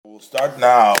We'll start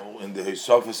now in the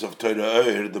Hisofis of Torah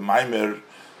Oyer, the Maimer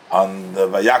on the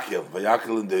Vayakil.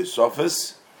 Vayakil in the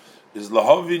Hisofis is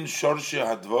Lahovin Shorshe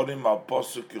Hadvorim Al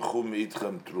Posuk Yichum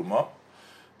Itchem Truma.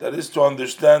 That is to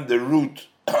understand the root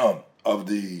of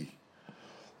these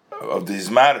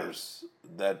matters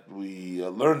that we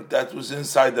learned that was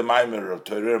inside the Maimer of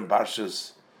Torah and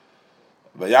Parshas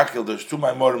Vayakil. There's two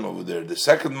Maimorim over there. The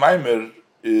second Maimer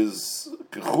is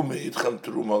Yichum Itchem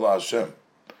Truma La Hashem.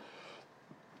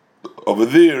 Over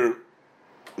there,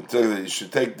 it says that you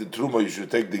should take the truma, you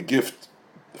should take the gift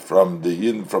from the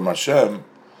yin from Hashem.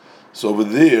 So over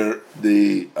there,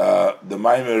 the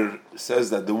Maimer says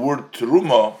that the word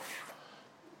truma,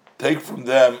 take from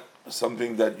them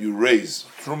something that you raise.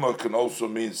 Truma can also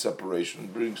mean separation.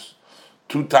 It brings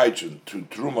two taichin, to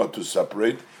truma to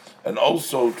separate, and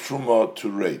also truma to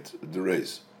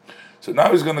raise. So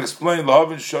now he's going to explain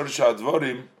lahavin shorsha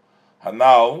advarim.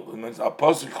 Hanal, it means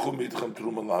apostle chum itchem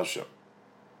truma l'Hashem.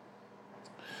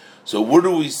 So where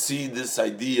do we see this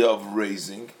idea of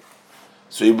raising?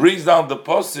 So he brings down the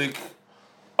posik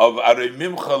of Arei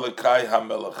Mimcha Lekai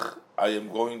Hamelech. I am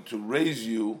going to raise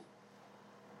you,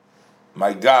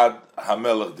 my God,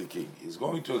 Hamelech the king. He's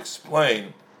going to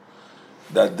explain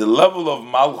that the level of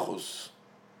Malchus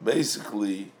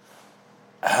basically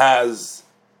has,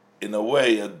 in a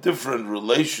way, a different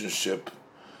relationship.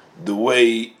 The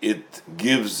way it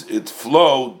gives its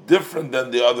flow different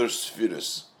than the other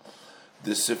spheres.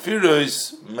 The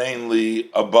spheres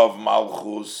mainly above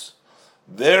Malchus,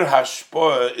 their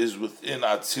hashpoah is within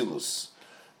Atzilus,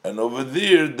 and over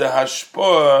there the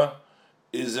hashpoah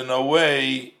is in a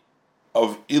way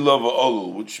of Ilah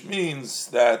v'Olul, which means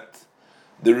that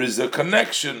there is a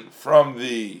connection from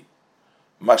the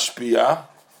mashpia,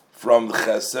 from the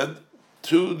chesed,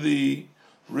 to the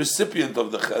recipient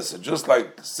of the chesed, just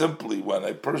like simply when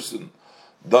a person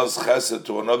does chesed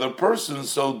to another person,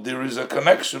 so there is a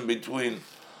connection between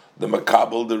the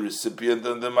makabel, the recipient,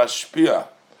 and the mashpia.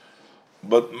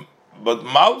 But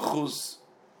Malchus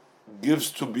gives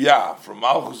to biyah. From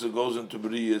Malchus it goes into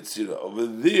B'ri Yetzirah. Over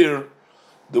there,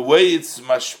 the way it's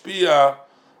mashpia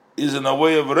is in a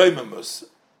way of reimemus,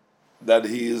 that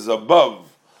he is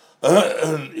above.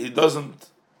 He doesn't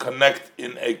connect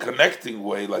in a connecting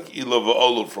way, like Ilah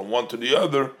v'Olul from one to the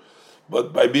other,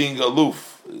 but by being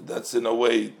aloof. That's in a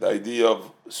way the idea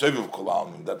of Seviv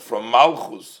Kolam, that from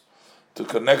Malchus to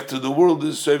connect to the world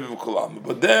is Seviv Kolam.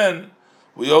 But then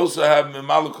we also have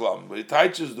Mimalu Kolam, but it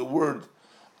teaches the word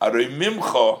Arei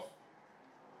Mimcha,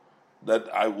 that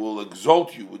I will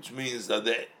exalt you, which means that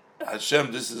the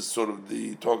Hashem, this is sort of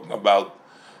the talking about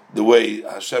the way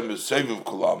Hashem is Seviv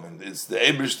Kolam, and it's the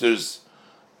Eibishter's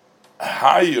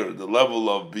higher, the level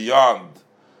of beyond,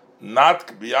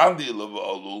 not beyond the Ilah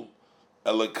v'Olul,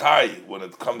 Elikai, when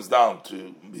it comes down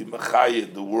to be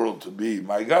Mechayed, the world to be,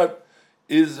 my God,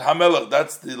 is Hamelech.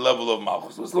 That's the level of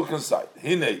Malchus. Let's look inside.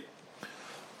 Hine,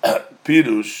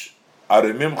 Pirush,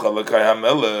 Arei Mimcha Lekai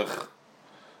Hamelech.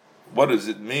 What does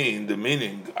it mean? The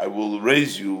meaning, I will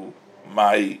raise you,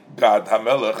 my God,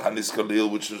 Hamelech, Hanis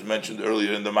Kalil, which was mentioned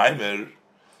earlier in the Maimer,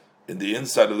 in the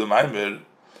inside of the Maimer,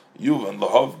 Yuvan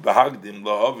lahov behagdim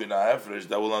lahov in ha'efresh,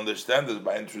 that will understand it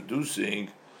by introducing,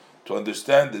 to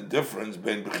understand the difference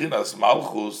between bechinas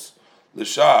malchus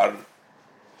l'shar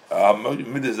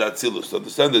midas atzilus, to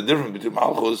understand the difference between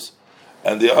malchus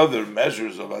and the other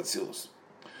measures of atzilus.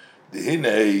 The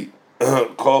hinei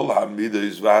kol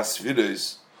hamidas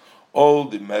v'hasfiras, all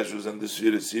the measures and the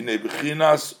spheres, hinei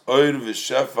bechinas oir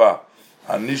v'shefa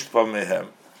hanishpa mehem,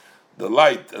 the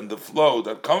light and the flow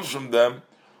that comes from them.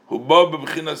 Ilah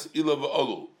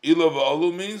v'Olul. Ilah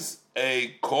v'Olul means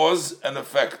a cause and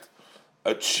effect.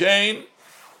 A chain,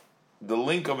 the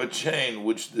link of a chain,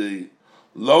 which the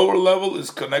lower level is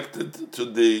connected to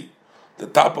the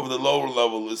top of the lower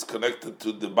level is connected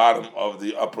to the bottom of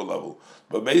the upper level.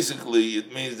 But basically,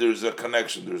 it means there's a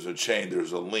connection, there's a chain,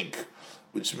 there's a link,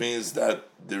 which means that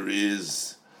there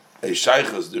is a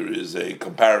shaychus, there is a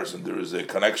comparison, there is a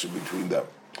connection between them.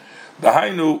 The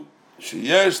Hainu, so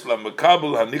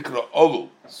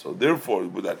therefore,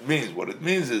 what that means, what it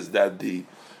means is that the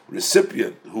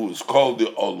recipient, who is called the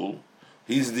Olul,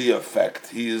 he's the effect,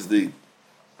 he is the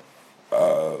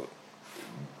Erech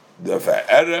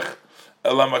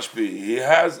Ela Mashpi. He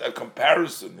has a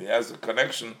comparison, he has a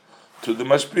connection to the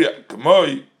Mashpi.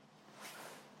 K'moi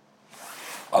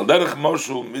Al Derech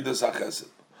Moshul Midas HaChesed.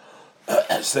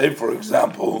 Say, for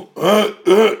example,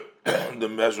 the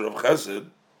measure of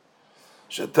Chesed,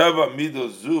 Sheteva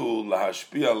midozu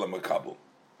lahashpia lamakabel.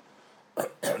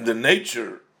 The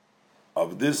nature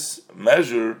of this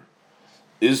measure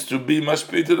is to be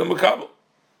mashpi to the makabel.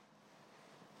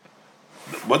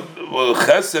 what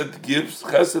Chesed gives,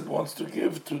 Chesed wants to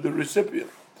give to the recipient.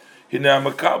 Hina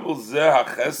makabel zeh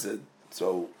Chesed.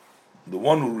 So the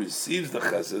one who receives the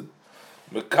Chesed,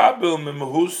 makabel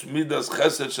memehus midas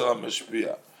Chesed shel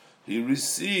mashpia. He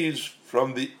receives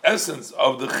from the essence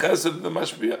of the Chesed of the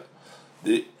mashpia.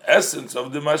 The essence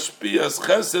of the mashpia's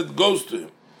Chesed goes to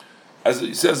him, as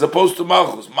he says, opposed to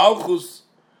Malchus. Malchus,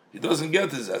 he doesn't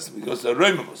get his essence because they're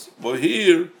Reimamus. But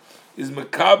here is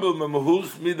Mekabel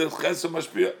Memahus Midas Chesed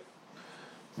Mashpia.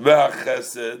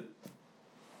 Ve'achesed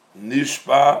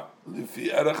Nishpa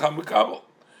Lifi Erech HaMekabel.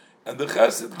 And the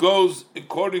Chesed goes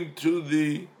according to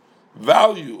the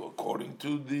value, according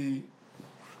to the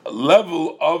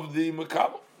level of the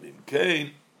Mekabel.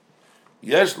 Kain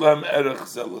Yesh Lam Erech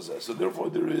Zelazeh. So therefore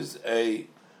there is a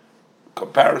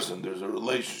comparison, there's a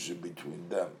relationship between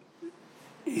them.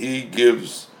 He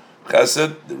gives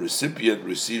chesed, the recipient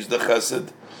receives the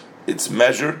chesed, it's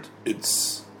measured,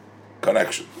 it's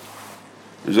connection.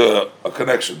 There's a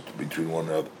connection between one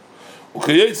another.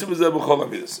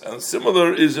 And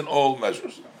similar is in all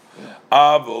measures.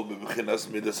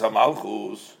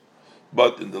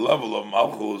 But in the level of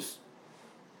Malchus,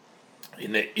 the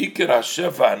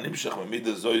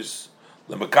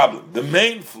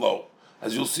main flow,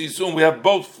 as you'll see soon, we have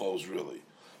both flows really.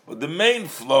 But the main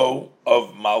flow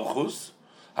of Malchus,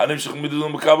 it's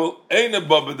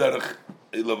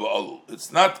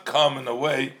not come in a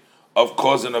way of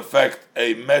cause and effect,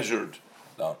 a measured.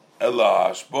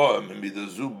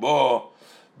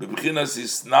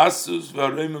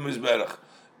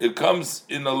 It comes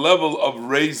in a level of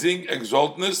raising,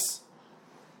 exaltness,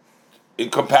 in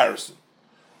comparison.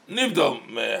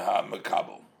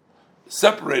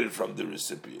 Separated from the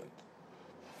recipient.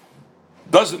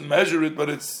 Doesn't measure it, but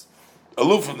it's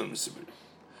aloof from the recipient.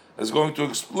 It's going to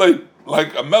explain,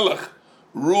 like a melech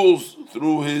rules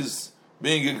through his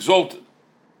being exalted.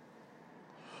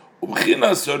 And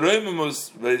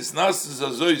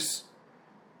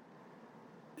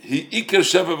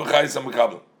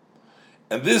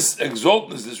this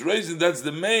exaltness, this raising, that's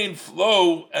the main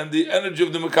flow and the energy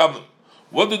of the Mekablim.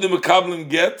 What do the Mekablim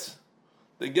get?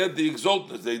 They get the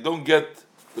exaltness. They don't get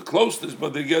the closeness,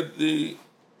 but they get the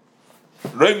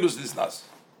Reimus Nisnas.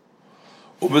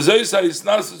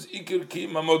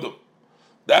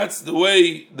 That's the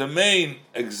way the main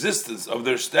existence of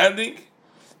their standing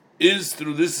is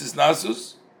through this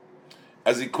Isnasus,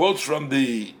 as he quotes from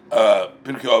the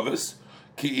Pirkei Avos,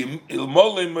 Ki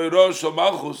ilmolei merosh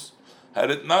malchus, had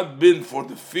it not been for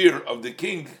the fear of the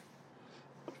king,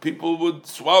 people would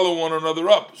swallow one another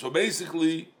up. So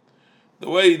basically, the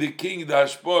way the king, the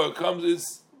Hashpoah, comes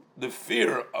is the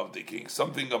fear of the king,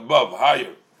 something above,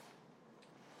 higher.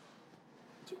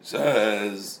 So it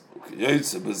says,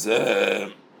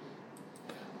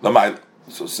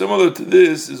 so similar to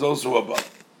this is also above,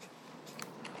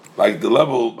 like the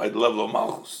level, by the level of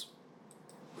Malchus.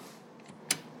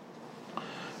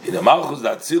 In the Malchus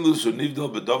that Atzilus or Nivdal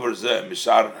bedover zeh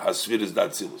mishar hasfiris that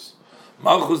Atzilus.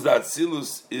 Malchus that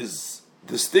Atzilus is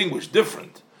distinguished,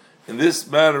 different in this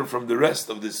matter from the rest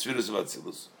of the spheres of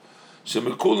Atzilus.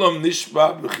 Shemekulam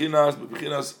nishba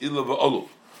b'chinas ila v'olu.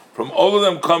 From all of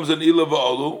them comes an ila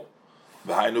v'olu,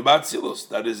 v'hainu b'Atzilus,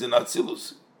 that is in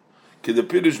Atzilus. Ki the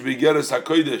pirush b'geres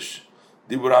hakodesh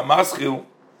dibur hamaschil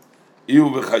iu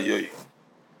v'chayoy.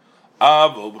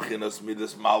 Avol b'chinas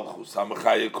midas malchus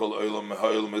hamachaye kol olam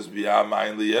mehoylam es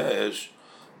b'yamayin liyesh.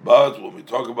 But when we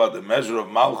talk about the measure of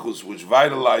malchus, which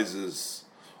vitalizes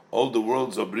all the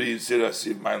worlds of bri yitzir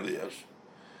asiv mayin liyesh,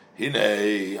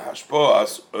 hine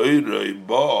hashpoas oirei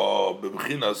bo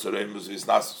b'chinas reimus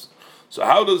v'isnasus. So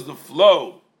how does the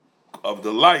flow of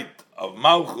the light of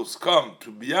malchus come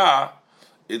to biyah?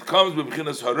 It comes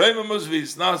b'chinas hareimus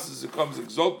v'isnasus. It comes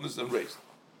exaltness and raised.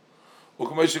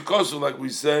 Like we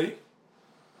say,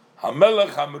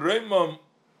 Hamelech Hamreimam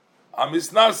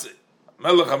Hamisnase.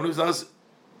 Melech Hamisnase.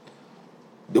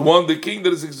 The one, the king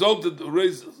that is exalted,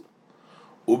 raises.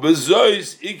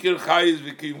 Ubezois Iker Chayis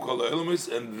Vikim Kol Ha'olamis,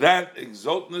 and that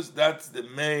exaltness, that's the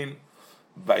main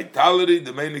vitality,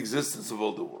 the main existence of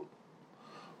all the world.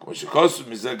 There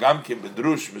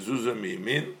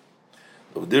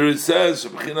it says,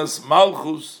 B'chinas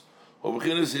Malchus, or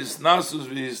B'chinas Hisnasus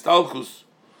V'histalchus,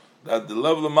 that the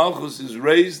level of Malchus is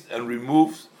raised and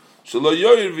removed. The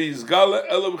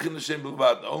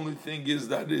only thing is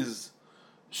that is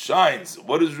shines.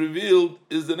 What is revealed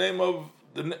is the name of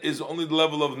is only the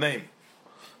level of name.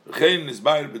 That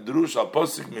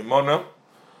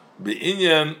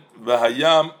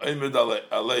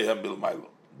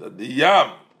the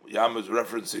yam is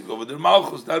referencing over the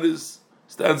Malchus, that is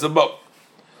stands above.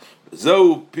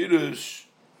 So Pirush,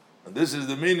 and this is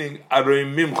the meaning Arei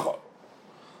Mimcha.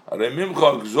 Arei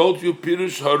Mimcha exalt you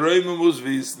pirush hareimus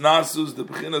v'isnasus the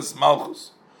b'chinas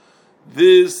malchus.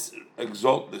 This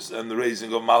exaltness and the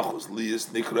raising of malchus lias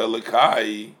nikra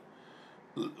lekai,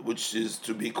 which is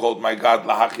to be called my God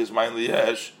lahachis mein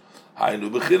liyesh. Hainu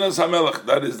b'chinas hamelach.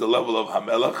 That is the level of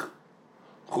hamelach.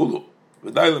 Chulu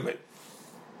v'dailemei.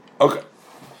 Okay,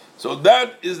 so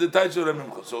that is the Taisha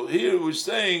Remimcha. So here we're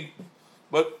saying,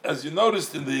 but as you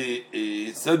noticed in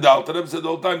it said the Alter Rebbe said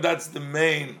all the time, that's the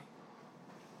main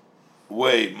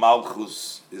way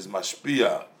Malchus is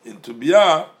mashpia into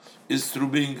Biyah, is through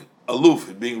being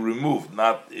aloof, being removed,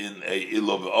 not in a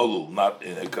ilov olul, not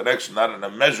in a connection, not in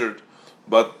a measured,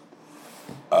 but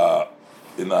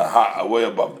in a way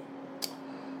above it.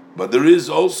 But there is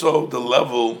also the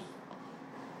level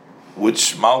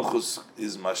which Malchus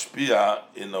is mashpia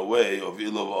in a way of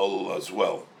ilov olul as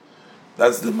well.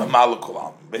 That's the Mamala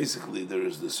Kulam. Basically, there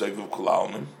is the Seif of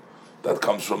Kulam that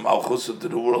comes from Malchus into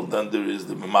the world. Then there is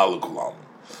the Mamala Kulam.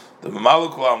 The Mamala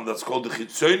Kulam that's called the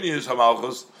Chitzonius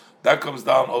HaMalchus, that comes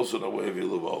down also in a way of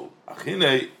ilov olul.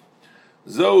 Achine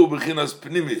Zeu b'chinas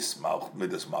pnimis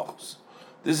midas Malchus.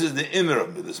 This is the inner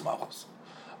of midas Malchus.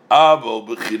 Avo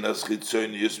b'chinas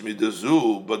Chitzonius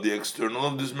midazu, but the external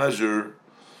of this measure.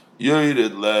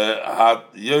 Yoyred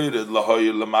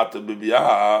lahoyer lamata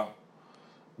b'biyah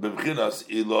b'bchinas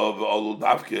ilov olul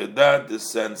davke, that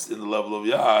descends in the level of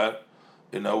yah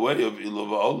in a way of ilov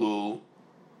olul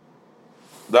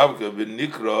davke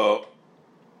b'nikra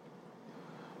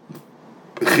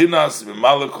b'chinas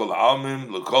b'malek kol almim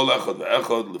l'kol echad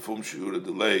v'echad l'fum shiur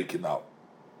delay kinal.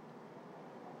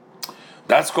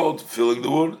 That's called filling the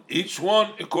world, each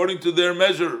one according to their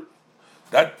measure.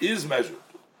 That is measured.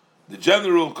 The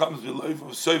general comes with life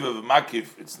of Soiva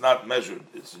Makif, it's not measured,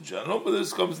 it's in general, but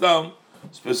this comes down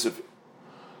specific.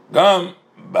 Gam,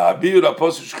 Ba'abir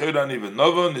Apostle Shcheran even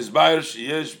Nova, Nizbayer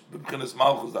Sheyesh, B'chinas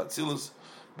Malchus, Atzilus,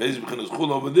 Beis B'chinas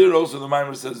Chul, over there also the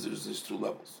Maimer says there's these two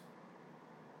levels.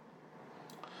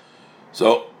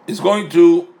 So, he's going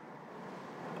to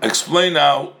explain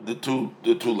now the two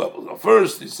levels. Now,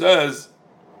 first, he says,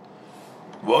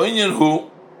 V'oinyan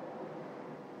hu,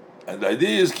 and the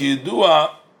idea is, Ki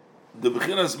Yidua, the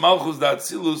b'chinas malchus da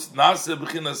atzilus nase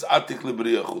b'chinas atik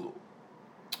lebriya chulu.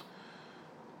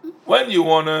 When you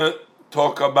want to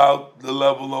talk about the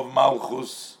level of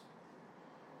malchus,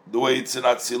 the way it's in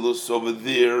atzilus over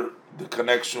there, the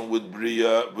connection with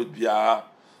bria, with biyah,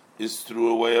 is through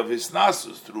a way of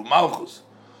hisnasus, through malchus.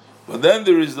 But then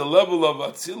there is the level of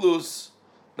atzilus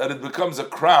that it becomes a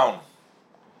crown.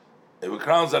 It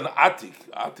becomes an atik.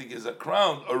 Atik is a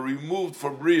crown, or removed for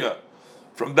bria.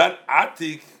 From that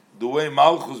atik, the way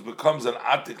Malchus becomes an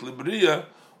Atik Libriya,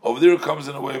 over there it comes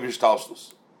in a way of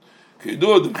Ishtalshlus. The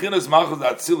B'chinas Malchus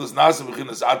Atzilus Nasa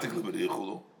B'chinas Atik Libriya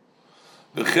Chulu.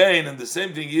 V'chein, and the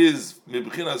same thing is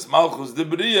B'chinas Malchus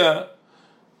Libriya,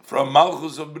 from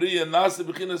Malchus of Briya Nasa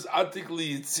B'chinas Atik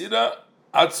Liyitzira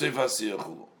Atseif Asiya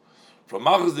Chulu. From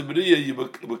Malchus Libriya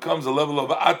it becomes a level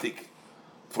of Atik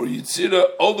for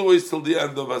Yitzira all the way till the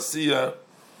end of Asiya.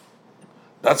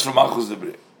 That's from Malchus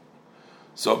Libriya.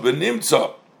 So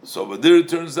Benimtza. So, but there it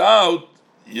turns out,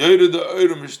 Yoyre the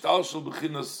Eure Mishtalshel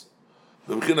B'chinas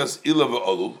Ila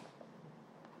V'olul.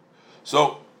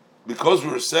 So, because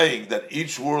we're saying that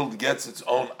each world gets its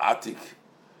own Atik,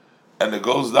 and it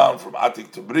goes down from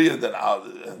Atik to Bria, then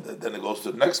it goes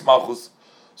to the next Malchus,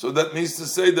 so that means to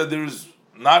say that there is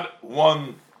not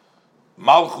one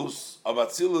Malchus of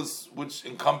Atzilus which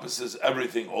encompasses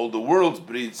everything, all the worlds,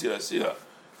 Bria, Tzira, Sira.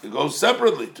 It goes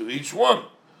separately to each one.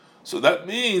 So that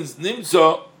means,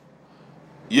 Nimtza,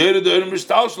 so it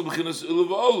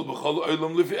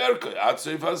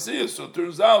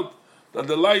turns out that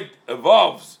the light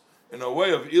evolves in a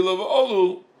way of ilav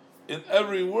olu in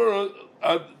every world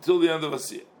until the end of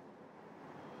Asiyah.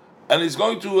 And he's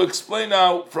going to explain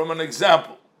now from an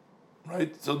example,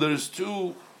 right? So there's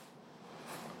two.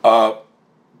 He's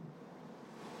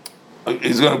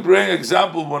going to bring an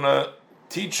example when a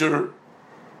teacher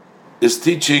is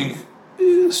teaching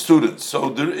students. So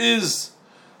there is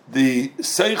the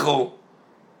seichel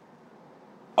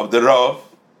of the Rav,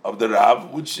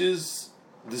 which is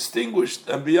distinguished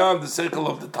and beyond the seichel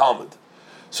of the Talmud.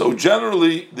 So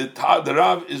generally, the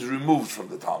Rav is removed from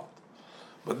the Talmud,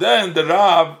 but then the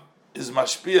Rav is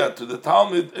mashpia to the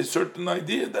Talmud a certain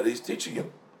idea that he's teaching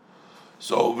him.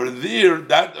 So over there,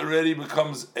 that already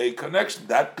becomes a connection.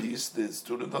 That piece the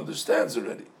student understands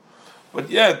already, but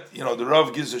yet the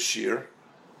Rav gives a shir.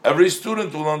 Every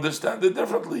student will understand it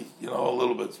differently, a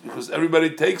little bit, because everybody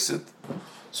takes it.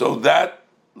 So that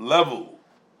level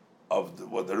of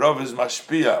what the Rav is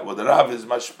mashpia,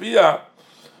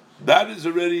 that is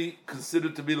already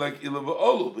considered to be like Ilava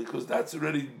Olu, because that's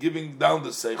already giving down the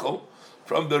Seichel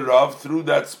from the Rav through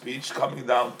that speech coming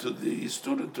down to the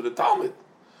student, to the Talmud.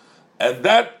 And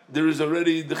that, there is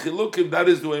already the Chilukim, that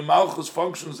is the way Malchus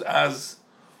functions as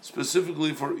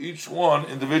specifically for each one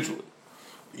individually.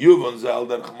 Yuvon Zal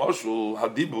Dar Chmoshul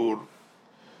Hadibur.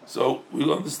 So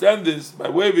we'll understand this by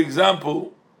way of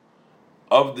example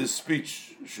of this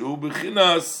speech. Shu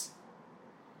Bechinas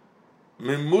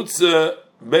Mimutze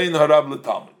Bein Harab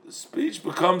LeTalmud. The speech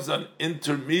becomes an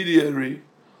intermediary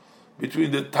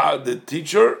between the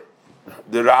teacher,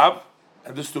 the Rab,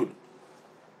 and the student.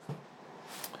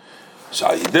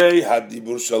 Shayidei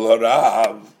Hadibur Shel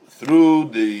Harav, through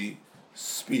the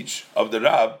speech of the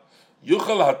Rab,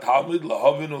 Yuchal HaTalmid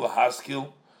Lahavin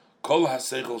Ulahaskil Kol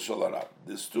HaSeichel Shel Harav.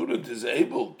 The student is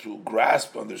able to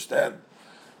grasp, understand,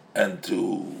 and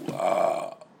to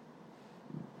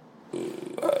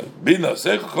Bina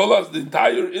Seichel Kol, the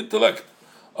entire intellect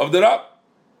of the Rab.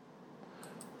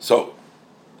 So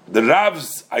the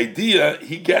Rab's idea,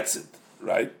 he gets it,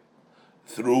 right?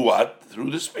 Through what?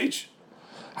 Through the speech.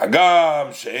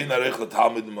 Hagam she'ein arech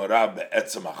l'talmid morah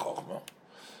be'etzem ha'chochma.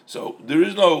 So there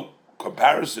is no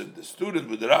comparison, the student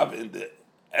with the Rab, in the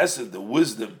essence, the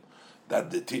wisdom that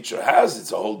the teacher has.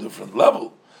 It's a whole different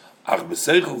level. Ach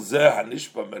b'seichel zeh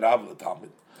hanishpa merav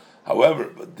l'talmid. However,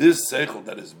 but this seichel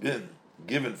that has been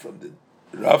given from the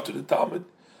Rav to the Talmud,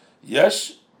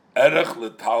 yesh erech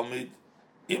l'talmid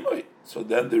imay. So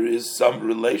then there is some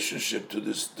relationship to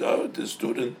the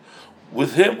student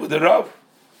with him, with the Rav.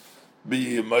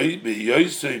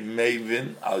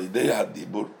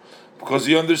 Because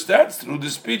he understands through the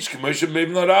speech,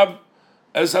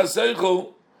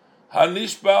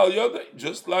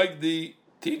 just like the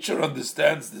teacher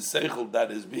understands the seichel that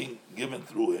is being given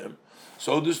through him,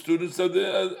 so the students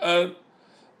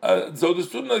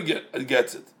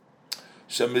gets it.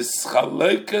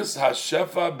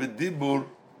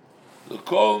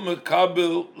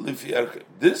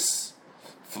 This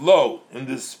flow in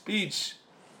the speech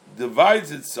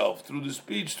divides itself through the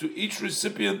speech to each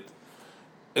recipient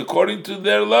according to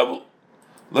their level.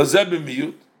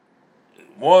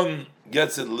 One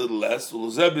gets it a little less,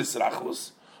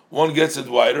 one gets it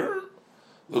wider.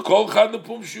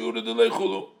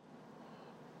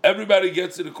 Everybody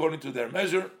gets it according to their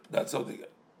measure. That's how they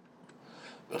get.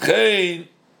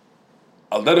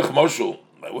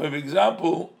 By way of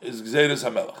example, is Gzeiras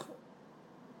HaMelech.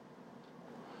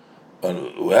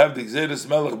 And we have the Gzeiras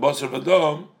Melech Basar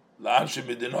Vadom La'anshe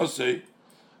Medinosei,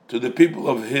 to the people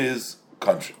of his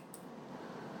country.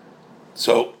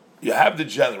 So you have the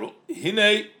general.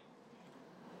 Hine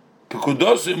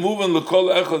Pekudosei Muven L'Kol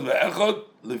Echad Ve'echad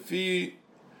Lefi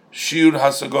Shir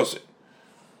Hasagosei.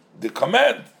 The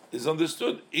command is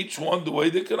understood, each one the way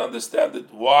they can understand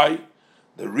it. Why?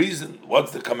 The reason,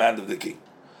 what's the command of the king?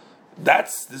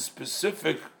 That's the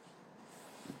specific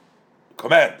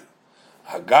command.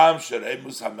 Hagam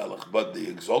Sheremus HaMelech, but the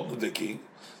exaltation of the king,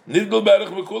 Nivdal Berech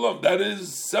Bekulam, that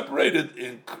is separated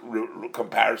in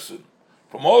comparison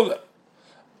from all of them.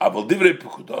 Aval Divrei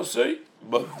Pekudosei,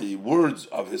 but the words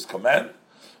of his command,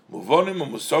 Muvonim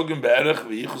Umusogim Be'erech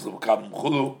V'yichus L'Mekam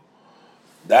Mchulu,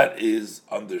 that is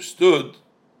understood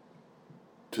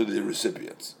to the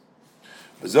recipients.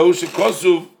 V'zehu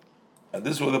Shekosuv, and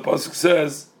this is what the pasuk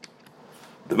says,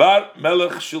 Devar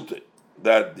Melech Shiltei,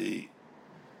 that the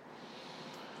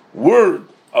word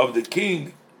of the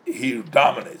king, he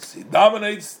dominates. The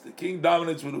king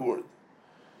dominates with the word.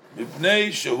 Mipnei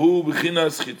shehu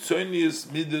b'chinas chitzonius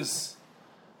midas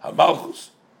hamalchus,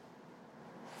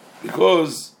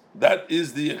 because that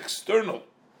is the external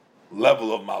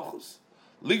level of malchus.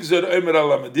 Ligzer omer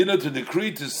ala medina, to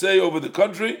decree, to say over the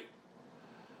country,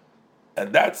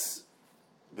 and that's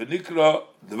v'nikra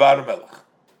dvar melech,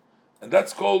 and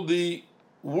that's called the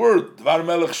word dvar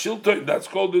melech shiltoi. That's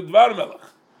called the dvar melech.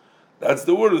 That's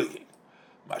the word of the king.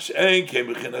 But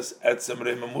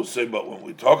when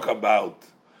we talk about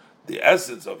the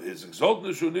essence of his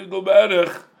exaltation,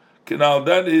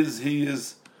 then he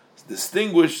is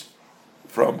distinguished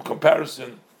from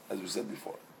comparison, as we said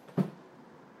before.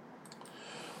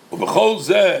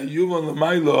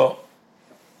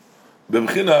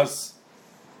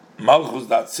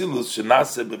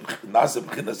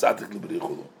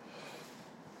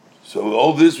 So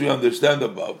all this we understand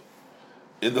above.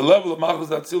 In the level of Malchus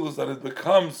Atzilus, that it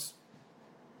becomes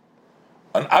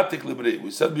an Atik Libri. We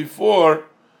said before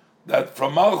that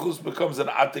from Malchus becomes an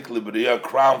Atik Libri, a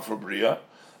crown for Bria,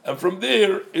 and from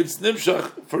there it's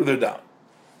Nimshach further down.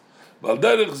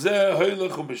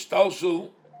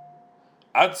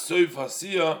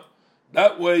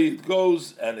 That way it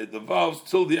goes and it evolves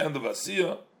till the end of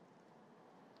Asiya.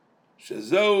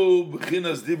 Shezeu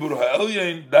b'chinas dibur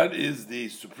ha'elyon, that is the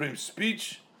supreme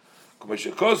speech.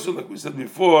 Kumeshekosu, like we said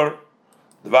before,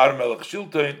 Dvar Melech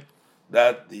Shilton,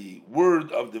 that the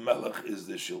word of the Melech is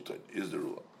the Shilton, is the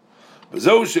ruler.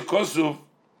 V'zeu shekosu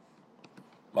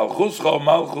malchus chol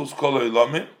malchus kol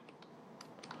olamim,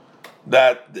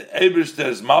 that the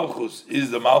Eibishter's malchus is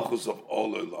the malchus of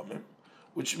all olamim,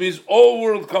 which means all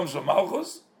world comes from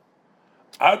malchus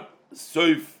at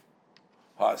soif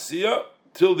ha'asiyah,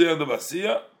 till the end of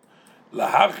Asiyah,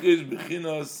 lahachish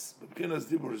b'chinas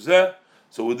dibur zeh.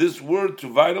 So with this word to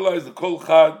vitalize the kol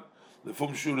chad, the fum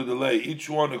shura delay, each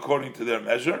one according to their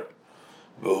measure.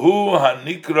 V'hu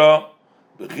hanikra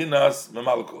b'chinas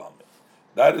memalakol amim.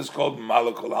 That is called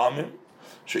memalakol amim.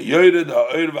 Sheyored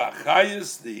ha'oir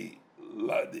v'achayis, the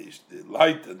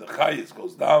light and the chayis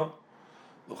goes down.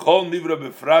 L'chol nivra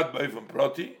befrat b'eifem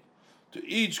proti, to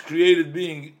each created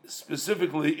being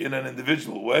specifically in an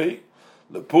individual way.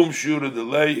 Lepum shura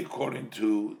delay according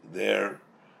to their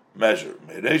measure.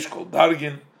 Meiresh kol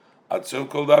dargin, atzel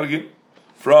kol dargin,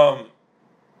 from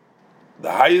the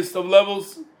highest of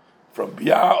levels, from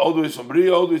biyah all the way from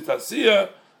bria, all the way to tasiyah,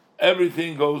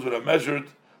 everything goes with a measured.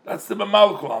 That's the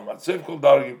mamal kolam, atzel kol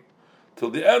dargin, till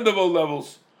the end of all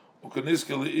levels.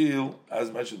 Ukaniske le'il, as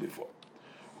mentioned before.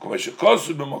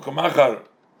 Kumeshekosu b'mokamachar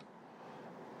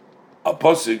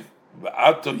aposik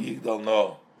v'ato yigdal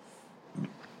no.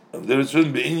 There is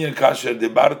written be'inya kasher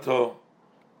debarto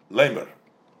lemer.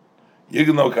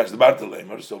 Yigno kasher debarto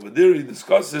lemer. So over there he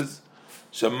discusses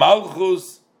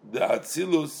shemalchus de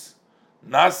atzilus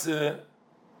nase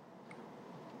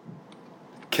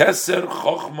keser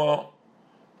chochma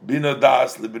bina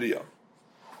das libriya.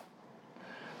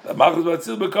 The malchus de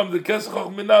atzilus becomes the keser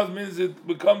chochma bina das, means it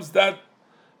becomes that,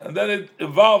 and then it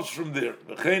evolves from there.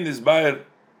 V'chein is bayer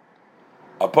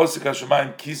aposik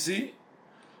hashemayim kisi.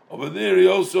 Over there, he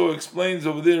also explains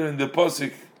over there in the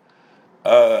Pasuk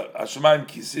Hashemayim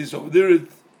Kisis. Over there, it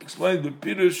explains the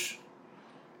Pirush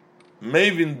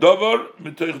Mevin Dover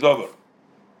Mitoich Dover.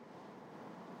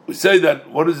 We say that.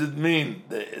 What does it mean?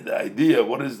 The idea.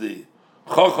 What is the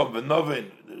Chacham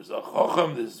v'Novin? There's a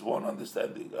Chacham. There's one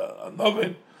understanding. A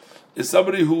Novin is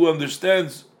somebody who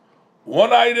understands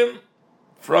one item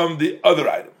from the other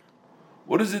item.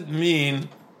 What does it mean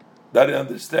that he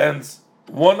understands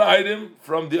one item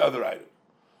from the other item?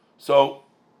 So,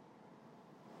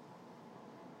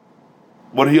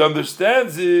 what he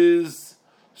understands is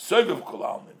Sovev Kol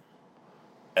Almin.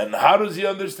 And how does he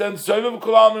understand Sovev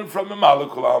Kol Almin from Memaleh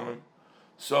Kol Almin?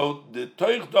 So, the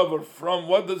Toich Dover, from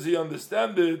what does he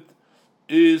understand it,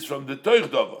 is from the Toich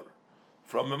Dover,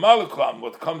 from Memaleh Kol Almin,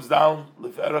 what comes down,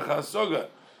 Leferach HaSoga.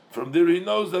 From there he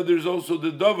knows that there's also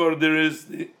the Dover, there is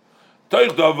the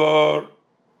Toich Dover,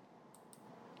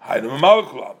 Hainu Memaleh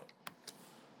Kol Almin.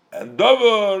 And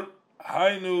Dover,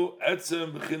 Hainu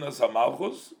Etzem B'chinas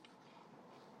HaMalchus,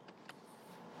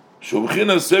 Shu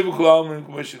B'chinas Sovev Kol Almin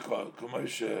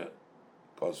Kumeshe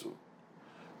Kosu.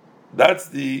 That's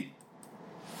the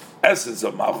essence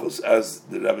of Malchus, as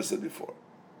the Rebbe said before.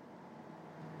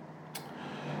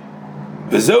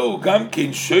 V'zeu gam kein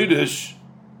shoyresh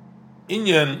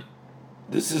inyan.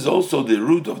 This is also the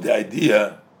root of the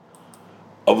idea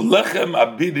of lechem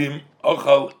abidim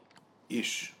ochal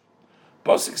ish.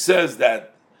 Pasuk says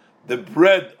that the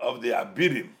bread of the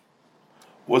abidim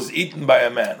was eaten by a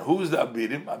man. Who is the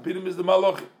abidim? Abidim is the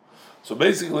malachim. So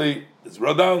basically, it's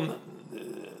brought down.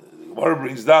 The Gemara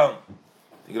brings down.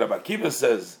 The Rabbi Akiva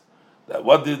says that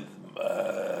what did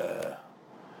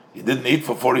he didn't eat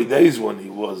for 40 days when he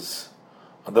was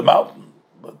on the mountain,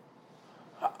 but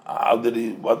how did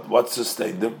he? What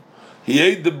sustained him? He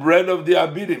ate the bread of the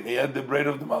abidim. He had the bread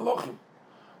of the malachim.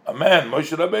 A man,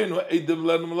 Moshe Rabbeinu, ate the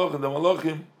bread of the malachim. The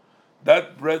malachim,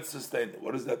 that bread sustained him.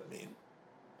 What does that mean?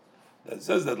 That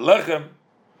says that lechem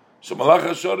shemalach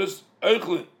hashoros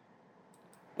oichlin.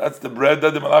 That's the bread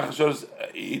that the malach hashoros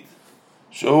eat.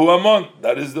 Shehu amon.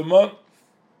 That is the mon.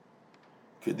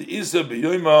 K'di'isa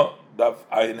b'yoyma daf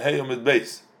ayin hey omid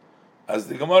beis. As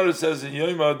the Gemara says in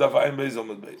Yoyma daf ayin beis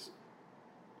omid beis.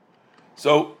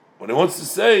 So when he wants to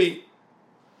say,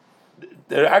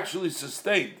 they're actually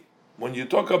sustained. When you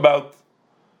talk about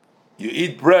you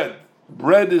eat bread,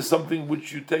 bread is something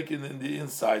which you take in the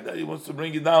inside. He wants to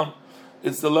bring it down.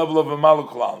 It's the level of a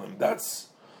malachal. That's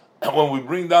when we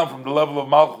bring down from the level of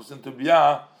malchus into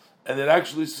biyah, and it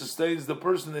actually sustains the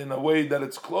person in a way that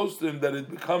it's close to him, that it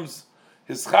becomes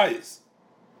his chayis.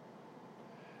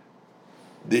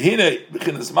 Dehine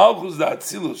b'chinas malchus da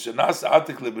atzilus shenas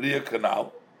atik lebriya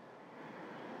kanal.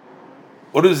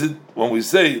 What is it when we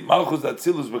say malchus da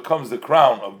atzilus becomes the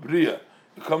crown of bria?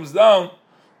 It comes down.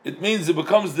 It means it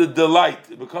becomes the delight.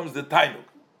 It becomes the tainuk.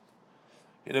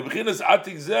 In a bechinas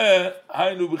atik zeh,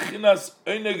 hainu bechinas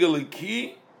oineg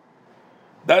eliki,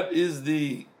 that is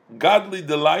the godly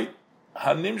delight,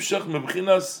 hanimshach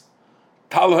mebechinas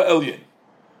tal ha'elyon.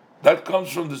 That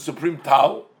comes from the supreme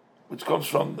tal, which comes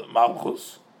from the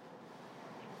malchus,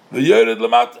 the yored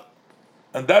lamata,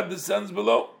 and that descends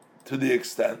below to the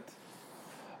extent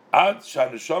ad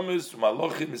shanishomis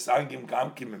malochim misangim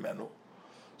gamkim imenu,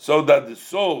 so that the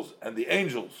souls and the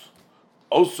angels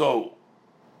also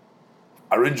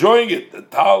are enjoying it. The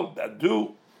tal that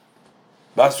do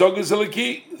basogas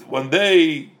eliki, when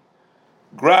they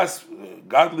grasp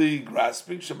godly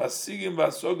grasping shemasigim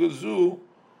basogazu,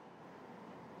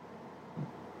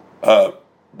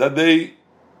 that they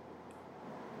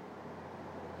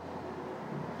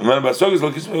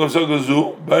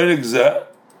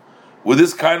with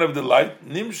this kind of delight,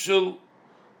 nimshel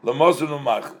lamazon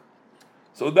u'maichel.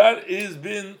 So that is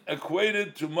been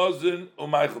equated to mazon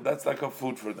u'maichel. That's like a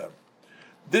food for them.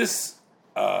 This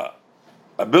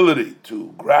ability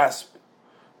to grasp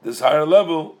this higher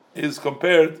level is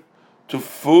compared to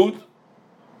food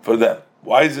for them.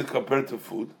 Why is it compared to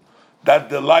food? That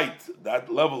delight,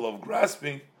 that level of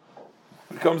grasping,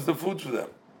 becomes the food for them.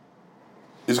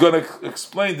 He's going to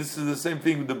explain this is the same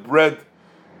thing with the bread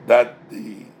that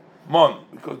the mon,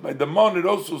 because by the mon it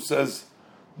also says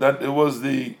that it was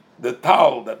the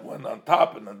towel that went on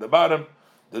top and on the bottom,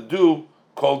 the dew,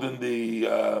 called in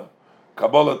the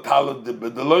Kabbalah talad de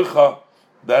bedeloicha.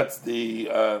 That's the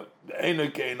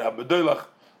einokein habedoilach.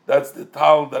 That's the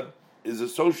towel that is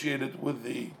associated with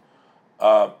the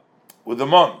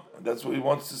mon. That's what he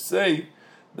wants to say,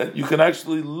 that you can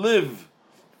actually live.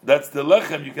 That's the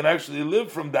lechem. You can actually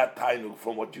live from that tainuk,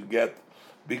 from what you get,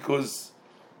 because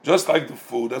just like the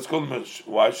food, that's called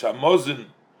why shamozin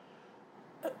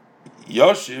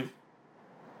yoshiv.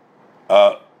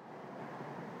 As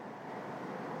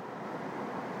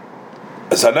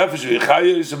hanefesh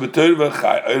v'chayis b'toir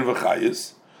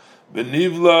v'chayis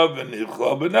b'nivla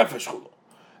v'nichla b'nefesh chulu,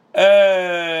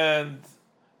 and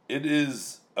it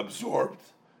is absorbed,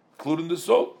 including the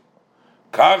soul.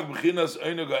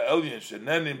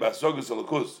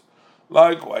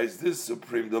 Likewise, this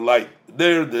supreme delight,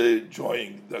 there the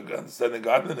enjoying, the understanding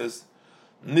godliness,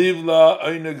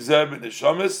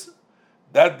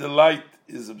 that delight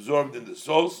is absorbed in the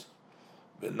souls,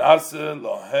 that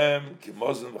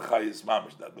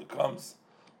becomes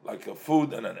like a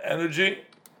food and an energy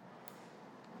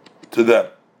to them.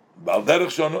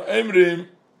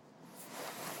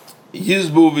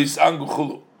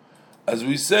 As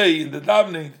we say in the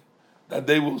davening, that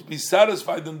they will be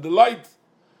satisfied and delight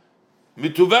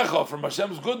mituvecha, from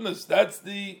Hashem's goodness. That's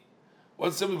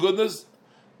what's Hashem's goodness?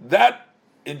 That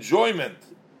enjoyment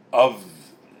of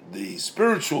the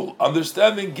spiritual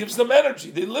understanding gives them energy.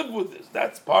 They live with this.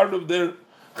 That's part of their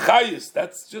chayis.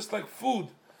 That's just like food,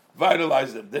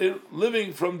 vitalize them. They're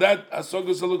living from that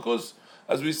asogas alakus,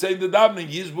 as we say in the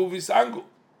davening, yizbu v'sangu.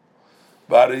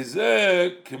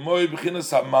 Barizeh k'moi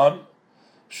b'chinas haman.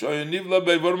 Then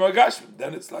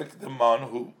it's like the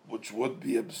man which would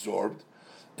be absorbed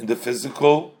in the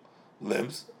physical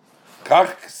limbs.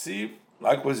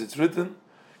 Likewise, it's written,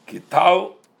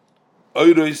 Kital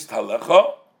oirois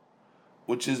talecha,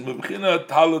 which is mebchina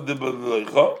tala de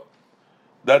belecha,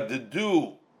 that the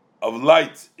dew of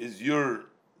light is your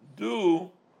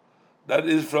dew, that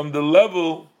is from the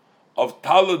level of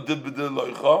tala de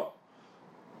belecha,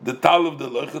 the tala of the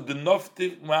lecha, the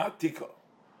noftik ma'atika.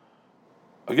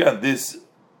 Again, the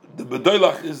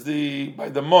bedoilach is by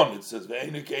the mon. It says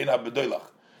bedoilach.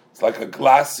 It's like a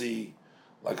glassy,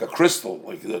 like a crystal.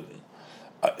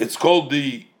 It's called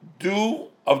the dew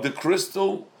of the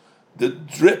crystal that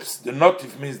drips. The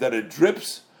notif means that it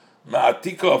drips.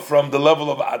 Ma'atika, from the level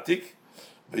of atik.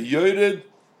 Ve'yored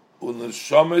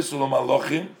u'neshames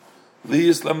u'lamalochim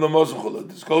li'yislam l'mozachula.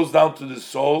 This goes down to the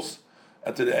souls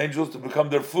and to the angels to become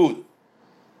their food.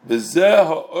 Ve'zeh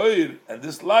ha'oir, and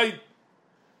this light,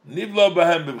 Nivla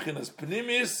b'hem b'bchinas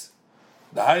pnimis,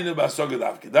 dahainu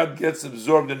b'asogedavki. That gets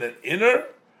absorbed in an inner,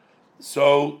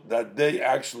 so that they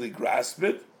actually grasp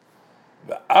it.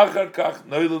 V'achar kach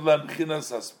noilad lem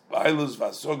b'chinas haspailus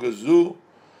v'asogezu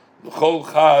l'chol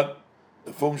chad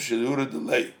l'fum shilura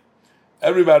delay.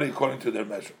 Everybody according to their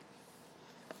measure.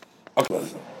 Okay.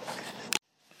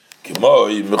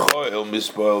 Kimoi Michoel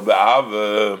mispoil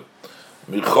be'ave.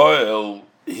 Michoel,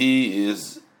 he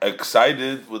is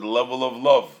excited with the level of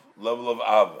love, level of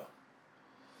Ava.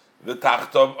 The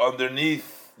Tachtov,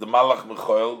 underneath the Malach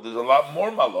Michoel, there's a lot more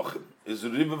Malachim. Is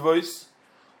Riva voice?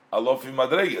 Alofi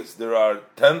Madregas. There are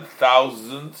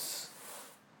 10,000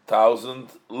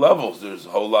 levels. There's a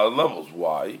whole lot of levels.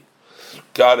 Why?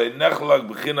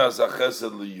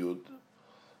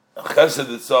 Chesed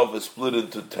itself is split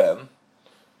into 10,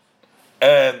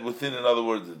 and within, in other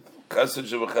words, Chesed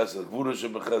shebechesed, Gvura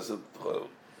shebechesed,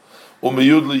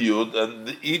 Umiyud liyud,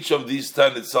 and each of these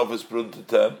 10 itself is split into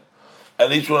 10,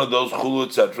 and each one of those chulu,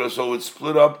 etc. So it's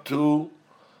split up to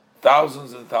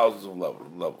thousands and thousands of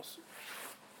levels.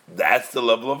 That's the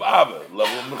level of Abba,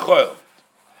 level of Mechoel.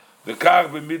 V'kach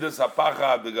b'midas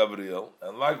hapacha de Gabriel,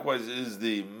 and likewise is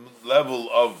the level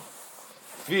of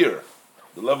fear,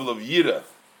 the level of Yira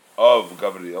of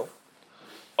Gabriel,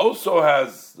 also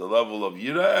has the level of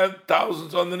Yira and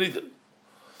thousands underneath it.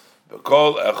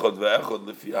 V'kol echod ve'echod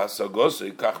lefi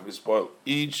hasagosei kach mispoil.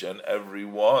 Each and every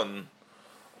one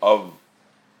of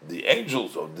the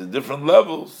angels of the different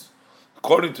levels,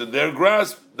 according to their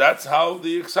grasp, that's how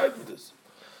the excitement is.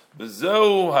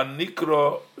 V'zeu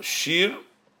hanikro shir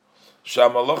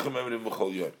shamalachim emrim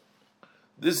b'chol yom.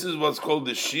 This is what's called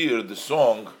the shir, the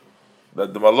song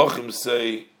that the malachim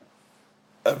say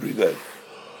every day.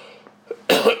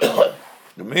 It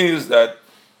means that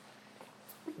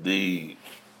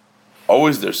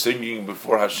always they're singing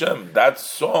before Hashem. That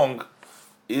song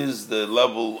is the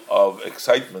level of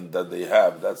excitement that they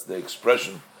have. That's the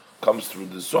expression comes through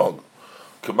the song.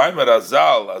 K'maymer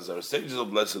Azal, as our sages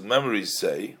of blessed memories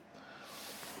say,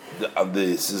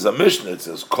 this is a Mishnah. It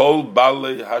says, "Kol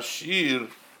balei hashir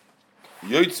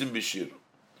yotzim b'shir."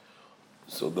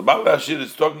 So the balei hashir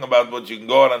is talking about what you can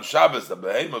go on Shabbos, the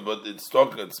behemoth, but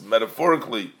it's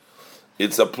metaphorically,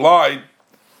 it's applied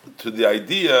to the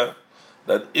idea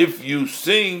that if you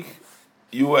sing,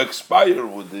 you expire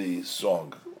with the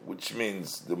song, which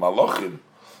means the malachim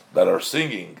that are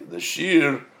singing the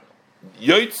shir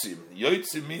yotzim.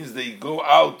 Yotzim means they go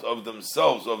out of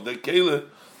themselves, of the kele,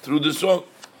 through the song.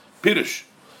 Pirush.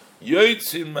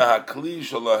 Yotzim mehakli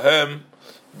shalahem.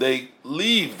 They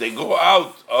leave, they go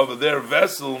out of their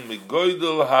vessel,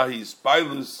 migoidel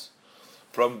hahispilus,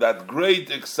 from that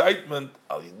great excitement,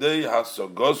 alidei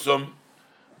hasogosom,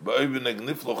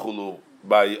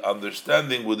 by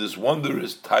understanding with this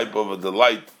wondrous type of a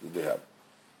delight that they have.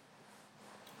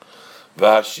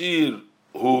 V'hashir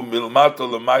hu milmato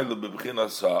l'maylo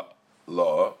b'bchinas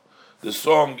ha'la. The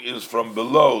song is from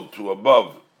below to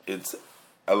above its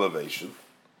elevation.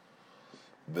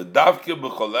 V'davke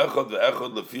b'chol echad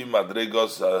ve'echad lefi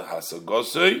madregos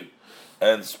hasagosei,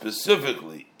 and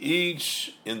specifically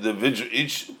each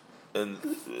individual,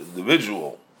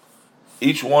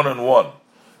 each one and one,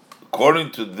 according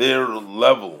to their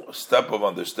level, step of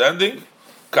understanding,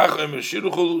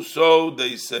 so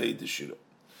they say the shira.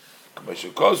 As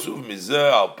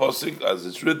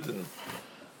it's written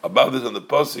about this on the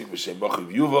posik, v'shem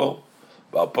bachiv yuval,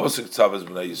 v'al posik tzavas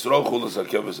b'nei Yisrael chulas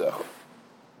hakeves echad.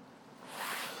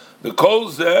 The kol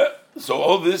zeh, so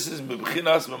all this is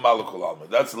b'bchinas b'malachul alma.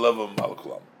 That's the level of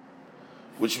malachul alma,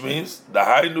 which means the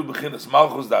hainu b'chinas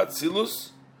malchus da atzilus.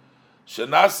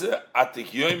 Shenase atik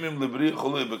yoimim lebria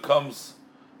chulu, becomes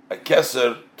a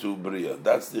keser to bria.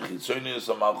 That's the chitzonius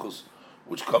of malchus,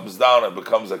 which comes down and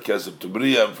becomes a keser to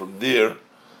bria, and from there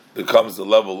becomes the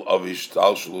level of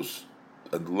ishtalshlus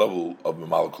and the level of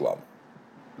malkulam.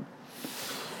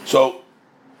 So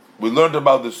we learned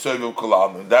about the Soviv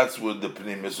Kolam, and that's with the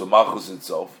Pnimis of Malchus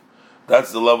itself.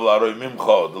 That's the level Aroi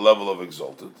Mimcha, the level of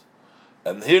exalted.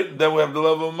 And here, then we have the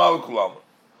level of Malkulam.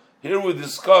 Here we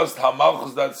discussed how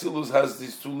Malchus Datzilus has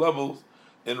these two levels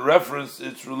in reference to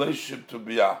its relationship to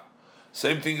Biyah.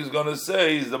 Same thing is going to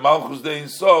say is the Malchus Dein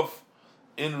Sof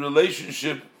in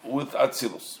relationship with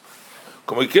Atzilus.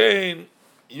 Komikein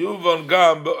Yuvan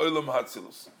Gam Be'olam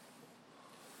Hatzilus.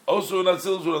 Also in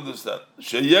Atzilus we understand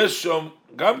Sheyeshom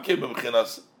Gam Ke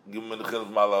B'Bchinas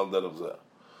Gimmenchinas Malal Derech Zeh.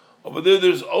 Over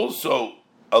there's also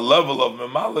a level of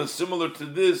Memala similar to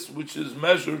this, which is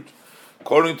measured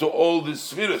according to all the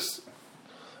spheres.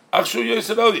 Akshu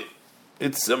Yisraeli.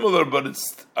 It's similar, but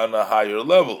it's on a higher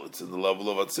level. It's in the level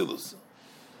of Atzilus.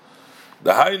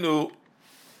 The Hainu,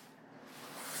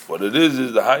 what it is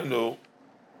the Hainu,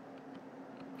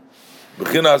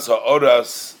 B'chinas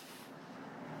ha'oras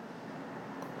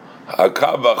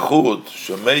ha'kav ha'chut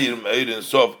shemeir me'erin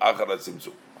sof achar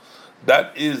ha'tzimtzum.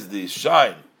 That is the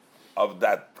shine of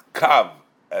that kav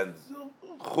and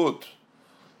chut,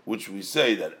 which we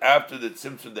say that after the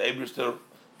tzimtzum, the Eibishter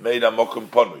made a mokum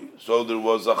ponui. So there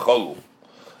was a cholul.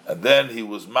 And then he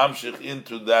was mamshich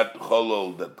into that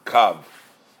cholol, that kav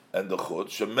and the chut.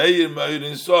 Shemeir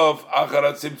me'erin sof achar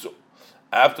ha'tzimtzum.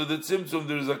 After the tzimtzum,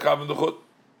 there is a kav and the chut.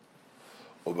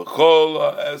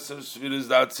 Ubechol ha'eser shviris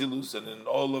da'atzilus, and in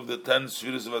all of the 10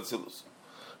 shviris of Atzilus.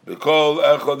 Bekol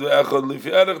echod ve'echod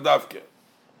lifi erech davke.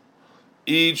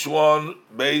 Each one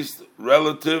based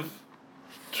relative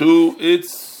to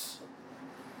its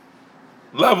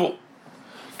level.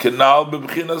 Kenal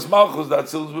b'bchinas malchus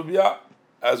d'atzilus b'biyah.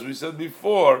 As we said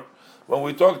before, when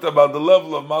we talked about the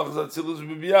level of malchus d'atzilus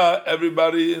b'biyah,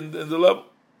 everybody in the level.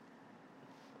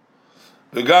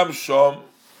 V'gam shom,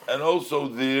 and also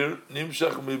there,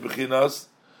 nimshach b'bchinas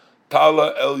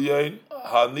tala elyon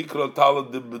hanikra tala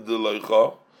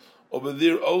d'b'deleicha. Over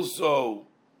there also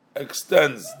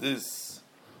extends this,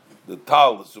 the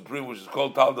tal, the supreme, which is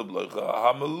called tal d'b'deleicha,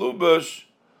 hamelubash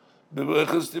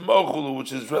b'meichas timochulu,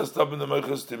 which is dressed up in the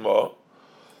meichas timoch,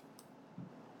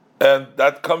 and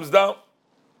that comes down.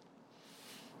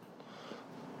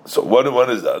 So what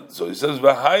is that? So he says,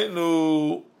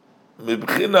 "V'hainu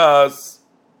mibchinas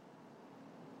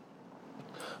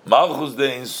malchus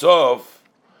de insof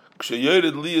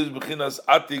ksheyored li is b'chinas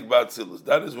atik ba'atzilus."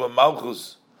 That is when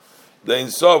malchus de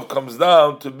insof comes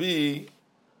down to be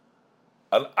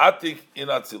an atik in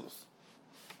atzilus.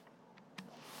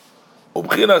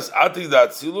 Ubchinas atik da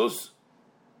atzilus,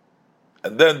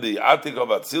 and then the atik of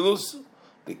atzilus,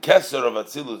 the keser of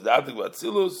atzilus, the atik of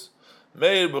atzilus.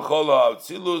 Meir b'chola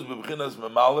atzilus b'bchinas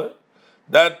memale,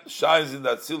 that shines in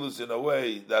that atzilus in a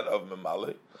way that of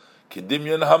memale.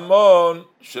 Kidimyan hamon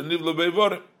shenivlo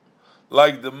beivorim,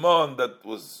 like the mon that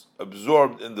was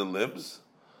absorbed in the limbs.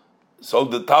 So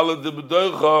the talad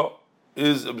b'doicha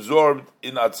is absorbed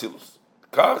in atzilus.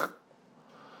 Kach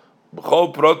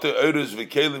b'chol prote oiris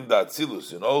v'kelim da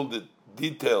atzilus, in all the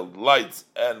detailed lights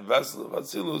and vessels of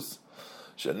atzilus,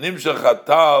 shenimshach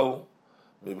hatal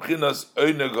mibchinas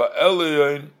oinega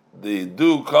elyon, the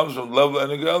dew comes from the level of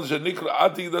oinega elyon, shenikra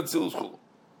atik d'atzilus chulu.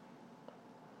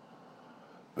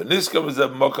 V'niskam is a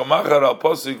mokamachar al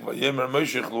posik v'yemer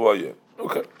Moshe chluayeh.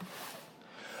 Okay.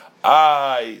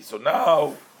 So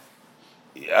now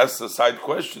he asks a side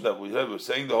question that we were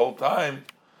saying the whole time,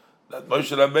 that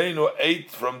Moshe Rabbeinu ate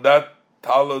from that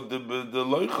talo de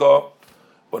loicha,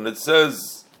 when it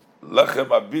says lechem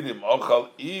abirim ochal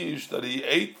ish, that he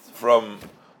ate from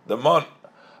the mon.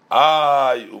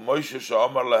 Moshe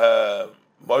sha'amar lehem,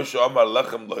 Moshe amar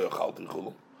lechem lo yachalti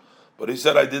chulu. But he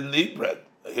said, I didn't eat bread.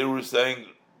 Here we're saying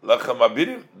lechem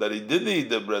abirim, that he didn't eat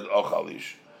the bread ochal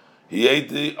ish. He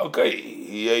ate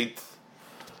he ate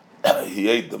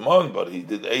the mon, but he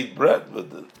did eat bread.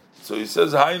 So he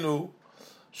says, Hainu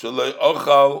shalei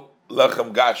ochal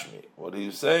lechem gashmi. What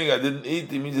he's saying, I didn't eat,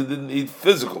 he means he didn't eat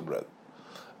physical bread.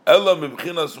 Ela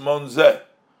mibchinas mon zeh.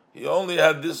 He only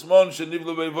had this mon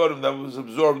shenivlo beivorim, that was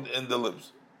absorbed in the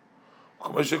limbs.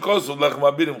 As the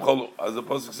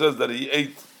pasuk says that he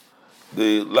ate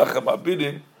the lechem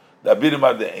abirim, the abirim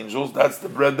are the angels, that's the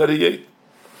bread that he ate.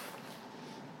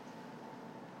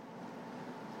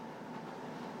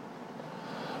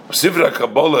 Sifra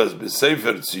Kabbalah is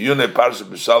b'sefer tziyunei parsha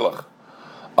b'shalach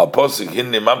al posik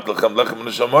hinni mamt lechem lechem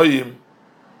neshamoyim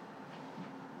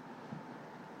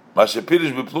ma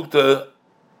shepirish b'plukta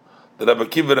the Rabbi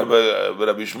Kiva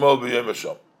Rabbi Shmuel b'yom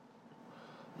Hashom.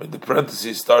 The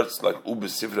parenthesis starts like u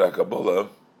b'sifra Kabbalah,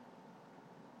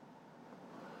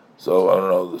 so I don't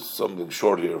know, there's something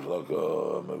short here, like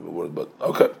maybe a word, but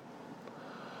okay.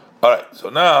 All right, so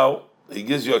now he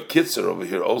gives you a kitzer over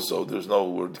here also. There's no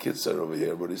word kitzer over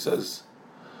here, but he says,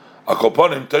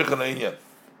 Akoponim teichen ha'inyan.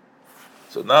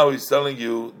 So now he's telling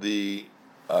you the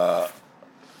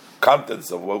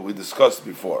contents of what we discussed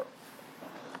before.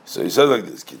 So he says like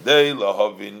this, Kidei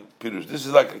lahavin pirush. This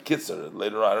is like a kitzer.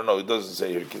 Later on, I don't know, it doesn't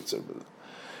say here kitzer, but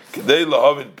Kidei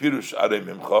lahavin pirush arei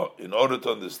mimcha, in order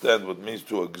to understand what it means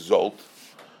to exalt.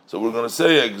 So we're going to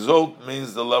say exalt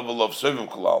means the level of Soviv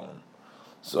Kulalman.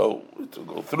 So to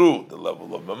go through the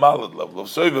level of Memal, the level of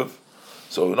Soviv.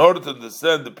 So in order to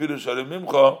understand the Pirush Arei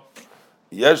Mimcha,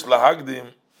 yesh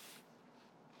lahagdim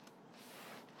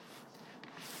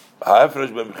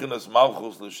ha'efresh b'mchinas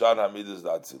malchus l'shar hamidas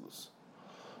da'atzilus.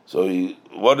 So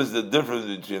what is the difference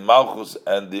between malchus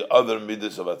and the other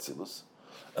midas of atzilus?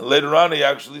 And later on he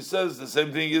actually says the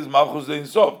same thing is malchus dein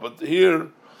sof. But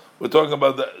here we're talking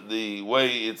about the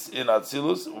way it's in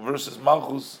atzilus versus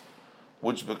malchus,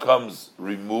 which becomes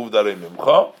removed arei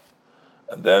mimcha,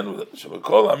 and then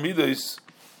shebekol hamidas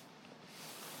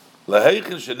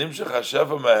laheichen shenimshach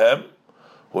hashefa mehem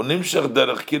hu nimshach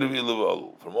derech kiruv ilu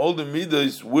v'olu. From all the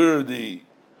midas where the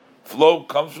flow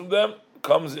comes from them,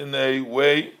 comes in a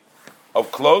way of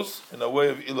close, in a way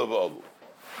of ilu v'olu.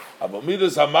 Abo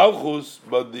midas hamalchus,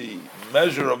 but the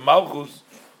measure of malchus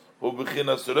hu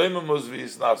b'chinas reimemus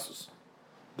v'isnasus.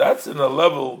 That's in a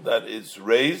level that is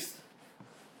raised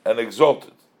and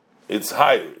exalted. It's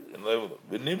higher in level.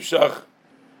 V'nimshach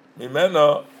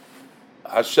mimena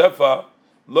hashefa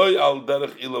loy al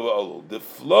derech ilu v'olu. The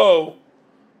flow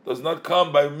does not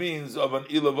come by means of an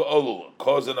ilu v'olu,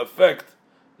 cause and effect.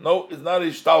 No, it's not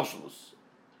ishtalshlus.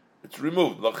 It's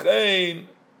removed. Lachein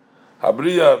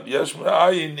Habriya yesh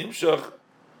me'ayin nimshach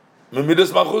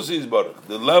mimidas malchus yisbarach.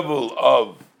 The level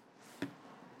of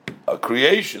a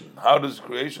creation, how does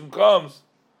creation comes?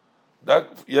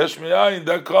 That yesh me'ayin,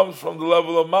 that comes from the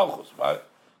level of malchus, right?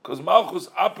 Because malchus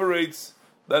operates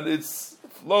that its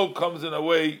flow comes in a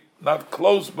way not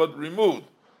close but removed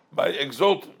by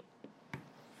exalting.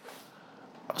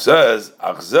 It says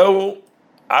achzehu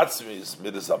atzmis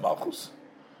midas malchus.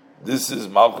 This is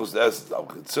malchus the essence.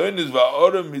 Al-chitzon is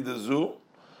va'orem midazu,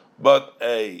 but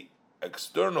a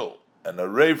external, an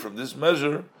array from this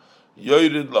measure,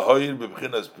 yoyrid lahoyir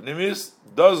b'bchinas pnimis,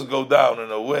 does go down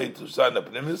in a way to sign a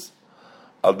pnimis,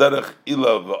 al derech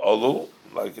ila v'olu,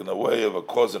 like in a way of a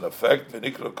cause and effect,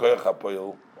 v'nikra koyach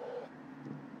hapoyel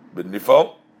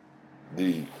b'nifal,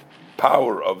 the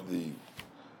power of the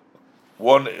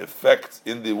one effect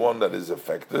in the one that is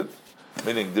affected,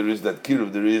 meaning there is that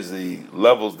kiruv, there is the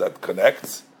levels that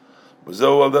connects. This is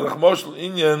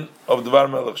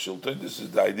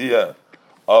the idea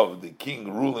of the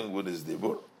king ruling with his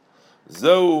dibur.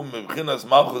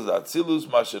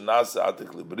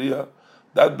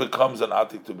 That becomes an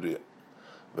atik to bria.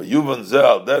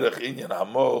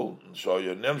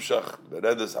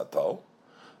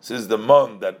 This is the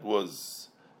mon that was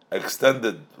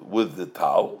extended with the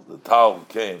tal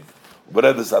came,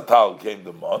 beredes atal came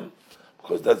the mon,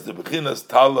 because that's the bechinas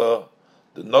tala,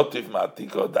 the notif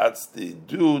ma'atiko, that's the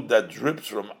dew that drips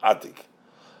from atik.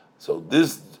 So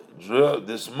this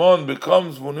mon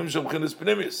becomes vunim shel bechinas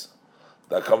pnimis,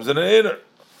 that comes in an inner.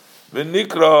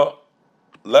 V'nikra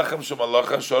lechem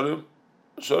shemalacha shorim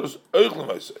shoros oichlem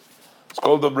oisei. It's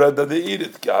called the bread that they eat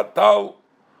it. Ki hatal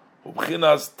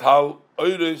u'bechinas tal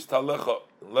oireis talecha.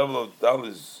 The level of tal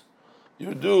is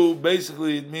you do.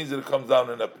 Basically, it means that it comes down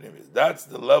in a pnimis. That's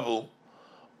the level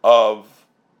of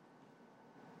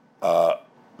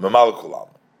Memalek Olam.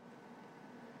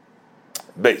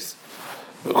 Base.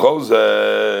 Because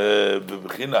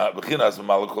Bechinas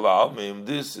Memalek Olam,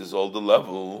 this is all the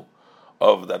level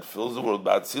of that fills the world.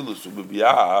 B'Atzilus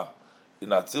u'B'Biyah, in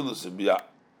Atzilus and Biyah.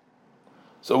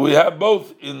 So we have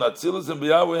both in Atzilus and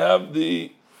Biyah. We have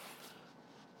the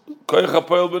Koyach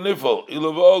HaPoel B'Nifal,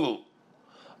 Ilu V'Olu.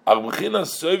 Ach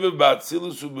Bechinas Soivev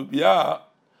B'Atzilus u'B'Biyah.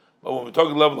 But when we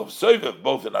talk level of Soivev,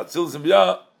 both in Atzilus and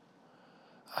Biyah,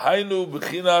 Hainu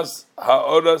Bechinas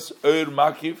Ha'oras Oir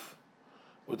Makif.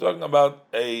 We're talking about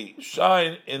a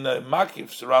shine in a makif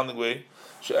surrounding way.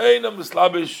 She'eina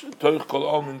mislabish toich kol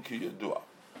omin ki yedua.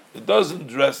 It doesn't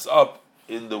dress up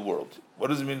in the world. What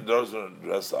does it mean it doesn't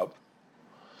dress up?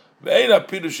 Ve'eina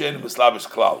pirush she'eina mislabish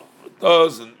klal. It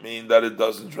doesn't mean that it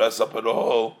doesn't dress up at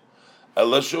all.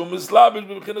 Elashu mislabish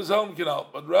bechinas helm kinal.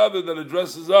 But rather that it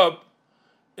dresses up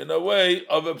in a way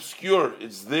of obscure.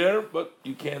 It's there, but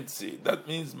you can't see it. That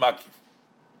means makif.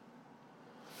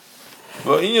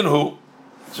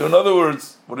 So in other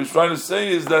words, what he's trying to say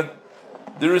is that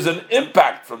there is an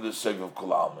impact from the Sev of Kol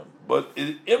Almin, but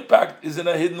impact is in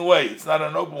a hidden way. It's not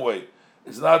an open way.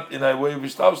 It's not in a way of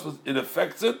Ishtabshlus. It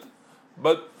affects it,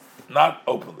 but not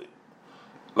openly.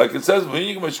 Like it says, the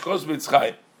Gam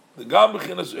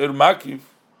Bechinas Er Makif,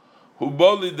 who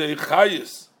boli de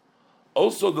Chayis.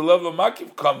 Also, the level of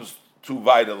makif comes to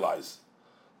vitalize.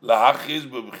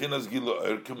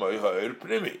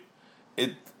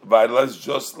 It vitalizes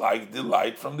just like the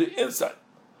light from the inside.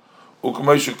 It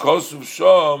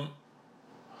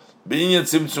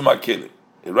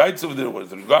writes over there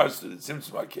with regards to the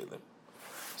tzimtzum hakelim.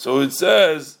 So it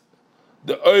says,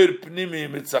 the oir pnimi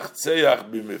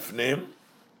mitzachtzeyach b'mifnim,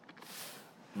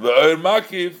 v'oir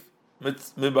makif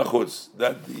mibachutz,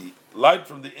 that the light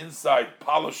from the inside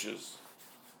polishes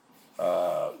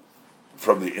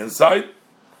from the inside,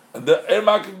 and the er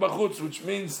makif bachutz, which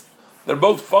means they're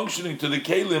both functioning to the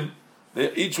kelim.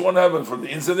 They each one have it from the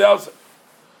inside and the outside.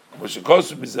 And it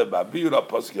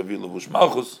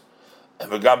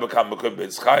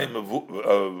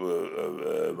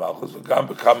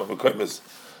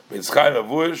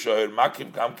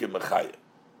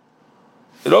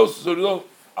also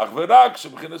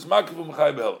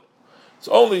it's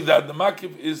only that the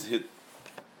makif is hidden.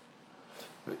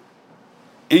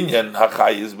 Inyan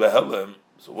hachay is behelem.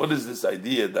 So what is this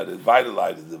idea that it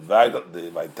vitalizes the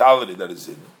vitality that is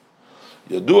hidden?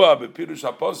 Yadua bepirush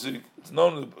haposik. It's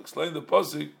known to explain the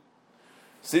posik.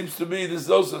 Seems to be this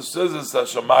also says as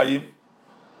hashamayim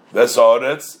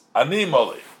vesaretz ani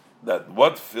moli, that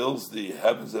what fills the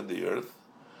heavens and the earth,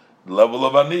 the level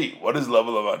of ani. What is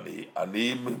level of ani?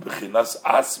 Ani bechinas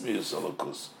asmius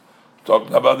elokus.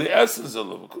 Talking about the essence of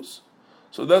elokus.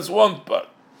 So that's one part.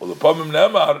 Well, the pomim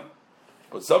ne'emar.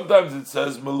 But sometimes it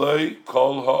says Malay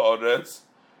kol haaretz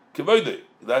kivoide,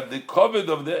 that the kovid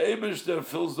of the Eibush there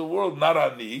fills the world, not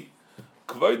ani.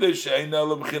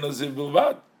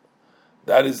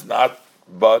 That is not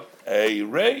but a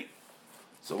ray.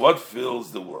 So what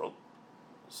fills the world?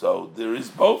 So there is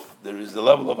both. There is the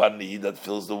level of Ani that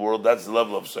fills the world. That's the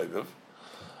level of Soivev.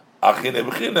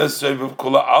 The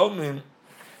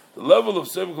level of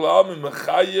Soivev Kula Almin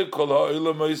Mechaye Kol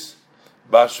Ha'olamis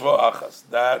Bashva Achas.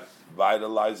 That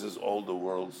vitalizes all the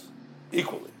worlds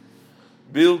equally.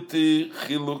 Bilti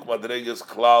Chiluk Madreges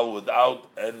Klal, without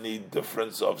any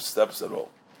difference of steps at all.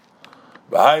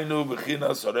 V'hainu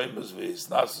Bechinas Haremus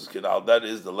V'Hisnasus Kinal. That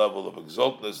is the level of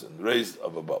exaltness and raised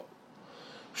of above.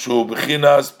 Shu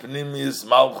Bechinas Pnimis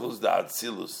Malchus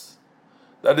Da'atzilus.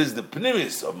 That is the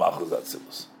Pnimis of Malchus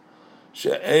Da'atzilus.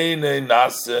 She'ene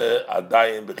Nase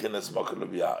Adayin Bechinas Mokar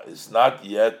B'Yah. Is not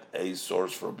yet a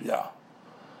source for B'Yah.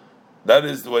 That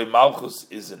is the way Malchus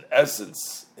is in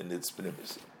essence in its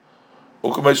Pnimis.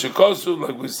 Ukumeshikosu,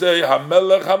 like we say,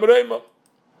 Hamelech Hamreima.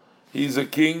 He is a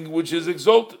king which is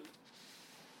exalted.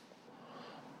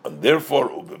 And therefore,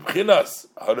 Ubebchinas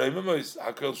Hareimim is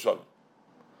Hakel Shalom.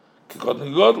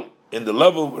 In the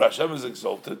level where Hashem is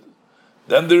exalted,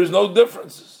 then there is no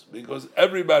differences, because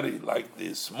everybody, like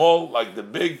the small, like the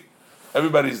big,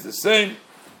 everybody is the same.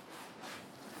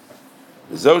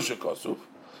 And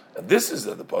this is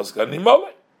the Pasuk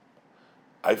Nimole.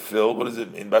 I fill, what does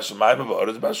it mean? Fills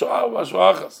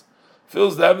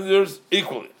the heavens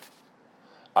equally.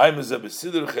 I'm a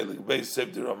Zebesidir Chelik Beis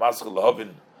Septir Amaschel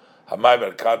Lahavin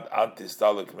Hamaymer Kad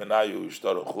Antistalik Menayu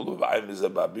Ishtar Chulu V'ayim is a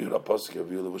Babir Apostle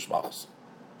Yavilu V'shmachos.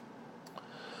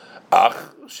 Ach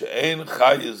she'ein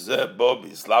chayis zeh bo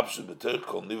b'islapshu b'teich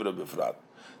kol nivra b'frat.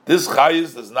 This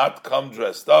chayis does not come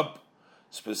dressed up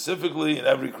specifically in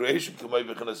every creation. K'may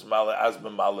b'chinas male as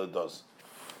male does.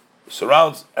 It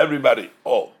surrounds everybody,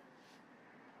 all.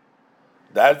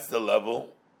 That's the level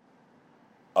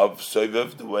of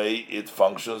Soivev, the way it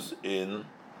functions in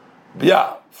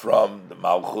Bia, from the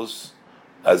Malchus,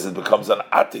 as it becomes an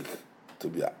Atik to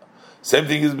Bia. Same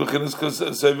thing is Bechinas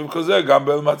Soivev Kozeh,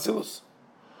 Gambel Matzilus.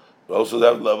 We also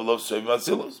have level of Soivev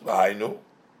Matzilus. V'hainu.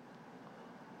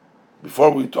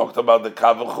 Before we talked about the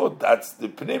Kavachot, that's the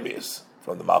Pnimius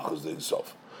from the Malchus the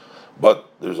Insof.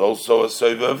 But there's also a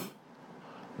Soivev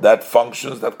that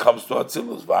functions, that comes to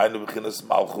Atzilus. V'hainu Bechinas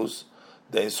Malchus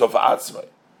the Insof Atzmai.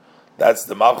 That's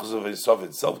the Malchus of Insof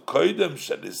itself. Koidem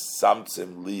shedis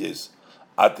samtzim liyes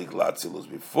atik la'atzilus.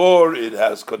 Before it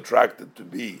has contracted to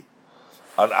be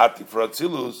an atik for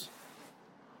Atzilus,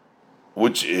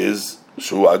 which is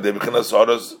shu adei b'chinas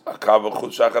oros akav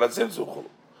v'chut shachar atzimtzum.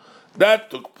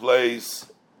 That took place.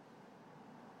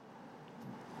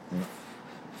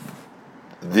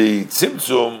 The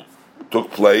tzimtzum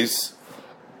took place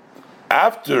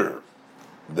after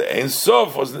the Ein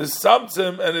Sof was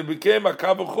nisamtzim, and it became a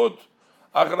kavachut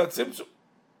achar tzimtzum.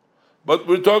 But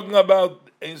we're talking about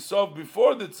Ein Sof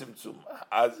before the tzimtzum,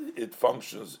 as it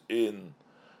functions in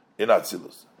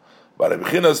Atzilus. But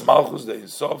Bechinas Malchus the Ein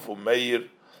Sof umeir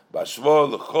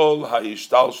bashvo lechol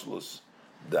ha'ishtalshlus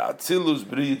the Atzilus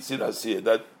bri yitzir hasiyah,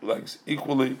 that belongs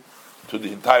equally to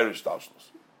the entire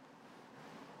ishtalshlus.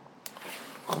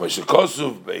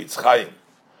 Chumeshikosuv be'itz chayim.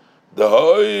 The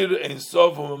Ha'ir Ein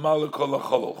Sof u'memale kol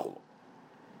ha'cholol.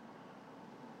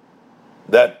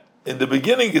 That in the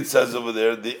beginning it says over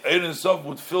there, the Ein Sof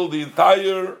would fill the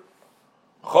entire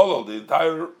cholol, the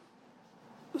entire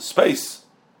space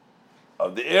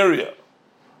of the area.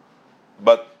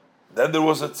 But then there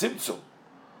was a tzimtzum.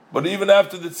 But even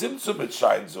after the tzimtzum it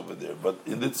shines over there. But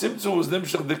in the tzimtzum was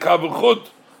nimshach the kavachut,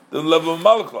 the level of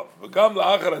malchut. V'gam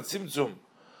la'achar tzimtzum.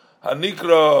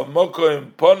 Hanikra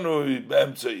mokoim ponui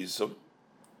be'emtza isum.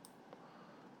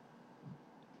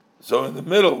 So in the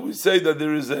middle, we say that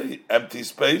there is a empty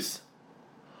space.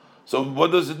 So what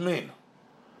does it mean?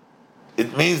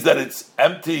 It means that it's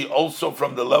empty also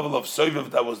from the level of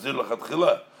soivev that was dir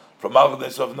l'chatchila, from Malchut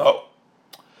Ein Sof. No.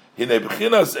 Hinei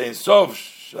b'chinas Ein Sof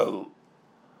shel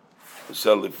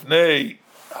lifnei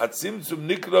hatzimtzum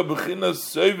nikra b'chinas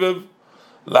soivev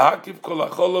lahakiv kol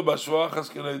ha'cholo b'ashvachas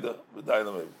k'neida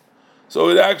b'dainamim. So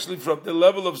it actually, from the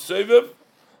level of Soivev,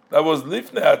 that was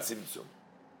Lifnei HaTzimtzum,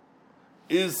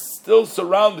 is still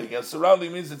surrounding. And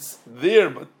surrounding means it's there,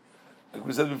 but like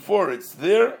we said before, it's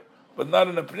there, but not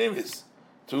in a Pnimis.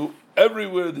 To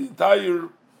everywhere, the entire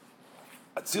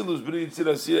Atzilus, Bri, Yitzir,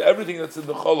 Asir, everything that's in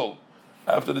the Cholol,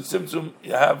 after the Tzimtzum,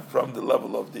 you have from the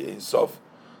level of the Ein Sof,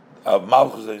 of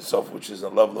Malchus Ein Sof, which is a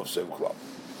level of Soiv Klal.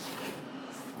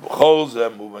 B'chol zeh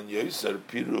muvan yeser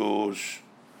pirush.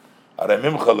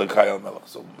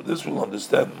 So this will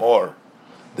understand more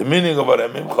the meaning of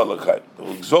Aremimcha L'Chai. It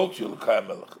will exalt you L'Chai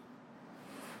Melech.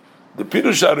 The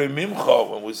Pirush Aremimcha,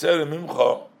 when we say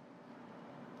Aremimcha,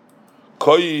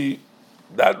 Koi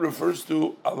that refers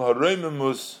to al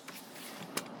haremimus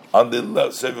on the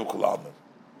seviv kulamim.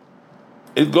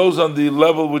 It goes on the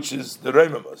level which is the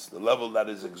remimus, the level that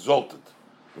is exalted,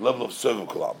 the level of seviv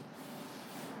kulamim.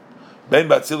 Ben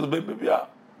batzilus ben b'biyah.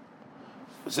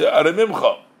 Say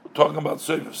aremimcha, talking about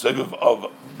seviv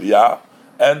of biyah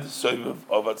and seviv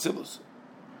of atzilus.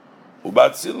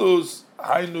 Ubatzilus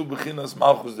hainu b'chinas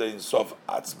malchus de insof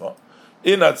atzma.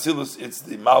 In atzilus, it's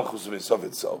the malchus of insof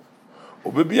itself.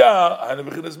 Ubibiyah hainu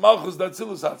b'chinas malchus de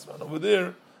atzilus atzma. And over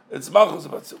there, it's malchus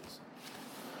of atzilus.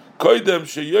 Koidem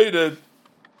sheyored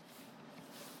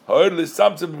ha'er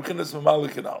l'samtzim b'chinas mamal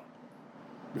l'kinal.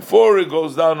 Before it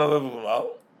goes down a level of mamal,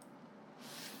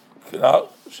 kinal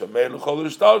shemeir l'chol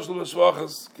l'shtal shel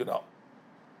v'shvachas kinal.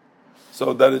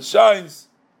 So that it shines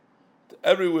to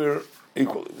everywhere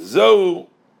equally. Zeu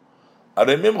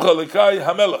aremimcha lekai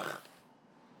hamelach.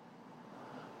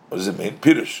 What does it mean?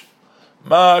 Pirush.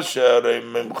 Ma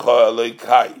she'aremimcha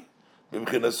lekai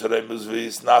b'mchinas haremus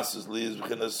v'yisnasus li's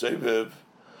b'chinas seviv.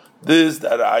 This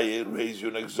that I raise you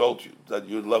and exalt you, that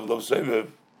your level of seviv.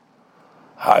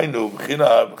 Hainu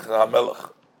b'china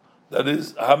hamelach. That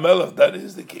is hamelach. That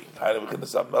is the king. Hainu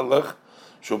b'chinas hamelach.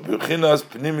 Shu b'chinas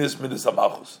pnimis midas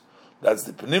hamachos. That's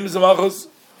the pnimis hamachos.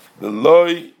 The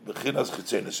loy b'chinas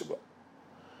chitzonis shaba.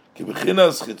 Ki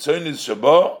b'chinas chitzonis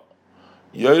shaba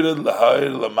yored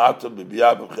l'hayr l'mata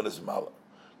b'biyah b'chinas malach.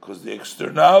 Because the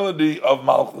externality of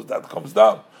malchus that comes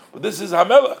down. But this is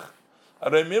hamelach.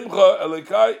 Arei mimcha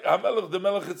elikai hamelach, the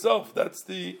melech itself. That's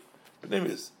the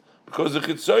pnimis. Because the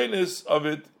chitzonis of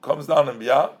it comes down in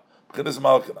biyah b'chinas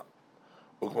malachina.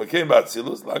 Ukmakein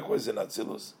b'atzilus, likewise in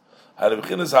atzilus. Ha'ne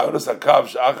b'chinas ha'oros ha'kav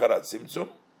she'achar ha'tzimtzum.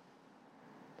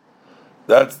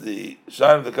 That's the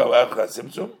shine of the kav echad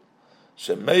simtzum,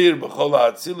 shemeir b'chol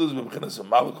ha'atzilus b'b'chinas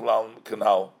ha'malach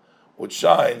canal, which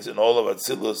shines in all of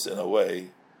atzilus in a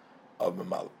way of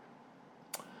b'malach.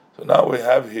 So now we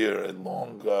have here a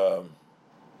long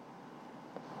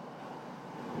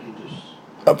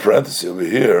a parenthesis over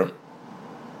here,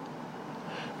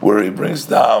 where he brings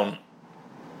down.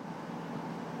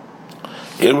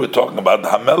 Here we're talking about the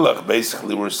hamelach.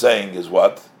 Basically, we're saying is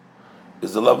what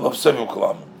is the level of seviv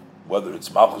kulamim. Whether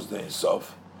it's Malchus de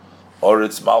Insof or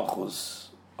it's Malchus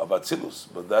of Atzilus,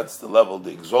 but that's the level,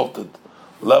 the exalted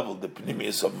level, the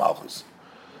Pnimius of Malchus.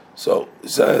 So it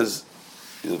says,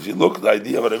 if you look at the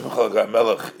idea of Remichal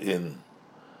Melech in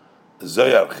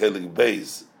Zoyar Chelik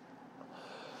Beis,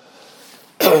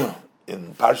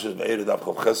 in Parshas Me'ered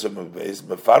Avchav Chesem Beis,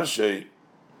 Mefarshe,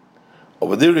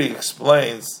 over there he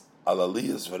explains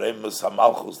Alaliyas V'Remus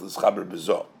HaMalchus L'Schaber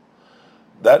Bezo.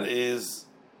 That is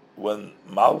when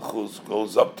Malchus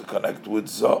goes up to connect with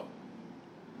Zoh.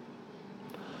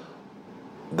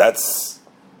 That's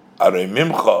Arei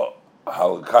Mimcha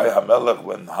Halakai Hamelech,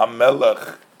 when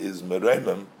Hamelech is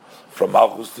Meremim from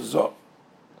Malchus to Zoh.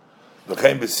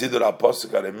 V'chein b'sidur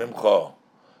HaPosek Arei Mimcha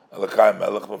Halakai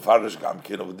Hamelech Mefarish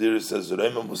Gamkin. Over there it says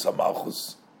Remim Mus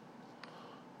HaMalchus,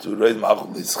 to raise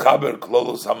Malchus L'Schaber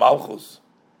Klolos HaMalchus,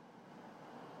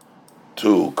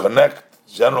 to connect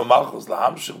General Malchus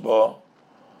L'Hamshich Bo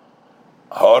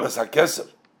Ha'oras HaKeser,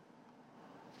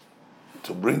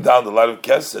 to bring down the light of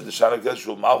Keser, the Shana Keser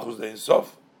Shul Malchus de Insof,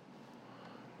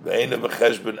 Ve'ena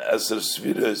B'cheshben Eser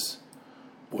Sfiris,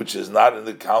 which is not in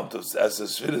the count of Eser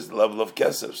Sfiris, the level of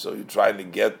Keser. So you're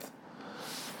trying to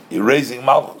you're raising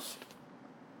Malchus.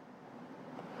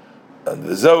 And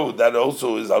V'zeu, that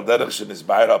also is Al Derech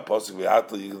Shenisbayra Posik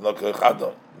V'Hatla Yigdnok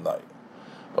Echadam. No.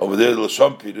 Over there,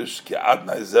 L'Shon Pirush, Ki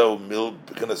Adnai Zeu Mil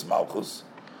B'chinas Malchus.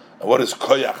 And what is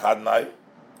Koyach Adnai?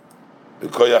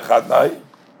 Koyach Adnai?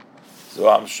 So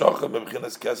I'm shochem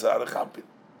b'chinas keser arechampin.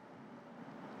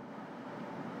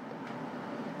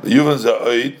 The Yuvan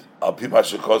Za'oid al pi ma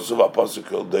shekosuv apostle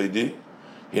kol deidi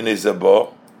hine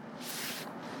zebo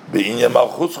b'inyan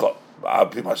malchutzcha al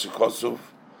pi ma shekosuv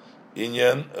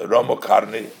inyan romo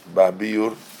karni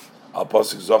ba'biur al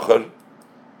posik zocher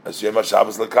as yom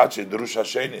HaShabbos l'katshe drush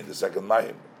hasheni in the second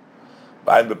mayim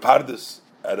ba'in bepardes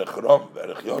erech rom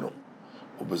erech yorum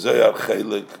u'b'zoyar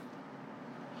chelik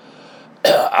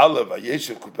Alav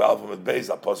Ayeshev Kupe Alva Med Beis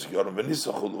Apostle Yoram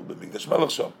Venisachulu B'Mikdash Melech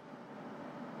Shom.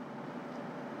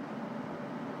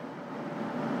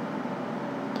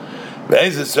 Ve'ein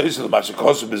Zeh Seisel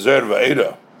Mashakosu B'Zoyer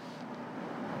V'Eira.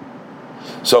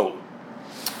 So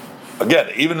again,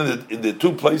 even in the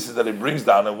two places that he brings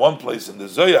down, in one place in the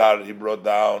Zoyar he brought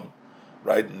down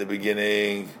right in the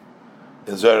beginning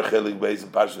in Zoyar Chelik Beis in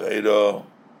Parshat V'Eira.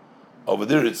 Over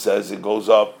there it says it goes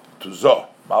up to Zoh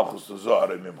Malchus to Zoh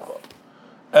Arei Mimcha.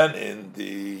 And in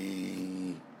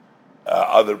the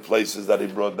other places that he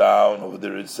brought down, over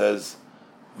there it says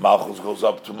Malchus goes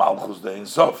up to Malchus de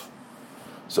Insof.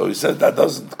 So he says that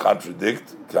doesn't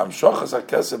contradict. Because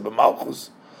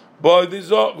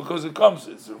it comes,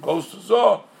 it goes to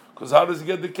Zoh. Because how does he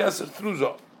get the keser? Through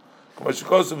Zoh.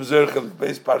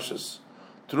 Base Parshas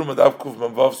Truma Dav Kuf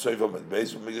Mavav Soiva Med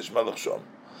Base Migish Melech Shom.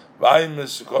 Vayim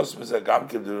Shikos Mizeh Gam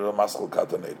Kim Dir Maschal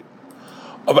Kataneri.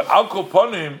 Aber Al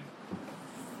Koponim,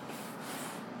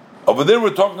 over there we're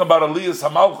talking about Aliyah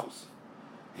Hamalchus.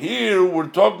 Here we're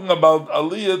talking about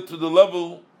Aliyah to the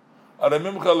level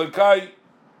Aramimcha Lekai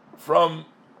from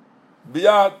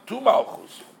Biyah to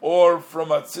Malchus, or from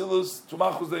Atzilus to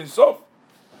Malchus Dein Sof.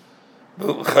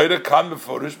 Over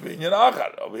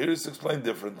here it's explained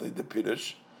differently. The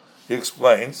Pirush, he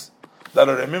explains that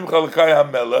Aramimcha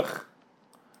Lekai HaMelech,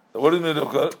 what is it?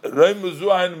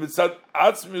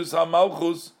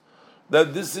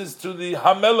 That this is to the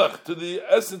Hamelech, to the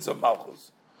essence of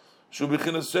Malchus. The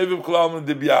Seviv Kalam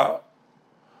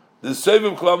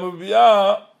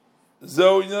Biyah,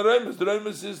 Zo in the Remes. The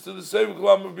Remes is to the Seviv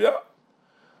Kalam Biyah,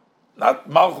 not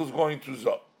Malchus going to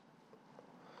Zo.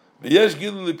 There is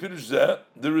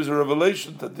a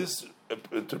revelation that this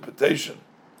interpretation,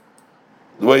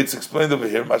 the way it's explained over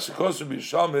here,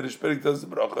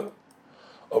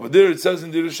 over there it says in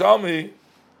the Yerushalmi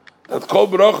that Kol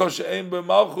Bracha she'ein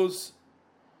b'Malchus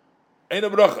ain't a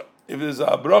bracha. If there's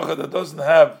a bracha that doesn't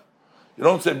have, you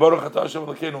don't say Baruch Atah Hashem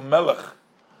Elokeinu Melech.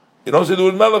 You don't say the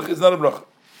word Melech, it's not a bracha.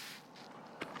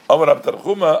 Amar Rab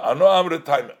Tarchuma, Ano Amre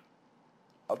Taime.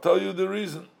 I'll tell you the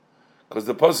reason. Because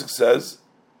the pasuk says,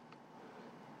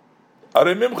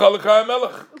 Arei Mimcha Lekai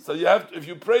Melech. So you have to, if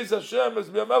you praise Hashem, it's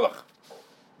be a Melech.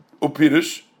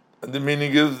 Upirish, and the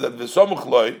meaning is that V'Somuch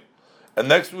Loi, and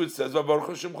next to it says, Baruch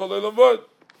Hashem Chol Olam Vod.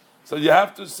 So you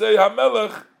have to say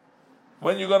HaMelech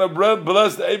when you're going to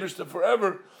bless the Eibishter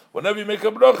forever. Whenever you make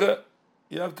a bracha,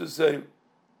 you have to say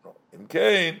in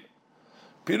Cain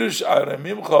Pirush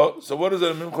Aramimcha. So what does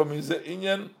Aramimcha mean? The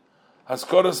Inyan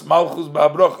Haskoras Malchus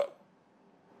Ba'bracha.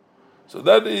 So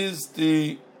that is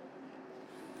the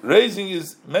raising,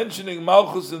 is mentioning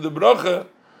Malchus in the bracha.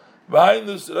 Behind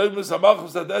this Reimus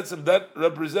HaMalchus that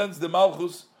represents the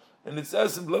Malchus in its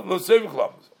essence. Lo Seviv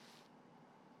Kalam.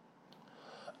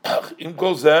 Im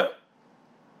kol zeh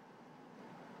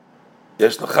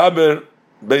yesh lechaber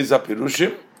beis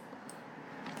hapirushim,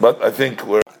 but I think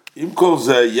we're im kol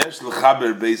zeh yesh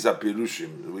lechaber beis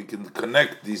hapirushim. We can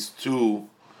connect these two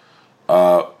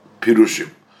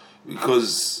pirushim,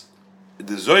 because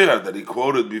the Zohar that he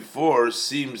quoted before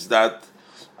seems that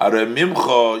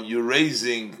Aramimcha you're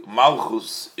raising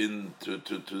Malchus into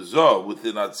Zoh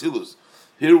within Atzilus.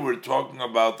 Here we're talking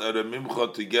about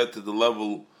Aramimcha to get to the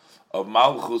level of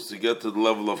Malchus, to get to the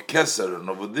level of Keser, and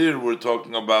over there we're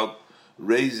talking about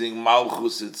raising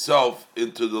Malchus itself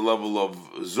into the level of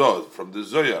Zod from the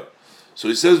Zohar. So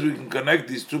he says we can connect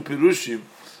these two pirushim.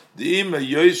 The Ima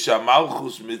Yoisha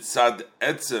Malchus mitzad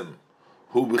etzem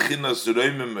hu bechinas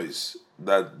reimemes,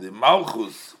 that the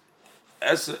Malchus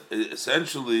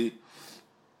essentially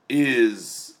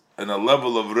is in a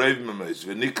level of reimemes.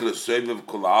 V'nikra soivev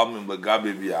kol ha'almim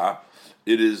legabe biyah.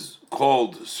 It is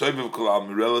called Soivev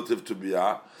Kalam relative to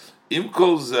Biyah. Im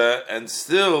kol zeh, and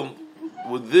still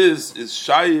with this is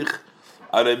Shaykh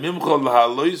Aramimcha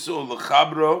L'haloiso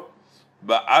L'chabro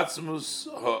Ba'atzmus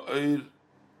Ha'ir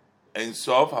Ein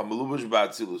Sof Ha'melubash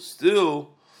Ba'atzilus. Still,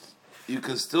 you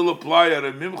can still apply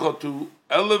Aramimcha to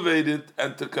elevate it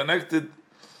and to connect it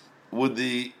with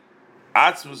the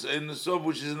Atzmus Ein Sof,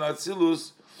 which is in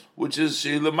Atzilus, which is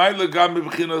She'ilamaila Gam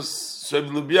B'chinas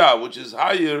Soiv L'Biyah, which is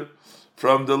higher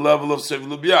from the level of Sev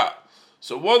Lubya.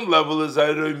 So one level is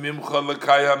Ayroi Mimcha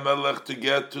Lekai HaMelech, to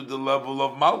get to the level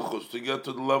of Malchus, to get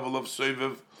to the level of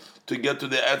Seviv, to get to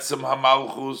the Etzem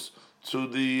HaMalchus, to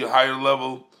the higher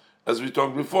level, as we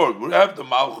talked before. We have the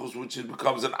Malchus, which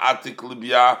becomes an Atik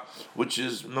Libya, which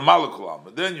is Namalikulam.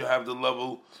 But then you have the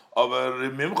level of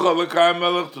Mimcha Lekai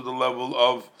HaMelech to the level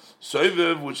of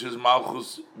Seviv, which is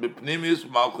Malchus Bipnimis,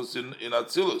 Malchus in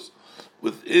Atzilus.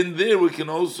 Within there, we can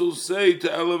also say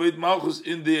to elevate Malchus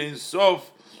in the Ein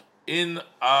Sof, in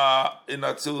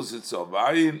Atzilus itself.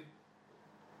 V'ayin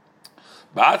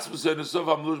ba'atzmus Ein Sof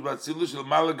hamlush ba'atzilus shel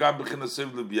ma'ala gam b'chinas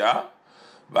sev l'biyah.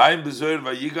 V'ayin b'zohar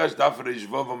vayigash daf reish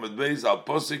vav amud beis al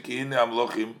posek ki hine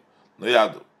hamlochim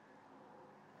noyadu.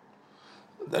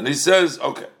 Then he says,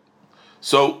 okay,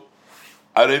 so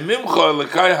Arei Mimcha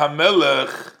Lekai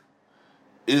HaMelech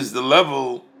is the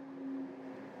level.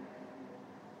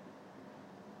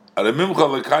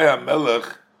 Aramimcha Lekai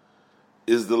HaMelech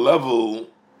is the level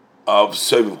of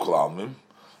Seviv Kalamim,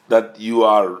 that you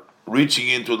are reaching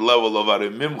into the level of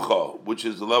Aramimcha, which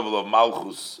is the level of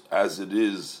Malchus as it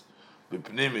is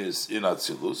Bipnimis in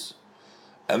Atzilus,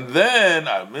 And then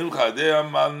Mimcha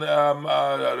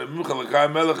L'Kai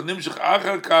Melech Nimshach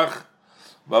Achar Kach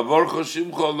Vavorcha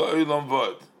Shimcha L'Olam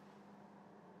Vod.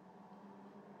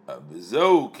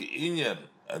 V'zeu Ki'inyan,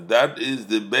 and that is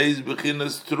the Beis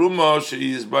Bechinas Truma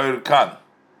She'is Bayer Kan.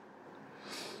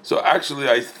 So actually,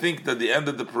 I think that the end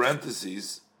of the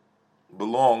parentheses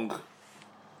belong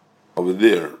over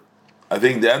there. I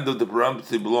think the end of the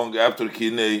parentheses belong after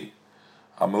Kinei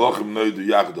Hamelachim Noidu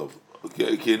Yachdov.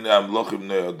 Okay, Kinei Hamelachim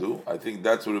Noidu. I think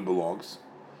that's where it belongs.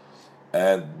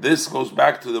 And this goes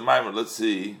back to the Maimer. Let's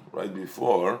see, right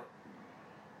before.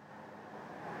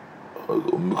 So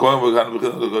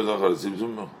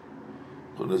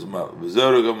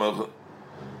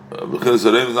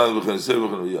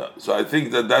I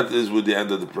think that is where the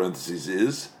end of the parentheses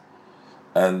is,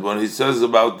 and when he says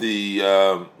about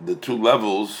the two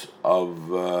levels of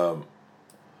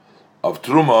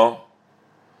truma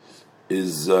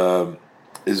is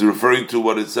referring to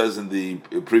what it says in the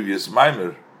previous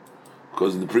mimer,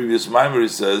 because in the previous mimer it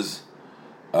says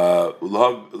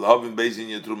L'havim Beis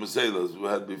Inyan Truma Seilas we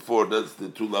had before. That's the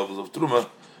two levels of Truma.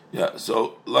 Yeah,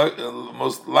 so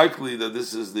most likely that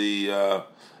this is the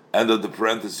end of the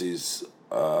parentheses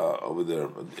over there.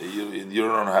 You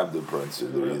don't have the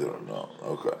parentheses there either. No.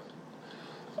 Okay.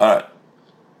 All right.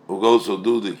 We'll also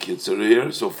do the kitzur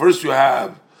here. So first you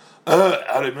have you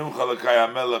have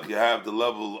the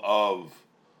level of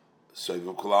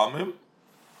Seviv Kalamim,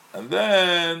 and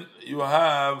then you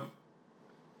have.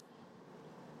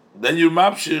 Then you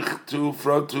mapshich to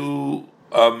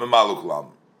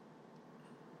memaluklam.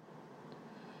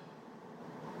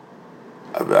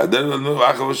 This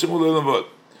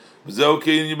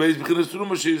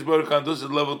is the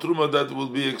level of truma that will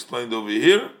be explained over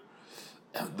here.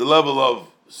 The level of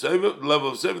seven,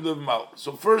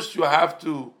 So first you have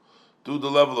to do the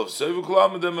level of seven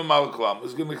kalam and then memaluklam.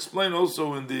 It's going to explain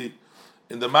also in the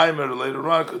Maimer later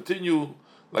on. Continue.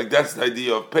 Like that's the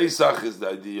idea of Pesach, is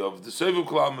the idea of the Seviv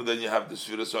Kalam, and then you have the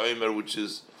Sfiras HaOmer, which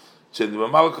is Chen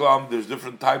Mamal Kalam. There's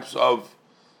different types of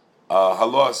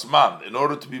Halo Asman. In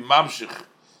order to be Mamshich,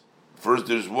 first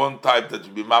there's one type that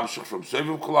you be Mamshich from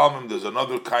Seviv Kalamim, there's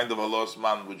another kind of Halo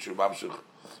Asman which you Mamshich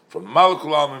from Mamal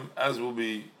Kalamim, as we'll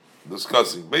be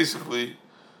discussing. Basically,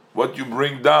 what you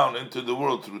bring down into the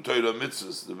world through Torah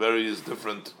Mitzvahs, the various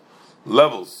different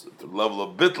levels. At the level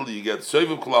of Bittul, you get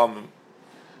Seviv Kalamim.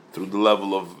 Through the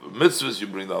level of mitzvahs, you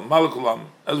bring down malakulam,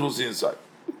 as we'll see inside.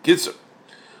 Kitzer.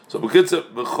 So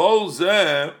b'chol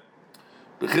zeh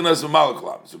b'chinas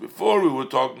malakulam. So before we were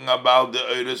talking about the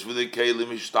oiris with the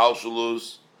kelim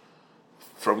ishtalshalus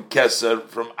from keser,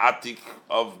 from atik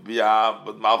of biyah,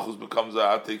 but malchus becomes a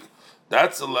atik.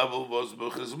 That's a level was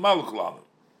b'chinas malakulam.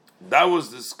 That was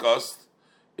discussed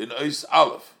in Ois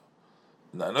Aleph.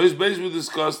 Now in Ois Beis we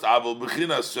discussed abel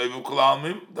b'chinas seviv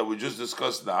kalamim that we just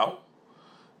discussed now.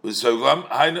 This is the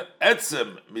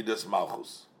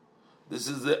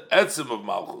etzem of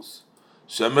Malchus.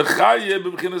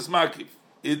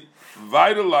 It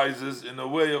vitalizes in a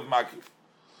way of makif,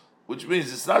 which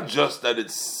means it's not just that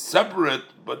it's separate,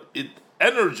 but it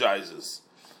energizes.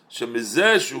 Like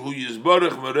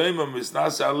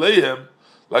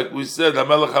we said,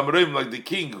 like the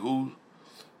king, who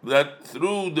that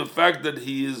through the fact that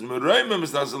he is from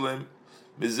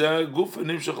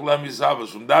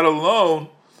that alone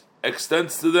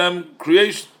extends to them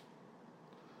creation.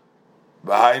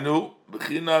 V'hainu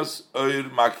b'chinas oir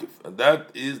makif, and that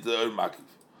is the oir makif.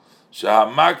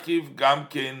 Shehamakif gam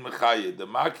kein mechayed. The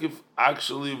makif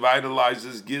actually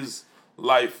vitalizes, gives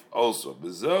life also.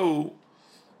 B'zeu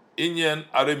inyan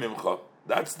aremimcha.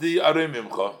 That's the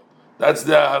aremimcha. That's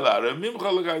the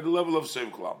aremimcha, the level of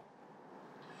sev klam.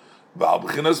 V'al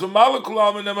b'chinas v'mala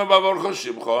klam and nema b'avorcha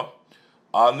shimcha.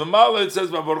 On the mala it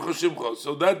says b'avorcha shimcha.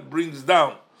 So that brings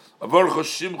down. Avorcha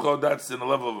Shimcha, that's in the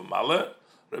level of a Mala.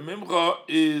 Remimcha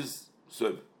is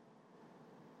Sev.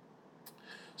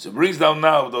 So it brings down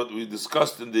now that we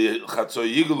discussed in the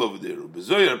Chatzoy Yigul over there.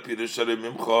 Bezoyer Pirish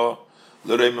Remimcha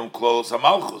L'Remim Klolos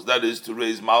HaMalchus. That is to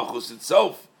raise Malchus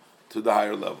itself to the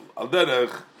higher level. Al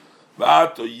derech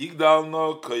V'ato Yigdal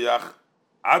no Koyach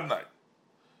Adnai.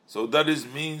 So that is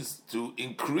means to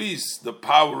increase the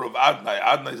power of Adnai.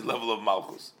 Adnai's level of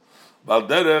Malchus.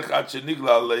 Balderech at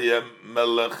shenigla lehem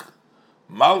melech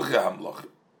malche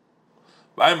hamlochim.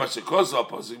 V'ayim hashekosah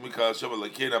posik mikal Hashem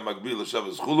alekein hamakbil l'shav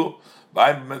eschulu.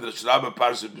 V'ayim b'medrash Rabbah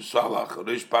parshat b'shalach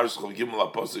reish parshat chav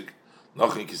gimel haposik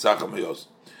nochin kisach hamayos.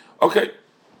 Okay.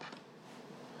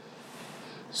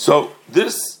 So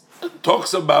this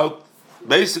talks about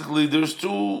basically there's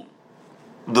the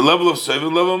level of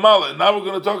Seviv, level of Mala. And now we're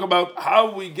going to talk about how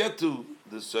we get to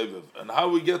the Seviv and how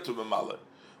we get to Mamala.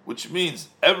 Which means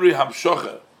every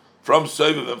hamshocha from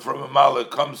Soiviv and from Mamala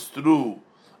comes through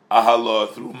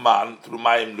Ahala, through Man, through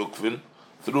Mayim Nukvin,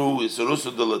 through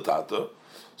Isarusa Delatata.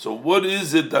 So what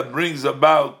is it that brings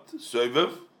about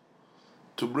Soiviv?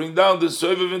 To bring down the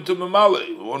Soiviv into Mamala.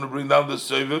 We want to bring down the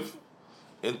Soiviv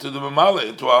into the Mamala,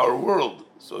 into our world.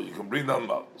 So you can bring down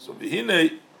Mamala. So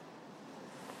Vihine,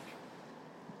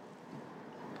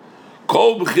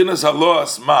 Kol B'chinas Halo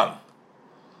Asman,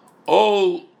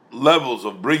 all levels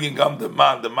of bringing up the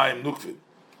Man, the Mayim Nukvin,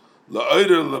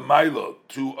 La'oider L'maylo,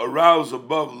 to arouse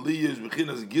above Liyas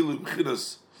B'chinas Gilu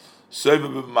B'chinas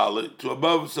Soiviv B'Mamala, to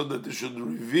above so that they should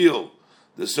reveal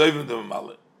the Soiviv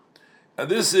B'Mamala. And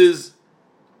this is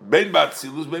Ben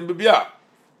Batzilus, Ben B'Biyah.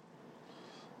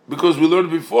 Because we learned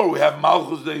before, we have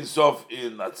Malchus Dein Sof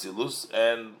in Atzilus,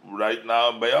 and right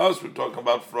now by us we're talking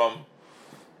about from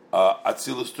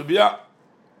Atzilus to Biyah.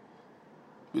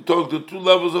 We talked the two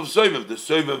levels of Soiviv, the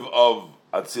Soiviv of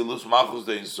Atzilus, Malchus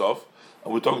Dein Sof,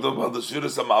 and we talked about the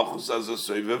Sfiras of Malchus as a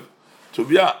Soiviv to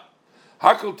Biyah.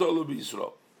 Hakol Tolu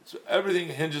B'Yisrael. So everything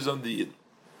hinges on the Yid.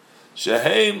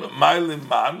 Sheheim Mailim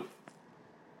Man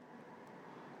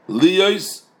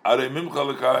Liyos Arei Mimcha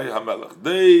Lekai HaMelech.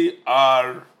 They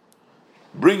are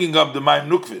bringing up the Mayim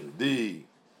Nukvin, the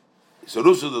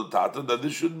Sarusa del Tata, that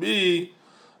this should be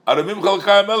Arei Mimcha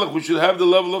Lekai HaMelech. We should have the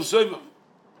level of Soiviv.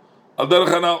 Al Derech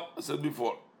Hanal, I said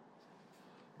before.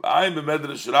 Ba'ayim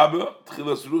b'medrash Rabba,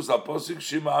 Tchila Surus Al-Posik,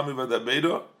 Shima Ami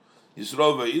V'Dabeira,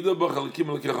 Yisrael V'Ida, B'Chalikim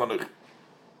L'Kech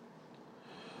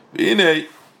V'inei,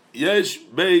 Yesh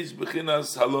Beis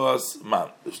B'chinas Haloas Man.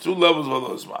 There's two levels of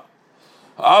Haloas Man.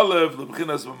 Aleph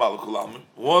L'B'chinas B'Malach,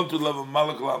 one to level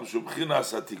Malach Shu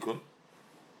B'chinas Hatikun,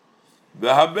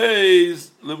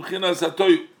 V'Habeis L'B'chinas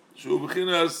Hatoyu, Shu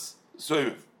B'chinas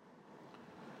Soiviv.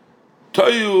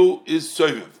 Toyu is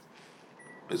Soiviv.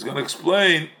 It's going to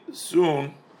explain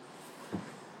soon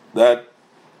that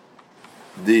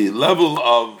the level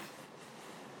of,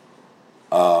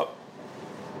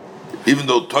 even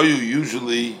though Toyu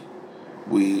usually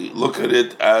we look at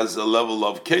it as a level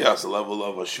of chaos, a level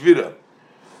of a shvira,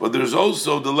 but there's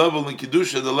also the level in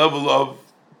Kedusha, the level of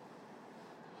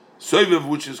Soiviv,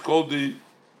 which is called the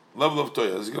level of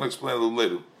Toyu. He's going to explain a little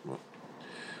later.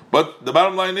 But the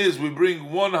bottom line is we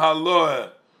bring one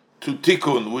haloah to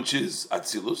Tikkun, which is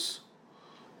Atzilus,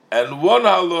 and one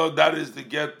halaw that is to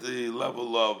get the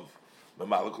level of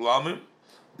Memalek Lamim.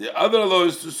 The other halaw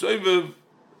is to Soiviv,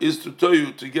 is to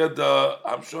Toyu, to get the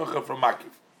Hamshocha from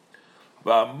Makif.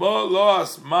 V'amo lo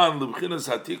asman l'bchinas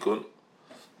hatikun,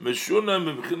 meshuna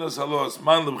m'bchinas halo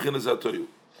asman l'bchinas hatoyu.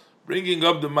 Bringing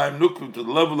up the Mayim Nukvin to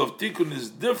the level of Tikkun is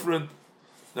different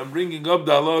than bringing up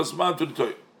the halo asman to the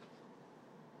Toyu.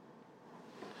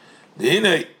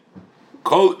 Dehine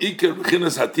Kol Iker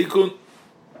B'chinas HaTikun.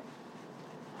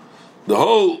 The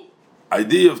whole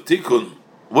idea of Tikkun,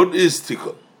 what is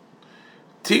Tikkun?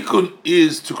 Tikkun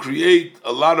is to create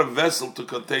a lot of vessel to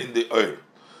contain the oil.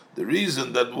 The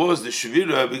reason that was the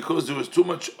Shvira, because there was too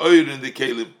much oil in the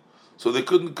Kelim, so they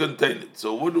couldn't contain it.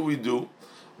 So what do?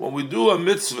 When we do a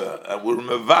mitzvah, and we're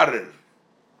mevarer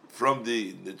from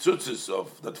the tzutzis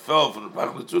that fell from the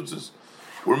Pach Tzutzis,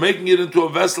 we're making it into a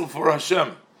vessel for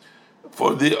Hashem,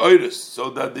 for the oiris,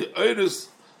 so that the oiris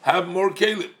have more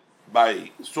kelim. By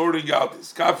sorting out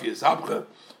his kafi, his hapcha,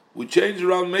 we change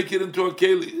around, make it into a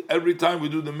keli. Every time we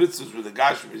do the mitzvahs with the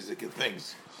gashmis and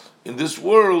things in this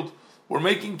world, we're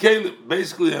making kelim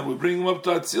basically, and we bring them up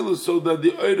to Atzilus so that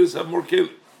the oiris have more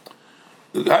kelim.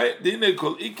 What's the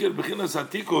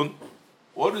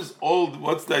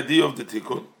idea of the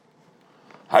tikkun?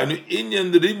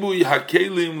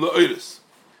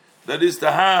 That is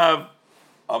to have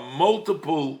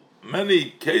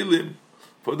many kelim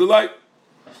for the light.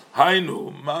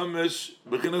 Hainu mamesh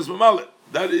b'chinas mamale.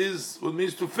 That is what it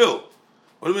means to fill.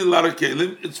 What do you mean a lot of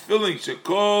kelim? It's filling.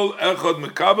 Shekol echad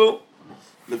mekabel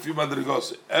lefi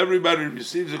madrigose. Everybody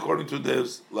receives according to their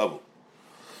level.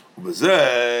 In this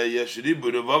there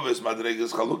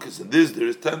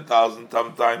is 10,000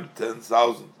 times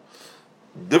 10,000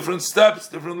 different steps,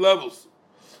 different levels.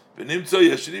 There is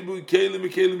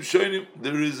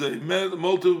a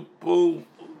multiple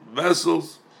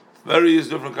vessels, various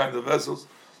different kinds of vessels,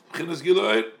 to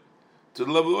the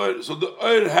level of oil. So the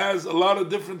oil has a lot of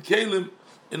different kelim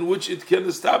in which it can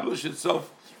establish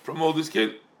itself from all these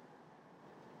kelim.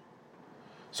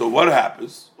 So what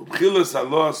happens? What is the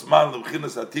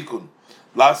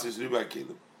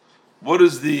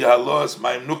halos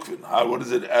ma'im nukvin? What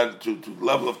does it add to the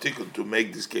level of tikkun to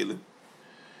make this kelim?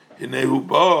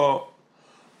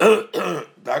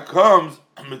 That comes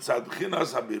mitzad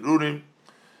b'chinas habirurim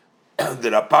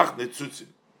derapach netzutzim.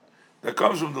 That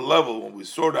comes from the level when we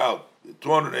sort out the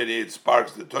 288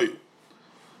 sparks, the toyu.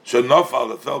 Shenofal,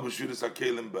 that fell b'shviris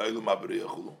hakelim ba'ilum habriya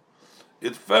chulu.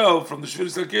 It fell from the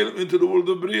shviris hakelim into the world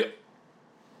of Bria.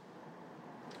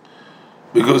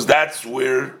 Because that's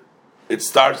where it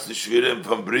starts the shvirim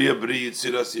from Bria,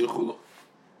 Yitziras, Yechulu.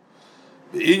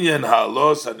 Be'inyan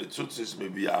ha'alos ha'nitzutzis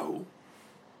mebiyahu.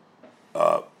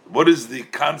 What is the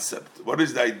concept? What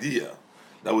is the idea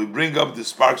that we bring up the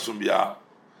sparks from Yah?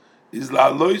 Is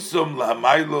la'aloisom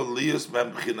lahamaylo liyos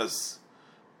mem b'chinas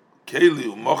keli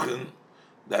u'mochen,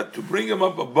 that to bring them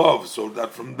up above, so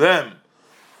that from them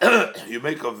you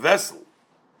make a vessel,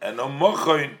 and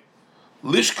u'mochen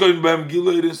lishkoin b'hem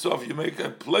giloy insof, you make a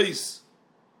place,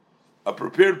 a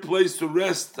prepared place to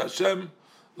rest. Hashem,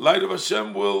 light of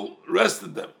Hashem will rest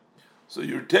in them. So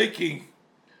you're taking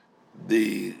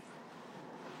the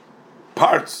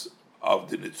parts of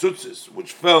the nitzutzis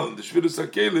which fell in the shviras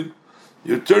hakelim,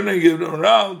 you're turning it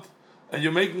around and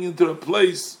you're making it into a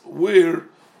place where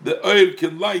the oil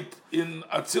can light in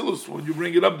Atzilus when you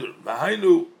bring it up there.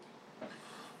 V'hainu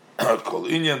kol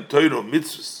inyan toiro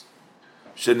mitzvahs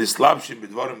shenislabshim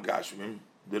b'dvarim gashmim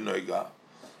denoiga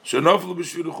shenoflu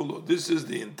b'shviru chulu. This is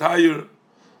the entire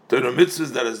Torah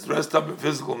mitzvahs that is dressed up in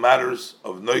physical matters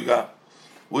of noiga,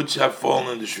 which have fallen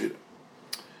in the shvira.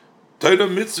 Torah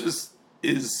mitzvahs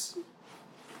is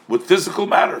with physical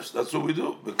matters. That's what we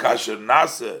do. B'kasher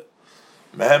nase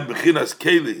mehem b'chinas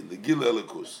keli l'gil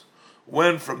elikus.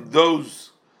 When from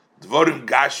those dvarim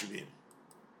gashmim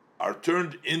are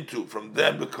turned into, from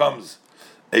them becomes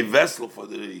a vessel for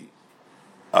the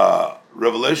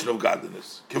revelation of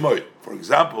godliness. Kimoy, for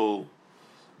example,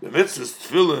 the mitzvahs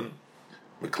tefillin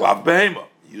meklav behema.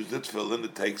 Use the tefillin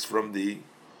it takes from the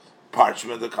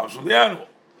parchment that comes from the animal.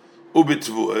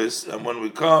 Ubitvuas, and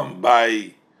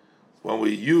when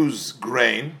we use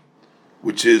grain,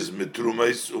 which is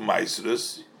mitrumas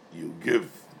umaisrus, you give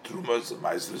trumas and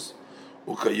maisrus.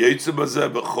 Ukayetze bazeh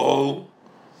bechol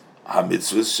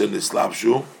hamitzvus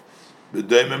shenislapshu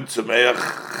b'doimim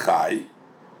tzumeach chai.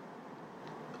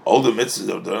 All the mitzvahs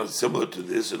are done similar to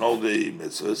this, and all the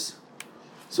mitzvahs.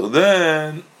 So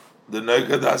then the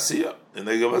negad asiyah, the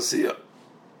negav asiyah.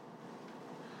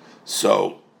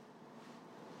 So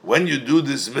when you do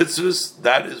these mitzvahs,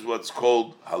 that is what's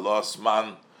called halo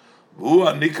asman. V'hu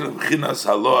hanikra b'chinas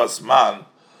halo asman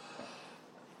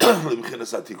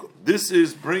l'b'chinas hatikun. This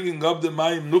is bringing up the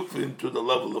mayim nukvim to the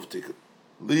level of tikkun.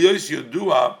 Liyos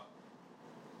yodua,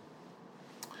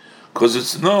 because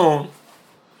it's known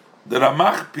the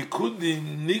Ramach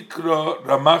Pikudim Nikra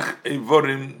Ramach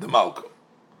Evorim the Malka.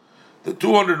 The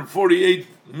 248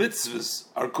 mitzvahs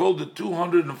are called the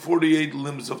 248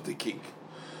 limbs of the king.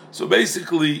 So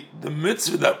basically, the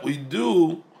mitzvah that we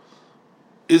do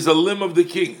is a limb of the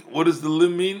king. What does the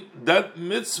limb mean? That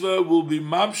mitzvah will be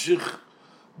mamshich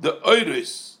the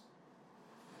oiris.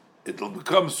 It'll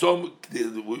become so.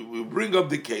 We bring up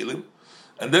the kalim,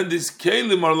 and then these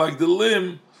kalim are like the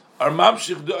limb, are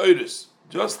mamshich the oiris.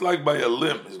 Just like by a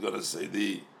limb, he's going to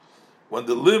say when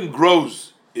the limb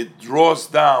grows, it draws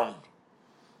down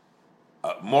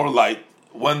more light.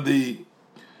 When the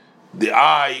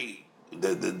eye,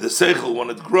 the seichel, when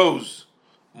it grows,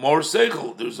 more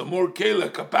seichel. There's a more kela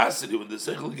capacity. When the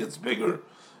seichel gets bigger,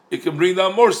 it can bring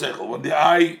down more seichel. When the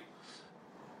eye,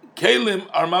 kalim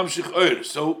are mamshich oir.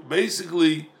 So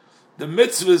basically, the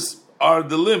mitzvahs are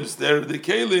the limbs. They're the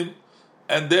kalim.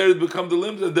 And there become the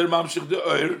limbs, and they're mamshich the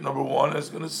oir. Number one, I was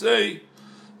going to say,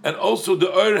 and also the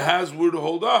oir has where to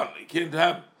hold on. You can't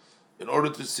have, in order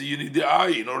to see, you need the eye.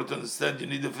 In order to understand, you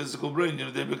need the physical brain.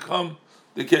 They become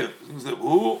the kelim.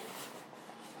 Who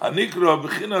hanikra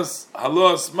b'chinas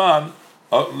halo asman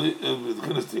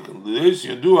b'chinas tikkun liyos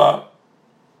yodua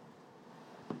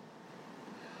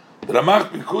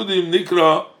ramach pikudim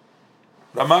nikra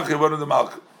ramach evorim the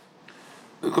malka.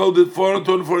 They called it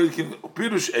 424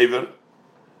 pirush ever.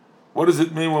 What does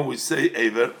it mean when we say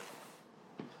Ever?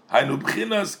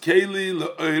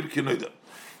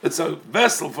 It's a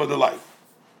vessel for the light.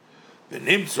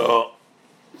 So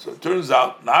it turns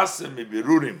out, the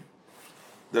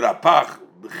Rapach,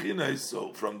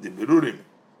 so from the Birurim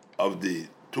of the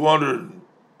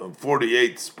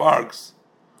 248 sparks,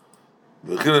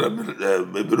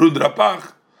 Birud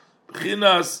Rapach,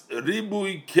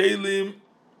 Ribui Kelim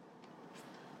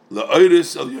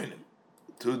La'oiris al Yonim,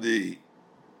 to the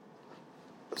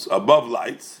above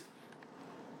lights.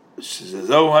 That's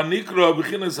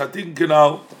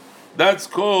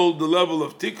called the level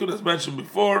of tikkun, as mentioned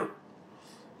before.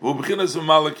 That's the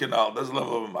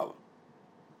level of a mala.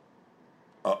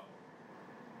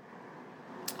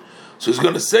 So he's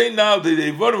going to say now that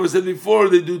the Evorim, was said before,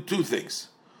 they do two things.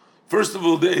 First of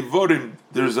all, the Evorim,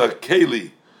 there's a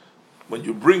keli. When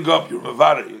you bring up your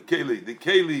mavari, the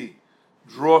keli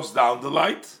draws down the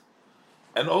light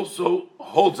and also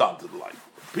holds on to the light.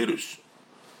 Pirush.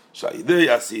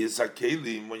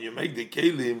 When you make the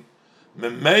kelim,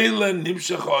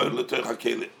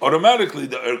 automatically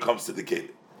the air comes to the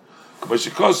kelim.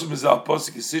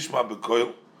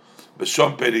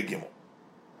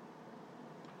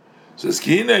 So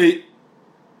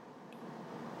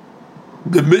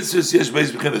the mitzvahs yesh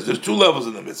beis b'chinas. There's two levels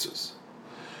in the mitzvahs.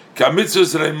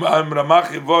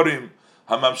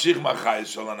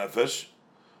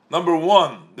 Number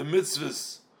one, the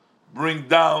mitzvahs bring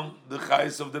down the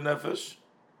chayes of the nefesh.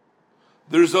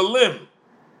 There's a limb.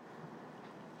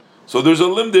 So there's a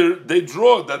limb there, they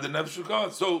draw that the nefesh should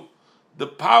come. So the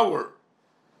power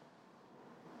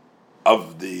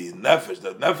of the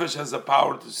nefesh has a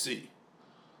power to see.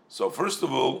 So first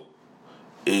of all,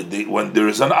 when there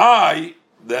is an eye,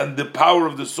 then the power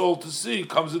of the soul to see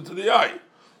comes into the eye.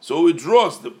 So it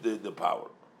draws the power.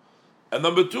 And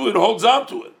number two, it holds on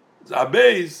to it. They are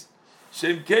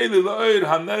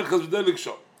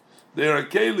a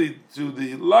keli to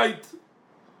the light.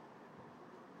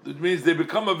 It means they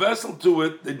become a vessel to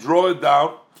it, they draw it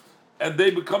down, and they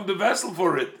become the vessel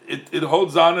for it. It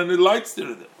holds on and it lights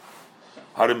there.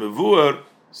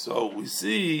 So we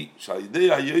see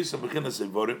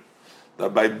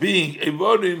that by being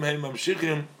evorim,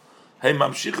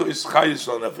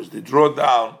 they draw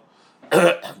down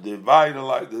the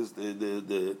vitalize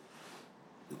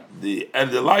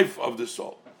the life of the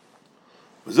soul.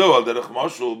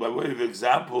 By way of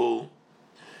example,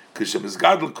 when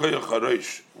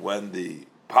the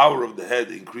power of the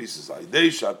head increases,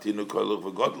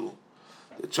 the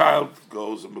child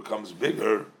goes and becomes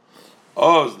bigger.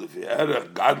 So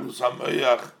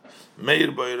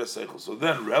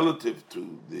then, relative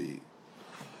to the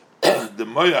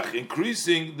moyach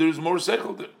increasing, there is more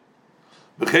seichel there.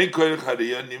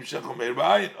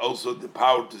 Also, the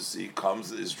power to see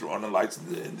is drawn and lights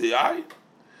in the eye.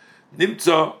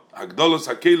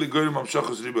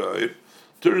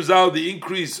 Turns out the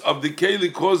increase of the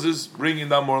keli causes bringing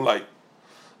down more light.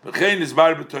 Over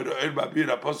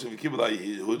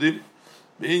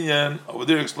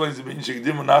there explains the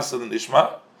Shekdimu Nasal and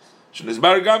Ishma.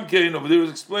 Shnizbar Gamkein over there is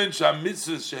explained Sham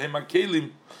mitzvahs Shehem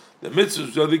HaKelim, the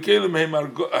mitzvahs of the Kelim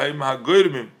Heim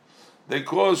HaGoyrmim. They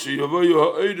cause they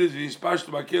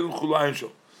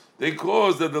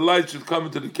cause that the light should come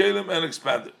into the kelim and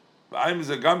expand it. V'ayim is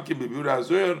a gamkim b'biur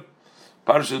hazoyer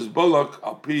parshas bolak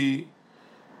al pi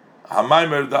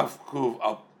hamaymer daf kuv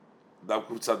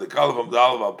tzadik alav am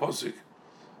da'alav al posik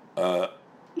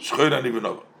shchoyr ani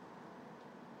v'nova.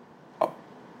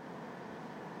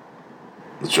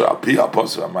 Not sure al pi al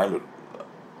posik hamaymer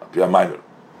al pi hamaymer.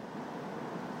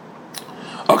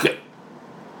 Okay.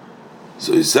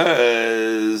 So he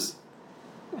says,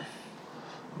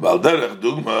 "Balderech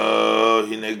dugma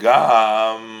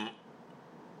hinegam."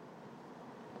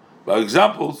 For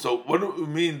example, so what do we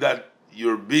mean that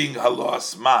you're being halo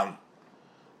asman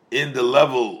in the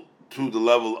level to the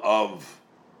level of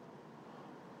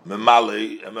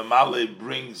memale, and memale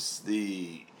brings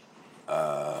the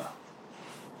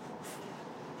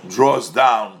draws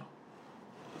down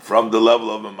from the level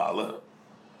of memale.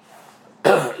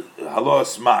 Halo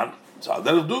asman. So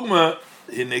Adarech Dugma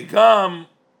hinegam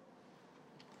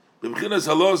b'mchinas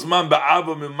halo asman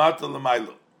ba'ava mimata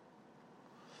l'maylo.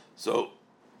 So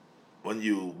when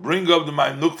you bring up the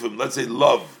mayim nukvim, let's say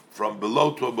love from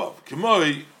below to above,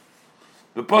 kimoi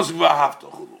b'posik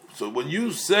v'ahavta. So when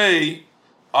you say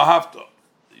ahavta,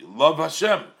 you love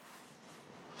Hashem.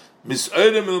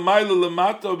 Mis'oirem l'maylo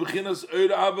l'mata b'chinas oir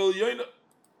avel yoyna.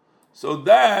 So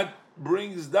that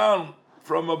brings down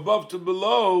from above to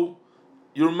below.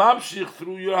 Your mamshich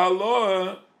through your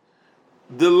haloah,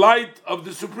 the light of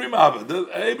the supreme Ava, the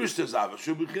Eibishter's Ava,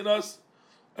 Shubichinas,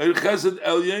 Er Chesed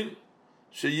Elyon,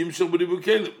 Sheyimshach B'ribu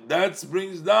Kelim. That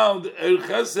brings down the Er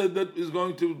Chesed that is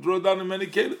going to draw down in many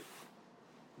Kelim.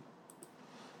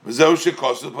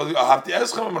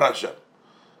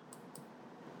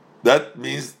 That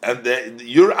means, and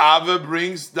your Ava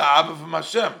brings the Ava from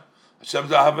Hashem.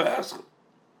 Hashem's Ava Eschem.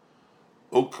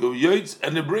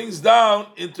 And it brings down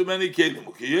into many kelim.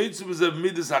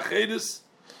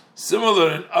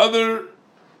 Similar in other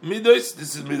midos.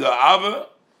 This is midah ava.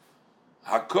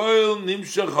 Hakoil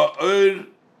nimshach ha'or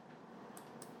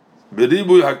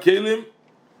beribuy hakelim.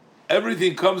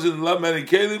 Everything comes in many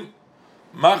kelim.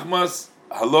 Machmas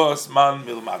halo asman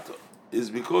milmato is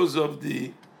because of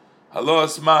the halo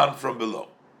asman from below.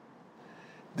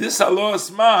 This halo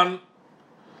asman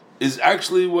is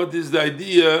actually what is the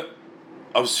idea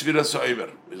of Sfiras Omer.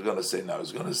 He's going to say now.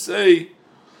 He's going to say,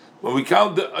 when we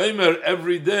count the Omer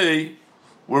every day,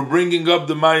 we're bringing up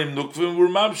the Mayim Nukvim, we're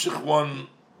mamshich one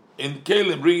in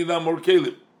Kalim, bringing down more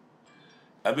Kalim.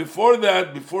 And before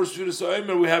that, before Sfiras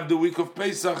HaOmer, we have the week of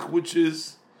Pesach, which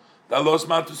is the Alos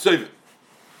Man to save it.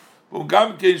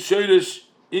 Gam kein shoyrish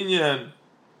inyan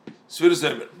Sfiras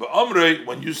HaOmer. But Omrei,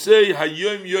 when you say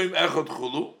Hayom Yom Echad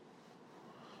Chulu,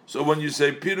 so when you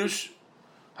say Pirush,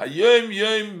 Hayom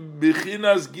Yom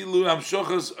Bichinas Gilu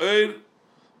Amshochas Oir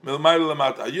Milmayl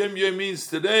Lamata. Hayom Yom means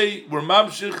today we're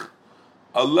mamshich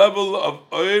a level of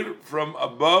Oir from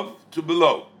above to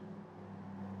below.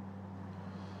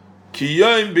 Ki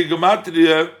Yom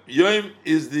Bigematria, Yom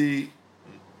is the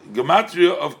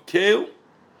Gematria of Kail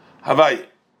Havai.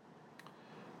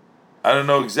 I don't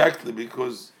know exactly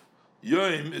because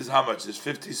Yom is how much? It's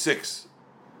 56.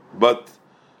 But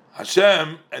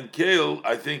Hashem and Kail,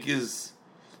 I think, is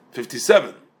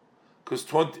 57. Because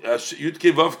Yud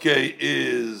Kei Vav Kei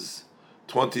is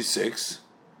 26.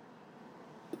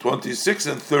 26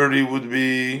 and 30 would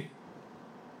be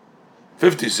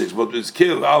 56. But it's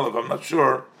Kail Aleph, I'm not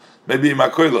sure. Maybe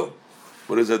Makoilo.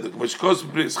 What is that? Which goes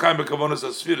is Chaim Bekavonos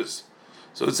Asfiris.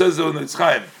 So it says that it's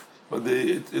Chaim. But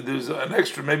there's an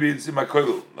extra, maybe it's in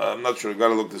Makoilo. I'm not sure, I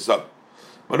gotta look this up.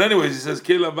 But anyways, he says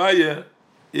Kail Havaya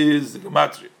is the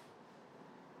Gematria.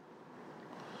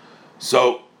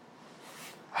 So,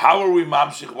 how are we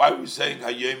mamshich? Why are we saying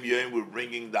Hayom Yom we're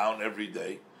bringing down every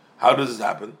day? How does this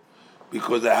happen?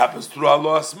 Because that happens through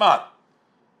Allah Asman.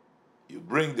 You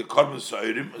bring the Korban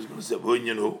Sa'irim, I was going to say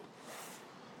V'Inyanu.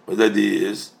 But the idea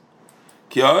is,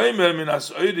 Ki ha'omer min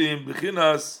ha'sa'irim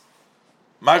b'chinas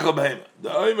Michael Behema.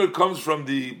 The omer comes from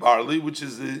the barley, which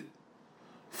is the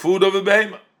food of a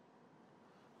behema,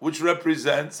 which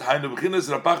represents Hainu b'chinas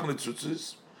rapach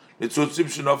netzutzis, netzutzim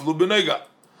shenoflu b'neiga.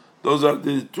 Those are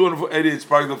the 288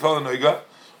 spark that fell in Noiga.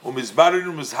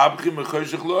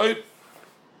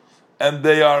 And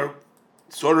they are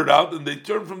sorted out and they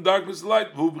turn from darkness to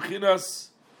light. That's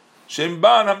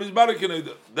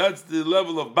the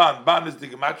level of ban. Ban is the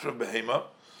gematria of behema,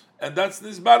 and that's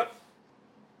Nizbar.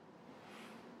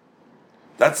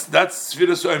 That's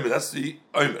Sfiras HaOmer. That's the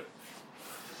Omer.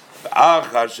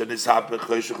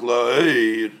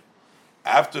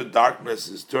 After darkness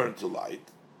is turned to light,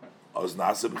 so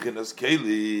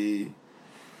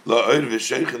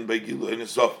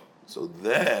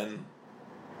then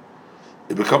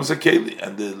it becomes a keli,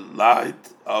 and the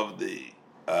light of the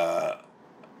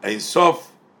Ein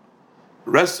Sof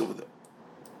rests over them.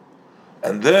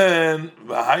 And then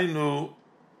v'hainu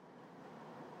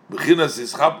b'chinas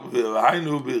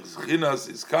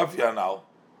iskafia now,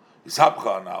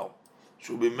 ishapcha now,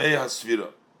 should be mei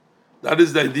hasfira. That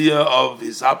is the idea of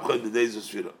ishapcha in the days of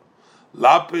Sfira.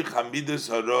 Lapich hamidus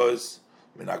haroes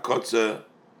minakotze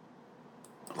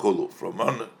chulu. From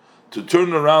one to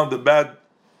turn around the bad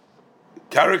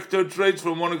character traits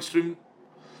from one extreme,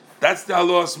 that's the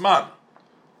halo asman,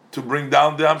 to bring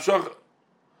down the hamshacha.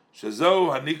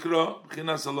 Shezo hanikra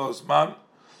b'chinas halo asman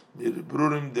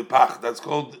miribrurim depach. That's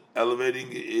called elevating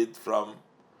it from,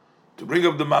 to bring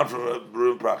up the man from a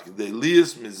brurim prach. The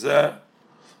lias mizeh,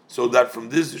 so that from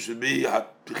this it should be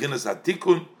b'chinas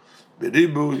hatikun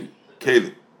beribui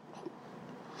kelim.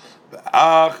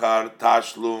 Achar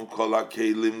tashlum kol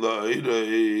hakelim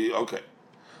la'irei. Okay,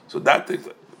 so that takes,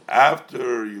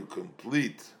 after you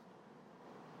complete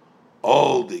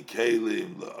all the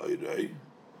kelim la'irei,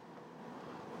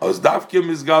 as dafke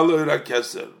mizgal la'ira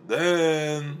keser,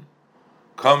 then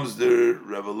comes the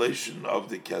revelation of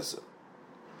the keser.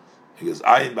 Because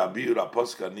ayin babir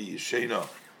aposka ni yishena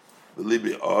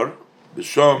v'libi or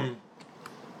b'shom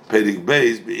perik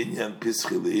beis b'inyan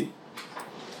pischili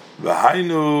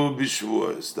v'hainu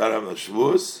b'shvuos. That have the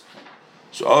shvuos.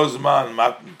 Sh'ozman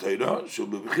matan Torah shul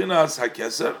b'bchinas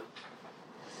hakeser.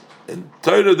 In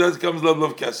Torah that comes level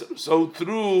of keser. So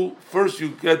through, first you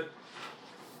get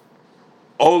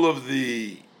all of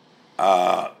the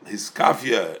his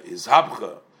kafia, his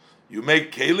hapcha, you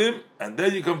make kelim, and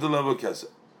then you come to the level of keser.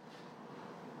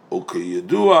 Okay, you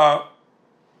do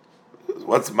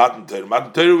what's matan Torah?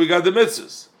 Matan Torah we got the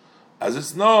mitzvahs. As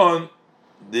it's known,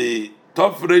 the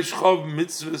Tov Reish Chov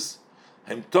mitzvahs,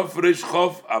 hem Tov Reish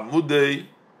Chov amudei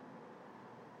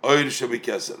oir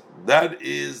shebikeser. That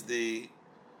is the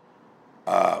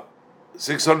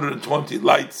 620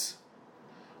 lights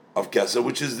of Keser,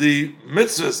 which is the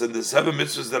mitzvahs, and the 7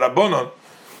 mitzvahs that are bonon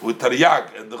with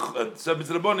Taryag, and the 7 mitzvahs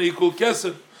that are bonon equal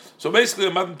Keser. So basically,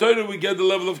 in Matan Torah we get the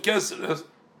level of Keser.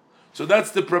 So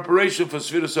that's the preparation for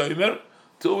Sfiras HaOmer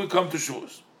till we come to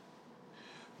Shavuos.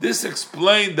 This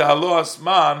explained the Halo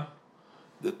Asman,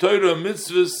 the Torah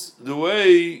mitzvahs, the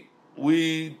way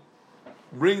we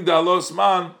bring the Halo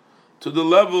Asman to the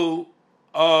level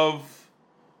of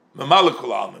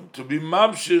Memalekul Almim, to be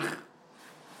mamshich,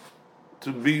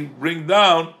 to be bring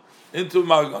down into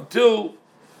Malach until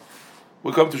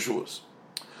we come to Shavuos.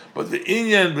 But the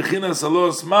inyan b'chinas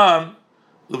halos man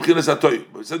l'b'chinas hatoyu.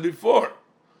 But we said before,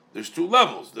 there's two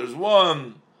levels. There's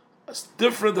one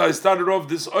different. I started off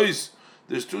this ois.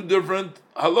 There's two different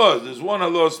halos. There's one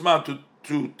halos man to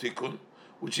tikkun,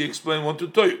 which he explained one to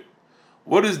toyu.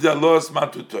 What is the halos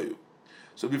man to toyu?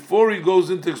 So before he goes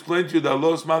into explain to you the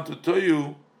halos man to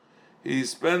toyu, he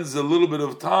spends a little bit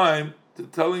of time to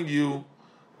telling you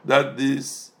that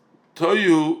this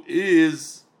toyu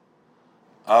is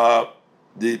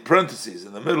the parentheses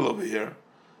in the middle over here,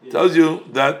 tells you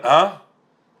that hine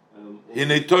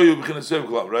toyu b'chinas sev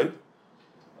kol, right?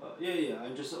 Yeah.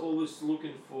 I'm just always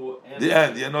looking for the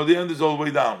end. The end is all the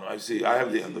way down. I see. I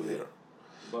have the end over here.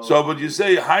 But you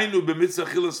say hainu b'mitzvah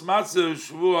chilas matzah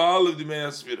shvu ha'alev d'mei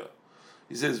asfira.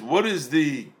 He says, what is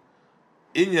the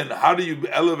inyan? How do you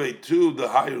elevate to the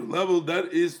higher level?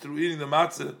 That is through eating the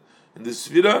matzah in the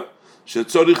sfira.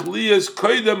 Shetzorich liyas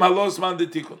koydem halos man de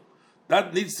tikkun.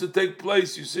 That needs to take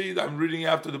place. You see, I'm reading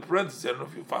after the parentheses. I don't know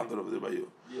if you found it over there by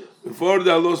you. Yes. Before the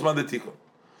halos man de tikkun.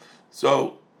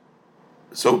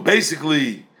 So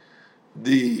basically,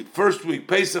 the first week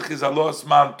Pesach is halos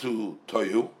man to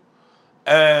toyu,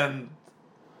 and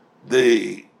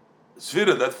the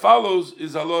sfira that follows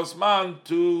is halos man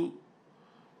to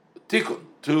tikkun,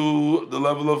 to the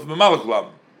level of memalach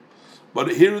olam.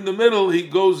 But here in the middle, he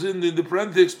goes in the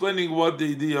parenthesis explaining what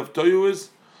the idea of toyu is,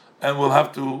 and we'll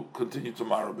have to continue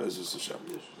tomorrow. Be'ezus Hashem.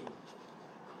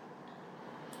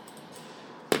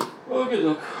 Okay,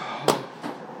 look.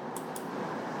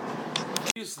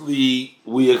 Previously,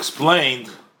 we explained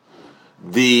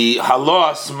the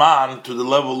halos man to the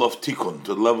level of tikkun,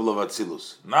 to the level of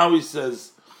atzilus. Now he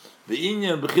says the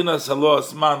inyan b'chinas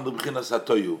halos man b'chinas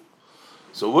hatoyu.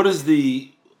 So what is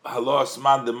the halos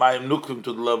man, the mayim nukvim,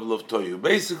 to the level of toyu?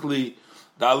 Basically,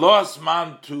 the halos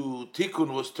man to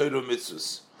tikkun was Torah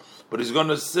mitzvahs, but he's going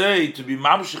to say to be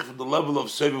mamshich from the level of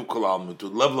seviv kol almin to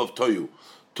the level of toyu.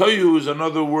 Toyu is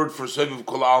another word for seviv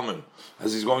kol almin,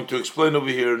 as he's going to explain over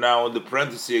here now in the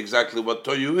parenthesis exactly what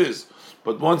toyu is.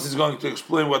 But once he's going to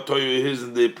explain what toyu is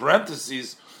in the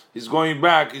parentheses, he's going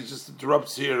back. He just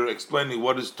interrupts here, explaining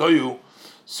what is toyu.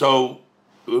 So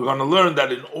we're going to learn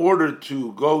that in order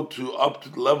to go up to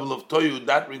the level of toyu,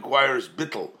 that requires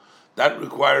bittel, that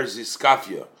requires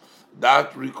iskafia,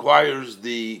 that requires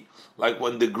like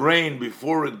when the grain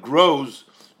before it grows,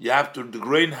 the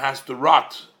grain has to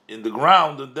rot in the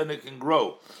ground and then it can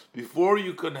grow. Before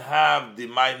you can have the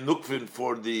mayim nukvin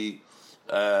for the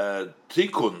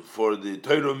tikkun, for the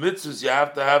Torah mitzvahs, you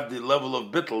have to have the level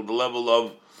of bittel, the level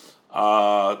of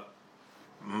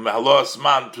halos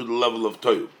man to the level of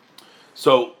toyu.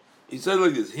 So he says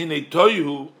like this: Hine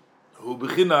toyu hu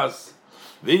b'chinas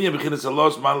v'inyan b'chinas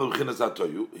halos man b'chinas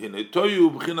hatoyu. Hine toyu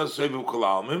b'chinas seviv kol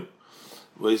almim.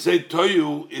 When you say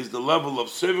toyu is the level of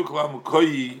seviv kol almim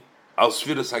koyi al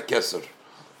sfiras hakeser.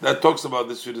 That talks about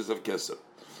the sfiras of keser.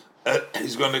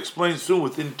 He's going to explain soon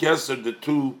within keser the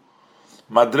two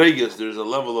madregas. There's a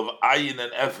level of ayin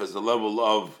and efes, the level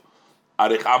of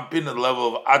arich ampin and the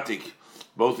level of atik,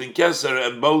 both in keser,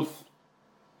 and both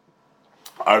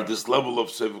are this level of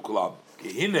seviv kol almim.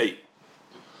 Kehine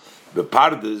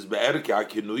bepardes be'erke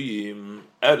akinuyim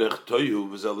erech toyu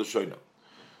v'zel shoyna.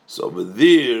 So, but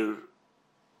there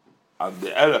on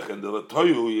the erech and the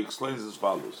toyu, he explains as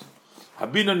follows: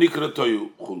 Habina nikra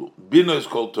toyu chulu. Bina is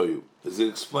called toyu. As he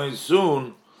explains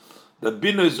soon, that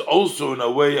bina is also in a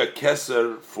way a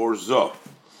keser for zoh.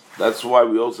 That's why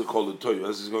we also call it toyu,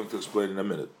 as he's going to explain in a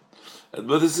minute.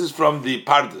 But this is from the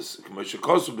pardes.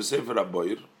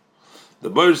 The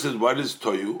Boyer says, what is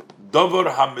toyu?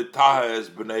 Davar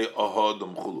hamitahes b'nei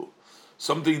ahadam chulu.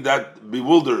 Something that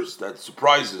bewilders, that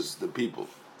surprises the people.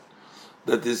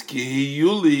 That is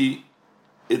kihiyuli,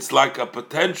 it's like a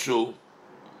potential.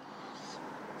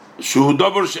 Shu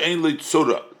davar she'ein li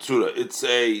tzura. It's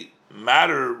a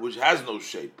matter which has no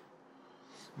shape.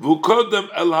 V'kodem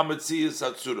el hametziyas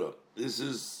hatzura. This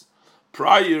is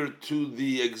prior to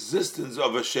the existence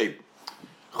of a shape.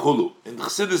 Chulu. In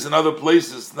Chassidus and other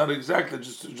places, not exactly,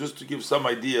 just to give some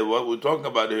idea what we're talking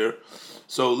about here.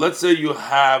 So let's say you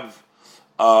have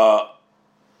a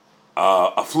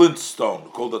flint stone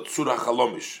called a tzura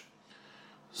chalomish.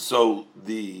 So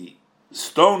the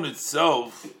stone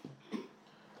itself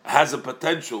has a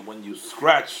potential. When you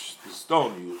scratch the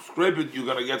stone, you scrape it, you're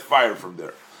going to get fire from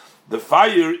there. The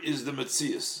fire is the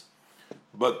metzias.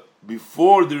 But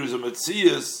before there is a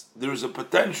metzias, there is a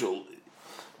potential.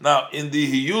 Now, in the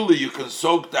hiyuli, you can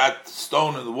soak that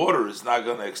stone in the water. It's not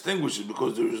going to extinguish it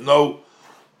because there is no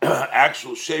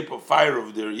actual shape of fire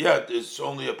over there yet. It's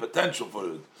only a potential for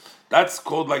it. That's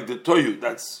called like the toyu.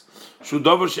 That's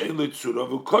shudavar she'en lo tzura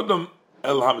v'kodam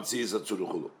el hametzias hatzura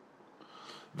chulu.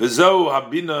 V'zeu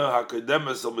habina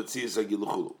hakademes el metzias hagilu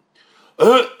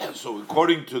chulu. So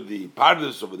according to the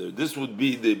pardes over there, this would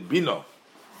be the bina,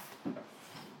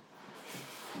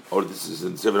 or this is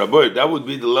in Sefer HaBoyer, that would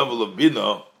be the level of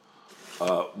bina,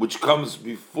 which comes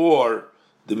before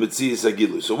the metzias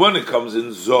hagilu. So when it comes in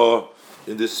Zoh,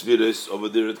 in the Sfiris, over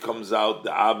there it comes out,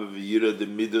 the Abba V'yira, the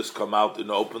Midas come out in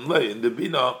the open lay. In the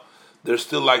Bina, there's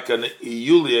still like an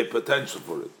iyuli, a potential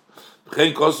for it.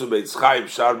 B'chein kosu beitz Chaim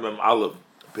Shar Mem Aleph,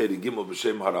 Peri Gimel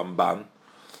B'Shem HaRamban,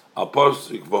 Al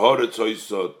Posik V'horetz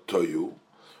Oiso Toyu,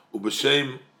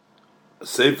 U'B'Shem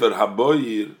Sefer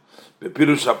HaBoyer,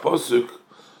 Bepirush HaPosuk,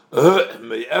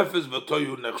 Me'efes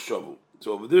V'Toyu Nechshavu.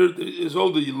 So over there is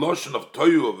all the lotion of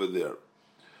Toyu over there.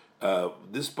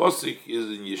 This posik is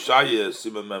in Yeshaya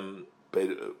Simamem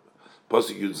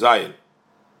posik Yud Zayin.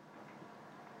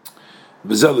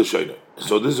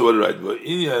 So this is what I write. But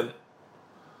Inyan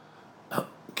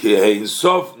Ki Ein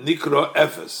Sof Nikra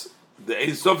Efes. The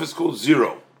Ein Sof is called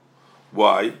zero.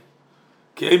 Why?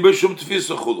 Ki Ein B'Shum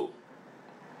Tfisa Chulu.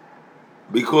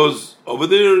 Because over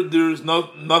there is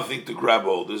nothing to grab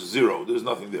hold. There's zero. There's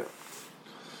nothing there.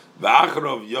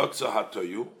 V'Acharov Yotza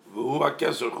HaToyu V'Hu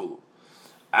HaKeser Chulu.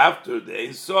 After the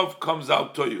Ein Sof comes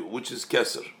out Toyu, which is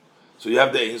Keser. So you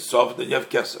have the Ein Sof, then you have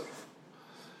Keser.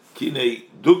 Kinei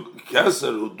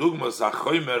Keser hu dugmas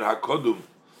hachoymer hakodum.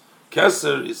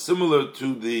 Keser is similar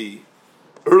to the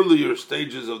earlier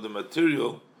stages of the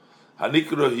material.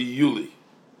 Hanikra hiyuli.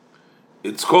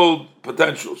 It's called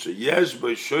potential. Sheyesh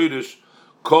b'shoyrish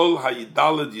kol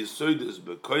hayidalad yisoides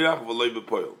b'koyach v'lei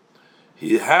b'poil.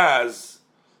 He has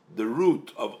the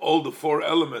root of all the four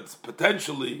elements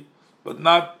potentially, but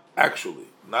not actually,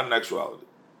 not in actuality.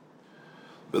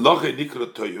 Veloche nikra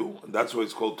toyu, and that's why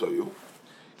it's called toyu.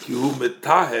 Ki hu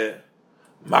metahe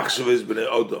machshavez b'nei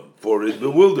odom, for it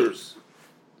bewilders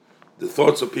the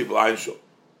thoughts of people. Einshol.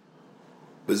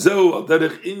 Bezeu al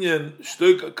derech inyan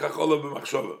shtoik kachola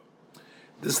b'machshava.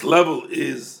 This level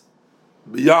is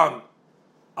beyond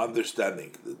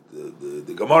understanding.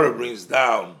 The Gemara brings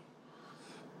down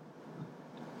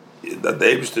that the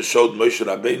Eibishter showed Moshe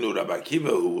Rabbeinu, Rabbi Akiva,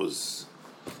 who was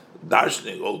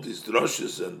darshaning all these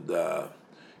droshes, and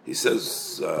he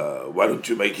says, why don't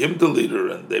you make him the leader?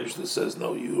 And the Eibishter says,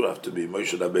 no, you have to be.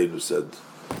 Moshe Rabbeinu said,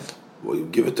 well, you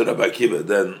give it to Rabbi Akiva.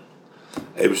 Then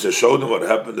Eibishter showed him what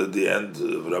happened at the end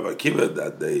of Rabbi Akiva,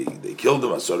 that they killed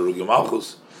him, Asar Rugi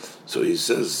Malchus. So he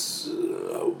says,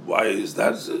 why is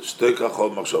that?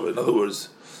 In other words,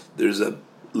 there's a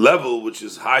level which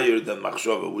is higher than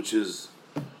Machshava, which is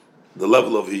the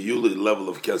level of Hiyuli, the level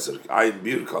of Keser. Ayin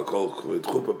Bir Kalkol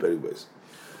Chupa Perigbeis.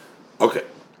 Okay.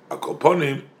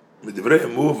 Akoponim, Midivrei,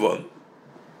 move on.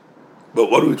 But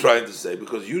what are we trying to say?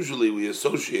 Because usually we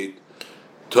associate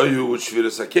Toyu with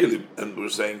Shviras HaKelim, and we're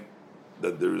saying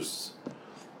that there's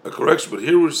a correction. But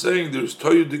here we're saying there's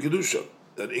Toyu de Kedusha.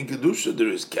 That in Kedusha there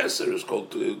is Keser, is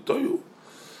called Toyu.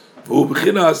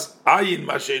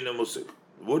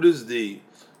 What is the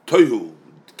Toyu?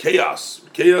 Chaos.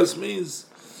 Chaos means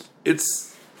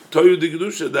it's Toyu de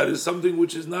Kedusha. That is something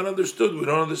which is not understood. We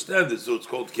don't understand it, so it's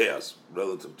called chaos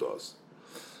relative to us.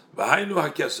 V'hainu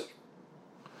haKeser.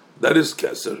 That is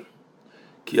Keser.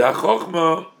 Ki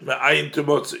haChochma me'ayin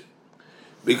temotzi.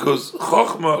 Because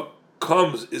Chochma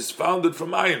is founded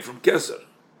from Ayin, from Keser.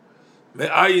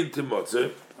 Me'ayin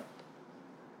temotzi.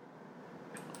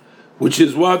 Which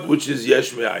is what? Which is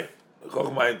Yesh Me'ayin.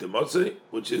 Chochma Ayin temotzi,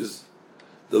 which is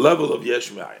the level of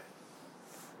Yesh Me'ayin.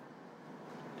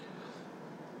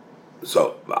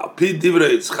 So, Pi Divrei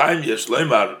Eitz Chaim Yesh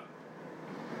Leimar.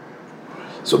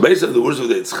 So based on the words of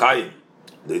the Eitz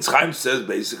Chaim says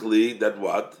basically that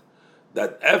what?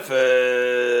 That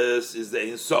Efes is the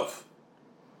Ein Sof.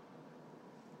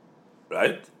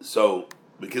 Right? So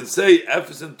we can say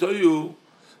Efes and Toyu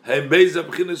Heim Beis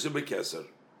HaBchina Shebekeser.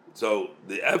 So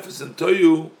the Efes and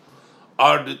Toyu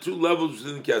are the two levels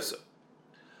within Keser.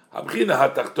 HaBchina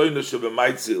HaTachtoina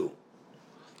Shebemaitzil,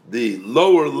 the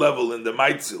lower level in the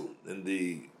Maitzil, in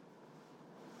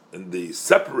the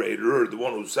separator, the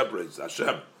one who separates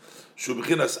Hashem,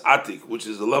 Shubchinas Atik, which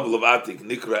is the level of Atik,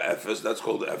 Nikra Efes, that's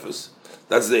called Efes,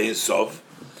 that's the Ein Sof.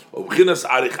 Ubchinas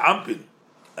Arich Ampin,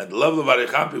 and the level of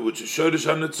Arich Ampin, which is Shoresh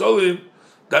HaNetzolim,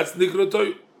 that's Nikra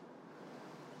Toyu.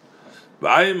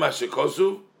 V'ayim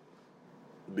Mashekosu,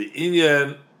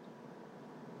 B'inyan,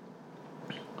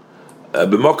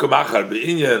 B'mokem Achar,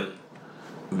 B'inyan,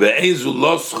 Ve'ein zu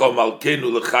loscho malkeinu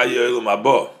l'chayi olam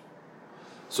haba.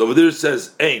 So over there it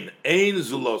says, Ein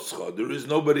zu loscho. There is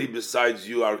nobody besides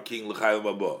you, our king, l'chayi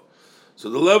olam haba. So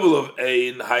the level of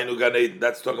Ein, Hainu Gan Eden,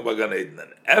 that's talking about Gan Eden.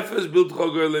 And Efes built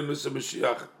Chogar Le Mesa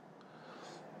Mashiach,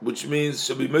 which means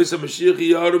shall be Mesa Mashiach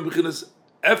Yarum B'chinas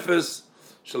Efes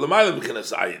Shalamayla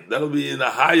B'chinas Ayin. That'll be in a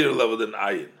higher level than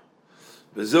Ayin.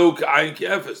 V'zeu K'ayin Ki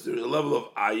Efes. There's a level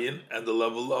of Ayin and the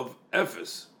level of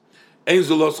Efes. Ein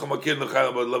Zolos Chamakir Nechayim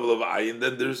about the level of Ayin.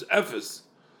 Then there's Efes.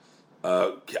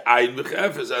 K'ayin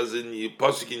B'chefes, as in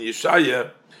Pasuk in Yeshaya,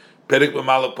 Perek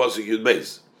B'malach Pasuk Yud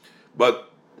Beis. But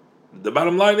the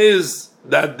bottom line is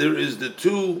that there is the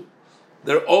two,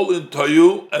 they're all in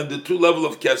Toyu, and the two level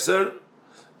of Keser,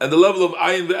 and the level of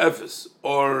Ayin ve'efes,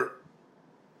 or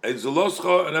Ein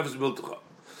Zoloscha and Efes Biltecha.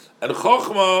 And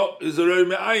Chochma is a Rei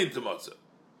Me'ayin to Matzah.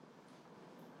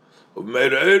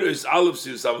 Me'er is Aleph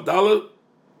Sir Samad,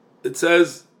 it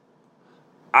says,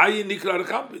 Ayin Nikra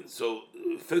Rechampin. So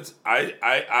if it's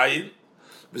Ayin,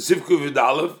 V'sivku Vid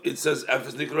Aleph, it says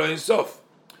Efes Nikra Ein Sof.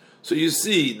 So you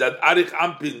see that Arich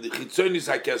Ampin, the Chitzonis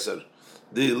HaKeser,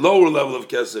 the lower level of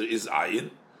Keser is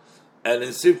Ayin, and in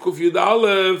Siv Kuf Yud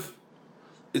Aleph,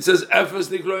 it says Efes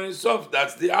Nikra Ein Sof.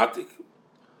 That's the Atik.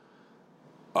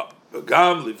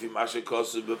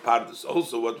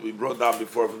 Also, what we brought down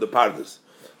before from the Pardes,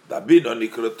 that Bina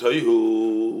Nikra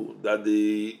Toyu, that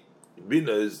the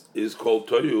Bina is called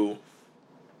Toyu.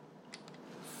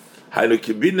 Hainu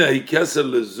Kibina Hi Keser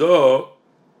Lezo.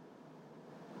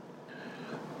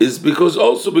 Is because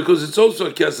it's also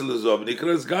a Kesel Lezov.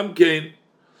 Nikras Gamkein,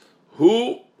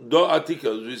 who do Atika,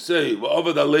 as we say,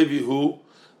 Va'avad Levi, who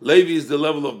Levi is the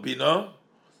level of Bina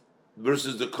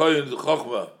versus the Kohen, the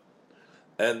Chochma,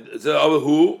 and it's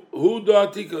who do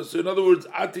Atika. So in other words,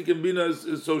 Atik and Bina is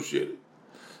associated.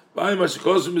 Anyways,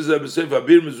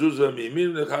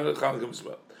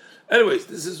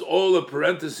 this is all a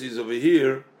parenthesis over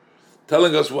here,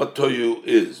 telling us what Toyu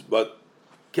is, but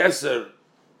Keser.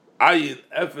 Ayin,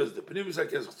 Efes, the Pnimis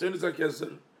HaKeser, Chitzonis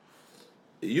HaKeser,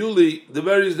 Yuli, the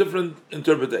various different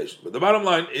interpretations. But the bottom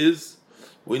line is,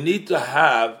 we need to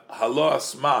have Halo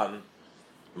Asman,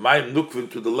 Maim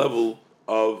Nukvin, to the level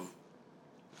of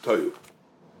Toyu.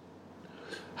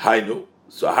 Hainu.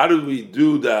 So how do we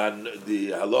do the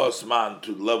Halo Asman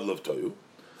to the level of Toyu?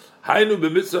 Hainu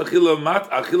b'mitzvah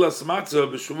achilas matzah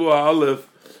b'shavua aleph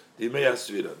d'imei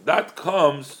hasvira. That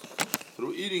comes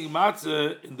through eating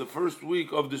matzah in the first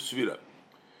week of the Shvira.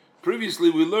 Previously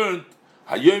we learned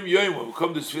Hayom Yom, when we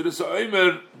come to Shvira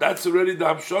Sa'omer, that's already the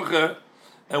Hamshocha,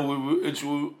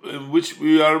 in which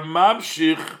we are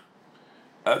Mamshich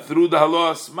through the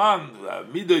Halo Asman,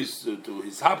 Midos to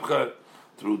his Hapcha,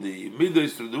 through the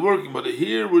Midos, through the working. But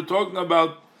here we're talking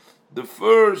about the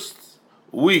first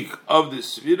week of the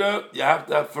Shvira. You have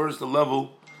to have first the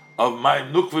level of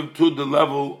Maim Nukvim to the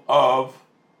level of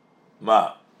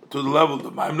Ma. To the level,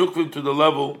 the Maim Nukvim to the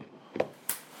level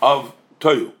of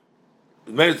Toyu.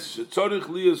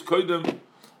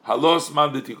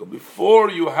 Before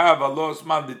you have Halos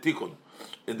Man de Tikun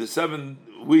in the 7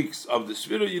 weeks of the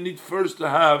Shvira, you need first to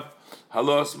have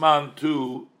Halos Man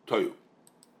to Toyu.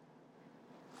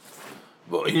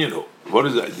 But you know, what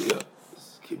is the idea?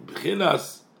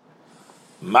 B'chinas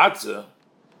matzah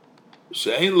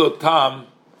she'ein lo tam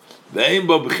ve'ein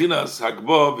bo b'chinas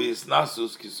hagbo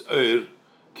v'yisnasus kis'oir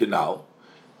kinal.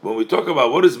 When we talk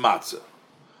about what is matzah,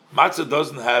 matzah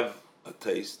doesn't have a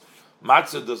taste.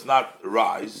 Matzah does not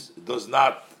rise. It does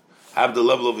not have the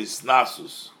level of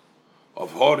isnasus,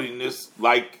 of hoariness,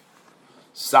 like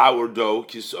sourdough,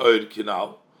 kisoir,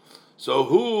 kinal. So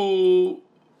who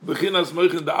bechinas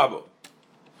moichin da'abo?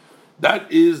 That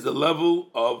is the level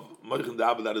of moichin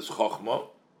da'abo, that is chokhmah.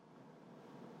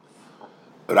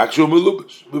 Rakshu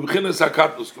melubish. Bechinas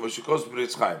hakatnus, k'mashikos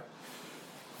b'ritz chaim.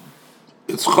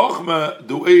 It's chokhmah,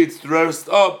 the way it's dressed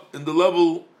up in the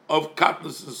level of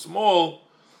katnus and small,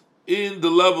 in the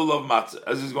level of matzah,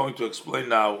 as he's going to explain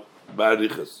now by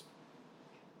Arichas.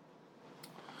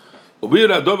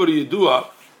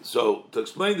 So to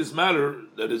explain this matter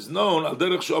that is known, Al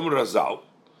Derech Shomer Razal,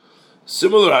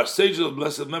 similar our sages of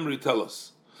blessed memory tell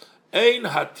us, Ein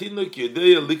hatinuk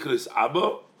yedeya likris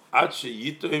abba ad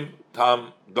sheyitim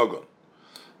tam dogon,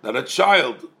 that a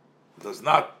child does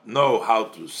not know how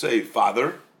to say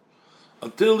father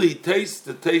until he tastes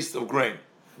the taste of grain.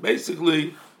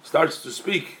 Basically, starts to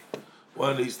speak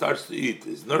when he starts to eat.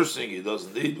 He's nursing, he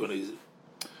doesn't eat when he's...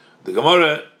 The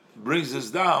Gemara brings this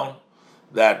down,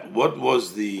 that what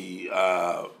did the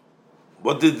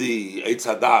Eitz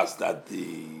Hadas that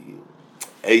the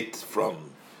ate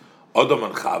from Adam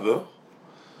and Chava?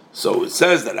 So it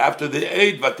says that after they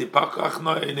ate, that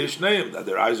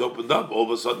their eyes opened up, all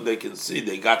of a sudden they can see,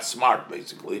 they got smart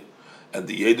basically. And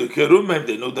the Yedu Kerumim,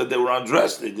 they knew that they were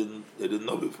undressed, they didn't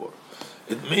know before.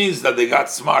 It means that they got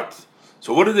smart.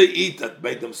 So what did they eat that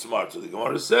made them smart? So the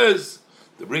Gemara says,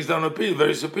 it brings down an opinion,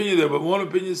 various opinion there, but one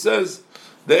opinion says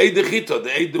they ate the chita,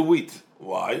 they ate the wheat.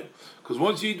 Why? Because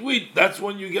once you eat wheat, that's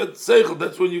when you get seichel.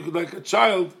 That's when you, like a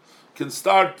child, can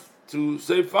start to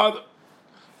say father.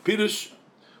 Pirush.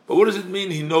 But what does it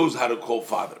mean? He knows how to call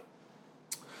father.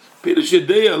 Pirush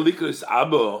yedeya likras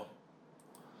abba.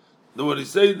 What he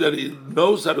says that he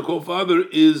knows how to call father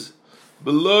is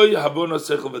beloy habona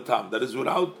seichel v'tam. That is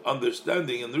without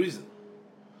understanding and reason.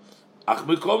 Ach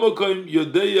mikol makom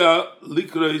yedeya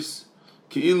likras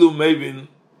ki'ilu mevin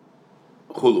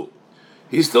chulu.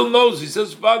 He still knows. He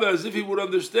says father as if he would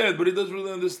understand, but he doesn't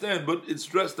really understand. But it's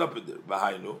dressed up in there.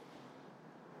 Behind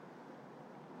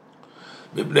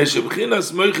the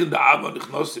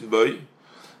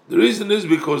reason is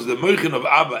because the moichin of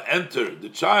Abba entered the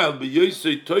child when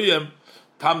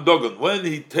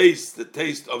he tastes the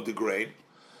taste of the grain.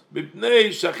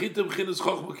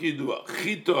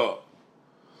 Chita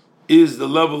is the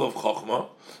level of chokhmah.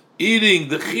 Eating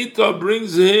the chita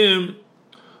brings him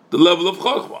the level of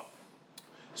chokhmah.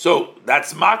 So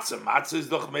that's matzah. Matzah is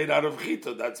doch made out of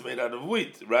chita. That's made out of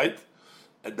wheat, right?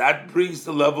 And that brings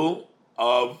the level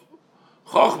of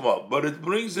chokhmah, but it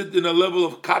brings it in a level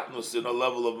of katnus, in a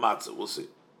level of matzah. We'll see.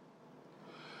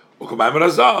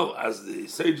 As the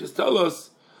sages tell us,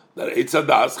 that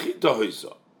eitzadas chita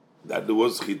hoisa, that there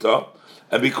was chita,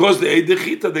 and because they ate the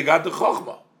chita, they got the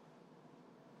chokhmah.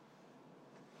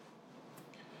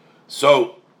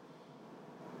 So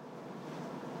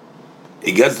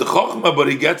he gets the chokhmah, but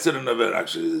he gets it in a very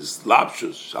actually this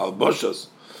lapshus, shalboshas,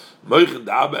 moichin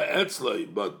da'aba etzloi,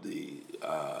 but the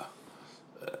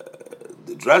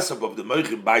dress up of the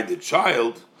moichin by the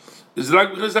child is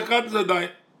like because zakat zadai.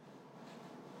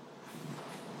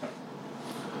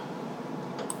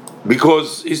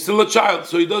 Because he's still a child,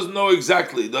 so he doesn't know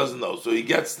exactly. He doesn't know, so he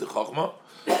gets the chokhmah,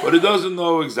 but he doesn't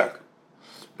know exactly.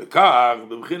 Also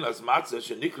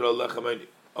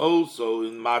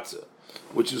in matzah,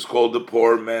 which is called the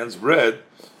poor man's bread.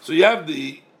 So you have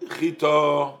the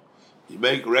chita, you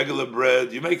make regular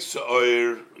bread, you make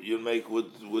so'er, you make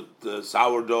with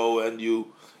sourdough, and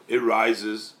it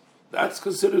rises. That's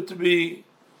considered to be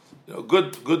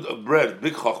good bread,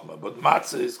 big chokhmah. But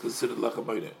matzah is considered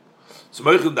lechamayne. So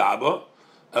moichin da'aba,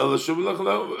 it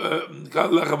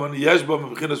has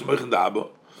moichin da'aba.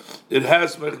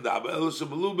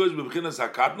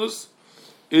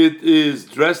 It is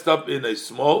dressed up in a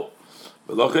small.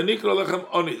 That's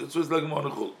what's like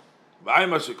monachul.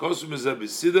 V'ayim asher kosum mizeh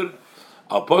b'sidr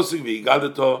al posik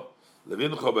v'yigadeto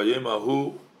levincho b'yem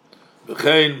ahu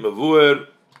v'chein mevuer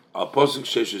al posik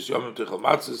sheshes yomim techel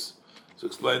matzis. It's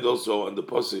explained also on the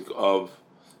posik of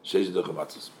sheshes techel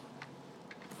matzis.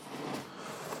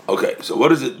 Okay, so what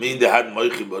does it mean they had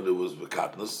moichin but it was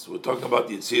v'katnus? We're talking about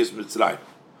the Yetzias Mitzrayim.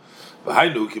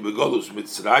 V'hainu ki begolus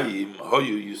Mitzrayim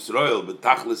hoyu Yisrael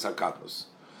b'tachlis hakatnus.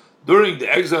 During the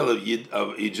exile of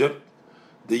Egypt,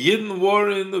 the Yidden were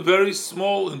in a very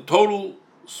small, in total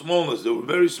smallness. They were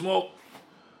very small.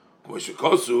 As the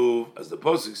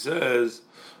Pasuk says,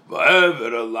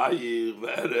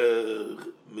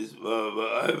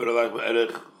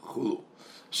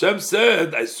 Hashem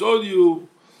said, I saw you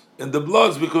in the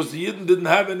bloods because the Yidden didn't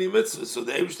have any mitzvahs. So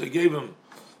the Eibishter gave him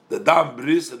the dam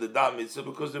bris and the dam mitzvah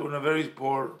because they were in a very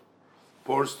poor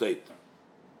state.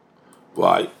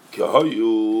 Why? They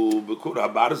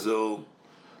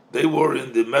were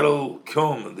in the metal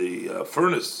kiln, the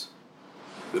furnace.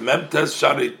 The Memtes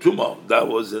Shari Tuma, that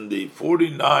was in the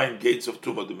 49 gates of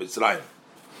Tuma, the Mitzrayim,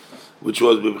 which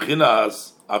was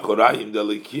Bibchinas Akorayim, the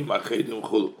Elikim Achedim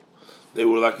Chul. They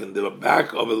were like in the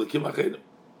back of Elikim Achedim.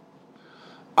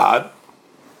 Ad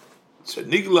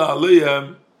Shenigla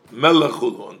Aleyhem Melech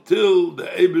Chulu, until the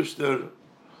Eibishter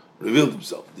revealed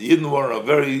himself. The Yidden were a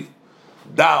very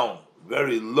down,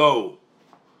 very low,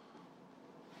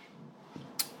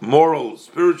 moral,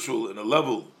 spiritual, in a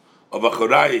level of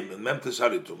Achorayim and Memtes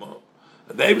Harituma,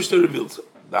 and the Eibishter revealed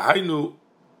the Hainu.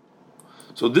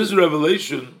 So this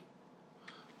revelation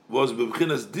was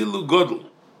B'Bchinas Dilu Godel.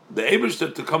 The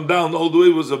Eibishter to come down all the way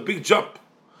was a big jump.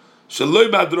 Shaloi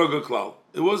Ba'adroga Klal.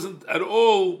 It wasn't at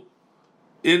all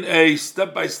in a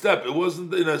step-by-step. It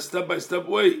wasn't in a step-by-step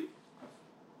way.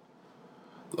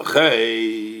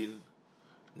 L'chein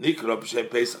Nikra b'Shem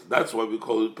Pesach. That's why we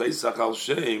call it Pesach al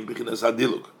Shem B'Chinas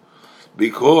Hadiluk,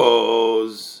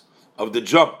 because of the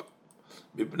jump.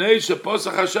 Mipnei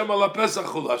sheposach Hashem ala Pesach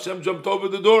chul. Hashem jumped over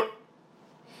the door.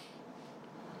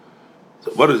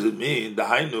 So what does it mean? The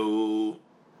Hainu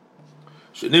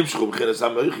shenimshchu b'Chinas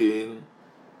Hamoichin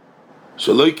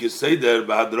shaloi kiseder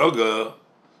b'Hadroga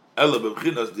ela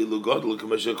b'Chinas Dilu Godel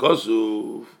k'meshe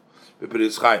Kosuf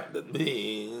b'Peretz Chaim. That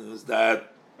means that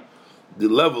the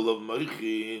level of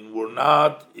Moichin were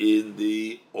not in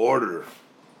the order,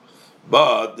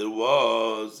 but there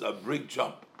was a big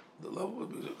jump. The level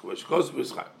of which goes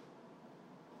with Chaim.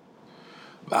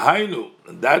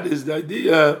 And that is the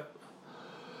idea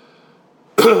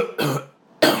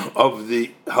of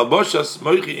the halboshas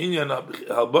moichi inyan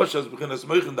halboshas bechinas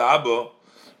moichin da abo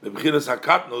bechinas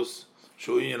hakatnus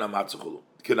shu inyan amatzachulu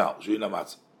kenal shu inyan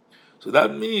amatzach. So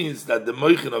that means that the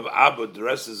moichin of Abba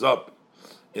dresses up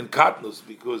in katnus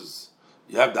because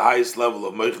you have the highest level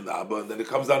of moichin da Abba, and then it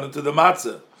comes down into the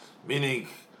matzah, meaning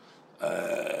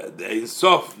the Ein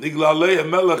Sof nigla alei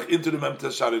melech into the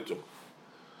memtes sharitum.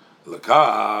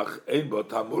 Lakach ein bo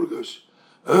tamurgash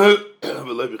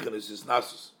v'lei bechinas is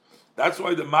nasus. That's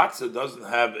why the matzah doesn't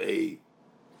have a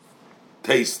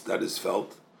taste that is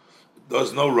felt.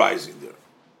 There's no rising there.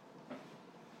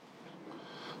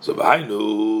 So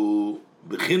b'hainu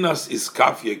bechinas is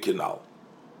kafya kinal.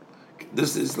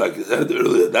 This is, like I said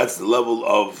earlier, that's the level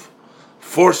of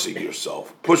forcing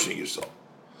yourself, pushing yourself.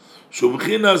 Shu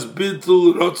bechinas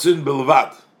bitul rotzin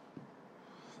bilvad.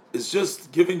 It's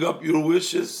just giving up your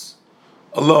wishes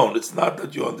alone. It's not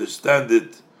that you understand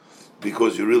it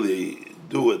because you really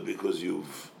do it, because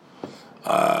you've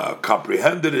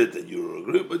comprehended it and you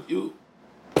agree, but you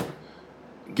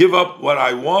give up what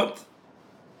I want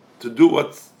to do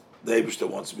what the Eibishter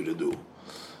wants me to do.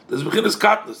 There's bechinas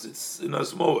katnus. It's in a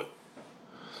small way.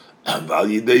 Through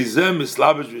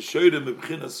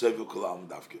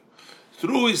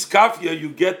his kafia, you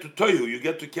get to toyu, you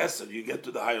get to keser, you get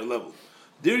to the higher level.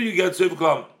 There you get sev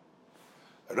kolam.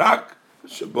 Rak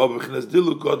shebo bechinas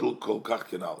dilu godel kol kach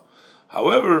kenal.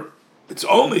 However, it's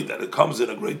only that it comes in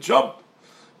a great jump,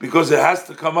 because it has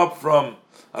to come up from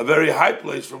a very high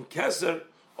place, from keser,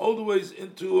 all the ways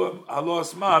into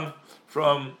halos man,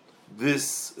 from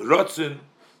this rotzin,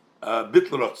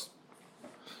 bitl rotzin.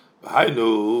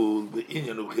 V'hainu the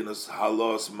inyan of bechinas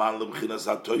halos man lebechinas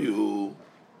hatoyu.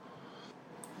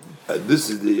 This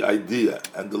is the idea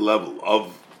and the level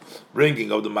of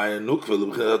bringing of the Mayan Nukva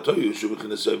lebechinas hatoyu shu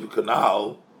bechinas sev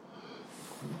kanal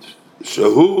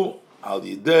shehu al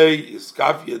yidei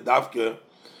iskafia davke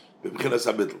bebechinas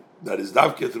habitl. That is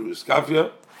davke through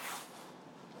iskafia.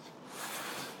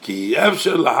 Ki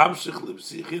efsher lahamshich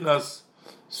lebsichinas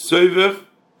soivev.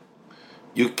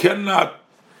 You cannot.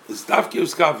 It's davke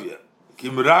iskafia.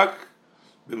 Kimrak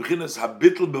bebechinas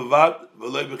habitl bevad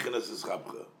v'lei bechinas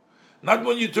iskafia. Not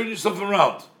when you turn yourself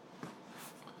around.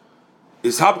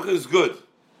 Ishapcha is good,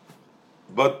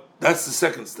 but that's the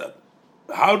second step.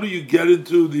 How do you get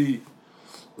into the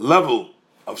level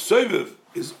of soivev?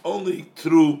 Is only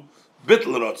through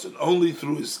bitl rotzen, only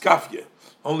through iskafia,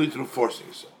 only through forcing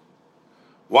yourself.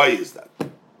 Why is that?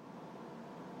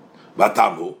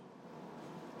 Batamu,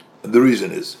 and the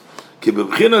reason is ki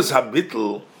bebchinas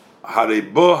habitl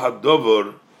harebo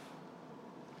hadover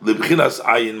lebchinas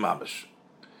ayin mamash.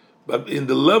 But in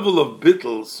the level of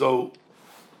bitl, so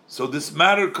this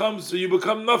matter comes, so you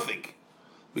become nothing,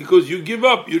 because you give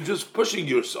up. You're just pushing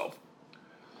yourself.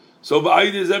 So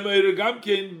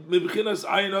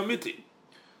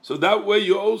that way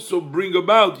you also bring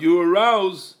about, you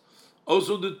arouse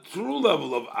also the true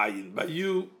level of ayin by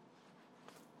you.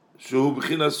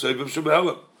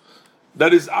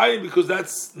 That is ayin, because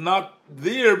that's not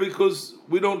there, because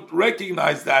we don't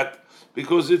recognize that,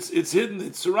 because it's hidden,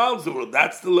 it surrounds the world.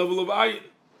 That's the level of ayin.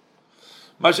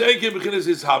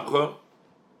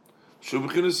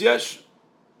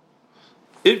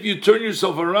 If you turn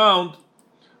yourself around,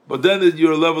 but then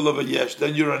you're a level of a yesh,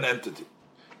 then you're an entity.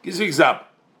 Give an example.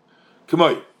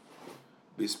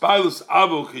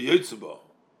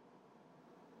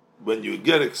 When you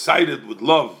get excited with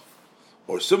love,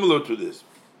 or similar to this,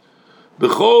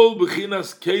 B'chol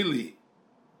b'chinas keli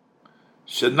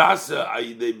shenasa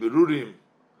ayidei berurim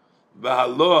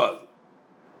v'haload.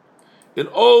 In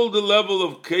all the level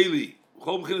of keli,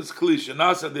 b'chol b'chinas kli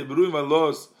shenasa ayidei berurim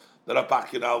v'haload,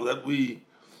 that we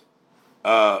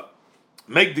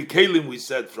make the kelim, we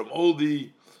said, from all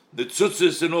the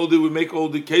tzutzis and all we make all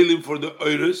the kelim for the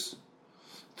oiris,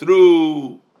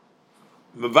 through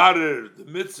mevarer, the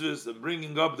mitzvahs, and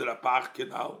bringing up the rapach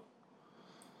kenal.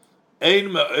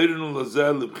 Ein me'oirinu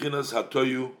lazel lebchinas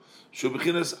hatoyu shu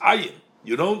bechinas ayin.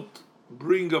 You don't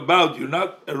bring about, you're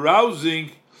not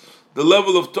arousing the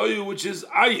level of toyu, which is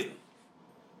ayin,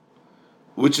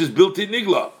 which is built in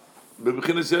nigla.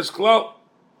 Bechinas yesh klal.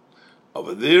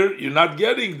 Over there, you're not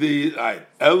getting the ayin.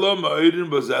 Elo me'oirinu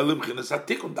bazel lebchinas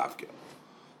hatikun davke.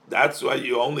 That's why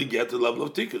you only get the level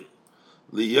of tikkun.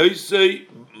 Liyoisei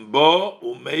bo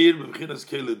umeir bechinas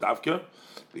keli davke,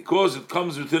 because it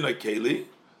comes within a keli.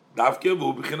 Davke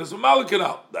v'u b'chinas v'maleh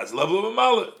kenal. That's the level of a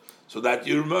maleh. so that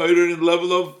you're murder in the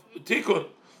level of tikkun.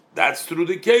 That's through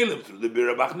the kelim, through the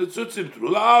birabach netzutzim,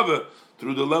 through the ave,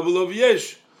 through the level of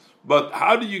yesh. But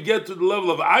how do you get to the level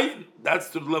of ayin? That's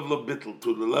to the level of bittul,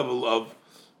 to the level of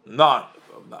non.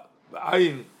 The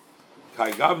ayin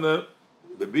kai gavne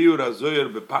bebiur azoyer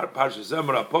beparshas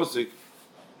emor aposik.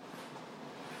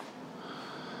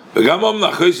 Begam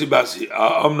omna chosi basi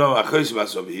omna chosi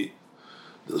basovi.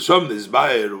 The Shom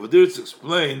Nizbayer over there it's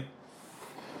explained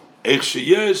Ech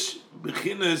sheyesh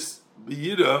b'chines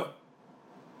b'yira,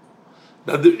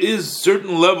 that there is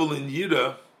certain level in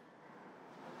yira,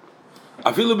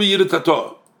 afilu b'yira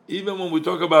tato, even when we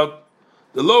talk about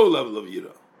the lower level of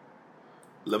yira,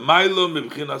 l'maylo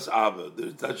mibchinas ava,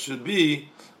 that should be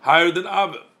higher than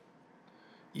ava.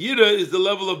 Yira is the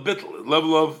level of bittul, the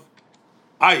level of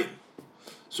ayin.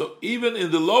 So even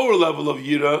in the lower level of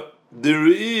yira, there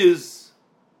is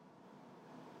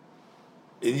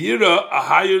in yira a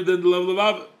higher than the level of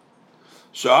ava.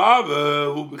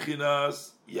 Sha'ava hu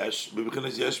b'chinas yesh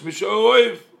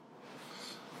misho'oiv.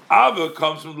 Ava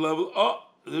comes from the level, oh,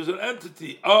 there's an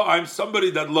entity. Oh, I'm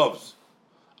somebody that loves.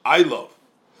 I love.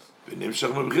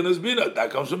 That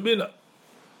comes from bina.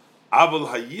 Aval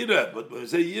hayira, but when we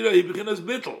say yira, he b'chinas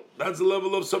bittul. That's the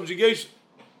level of subjugation.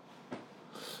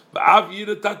 Ba'av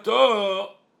yira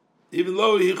tato, even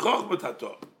though he chokhmah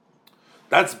tato.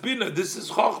 That's bina, this is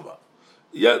chokhmah.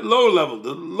 Yet lower level,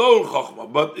 the lower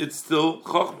chokhmah, but it's still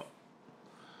chokhmah.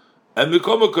 And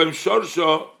mikoma koim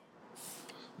shorsha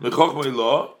mechokhmah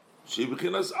ilo she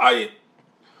b'chinas ayin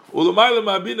u'lamayla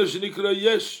ma'bina shenikra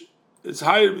yesh. It's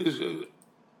higher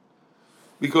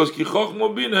because ki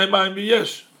chokhmah bina hemayim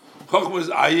yesh. Chokhmah is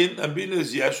ayin and bina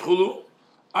is yesh chulu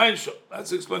ayin shom.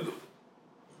 That's explained.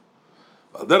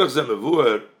 Well, derech zeh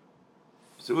mevuer.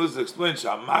 So let's explain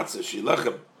sha'amatzah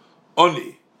shilechem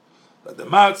oni. That the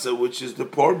matzah, which is the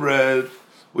poor bread,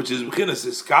 which is b'chinas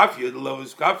is kafia, the level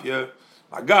is kafia,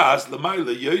 magas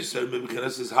l'mayla yoser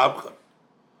b'chinas is habcha.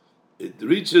 It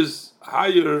reaches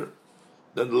higher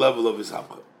than the level of his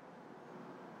habcha.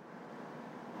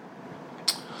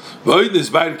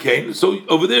 So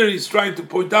over there he's trying to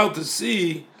point out to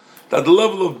see that the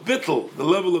level of bittul, the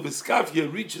level of his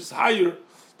kafia, reaches higher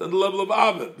than the level of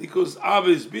ava, because ava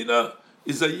is bina,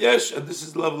 is a yesh, and this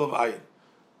is the level of ayin.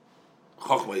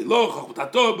 Chokhmah ilo, chokhmah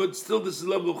tato, but still this is the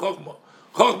level of chokhmah.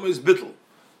 Chokhmah is bittul,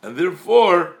 and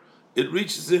therefore it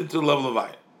reaches into the level of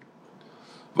ayin.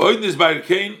 V'oid nizbair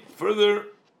kain, further,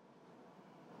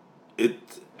 it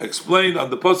explained on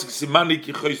the pasuk simani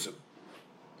ki choysem.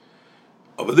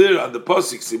 Over there on the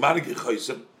pasuk simani ki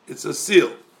choysem, it's a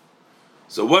seal.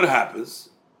 So what happens?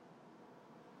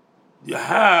 You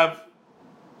have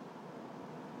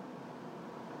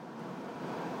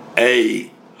you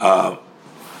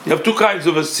have two kinds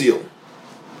of a seal.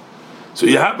 So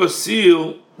you have a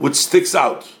seal which sticks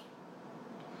out,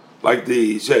 like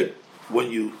the said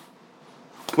when you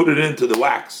put it into the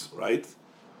wax, right?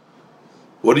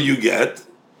 What do you get?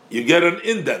 You get an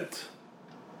indent.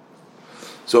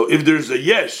 So if there's a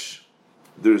yesh,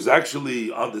 there's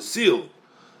actually on the seal,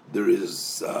 there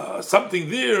is something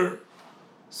there.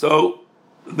 So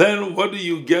then what do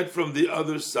you get from the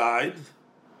other side?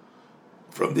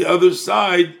 From the other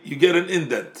side, you get an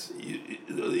indent.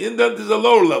 The indent is a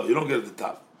lower level, you don't get at the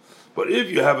top. But if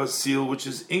you have a seal which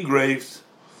is engraved,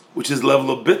 which is level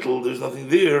of bittul, there's nothing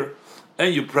there,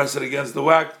 and you press it against the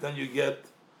wax, then you get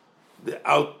the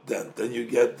outdent, then you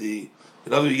get you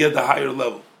get the higher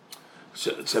level.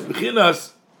 So this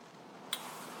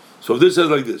says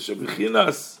like this: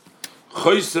 Shebichinas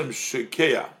choisem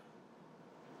shekeya.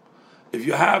 If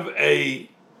you have a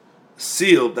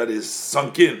seal that is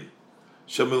sunk in,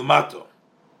 shemilmato,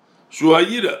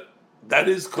 shuhayira, that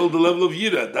is called the level of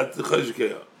yira. That's the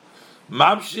choisem.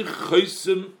 Mamshich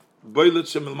choisem boilet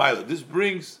shemilmayla. This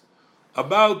brings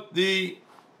about the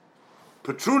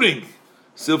protruding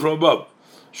seal from above.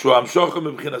 Shuam shochem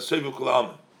b'chinas sevu kol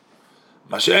alman.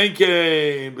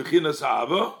 Mashenke b'chinas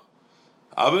ava.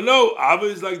 Ava no. Ava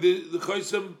is like the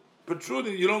choisem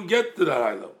protruding. You don't get to that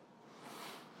high level.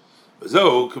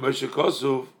 V'zehu k'meshe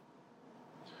kosuv.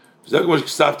 V'zehu k'meshe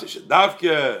k'savte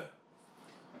shedavke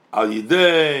al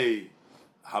yidei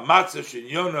hamatzah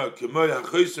shenyona k'moy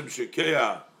ha'choisem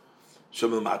shekeya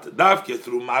shemil mata. Davke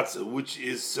through matzah, which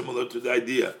is similar to the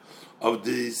idea of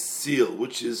the seal,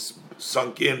 which is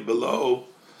sunk in below.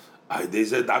 They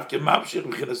said davke mamshich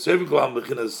b'chinas sevikol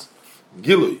b'chinas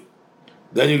gilui.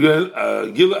 Then you get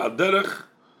gilui aderech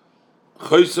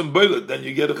choisem boilet. Then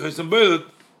you get a choisem boilet,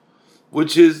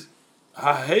 which is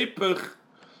ha'hepech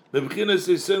b'chinas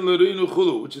eisen l'reinu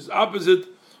chulu, which is opposite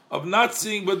of not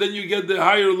seeing, but then you get the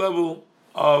higher level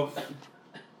of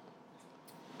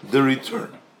the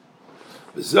return.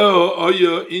 V'zo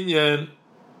oyo inyan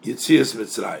Yitzias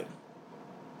Mitzrayim.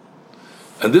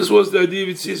 And this was the idea of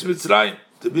Yitzias Mitzrayim,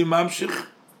 to be mamshich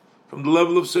from the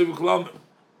level of Sefer Klamim.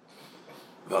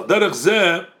 Val derech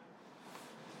zeh,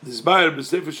 this Bayer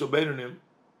b'Sefer Shel Beinonim,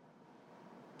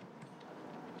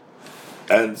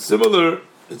 and similar,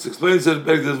 it's explained that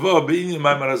Perek Tezvav b'Inyan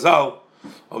Maimar Hazal,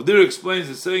 of there explains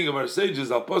the saying of our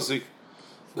sages al posik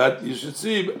that you should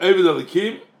see Eved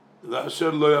Alikim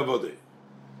Asher Lo Yavodei.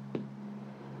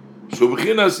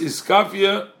 Shubchinas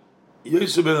Iskafia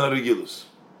Yesu Ben Arigilus.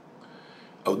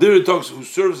 Of there it talks who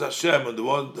serves Hashem and the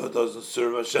one that doesn't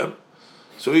serve Hashem.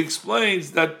 So he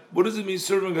explains that what does it mean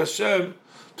serving Hashem?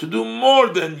 To do more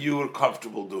than you are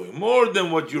comfortable doing, more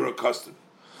than what you're accustomed.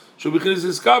 Shubchinas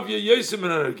Iskafia Yesu Ben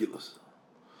Arigilus.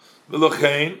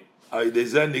 V'lochein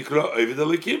Aydezeh Nikra Eved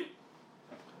Alikim.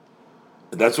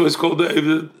 That's why it's called the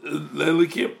Eved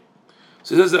Alikim.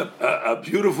 So there's a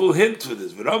beautiful hint for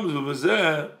this.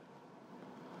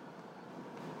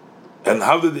 And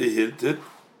how did they hint it?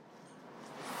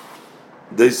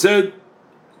 They said,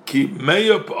 "Ki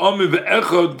meya pa'ami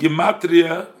ve'echad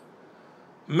gematria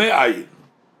me'ayin,"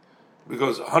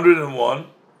 because 101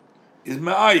 is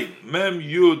me'ayin. Mem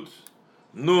yud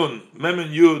nun, mem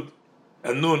and yud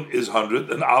and nun is 100,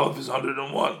 and aleph is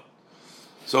 101.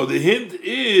 So the hint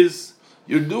is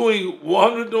you're doing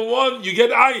 101, you get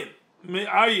ayin.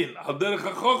 Me'ayin al derech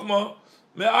hachokma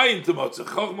me'ayin tematzah.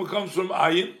 Chokma comes from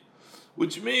ayin,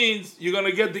 which means you're going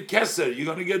to get the keser, you're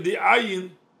going to get the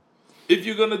ayin. If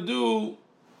you're going to do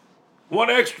one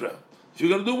extra, if you're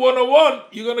going to do 101,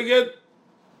 you're going to get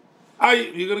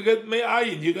ayin. You're going to get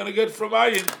me'ayin. You're going to get from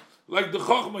ayin, like the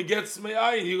chokma gets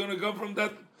me'ayin. You're going to come from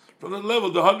that level.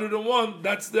 The 101.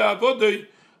 That's the avodah.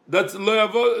 That's the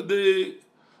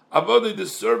avodah, the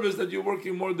service that you're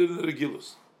working more than the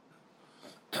regulars.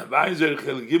 V'ayin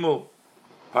chel gimel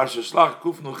parsha shlach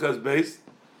kuf nuches beis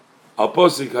al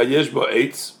posik hayesh bo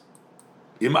eitz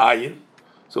im ayin.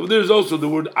 So there's also the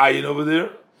word ayin over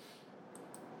there.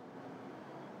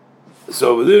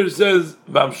 So over there it says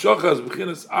v'amshochas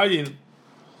b'chinas ayin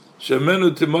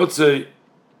shemenu timotzei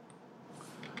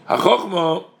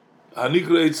hachochma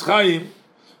hanikra eitz chayim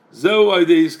zeu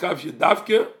aydei iskafye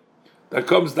davke, that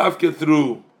comes davke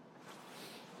through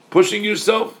pushing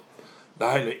yourself.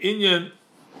 Dahainu inyan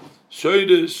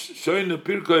shoyne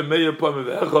pirkei meya pamim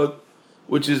ve'echad,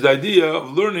 which is the idea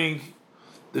of learning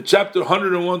the chapter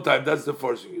 101 times. That's the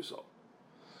forcing yourself.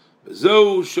 This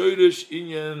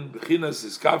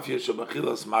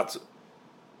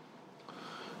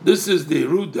is the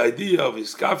root idea of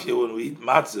iskafia when we eat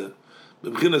matzah,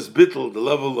 b'chinas bittul, the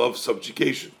level of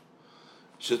subjugation.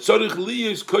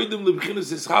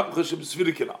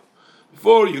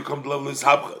 Before you come to the level of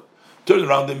ishapcha, turn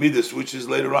around the midas, which is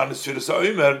later on in Sfiras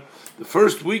HaOmer. The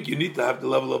first week you need to have the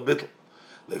level of bittul.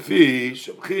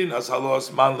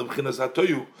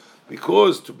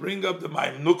 Because to bring up the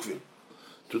Maim Nukvim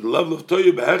to the level of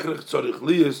Toyu Behechrech Tzorich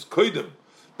Liyas Koidem,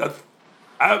 that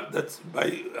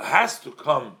has to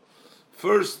come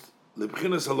first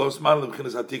Lebchinas Halos Man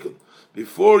Lebchinas Hatikun,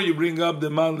 before you bring up the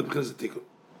Man Lebchinas Hatikun.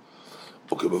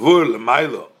 Okay, before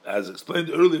Lemailo, as explained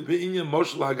earlier, Be'inyan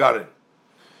Moshel Hagarin,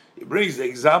 he brings the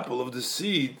example of the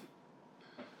seed.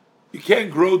 You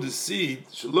can't grow the seed.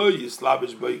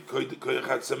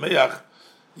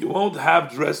 You won't have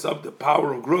dressed up the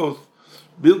power of growth.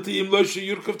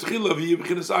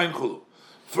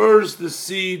 First, the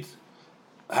seed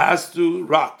has to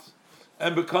rot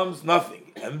and becomes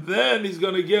nothing, and then he's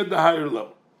going to get the higher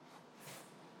level.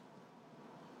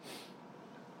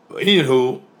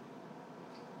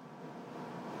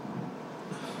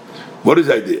 What is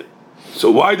the idea?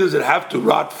 So why does it have to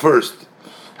rot first?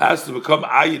 Has to become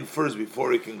ayin first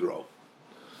before it can grow.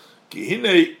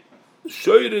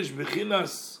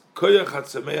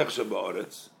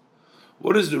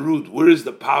 What is the root? Where is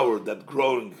the power that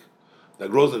grows in the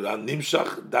ground?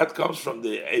 Nimshach, that comes from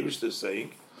the Eibishter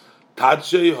saying,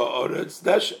 Tadshe ha'oretz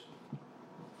deshe.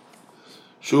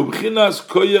 Shu b'chinas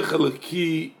koyach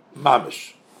eliki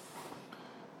mamish.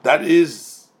 That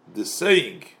is the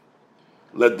saying,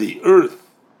 let the earth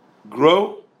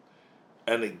grow,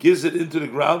 and it gives it into the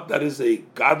ground. That is a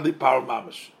godly power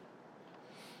mamish.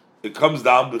 It comes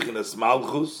down b'chinas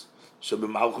malchus, shebe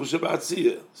malchus shebe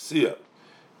atziyah,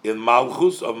 in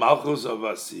malchus of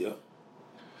Asiya,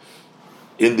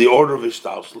 in the order of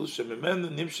Ishtalshlus, shemimen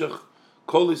nimshach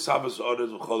kol isavas orez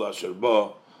v'chol asher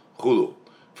ba chulu.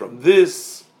 From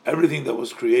this, everything that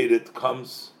was created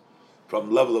comes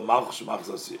from level of malchus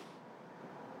Asiya.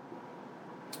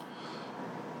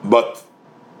 But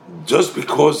just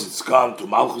because it's gone to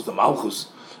malchus,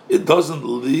 it doesn't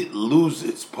lose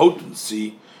its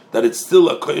potency that it's still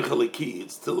a koich eliki,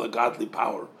 it's still a godly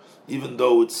power, even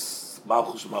though it's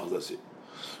malchus malchus.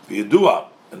 V'yedua,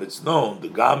 and it's known the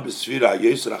gam b'sfira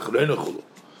yeser achreinu chulu.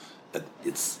 That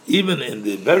it's even in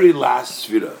the very last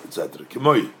sfira, etc.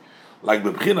 Kimoi, like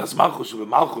b'bchinas malchus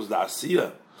u'b'malchus da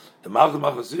asiya, the malchus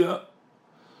malchus asiya,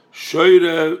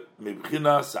 shoyre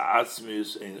mibchinas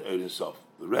ha'atzmius ein oirisof.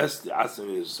 The rest, the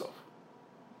atzmius is sof.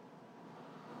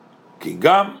 Ki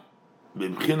gam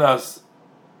b'bchinas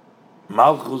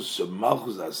malchus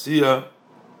malchus asiya,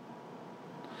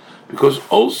 because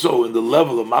also in the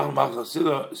level of malchus malchus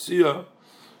asiya,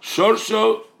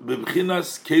 shorsho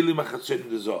b'bchinas kelim ha'chatzein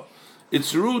dezo.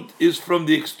 Its root is from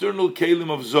the external kelim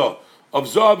of Zoh of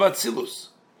Atzilus.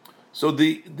 So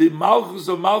the Malchus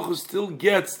of Malchus still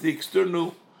gets the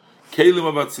external kelim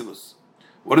of Atzilus.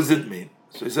 What does it mean?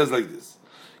 So he says like this: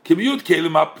 Kibiyut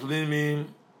kelim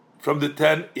aplimim, from the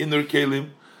 10 inner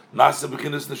kelim, nasa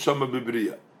b'chinas neshama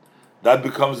b'briya. That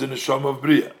becomes the neshama of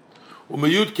briya.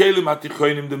 Umayut kelim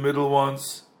atichoinim, the middle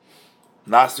ones,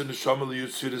 nasa neshama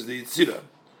liyutzir is the yitzira.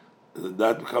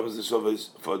 That becomes the neshama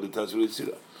for the Tanzur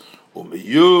yitzira.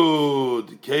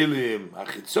 Umeyud kelim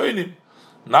achitzoinim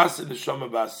nasa neshama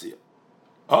b'asiya.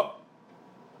 Oh,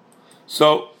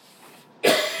 so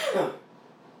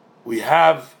we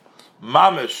have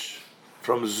mamish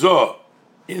from Zoh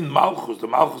in Malchus, the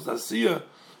Malchus Asiya,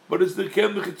 but it's the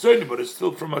kelim achitzoinim, but it's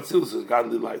still from Atzilus, it's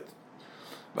godly light.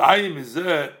 V'ayim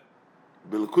izeh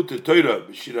b'lekutei Torah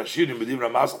b'shir hashirim b'divra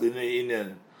maskli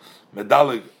inen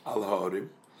medalig al ha'orim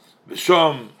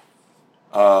v'shom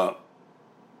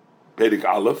Perik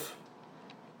Aleph,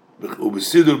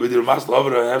 ubesidur b'dir masl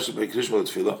over ha'hefsh b'krishma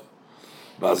l'tfilah,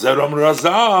 b'azer Omer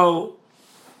Razal,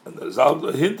 and the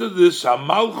Razal hinted this,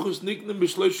 ha'malchus niknem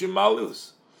b'shloshim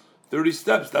malchus, 30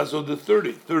 steps, that's all the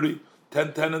 30,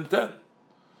 10, 10, and 10.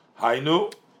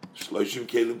 Hainu, shloshim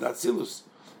kelim d'atzilus,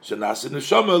 shenasi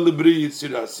neshama libri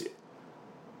yitzir asiyah.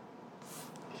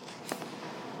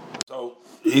 So,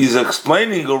 he's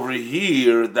explaining over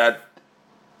here that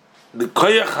the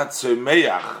koyach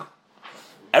hatzomeach,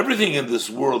 everything in this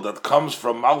world that comes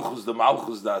from Malchus, the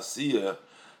Asiya,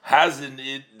 has in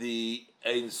it the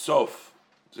Ein Sof.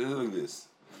 So it's like this.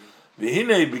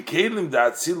 V'hinei b'kelim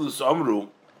da'atzilus amru.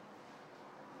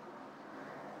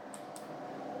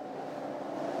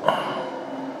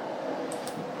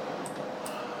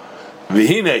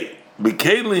 V'hinei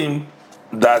b'kelim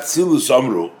da'atzilus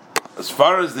amru. As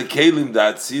far as the kelim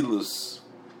da'atzilus,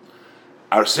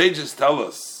 our sages tell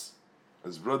us,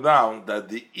 it's brought down, that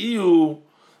the iu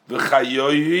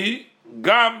v'chayoyi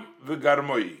gam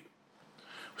v'garmoyi.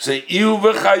 We say iu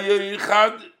v'chayoyi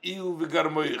chad, iu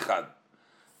v'garmoyi chad.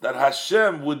 That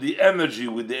Hashem with the energy,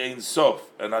 with the Ein Sof,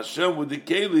 and Hashem with the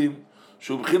kelim,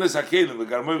 shu b'chinas ha-kelim,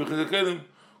 v'garmoyi b'chinas ha-kelim,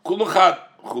 kulu chad,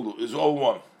 kulu, is all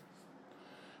one.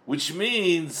 Which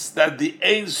means that the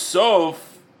Ein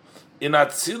Sof in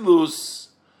Atzilus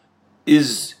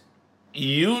is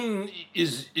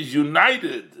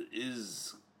united,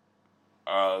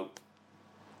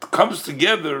 comes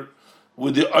together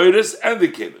with the Oiris and the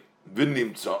Kelim,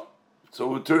 V'nimtza.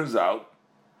 So it turns out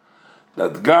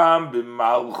that Gam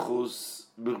b'malchus,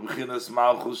 b'chinas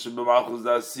malchus, b'malchus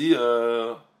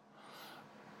d'asiya,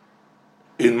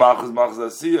 in malchus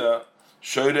d'asiya,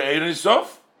 shoyre ein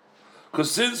sof.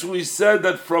 Because since we said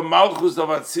that from malchus of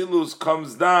Atzilus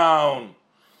comes down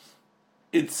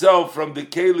itself from the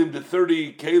kelim, the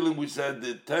 30 kelim, we said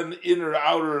the 10 inner,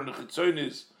 outer, and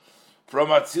chitzonis, from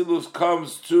Atzilus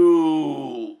comes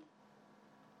to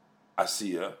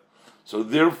Asiya. So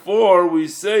therefore, we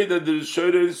say that there is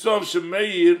Shoyre Ein Sof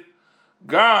Shemeir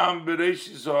Gam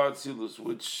Bereshis Atzilus,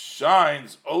 which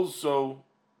shines also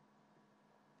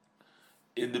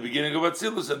in the beginning of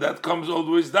Atzilus, and that comes all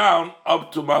the way down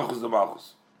up to Malchus the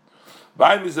Malchus.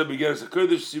 V'ayim is a beginning,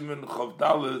 Sekodesh Simon Chav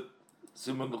Dalet,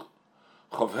 Simon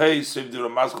Chav Hei, Sev Dir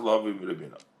Maskul Havim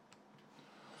Rebina.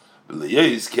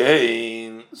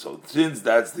 So since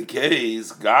that's the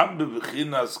case, Gam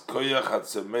B'Bechinas Koyach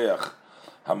HaTzemeach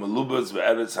Hamelubas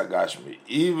Ve'eretz Hagashmi,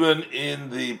 even in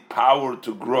the power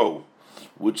to grow,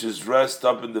 which is dressed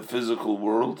up in the physical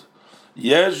world,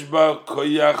 Yeshba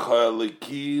Koyach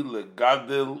HaEliki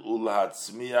Legadil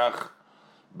Ulahatzmiach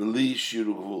B'li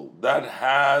Shiruvul, that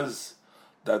has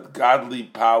that godly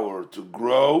power to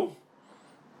grow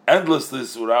endlessly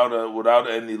without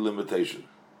any limitation.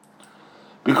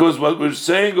 Because what we're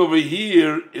saying over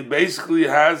here, it basically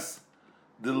has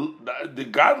the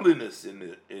godliness in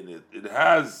it. It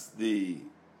has the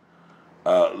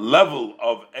level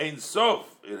of Ein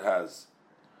Sof. It has,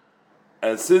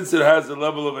 and since it has the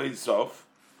level of Ein Sof,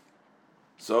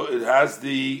 so it has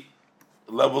the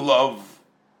level of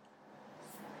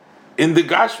in the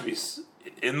Gashmis,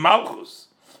 in Malchus,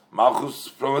 Malchus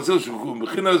from Atzilus,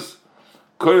 Bechinas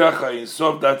Koyach Ein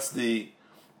Sof, that's the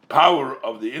power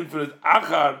of the infinite.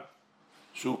 Achar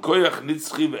Shu Koyach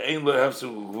Nitzchi Ve'ein Lo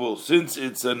Hefsek Gvul, since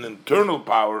it's an internal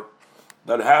power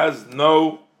that has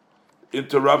no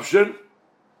interruption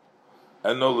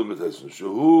and no limitation.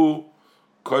 Shu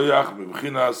Koyach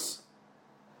Bechinas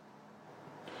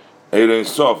Ein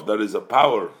Sof, that is a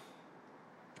power.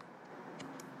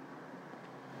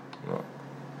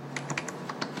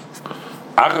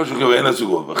 Achar Shu Koyach Ein Sof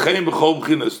Gvul. V'chein B'chol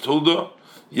Bechinas Tulda.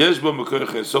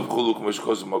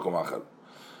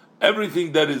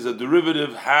 Everything that is a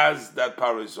derivative has that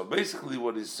power. So basically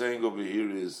what he's saying over here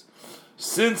is,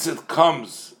 since it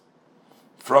comes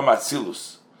from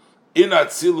Atzilus, in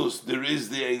Atzilus there is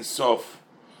the Ein Sof,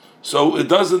 so it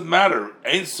doesn't matter.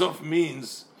 Ein Sof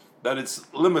means that it's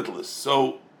limitless.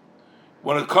 So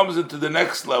when it comes into the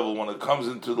next level, when it comes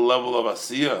into the level of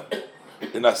Asiya,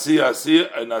 in Asiya,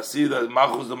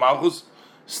 the Malchus,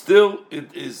 still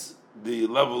it is the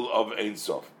level of Ein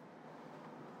Sof.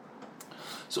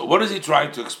 So what is he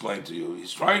trying to explain to you?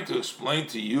 He's trying to explain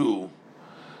to you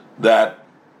that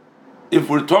if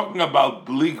we're talking about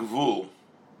Bli Gvul,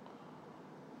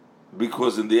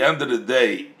 because in the end of the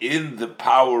day, in the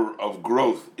power of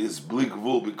growth is Bli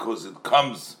Gvul, because it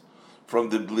comes from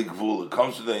the Bli Gvul, it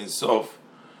comes from the Ein Sof.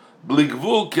 Bli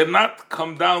Gvul cannot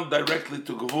come down directly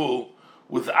to Gvul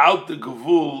without the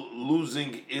Gvul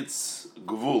losing its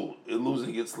Gvul,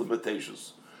 losing its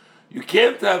limitations. You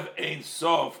can't have Ein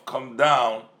Sof come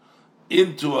down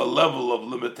into a level of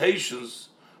limitations,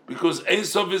 because Ein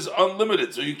Sof is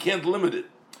unlimited, so you can't limit it.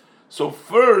 So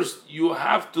first, you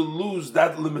have to lose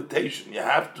that limitation. You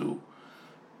have to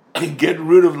get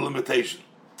rid of the limitation.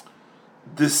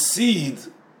 The seed,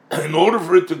 in order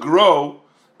for it to grow,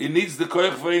 it needs the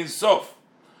Koyach of Ein Sof.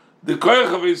 The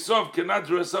Koyach of Ein Sof cannot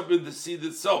dress up in the seed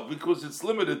itself, because it's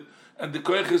limited, and the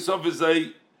Koyach Ein Sof is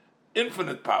a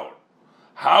infinite power.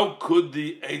 How could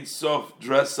the Ein Sof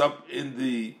dress up in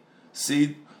the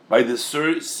seed? By the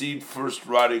seed first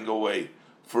rotting away,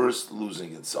 first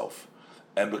losing itself,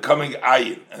 and becoming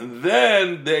ayin, and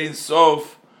then the Ein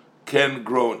Sof can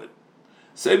grow in it.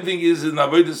 Same thing is in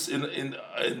avodas, in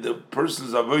the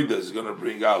person's avodah is going to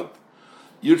bring out.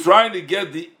 You're trying to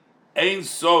get the Ein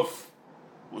Sof.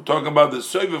 We're talking about the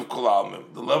Soviv Kol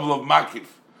Almim, the level of Makif,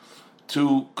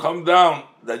 to come down,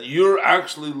 that your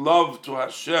actually love to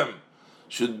Hashem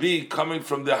should be coming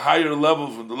from the higher level,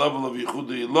 from the level of Yichud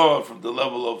Ilah, from the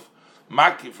level of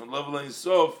Makif, from the level of Ein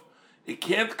Sof. It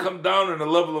can't come down in a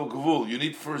level of Gevul. You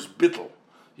need first Bittel.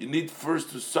 You need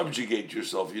first to subjugate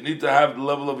yourself. You need to have the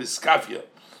level of Iskafia.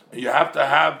 And you have to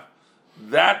have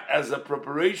that as a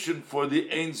preparation for the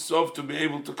Ein Sof to be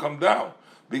able to come down.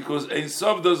 Because Ein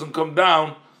Sof doesn't come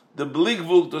down, the Bli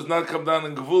Gvul does not come down,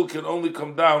 and Gvul can only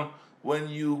come down when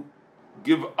you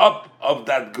give up of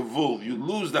that Gvul. You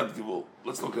lose that Gvul.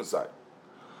 Let's look inside.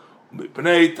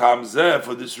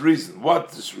 For this reason. What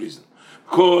this reason?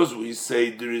 Because we say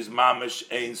there is Mamash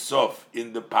Ein Sof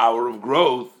in the power of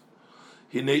growth.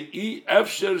 Hinei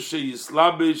efsher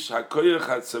sheyislabish hakoyach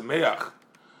hatzameach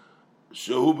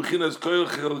shehu b'chinas koyach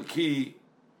chelki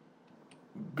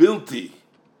bilti,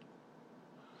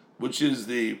 which is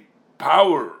the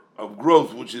power of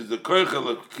growth, which is the koyach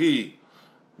chelki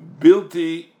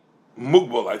bilti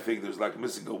mugbal. I think there's like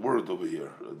missing a word over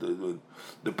here.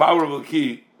 The power of a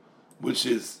key, which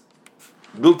is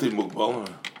bilti mugbal.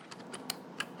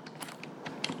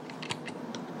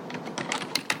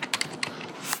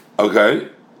 Okay.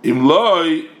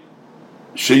 Imloi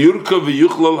sheyurka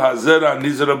v'yuchlal hazera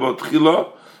nizra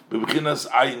b'tchila b'bchinas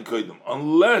ayin koydem.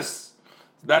 Unless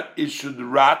that it should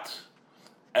rot,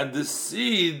 and the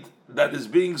seed that is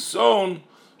being sown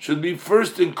should be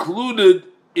first included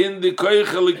in the koyach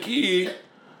halaki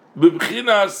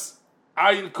b'bchinas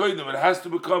ayin koydem. It has to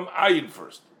become ayin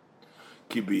first.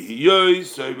 Ki bihiyoy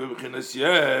soy b'bchinas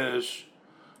yesh,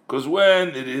 because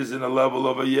when it is in a level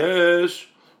of a yesh,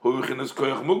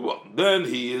 then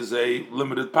he is a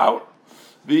limited power.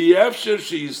 It's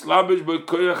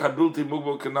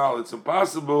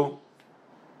impossible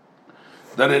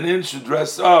that an inch should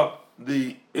dress up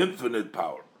the infinite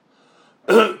power.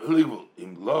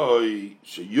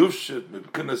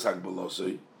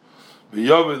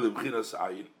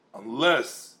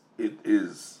 Unless it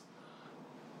is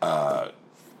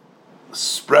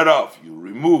spread off, you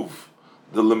remove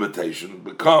the limitation,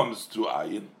 becomes to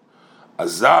ayin.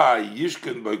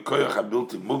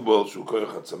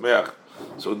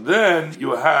 So then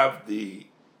you have the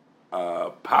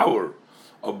power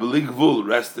of Bli Gvul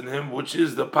rest in him, which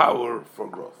is the power for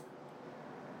growth.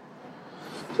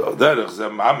 So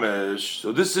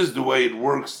this is the way it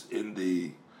works in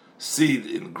the seed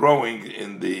in growing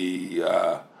in the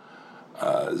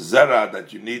zera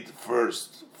that you need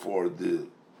first for the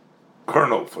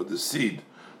kernel, for the seed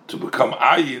to become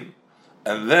ayin,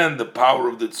 and then the power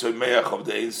of the tzomeach of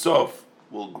the Ein Sof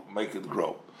will make it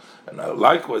grow. And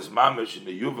likewise, mamish in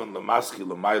the Yuvan Lamaski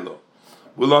Lamailo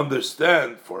will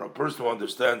understand, for a person who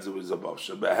understands it is above.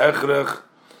 Shebehechrech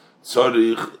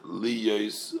tzorich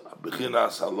liyos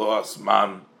bechinas halo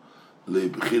asman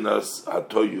lebechinas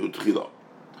hatoyu tchila.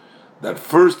 That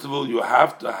first of all, you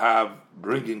have to have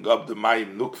bringing up the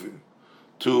mayim nukvim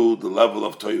to the level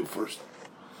of toyu first.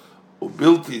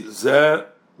 Ubilti zeh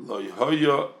lo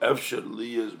yehoyo efsher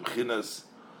liyos bechinas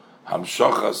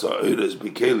hamshachas ha'oires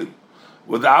bekelim.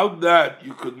 Without that,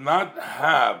 you could not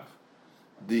have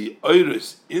the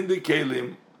oiris in the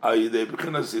kelim. The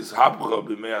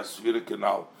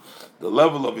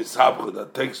level of ishapcha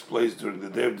that takes place during the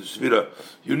day of the Shvira.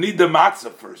 You need the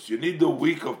matzah first. You need the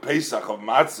week of Pesach of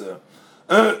matzah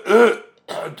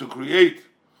to create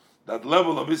that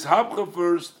level of ishapcha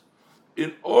first.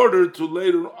 In order to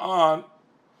later on,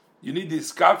 you need the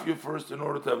iskafia first in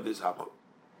order to have this ishapcha.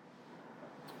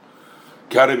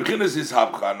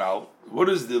 Now, what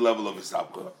is the level of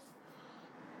ishapcha?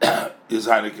 Is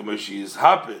Heineke is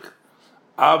hapich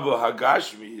ava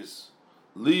hagashmi is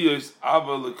liyos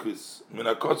ava lekris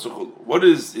minakotzuchul. What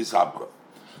is ishapcha?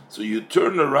 So you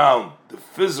turn around the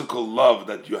physical love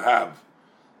that you have,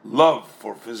 love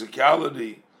for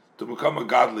physicality, to become a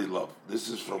godly love. This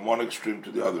is from one extreme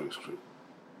to the other extreme.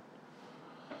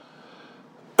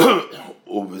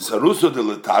 Uvisaruso de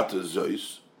letato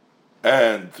zois.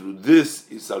 And through this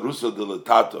isaruso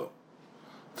deletato,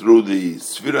 through the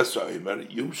Sfira Soimer,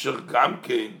 Yumshach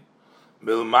Gamkein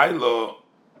Milmailo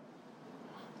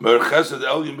Merchesed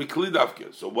El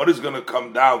Yumbiklidavke. So what is going to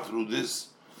come down through this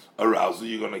arousal?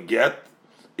 You're going to get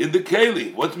in the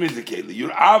Keli. What means the Keli?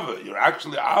 Your Ava. Your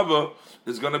actually Ava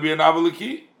is going to be an Ava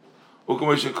Laki.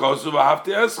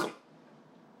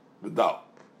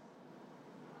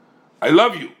 I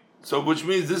love you. So, which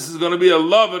means this is going to be a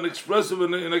love and expressive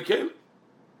in a keli.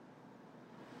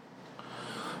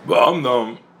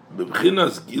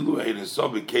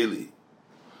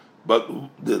 But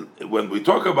when we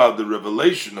talk about the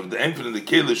revelation of the infinite in the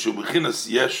keli,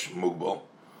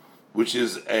 which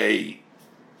is a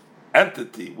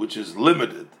entity which is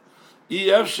limited,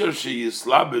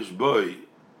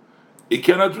 it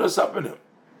cannot dress up in him.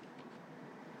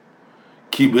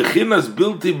 Ki bechinas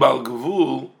bilti bal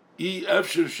gvul.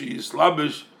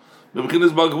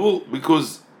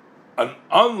 Because an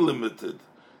unlimited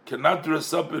cannot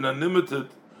dress up in unlimited,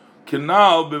 can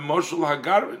now be moshul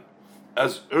hagarin,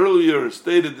 as earlier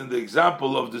stated in the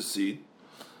example of the seed.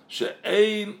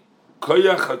 She'ein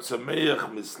koyach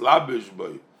hatzameach mislabish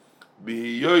boy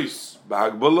biyois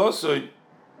b'hagbolosoi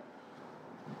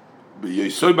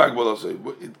biyoisoi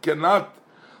b'hagbolosoi. It cannot.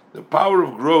 The power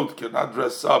of growth cannot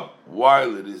dress up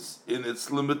while it is in its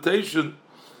limitation.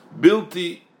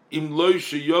 Bilti im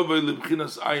loishe yovei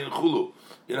libchinas ayin chulu.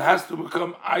 It has to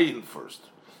become ayin first.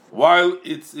 While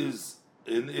it is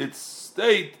in its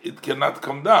state, it cannot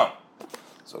come down.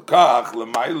 So kach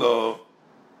lemailo,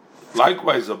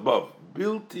 likewise above.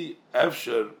 Bilti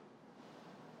efsher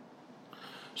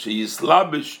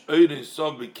sheyislabish oirin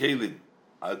sof b'kelim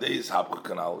adeis hapcha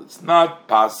kanal. It's not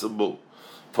possible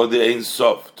for the Ein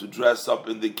Sof to dress up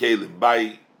in the kelim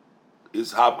by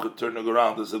his hapcha turning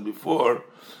around, as I said before.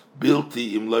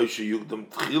 Bilti im loishe yugdam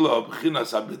tchila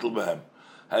b'chinas habitl behem.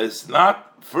 It's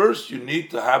not, first you need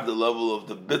to have the level of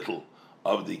the bitl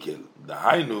of the kelim. The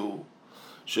hainu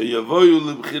sheyavoyu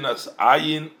libchinas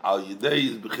ayin al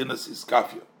yidei is b'chinas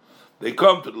iskafia. They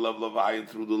come to the level of ayin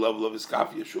through the level of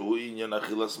iskafia. Shehu inyan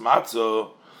achilas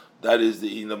matzah. That is the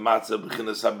inyan matzah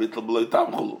b'chinas habitl b'lei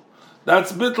tamchulu.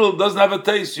 That's bitl, doesn't have a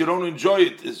taste. You don't enjoy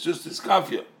it. It's just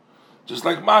iskafia, just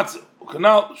like matzah.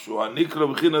 Ukanal shuhanikra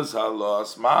b'chinas halo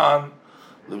asman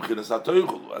l'b'chinas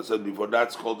hatoichul. I said before,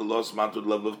 that's called the lo asman to the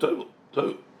level of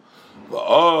toichul.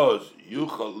 Va'oz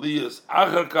yuchal liyas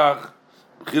achakach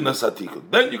b'chinas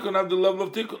hatikun. Then you can have the level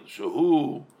of tikun.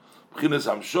 Shehu b'chinas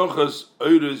hamshochas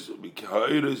oires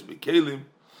b'kelim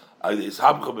ayis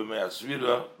habcha b'mei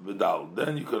asvira v'dal.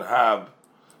 Then you can have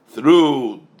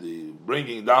through the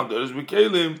bringing down the oires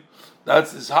b'kelim.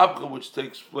 That's this habcha which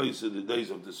takes place in the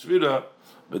days of the svira.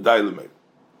 A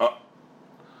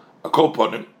kol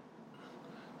ponim.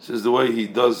 This is the way he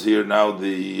does here now.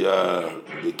 The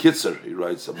kitzer he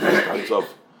writes starts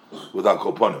off with a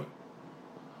kol ponim.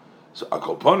 So a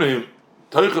kol ponim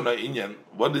toichon inyan.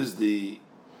 What is the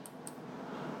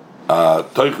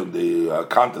toichon, the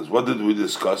contents? What did we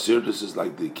discuss here? This is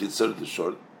like the kitzer, the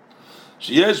short.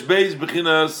 Sheyesh beis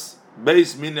bechinas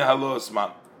beis mini halo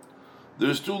asman.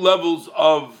 There's two levels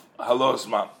of halos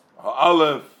man.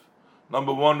 Aleph,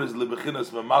 number one is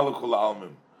lebechinas memalukul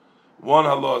almim. One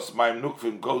halos ma'im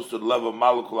nukvim goes to the level of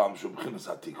malukul almim shubechinas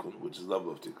hatikun, which is the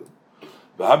level of tikun.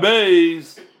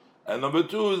 V'habeis, and number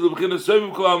two is lebechinas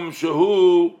sevim kol almim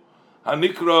shehu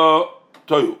hanikra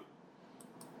toyu.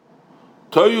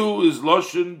 Toyu is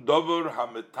loshen dover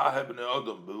hametaheb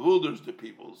ne'odom, bewilders the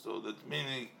people. So that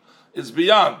meaning it's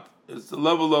beyond. It's the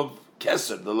level of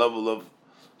keser, the level of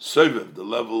seviv, the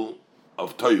level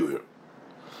of toyu here.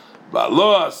 But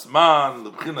lo asman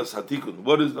lebchinas hatikun.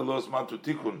 What is the lo asman to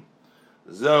tikun?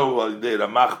 Zeu al yidei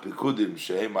ramach pikudim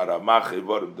shehem aramach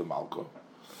evorim de malko.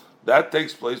 That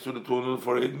takes place through the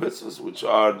 248 mitzvahs, which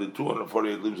are the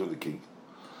 248 limbs of the king.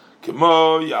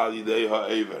 Kemo yal yidei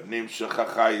ha'ever nimshach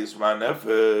hachayis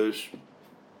ma'nefesh.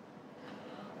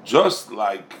 Just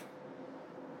like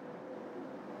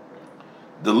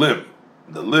the limb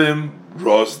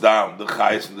draws down the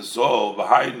chayis from the soul.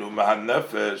 V'hainu ma'an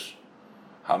nefesh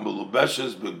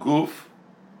hamulubeshes beguf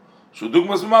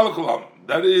shudugmas malakulam.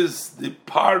 That is the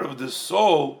part of the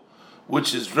soul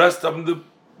which is dressed up in the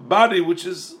body, which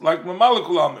is like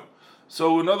mamalakulamim.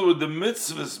 So, in other words, the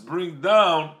mitzvahs bring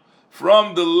down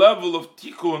from the level of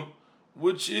tikkun,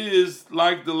 which is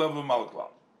like the level of malakulam.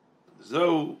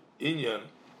 So, inyan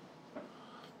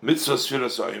mitzvah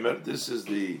sfiras ha'omer. This is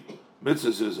the mitzvah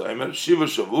sfiras ha'omer. Shiva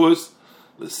shavuos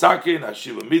l'sakein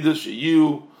hashiva midas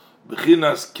sheyu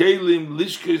b'chinas kelim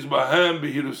lishkes bahem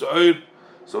b'hirus ha'or.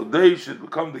 So they should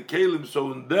become the kelim.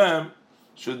 So in them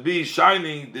should be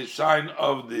shining the shine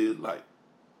of the light.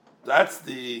 That's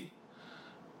the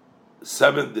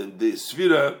seventh, the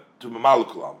sfira to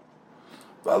Mamalkulam.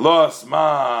 V'alo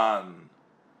asman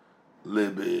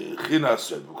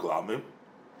lebechinas sevukulamim.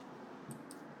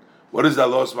 What is the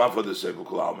lo asman for the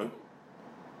sevukulamim?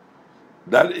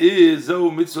 That is zeu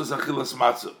mitzvah achilas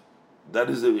matzah. That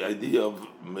is the idea of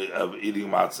eating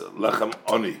matzah. Lechem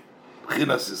oni.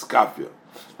 Bechinas iskafia.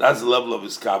 That's the level of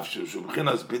iskafia.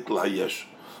 Bechinas bitl hayesh,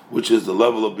 which is the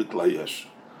level of bitl hayesh.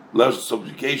 Less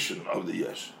subjugation of the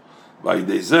yesh. By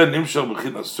dezeh nimshach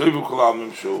bechinas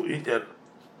sevukulamim shu inyan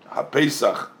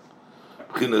haPesach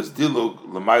bechinas dilug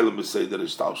l'mayla meseder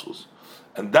ishtalshlus.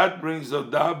 And that brings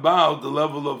about the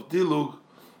level of dilug,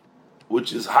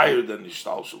 which is higher than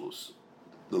ishtalshlus.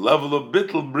 The level of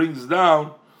bitl brings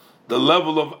down the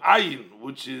level of ayin,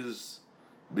 which is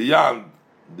beyond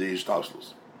the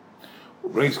ishtalshlus.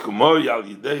 Brings kumoy al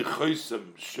yidei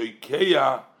choisem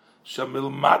shoikeya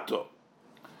shamilmato.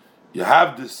 You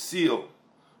have the seal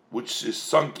which is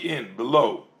sunk in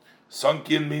below.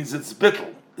 Sunk in means it's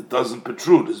bittel. It doesn't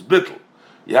protrude. It's bittel.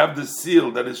 You have the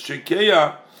seal that is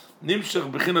shoikeya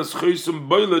nimshach bechinas choisem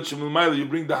boilet shamilmaila. You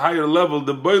bring the higher level,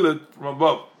 the boilet from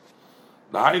above.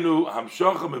 The hainu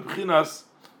hamshocha mebechinas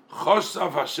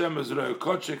chosav Hashem ezrei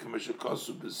kochek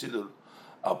meshekosu b'sidur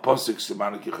al posik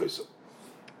simanik yichosam.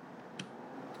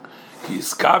 Ki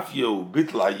iskafia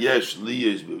bitl hayesh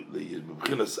liyesh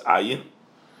bebechinas ayin,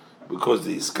 because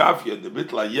the iskafia, the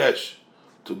bitl hayesh,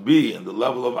 to be in the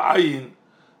level of ayin,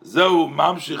 zeu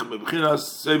mamshich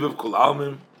bebechinas sevev kol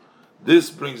almim. This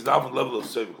brings down from the level of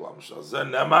sevev kol almim. Shazeh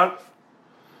nemar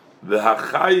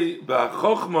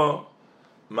v'hachochma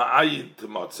ma'ayin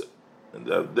timotzeh. And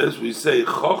this we say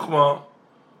chochma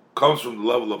comes from the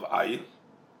level of ayin,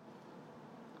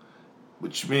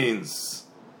 which means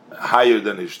higher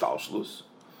than ishtalshlus.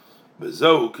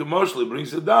 Bezoh kemoshli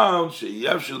brings it down.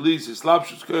 Sheyev shalis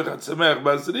islapshus koyach atzemech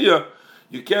b'azriya.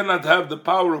 You cannot have the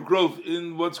power of growth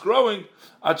in what's growing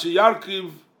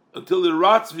achiyarkiv until it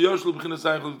rots v'yoshlu b'chinas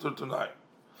ayin chol.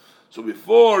 So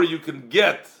before you can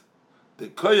get the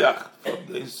koyach from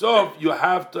the insof, you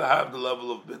have to have the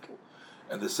level of bittul.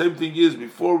 And the same thing is,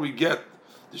 before we get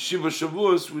the Shiva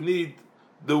Shavuos, we need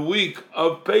the week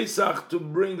of Pesach to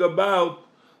bring about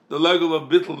the level of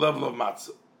bittul, level of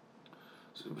matzah.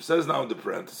 So it says now in the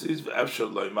parentheses,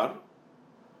 V'efshar loymar,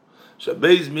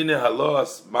 Shabeiz mine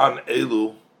haloas man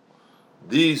elu,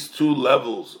 these two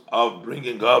levels of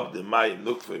bringing up the Mayim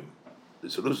Nukvim, the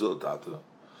Serusel Tata,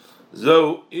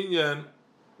 Zo inyan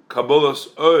Kabbalas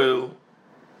oil,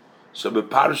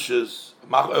 Shabeparshas,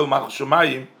 Mach oil Mach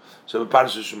Shemayim,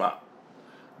 Shabeparshas Shema.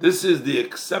 This is the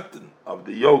acceptance of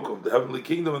the yoke of the heavenly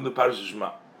kingdom in the Parshas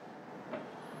Shema.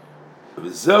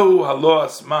 V'zehu halo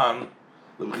asman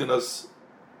lebchinas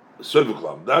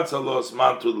sevuklam. That's halo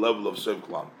asman to the level of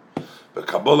sevuklam.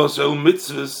 V'kabolas el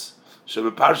mitzvahs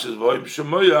shebeparshas v'oim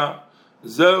shemoya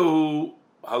zehu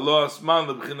halo asman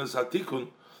lebchinas hatikun.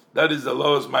 That is the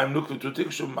lowest ma'im nukvim to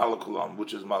tikshu malakulam,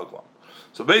 which is malakulam.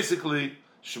 So basically,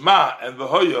 Shema and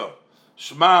V'hoya.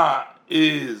 Shema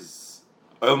is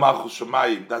El Malchus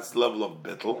Shemayim. That's the level of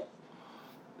bittul,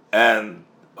 and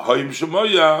Hayim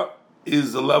Shemoya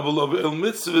is the level of El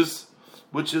Mitzvahs,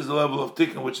 which is the level of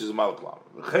Tikkun, which is Malklam.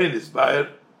 V'chein is Bayer,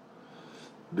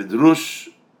 Bidrush,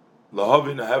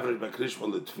 Lahavin Havrit Makrishma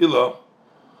L'Tfila,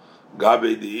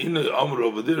 Gabe the Inu Amr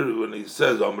over there, when he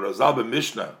says, Amr Azal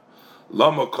Mishnah,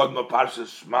 Lama Kodma Parsha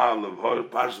Shema, Levhor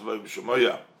Parsha Vayim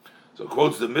Shemoya. So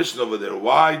quotes the Mishnah over there,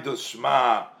 why does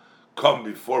Shema come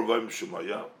before Vayim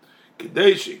Shemoya?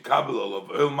 Kidei Sheikabel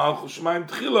of El Malchus Shemaim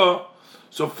Tchila.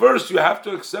 So first you have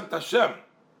to accept Hashem.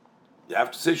 You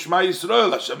have to say Shema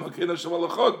Yisrael, Hashem Elokeinu Hashem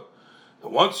Echad.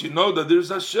 And once you know that there's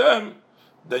Hashem,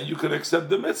 then you can accept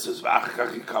the mitzvahs.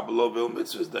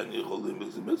 Then you hold the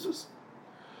mitzvahs.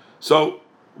 So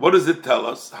what does it tell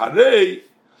us? Harei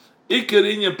Iker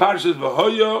Inyan Parshas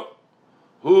V'Hoya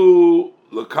Hu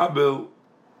Lekabel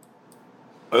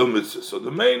El Mitzvahs. So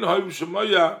the main Hayim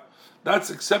Shemoya, that's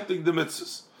accepting the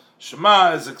mitzvahs.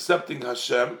 Shema is accepting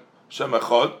Hashem, Hashem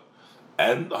Echad,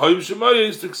 and Hayim Shemoya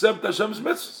is to accept Hashem's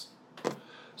mitzvahs.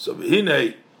 So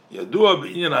V'hinei Yadua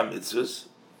B'inyan HaMitzvahs.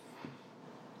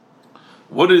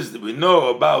 What is we know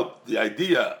about the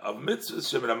idea of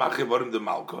mitzvahs? Shemin HaMachiv Orim de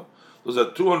Malka. Those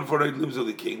are 248 limbs of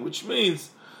the king, which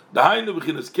means the Hainu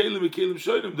B'chinas Kelim V'Kelim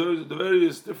Shoynim. There are the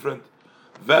various different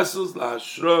vessels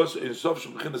LaHashros in Sof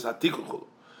Shem B'chinas HaTikun.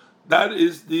 That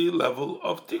is the level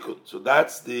of Tikkun. So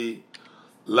that's the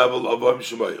level of Hayim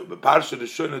Shemoya. B'Parsha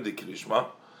Rishono de Krishma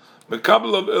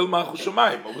Mekabel of El Malchus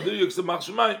Shemayim. Over there you accept Malchus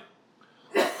Shemayim.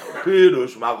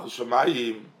 Pirush Malchus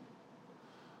Shemayim.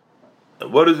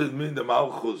 And what does it mean, the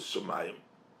Malchus Shemayim?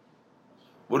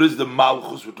 What is the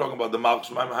Malchus? We're talking about the Malchus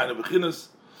Shemayim Hainu B'chinas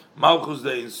Malchus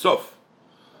the Ein Sof.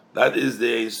 That is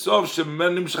the Ein Sof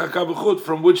Shemenim Shchaka B'chut,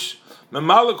 from which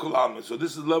Memala Kulam. So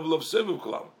this is the level of Seviv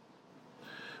Kulam.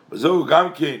 But so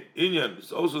Gamkein Inyan,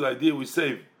 it's also the idea we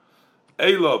say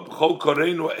Elov Chol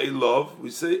Koreinu Elov.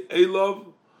 We say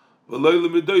Elov V'Loy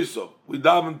L'Midoiso. We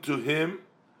daven to him,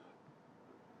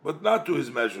 but not to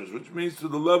his measures, which means to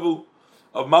the level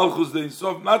of Malchus the Ein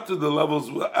Sof, not to the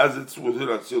levels as it's within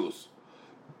Atzilus.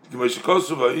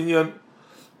 K'meshikosova Inyan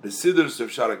B'Sidr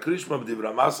Sefshara Krishma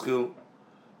B'Divra Maschil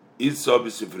Itza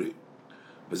B'Sifri.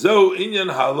 B'Zeu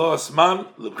Inyan Ha'lo Asman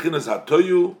L'B'chinas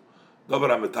HaToyu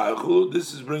Davar HaMetaychu.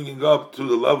 This is bringing up to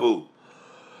the level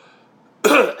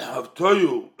of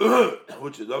Toyu,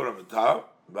 which is Davar HaMetaychu.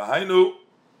 B'Hainu.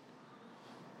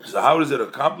 So how is it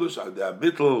accomplished? The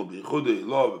Bittul B'Yichudei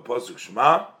Law B'Posuk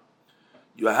Shema.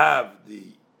 You have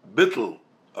the Bittul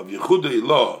of Yichudei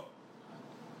Law,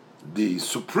 the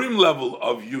supreme level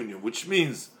of union, which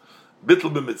means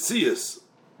Bittul B'Metzias,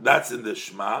 that's in the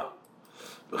Shema.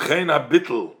 V'chein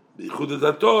ha-Bittul B'Yichudei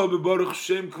Tatorah B'Baruch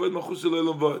Shem Kvod Malchus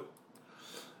L'Olam V'od.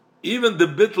 Even the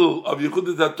Bittul of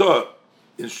Yichudei Tatorah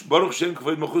in Baruch Shem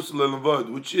Kvod Malchus L'Olam V'od,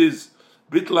 which is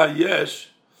Bittul HaYesh,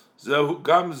 Zeh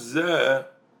Gam Zeh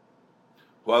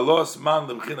that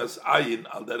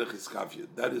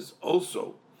is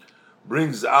also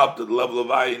brings out to the level of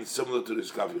ayin similar to the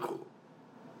Iskafiyah.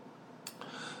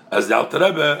 As the Alter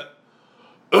Rebbe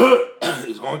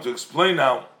is going to explain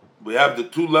now, we have the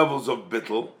two levels of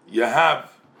bittul. You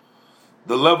have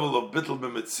the level of bittul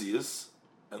b'metzias,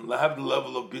 and you have the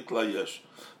level of bittul hayesh.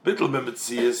 Bittul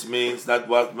b'metzias means that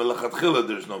what melachatchila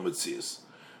there's no metzias,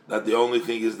 that the only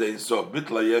thing is the Ein Sof.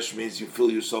 Bittul hayesh means you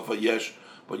feel yourself a yesh,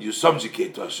 but you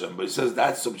subjugate to Hashem. But he says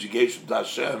that subjugation to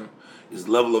Hashem is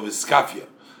the level of Iskafia.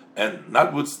 And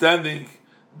notwithstanding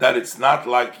that it's not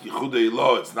like Yichudei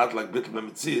Law, it's not like Bittul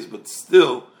B'Metzias, but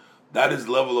still, that is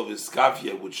the level of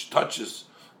Iskafia, which touches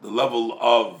the level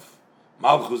of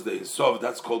Malchus the Ein Sof.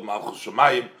 That's called Malchus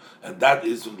Shemayim, and that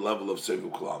is from the level of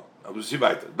Seviv Kulam. Now we see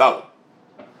weiter. Dalet.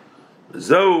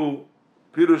 Zeu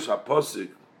Pirush HaPosik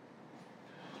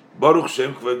Baruch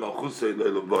Shem Kvod Malchus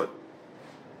L'Olam V'od.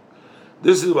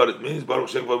 This is what it means, Baruch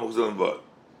Shem Kvod Malchus L'Olam V'od.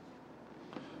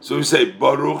 So we say,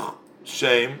 Baruch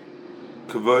Shem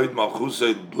Kvod Malchus,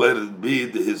 let it be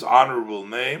his honorable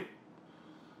name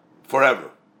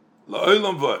forever.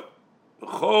 L'Olam V'od.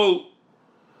 B'chol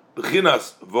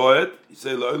B'chinas V'od, you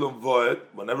say L'Olam V'od,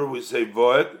 whenever we say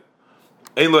V'od,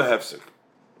 Ein Lo Hefsek.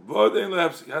 V'od Ein Lo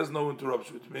Hefsek, has no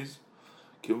interruption, which means,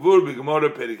 Kivur B'Gemara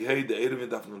Perik Hei De'erim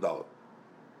Daf Nudal.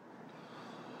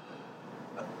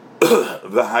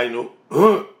 V'hainu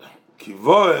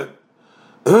Kivoed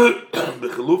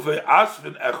B'chilufei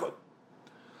Asfin Echad.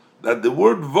 That the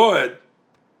word voed,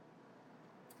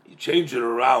 you change it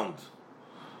around,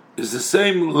 is the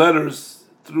same letters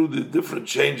through the different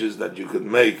changes that you could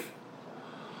make.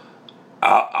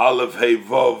 Aleph, Hey,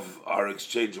 Vov are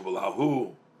exchangeable.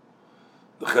 Ahu,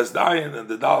 the Chesdayin and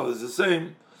the Dal is the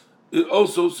same. It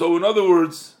also, so in other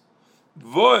words,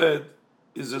 voed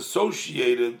is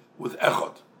associated with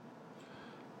Echad.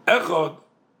 Echad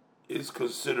is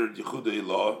considered Yichudei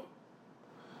Ilah.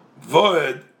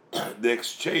 Voed, the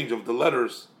exchange of the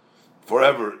letters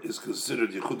forever, is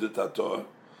considered Yichudei Tator.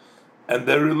 And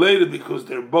they're related because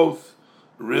they're both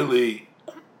really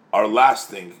are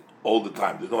lasting all the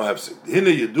time. There's no hefsek. Hine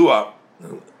Yedua,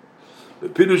 the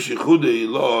Pirush Yichudei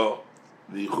Ilah,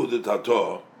 the Yichudei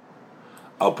Tator,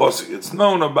 al posik. It's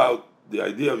known about the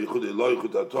idea of Yichudei Ilah,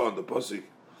 Yichudei Tator, and the posik.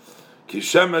 Ki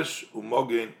shemesh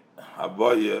u'mogin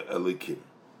havaya elikim.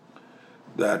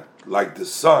 That like the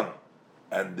sun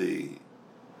and the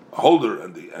holder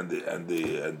and the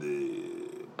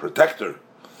protector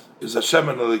is Hashem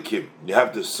and Elikim. You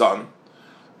have the sun,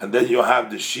 and then you have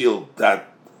the shield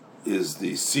that is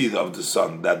the seed of the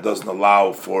sun that doesn't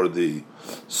allow for the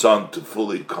sun to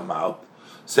fully come out.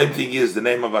 Same thing is the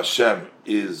name of Hashem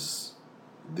is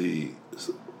the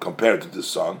compared to the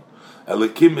sun.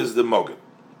 Elikim is the Mogen.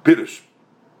 Pirush.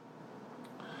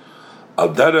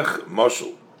 Al derech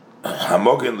moshel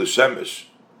hamogen l'shemesh.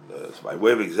 By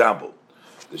way of example,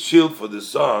 the shield for the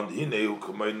sun, hineu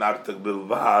k'may nartek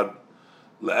bilvad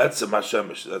le'etzem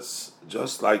hashemesh. That's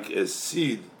just like a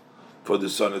seed for the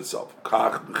sun itself.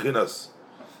 Kach b'chinas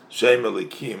shem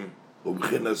elikim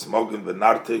u'b'chinas mogen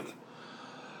v'nartek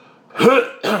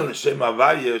l'shem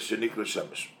havaya shenikra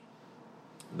shemesh.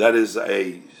 That is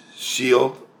a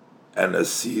shield and a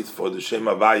seed for the shem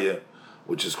havaya,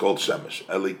 which is called shemesh.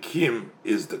 Elikim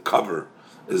is the cover,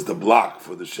 is the block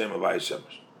for the shem havaya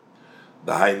shemesh.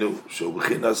 The Hainu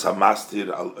Shobchinas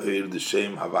Hamastir Al Oir the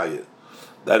Shem Havaya.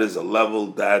 That is a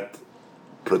level that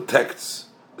protects,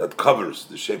 that covers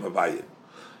the Shem Havaya.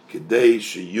 Kidei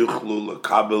Sheyuchlu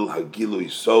Lakabel Hagilui,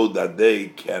 so that they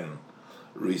can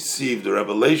receive the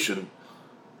revelation.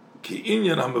 Ki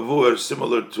Inyan Hamavur,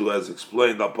 similar to as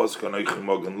explained Al Posuk Anoichim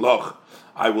Mogen Loch,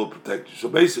 I will protect you. So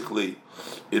basically,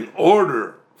 in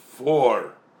order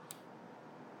for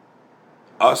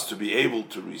us to be able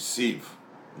to receive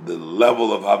the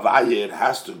level of Havaya, it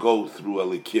has to go through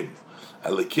Elikim.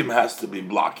 Elikim has to be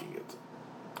blocking it.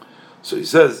 So he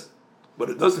says, but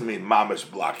it doesn't mean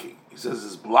mamish blocking. He says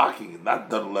it's blocking and that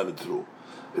doesn't let it through.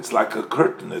 It's like a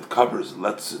curtain, it covers,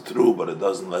 lets it through, but it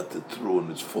doesn't let it through in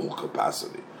its full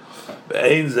capacity.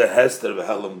 This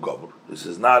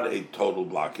is not a total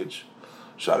blockage.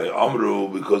 Shari Amru,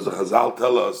 because the Chazal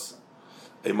tell us,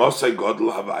 that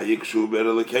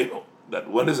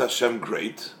when is Hashem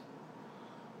great?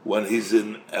 When he's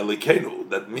in Elikenu.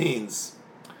 That means,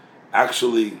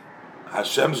 actually,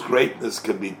 Hashem's greatness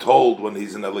can be told when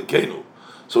he's in Elikenu.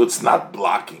 So it's not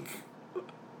blocking.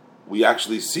 We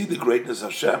actually see the greatness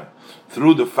of Hashem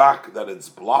through the fact that it's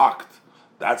blocked.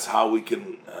 That's how we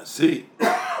can see.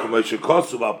 It's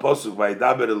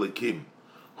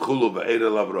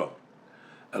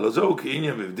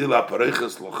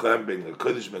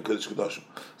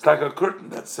like a curtain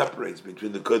that separates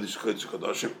between the Kodesh and Kodesh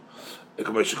Kadoshim.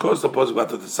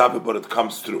 But it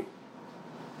comes through.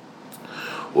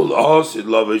 In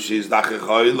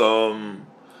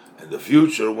the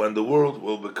future, when the world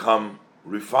will become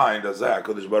refined,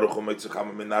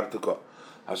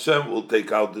 Hashem will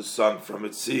take out the sun from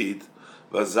its seed,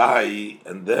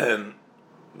 and then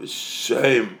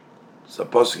V'shem.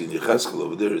 Supposed in Yecheskel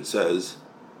over there it says,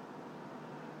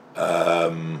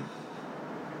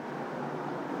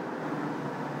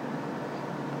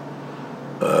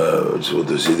 just want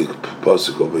to see the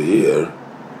pasuk over here.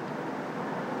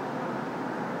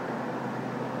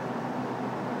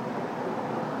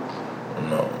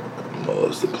 No,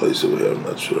 that's the place over here. I'm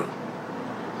not sure.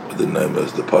 But the name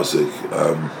is the pasuk.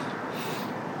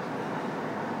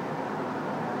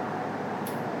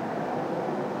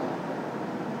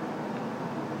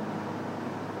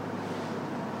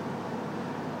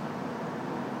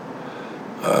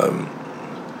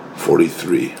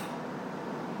 43.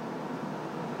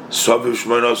 So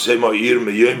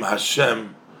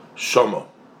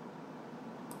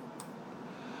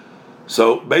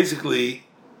basically,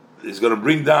 it's going to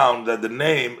bring down that the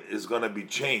name is going to be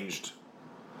changed.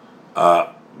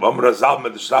 That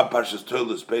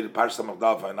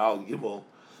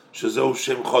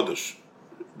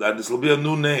this will be a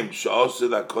new name.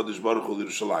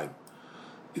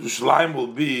 Yerushalayim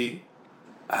will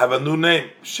have a new name,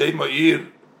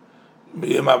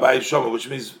 which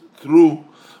means through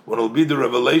when it will be the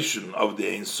revelation of the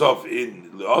Ein Sof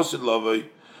in Le'osid Lavai,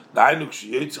 when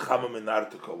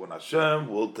Hashem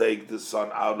will take the son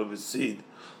out of his seed,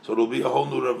 so it will be a whole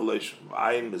new revelation.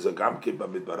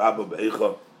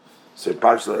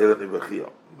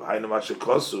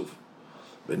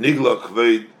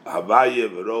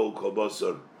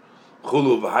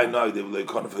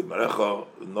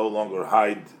 No longer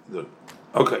hide.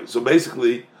 Okay, so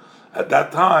basically, at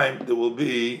that time there will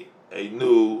be a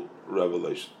new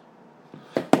revelation.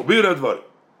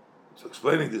 So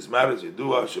explaining this marriage,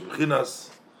 Yedua Shebechinas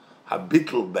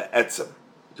Habitl Be'etzem.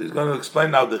 So he's going to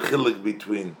explain now the chilik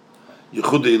between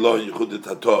Yichud Elo and Yichud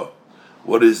Tato.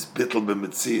 What is Bitl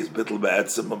Be'mitzi, is Bitl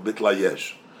Be'etzem, and Bitl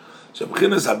Ayesh.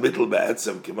 Shebechinas Habitl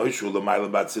Be'etzem, Kimoishu L'mayla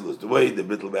B'atzilus. The way the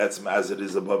Bitl Be'etzem as it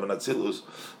is above an Atzilus,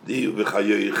 Diyu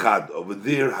V'chayo Yichad. Over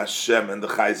there, Hashem and the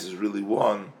Chais is really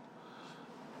one.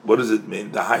 What does it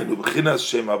mean? The Hainu B'chinas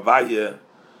Shem Havaya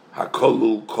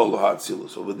Hakolul Kol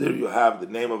HaAtzilus. Over there you have the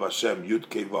name of Hashem, Yud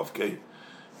Kei Vav Kei,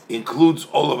 includes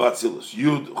all of Atzilus.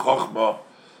 Yud, Chochma,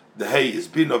 the Hey is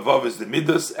Bina, Vav is the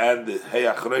Midas, and the Hey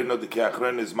Achreino, the Kei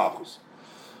Achreino is Malchus.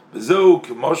 V'zeu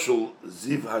Kemoshul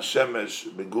Ziv HaShemesh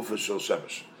Begufa Shel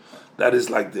Shemesh. That is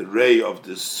like the ray of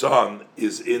the sun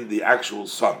is in the actual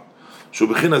sun.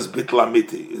 Shubechinas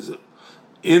Bitlamiti is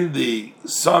in the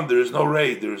sun. There is no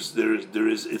ray. There is.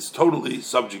 It's totally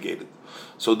subjugated.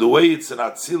 So the way it's an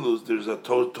Atzilus, there's a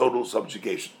total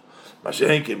subjugation. As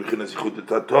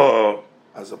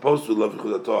opposed to love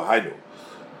Yichud Tato Hainu.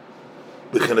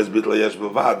 Bechinas Bitl Yesh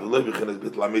Bavad, v'lo Bechinas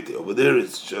Bitl Amiti. Over there,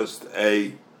 it's just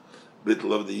a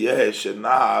Bitl of the Yesh and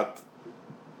not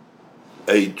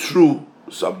a true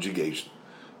subjugation,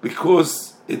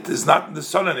 because it is not in the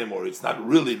sun anymore. It's not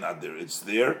really not there. It's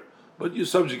there, but you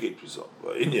subjugate yourself.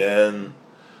 Inyan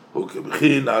hu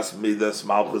kebechinas midas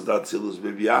malchus datzilus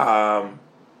b'viyam.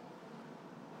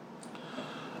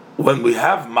 When we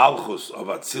have malchus of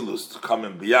Atzilus to come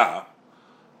in Biyah,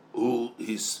 who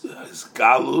his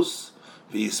galus,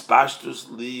 his pashtus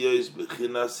liyos,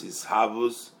 bechinas his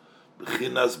havus,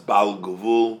 bechinas bal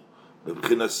guvul,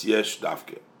 bechinas yesh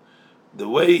davke. The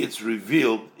way it's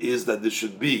revealed is that there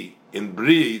should be, in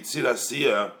Bria Yitzir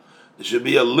Asiyah, there should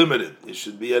be a limited, it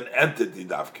should be an entity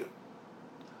davke.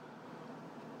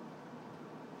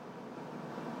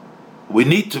 We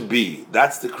need to be,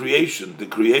 that's the creation. The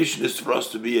creation is for us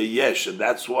to be a yesh, and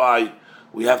that's why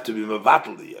we have to be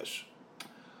mevatel the yesh.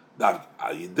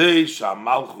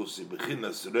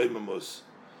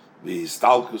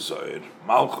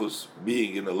 Malchus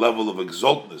being in a level of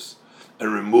exaltness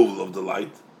and removal of the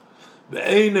light.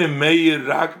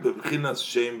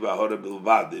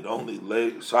 It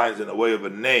only shines in a way of a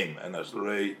name and as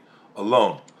ray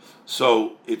alone.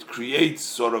 So it creates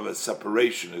sort of a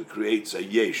separation. It creates a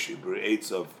yesh. It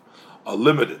creates a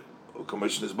limited.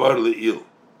 Commission is barely ill.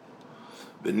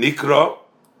 The nikra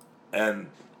and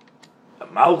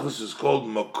Malchus is called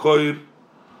Makoir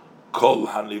Kol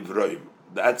Hanivroim.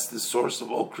 That's the source of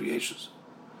all creations.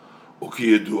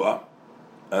 Ukiyedua,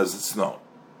 as it's known.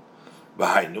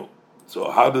 Bahainu. So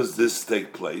how does this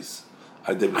take place?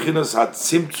 At the Bechinas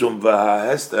HaTzimtzum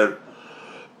v'HaHester,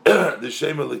 the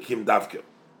Shem Elikim Davke.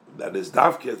 That is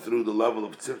Davke through the level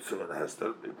of Tzimtzum and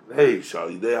Hester. Hey,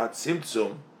 Shalidei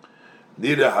HaTzimtzum,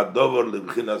 Nire HaDover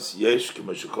LeBechinas Yesh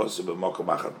K'meshikose B'mokom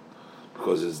Achad.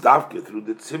 Because it's Davke through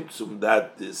the Tzimtzum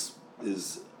that this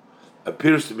is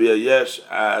appears to be a Yesh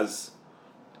as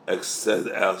excelled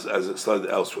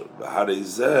elsewhere.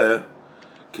 V'harei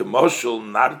Kemoshel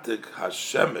Nartek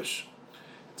HaShemesh.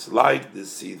 It's like the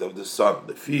seed of the sun.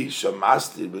 The fish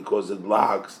Shamasti, because it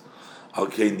blocks.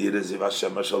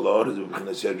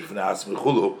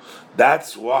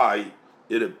 That's why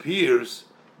it appears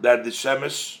that the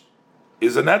Shemesh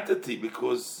is an entity,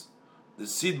 because the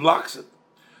seed blocks it.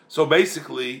 So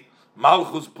basically,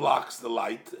 Malchus blocks the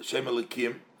light, Shem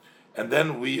Elikim, and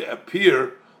then we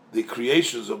appear, the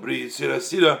creations of Bri Yitzir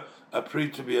Asira appear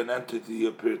to be an entity,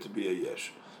 appear to be a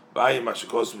Yesh. However,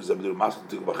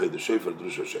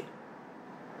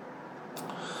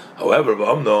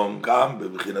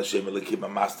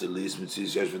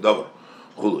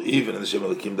 even in the Shem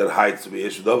Elikim that hides to be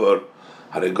Yesh V'Dover,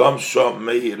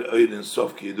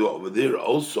 over there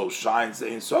also shines the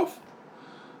Ein Sof.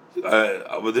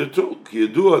 Over there too,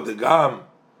 Kiyadua the Gam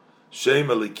Shem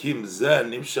Elikim Zeh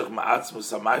Nimshach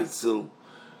Ma'atzmus Hamaitzel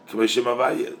K'Meshem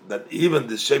Havaya. That even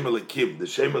the Shem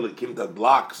Elikim that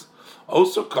blocks,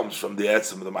 also comes from the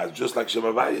Etzem of the Ma'atzmus, just like Shem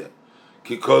Havaya.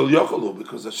 Kikol Yochalu,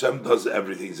 because Hashem does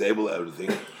everything, He's able to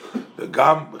everything. The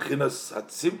Gam Bechinas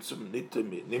HaTzimtzum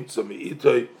Nimtzum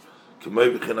Itoi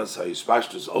K'mei Bechinas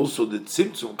HaYispashtus. Also, the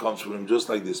Tzimtzum comes from Him, just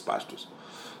like the Yispashtus.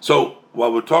 So,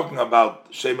 while we're talking about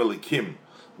Shem Elikim,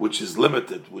 which is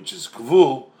limited, which is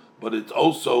Kvul, but it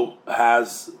also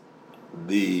has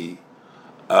the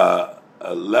a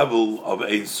level of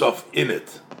Ein Sof in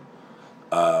it,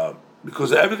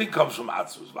 because everything comes from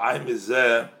Atzvus. V'ayim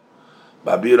izeh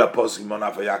Babira Posik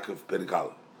Monaf Yaakov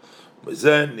Perikal.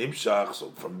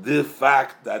 So from the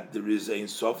fact that there is Ein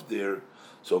Sof there,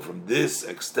 so from this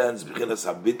extends Bechinas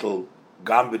Habitl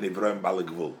Gam b'nivroim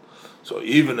baligvul. So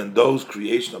even in those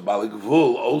creation of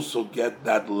baligvul, also get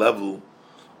that level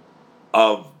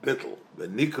of bittul. The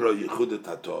nikro yichud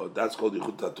tato, that's called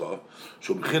yichud tato.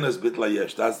 Shu b'chinas bitla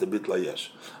yesh, that's the bitla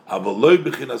yesh. Avaloi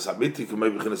b'chinas amiti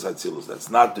k'mei b'chinas atzilus. That's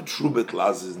not the true bitla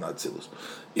as is in atzilus.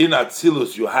 In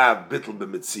atzilus you have bitl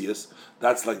b'mitzias.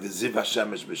 That's like the ziv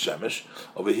hashemesh b'shemesh.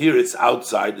 Over here it's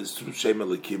outside, it's through shem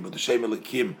elikim, but the shem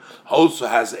elikim also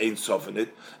has ein sof in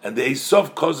it, and the ein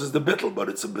sof causes the bitl, but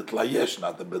it's a bitla yesh,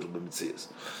 not the bitl b'mitzias.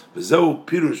 V'zeu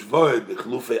pirush voed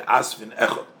b'chlufei asvin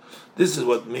echod. This is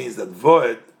what means that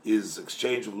voed is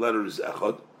exchange of letters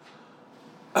echod,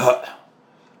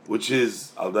 which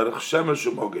is al derech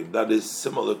shemesh u'mogen. That is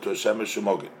similar to a shemesh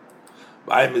u'mogen.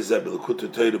 B'ayim izeh b'lekutu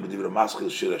teira b'divra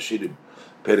maschil shir hashirim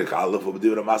perek aleph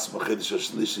u'b'divra maschil b'chidish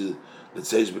hashlishi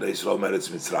l'tzeish b'nei Yisrael meretz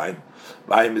Mitzrayim.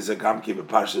 B'ayim izeh gamki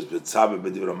b'parshas b'tzabe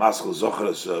b'divra maschil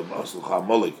zocheres maschil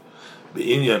chamolik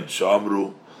b'inyan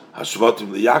she'amru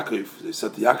hashvotim l'Yakov. They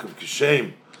said to Yaakov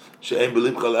kishem she'em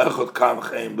b'libcha le'echod kam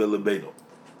che'em b'lebeinu.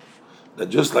 That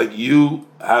just like you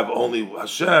have only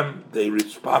Hashem, they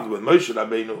respond when Moshe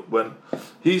Rabbeinu, when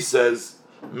he says,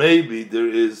 maybe there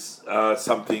is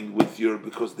something with your,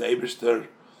 because the Eibishter,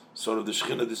 sort of the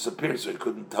Shekhinah disappeared, so he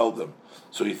couldn't tell them.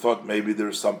 So he thought maybe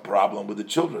there's some problem with the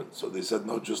children. So they said,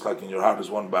 no, just like in your heart is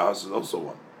one, by us is also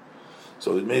one.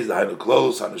 So it means the Hainu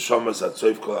Klos, Haneshomas,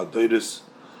 Hatzoif Kol HaToiris.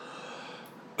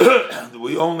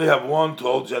 We only have one to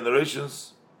all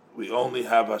generations. We only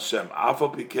have Hashem.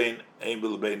 Afal pikein ein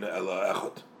b'lebeinu ela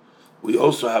echad. We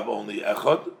also have only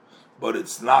echad, but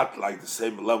it's not like the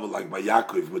same level like by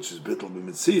Yaakov, which is bittul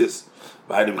b'mitzias.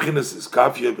 By the b'chinas is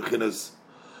kafya, b'chinas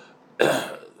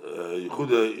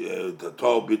yichuda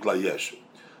tato bitla yesh.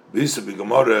 V'isa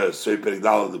b'gemara soy perik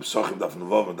dalad b'sochim daf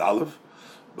nevav and aleph.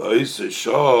 V'isa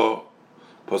sho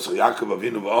posach Yaakov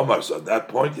Avinu v'omar. So at that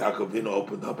point, Yaakov Avinu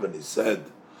opened up and he said,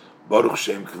 Baruch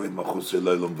Shem kaved machus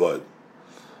leilam v'od.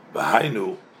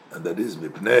 B'hainu, and that is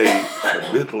mipnei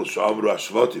bittul shamru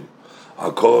hashvatim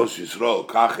hakol Yisrael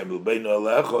kachem l'beinu el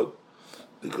echad,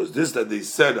 because this that they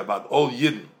said about all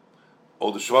Yidden,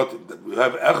 all the shvatim, that we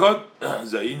have echad,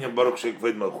 zayinyan baruch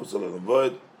shekved malchus alam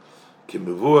void kim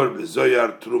bevur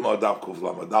bezoyar truma adav kuf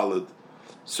lamadalad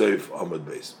seif amad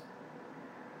beis.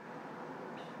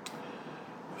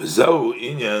 V'zeu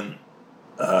inyan.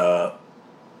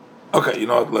 Okay, you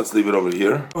know what? Let's leave it over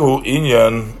here.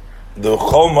 Inyan. The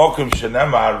chol mokim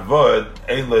shenemar voed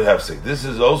ein lo hefsek. This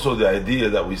is also the idea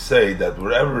that we say that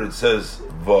wherever it says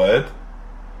voed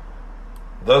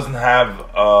doesn't have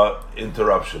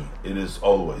interruption. It is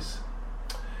always.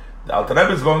 The Alter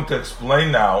Rebbe is going to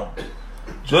explain now,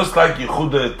 just like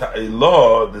Yichud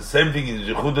law, the same thing is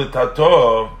Yichud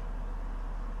Tato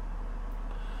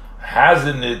has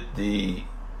in it the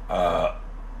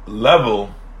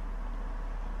level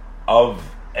of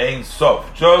Ein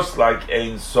Sof, just like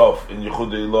Ein Sof in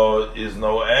Yichudei Law is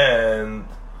no end.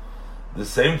 The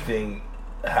same thing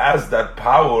has that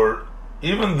power,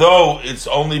 even though it's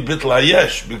only Bitl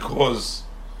Hayesh, because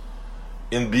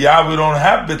in Biyah we don't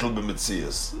have Bitl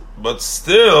B'Metzias, but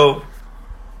still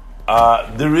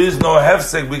there is no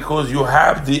Hefsek because you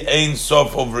have the Ein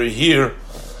Sof over here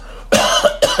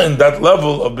in that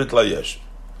level of Bitl Hayesh.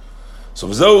 So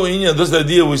this is the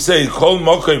idea we say Kol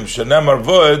Mokim Shenemar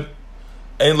Voed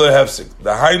Ein lo hefsek. The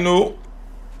hainu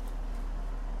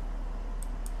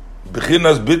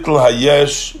b'chinas bitl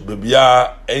hayesh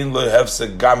b'biyah ein lo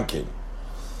hefsek gamkin.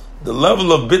 The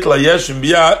level of bitl hayesh in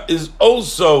biyah is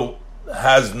also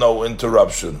has no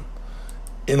interruption.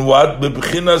 In what?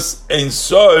 B'chinas ein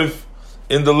sof,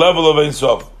 in the level of ein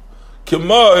sof.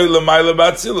 K'moi l'mayla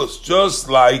b'atzilus. Just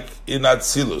like in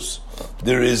atzilus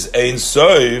there is ein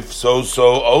sof, so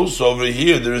also over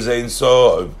here there is ein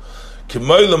sof. In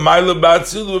the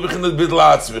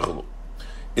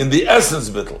essence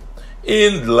bittul.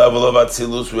 In the level of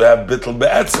Atzilus we have bittul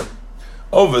be'etzem.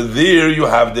 Over there you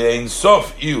have the Ein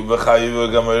Sof.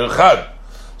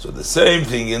 So the same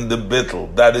thing in the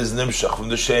bittul, that is nimshach from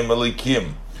the Shem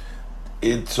Elikim.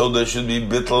 So there should be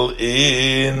bittul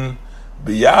in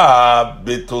Biyah,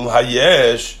 bittul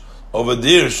Hayesh. Over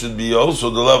there should be also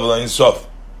the level of Ein Sof.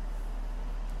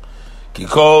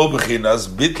 Kikol b'chinas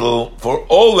bitl for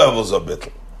all levels of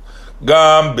bitl.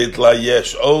 Gam bitl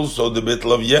yesh, also the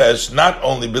bitl of yesh, not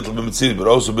only bitl b'mitzid, but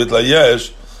also bitl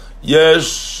yesh.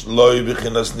 Yesh loy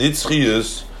b'chinas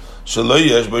nitzchiyus shelo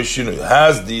yesh b'shinu,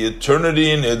 has the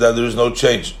eternity in it that there is no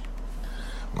change.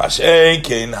 Mashen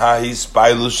kein ha'his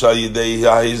pailus shayidei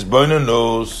ha'his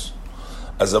bonus,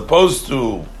 as opposed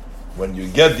to when you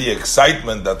get the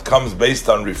excitement that comes based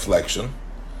on reflection.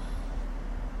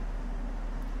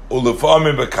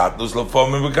 Ulefamim bekatlus,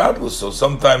 lefamim bekatlus. So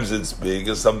sometimes it's big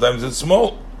and sometimes it's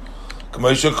small.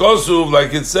 K'moshe kosuv,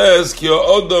 like it says, ki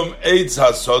odom eitz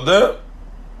hasodeh,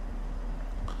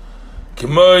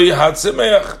 k'moi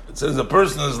hatzimeach. It says a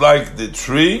person is like the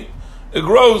tree. It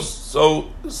grows. So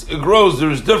it grows.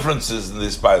 There's differences in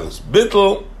these pilots.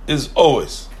 Bittel is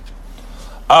always.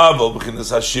 Aval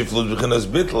b'chinas hashiflut b'chinas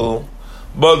bittel.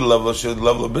 But the level of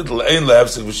bittel ain't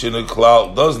lehefsek v'shinu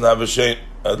klal, doesn't have a change.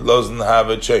 It doesn't have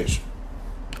a change.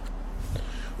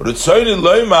 This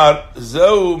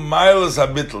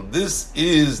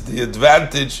is the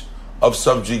advantage of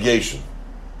subjugation.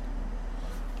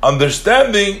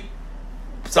 Understanding,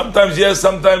 sometimes yes,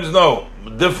 sometimes no,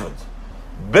 different.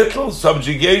 Bittel,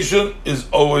 subjugation, is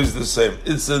always the same.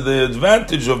 It's the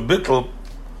advantage of bittel.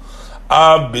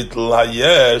 Bittel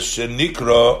hayesh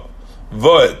shenikra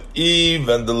void.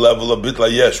 Even the level of bittel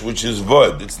hayesh, which is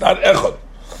void. It's not echad.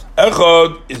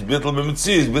 Echad is bittel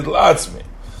b'mitzi, is bittel atzmi.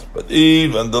 But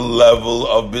even the level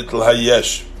of bittel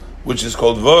hayesh, which is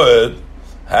called void,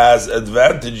 has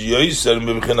advantage yoyser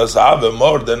mibchinas ave,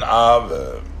 more than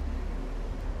ave.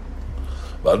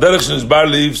 V'alderech is bar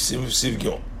leif siv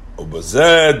gimel.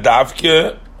 Ubazeh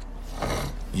davke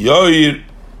yoyir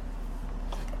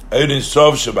eirin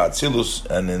sov shebatzilus,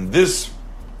 and in this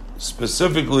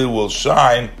specifically will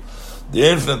shine the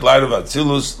infinite light of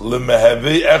Atzilus.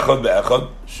 Lemehevi echad be'echad,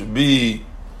 should be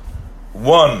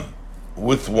one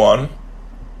with one,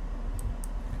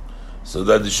 so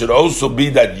that it should also be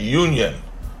that union,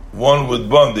 one with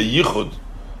one, the yichud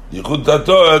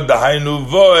tatoed, the hainu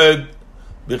voed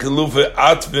b'chilufe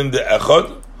atvin de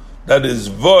echad, that is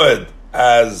void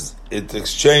as it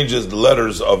exchanges the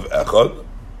letters of echad.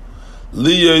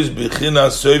 Liyos b'china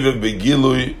soive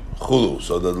begilui chulu,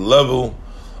 so that the level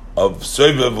of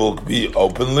soive will be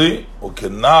openly, or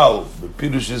kenal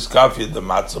b'pirushis kafya de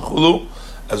matzah chulu,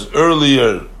 as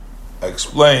earlier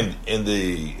explained in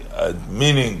the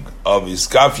meaning of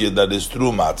iskafia, that is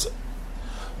through matzah.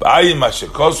 Ba'ayim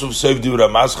mashekosuf soiv divra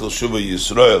maschil shuva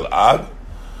Yisrael ad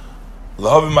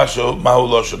lahavi mahu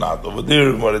loshen ad. Over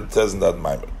there, what it says in that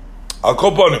maimer. Al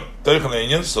koponim teichen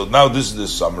inyan. So now this is the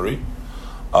summary,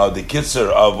 the kitzer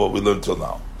of what we learned till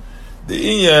now. The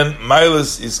inyan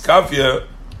mailis iskafia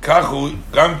kachu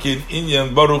gamkin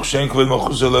inyan baruch shen kved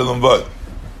malchus elolam vod.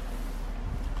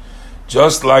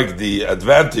 Just like the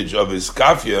advantage of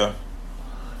iskafia,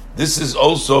 this is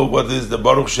also what is the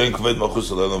baruch shen kved malchus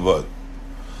elolam vod.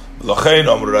 Lochein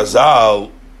Amr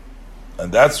Razal,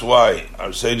 and that's why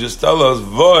our sages tell us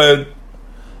void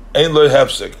ein lo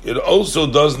hefsek. It also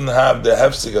doesn't have the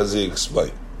hefsek as he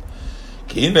explained.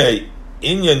 Ki inay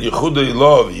inyan yichudei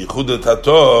lo v'yichudei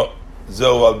tato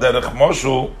zeu al derech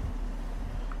moshu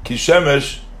ki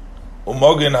shemesh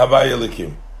umogen havai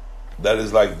elikim. That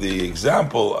is like the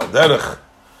example of derech.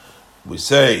 We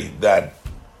say that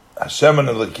Hashem and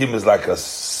elikim is like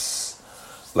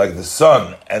the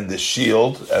sun and the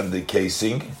shield and the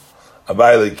casing,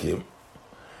 havai elikim.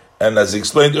 And as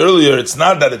explained earlier, it's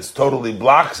not that it's totally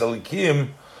blocks elikim,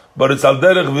 but it's al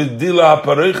derech v'dila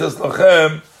hapareiches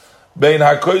lachem bein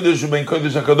hakodesh u'bein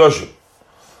kodesh hakadoshim.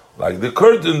 Like the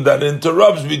curtain that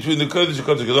interrupts between the kodesh and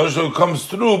kodesh hakadoshim comes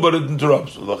through, but it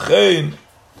interrupts. L'chein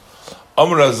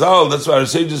Amr Azal, that's why our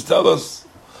sages tell us,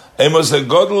 Amos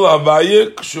Godel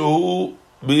Havayik Shuhu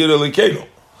Be'ir Elikenu.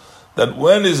 That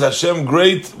when is Hashem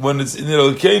great? When it's in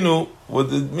Elikenu,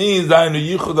 what it means, Dainu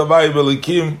Yichud Havayik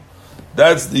Belikim,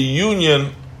 that's the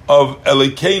union of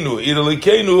Elikenu. Ir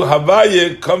Elikenu,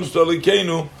 Havayik comes to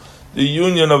Elikenu, the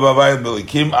union of Havayik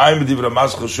Belikim. I'm Divra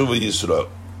Maschel Shuva Yisrael.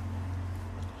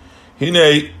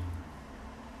 Hine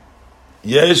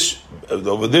Yesh,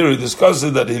 over there he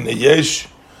discusses that in Yesh,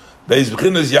 Beis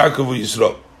B'chinas Yaakov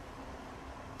Yisrael.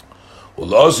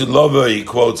 U'la'osid lova, he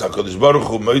quotes, HaKadosh Baruch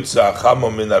Hu moitza achamo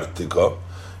min artika.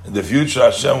 In the future,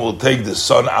 Hashem will take the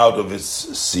sun out of its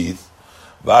seat.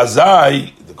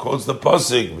 V'azai, it quotes the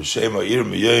pasuk, B'shem ha'ir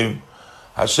miyim,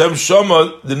 Hashem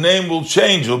Shoma, the name will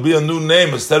change. It will be a new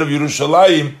name. Instead of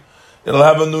Yerushalayim, it'll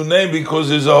have a new name because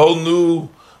there's a whole new,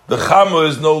 the Chama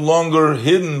is no longer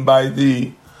hidden by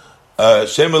the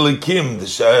Shem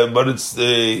Elikim, but it's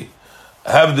the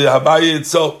have the Havaya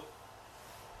itself.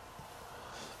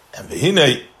 And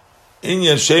v'hinei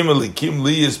inyan Shem Elikim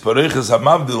li is pareches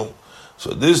hamavdil. So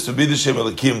this to be the Shem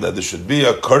Elikim, that there should be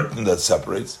a curtain that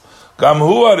separates. Gam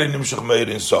hu arei nimshach meir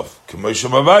in sof k'moi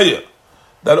Shem Havaya.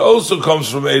 That also comes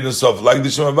from Ein and Sof, like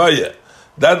the Shem Havaya.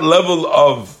 That level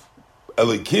of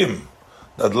Elikim,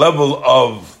 that level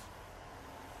of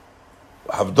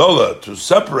Havdalah, to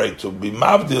separate, to be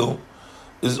Mavdil,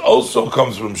 is also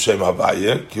comes from Shem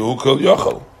Havaya, ki hu kol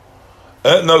yochel.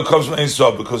 No, it comes from Ein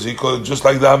Sof, because he called just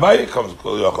like the Havaya comes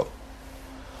kol yochel.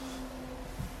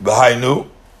 V'hainu,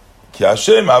 ki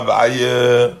Hashem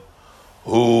Havaya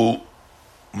hu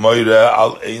moire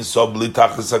al Ein Sof bli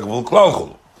tachlis hagvul klal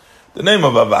chulu. The name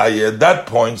of Havaya, that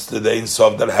points to the Ein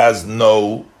Sof that has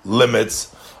no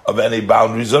limits of any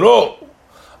boundaries at all.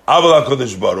 Aval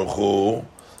HaKadosh Baruch Hu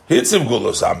hitziv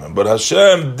gulos amen, but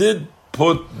Hashem did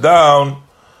put down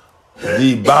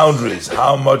the boundaries,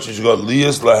 how much is got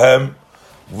liyas lahem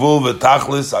vul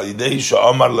v'tachlis al yidei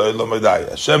sha'amar lo'elam edai.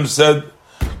 Hashem said,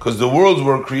 because the worlds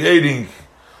were creating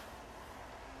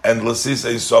endlessly,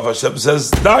 Ein Sof, Hashem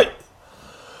says, die.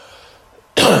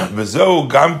 V'zeu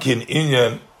gamkin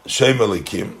inyan shem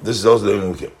elikim. This is also the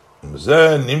name of elikim.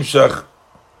 V'zeh nimshach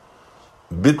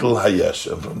bitl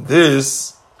hayesh. And from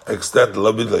this extent,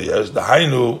 la bitl hayesh, the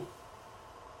hainu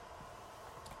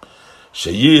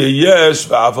sheyeh yesh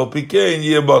v'afal pikein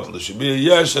yeh botl. Should be a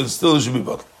yesh and still should be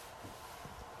botl.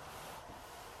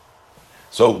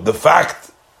 So the fact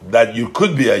that you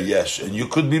could be a yesh and you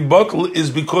could be bottle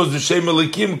is because the Shem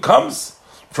Elikim comes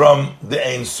from the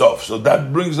Ein Sof. So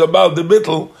that brings about the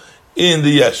bittul in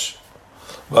the yesh.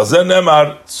 Vazen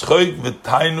nemar tzchoik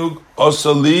v'tainug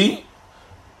osali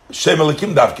Shem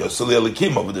Elikim davke osali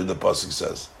Elikim over there the pasuk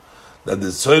says that the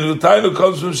tzchoik v'tainug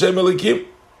comes from Shem Elikim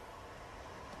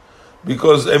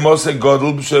because emose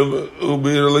godel b'shem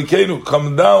ubir Elikenu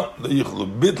come down the yichlu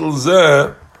bittul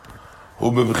zeh.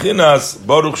 That's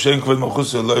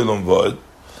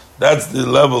the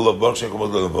level of Baruch Shem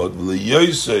Kavod Le'olam Vod.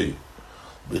 L'yoysei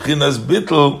b'chinas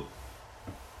bittul,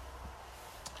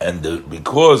 and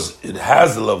because it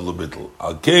has the level of bittul,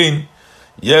 alkein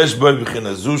yesh b'y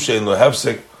b'chinas zu shein lo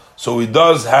hefsek. So it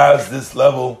does has this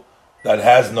level that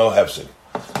has no hefsek.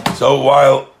 So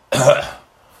while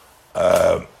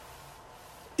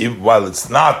it's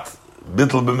not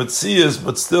bittul b'metzias,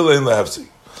 but still ain't lo hefsek.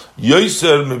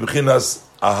 Yoyser mebchinas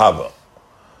ahava.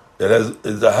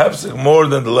 It's a hefsek more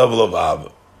than the level of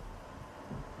ahava.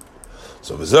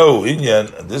 So v'zeu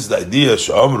inyan, and this is the idea,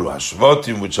 she'omru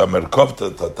hashvotim, which are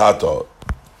merkovta tatato,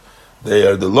 they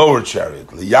are the lower chariot,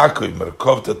 liyakov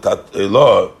merkovta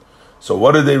tatelo. So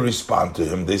what did they respond to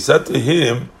him? They said to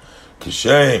him,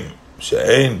 kishem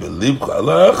she'ein belibcha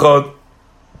ala echad,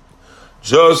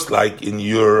 just like in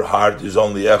your heart is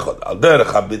only echad, al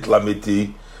derech habit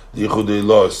lamiti, the Yichudei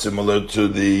Law is similar to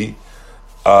the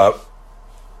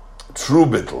true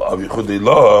bittul of Yichudei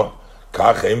Law.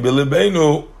 Kachem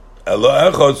b'libeinu elo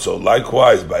echad. So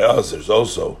likewise by us, there's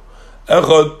also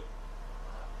echad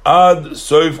ad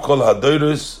soif kol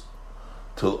hadoros,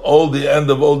 till all the end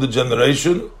of all the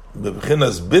generation.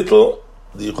 B'chinas bittul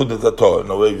the Yichudei Tato,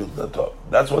 no way Yichudei Tato.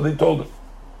 That's what they told him.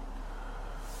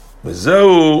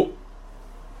 V'zeu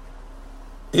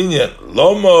inyan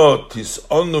lomo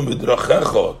tis'onu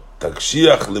midrachecho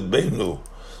takshiach lebeinu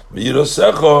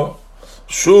v'yirosecho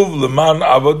shuv leman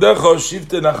avodecho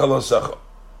shifte nachalosecho.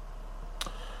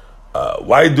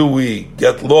 Why do we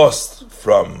get lost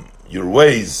from your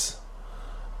ways?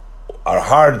 Our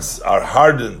hearts are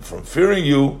hardened from fearing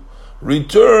you.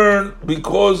 Return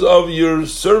because of your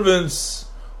servants,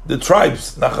 the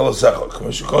tribes. Nachalosecho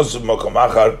k'meshikosu mokom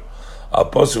achar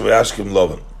al posu v'yashkim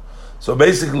loven. So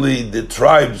basically, the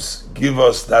tribes give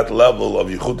us that level of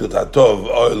Yichud Tatov,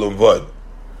 Oil and Vod.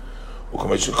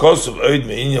 U'kameshikosuv oid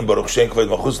me'inyan Baruch Shem Kved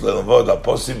Machus Le'elam Vod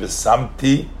Aposi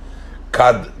v'samti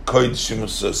kad koid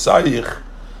shimus sayich.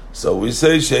 So we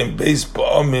say Shem Beis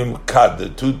Pa'omim kad, the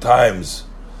 2 times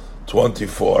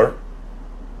 24.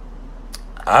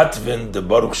 Atvin the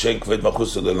Baruch Shem Kved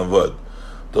Machus Le'elam Vod.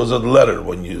 Those are the letters.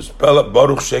 When you spell it,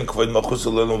 Baruch Shem Kved Machus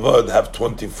Le'elam Vod have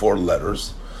 24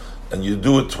 letters. And you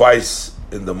do it twice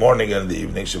in the morning and in the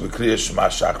evening. You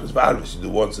do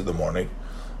once in the morning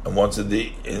and once in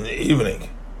the evening.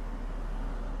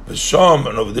 V'sham,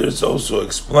 and over there it's also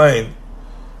explained,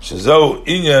 Shezau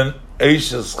inyan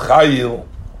eishes chayil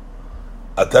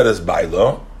ateres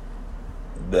bailo,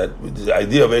 that with the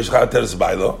idea of eish chayil ateres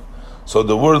bailo. So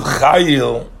the word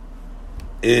chayil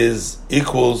is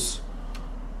equals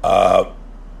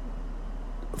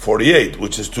 48,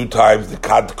 which is 2 times the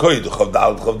kad koid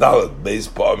chavdalet beis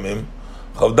pa'amim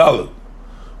chavdalet.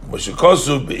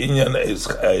 Meshikosu beinyan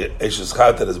eshes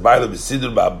chater es baile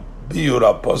b'sidur ba'biur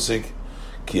aposik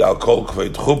ki al kol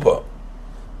kveid chupa.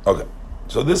 Okay,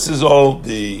 so this is all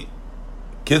the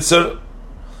kitzer,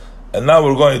 and now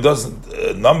we're going. It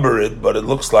doesn't number it, but it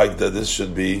looks like that this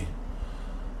should be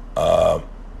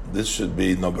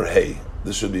number hey.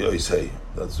 This should be oisei.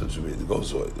 That's what should be. It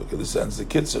goes away. Okay, this ends the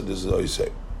kitzer. This is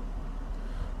oisei.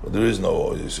 But there is no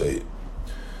oisei.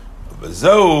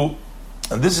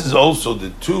 And this is also the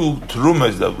 2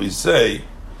 terumas that we say.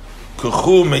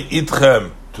 Kuchu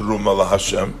me'itchem teruma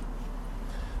laHashem.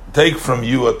 Take from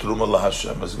you a teruma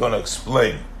laHashem. It's going to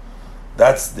explain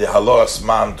That's the halos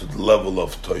man to the level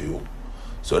of toyu.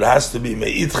 So it has to be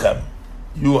me'itchem.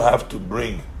 You have to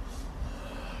bring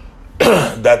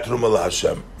that truma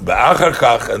Hashem. Be'achar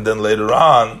kach, and then later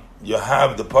on, you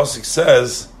have the pasuk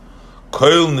says,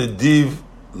 koil nidiv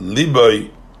liboy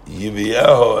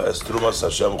yivieho es trumas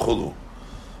Hashem chulu.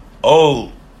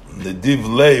 All nidiv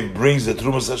leiv brings the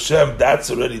trumas Hashem.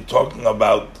 That's already talking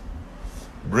about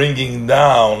bringing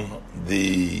down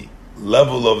the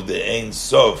level of the Ein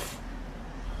Sof.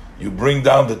 You bring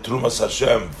down the trumas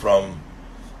Hashem from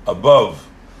above,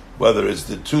 whether it's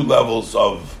the two levels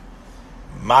of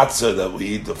matzah that we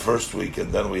eat the first week,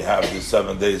 and then we have the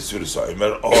 7 days Sfiras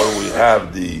HaOmer, or we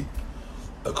have the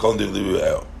Kondiv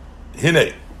Livu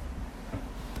Hine.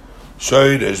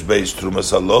 Shoyresh beis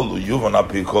trumas halolu yuvan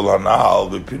api kol hanal.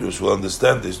 Bepirush will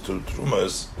understand these two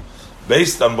trumas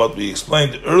based on what we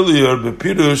explained earlier.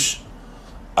 Bepirush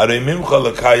arei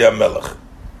mimcha lekay hamelech.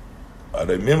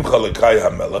 Arei mimcha lekay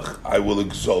hamelech. I will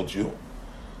exalt you.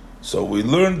 So we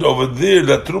learned over there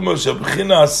that truma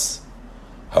shebchinas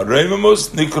haremimus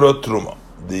nikro truma.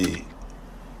 The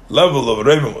level of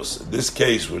remimus. In this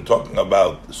case, we're talking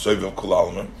about the Sovev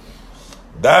Kulalman.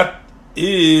 That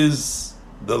is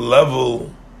the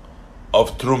level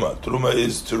of truma. Truma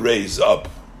is to raise up.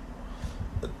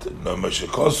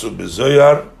 Meshikosu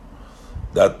bezoyar.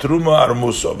 That truma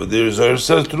armusa. Over there, Zohar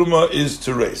says truma is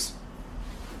to raise.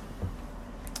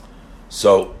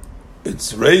 So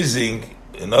it's raising.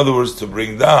 In other words, to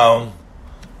bring down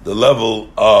the level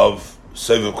of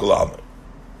Sovev Kulalman.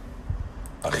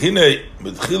 Achine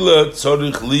mitchila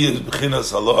tzorich liyes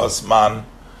b'chinas halo asman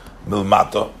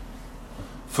milmato.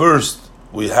 First,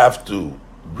 we have to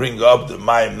bring up the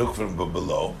mayim nukvim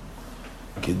below.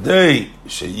 Kidei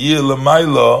sheyir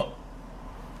l'maylo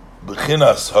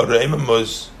b'chinas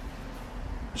hareimemus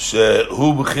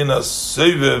shehu b'chinas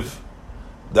Sovev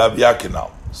dav yakinal.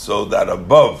 So that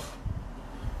above,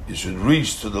 you should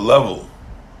reach to the level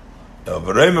of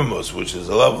Reimemus, which is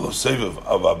the level of Sovev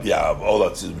of Abya, of all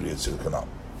that is B'riyatzil Kanal.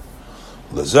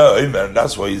 And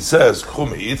that's why he says,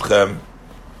 Chumi itchem,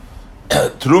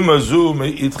 Truma zu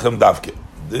me itchem davke.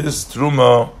 This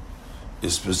Truma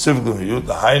is specifically for you,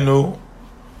 the Hainu,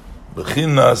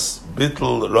 Bechinas,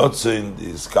 Bittel, Rotzein,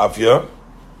 the Skafia,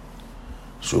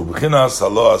 Shu Bechinas,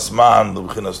 Halo Asman, the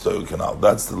Bechinas Toyu Kanal.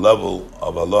 That's the level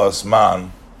of Halo Asman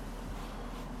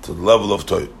to the level of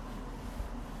Toyu.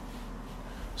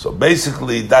 So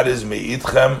basically, that is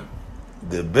me'itchem,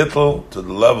 the bittel to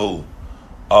the level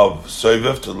of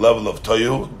Sovev, to the level of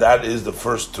Toyu. That is the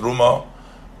first truma,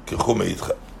 kechu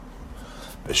me'itchem.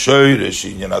 B'shoyresh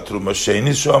inyan truma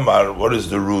sheini shomar. What is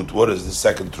the root? What is the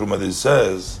second truma that it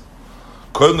says?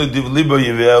 Kol nediv libo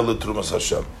yive'el l'trumas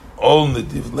Hashem. All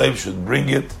nediv leib should bring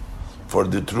it for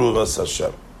the trumas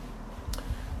Hashem.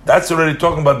 That's already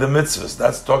talking about the mitzvahs.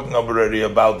 That's talking already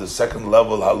about the second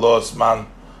level, halos man,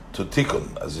 to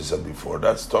tikkun, as you said before.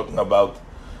 That's talking about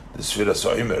the Sfiras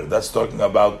HaOmer. That's talking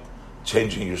about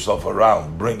changing yourself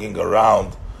around, bringing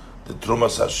around the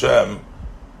Trumas Hashem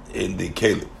in the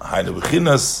Kelim. Hainu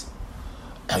b'chinas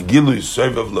gilui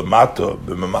Sovev lemato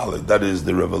b'memalik. That is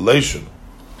the revelation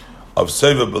of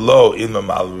Sovev below in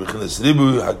memalik. B'chinas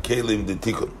ribu hakelim the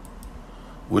tikkun,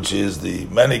 which is the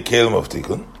many kelim of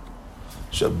tikkun.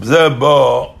 Shebzeh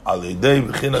bo al yidei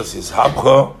b'chinas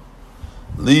yishabcha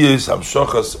liyis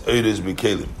hamshochas eiris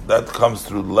b'kelim. That comes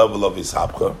through the level of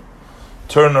yishhabcha.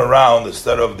 Turn around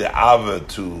instead of the ava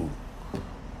to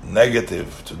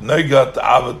negative, to negat,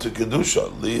 ava to kedusha.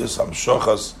 Liyis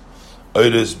hamshochas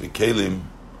eiris b'kelim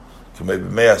k'mei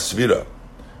b'mei asvira.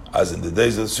 As in the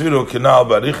days of Sfira, kinal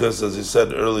bariches, as he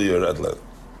said earlier at length.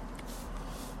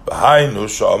 B'hainu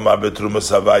sh'omar b'trumas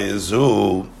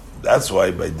havayezu. That's why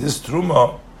by this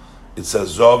truma, it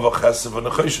says Zov Chesed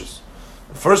v'Nechoshes.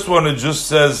 The first one, it just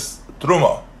says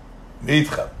truma,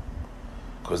 mitchem,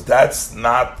 because that's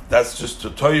just to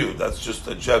Toyu, that's just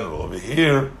a general. Over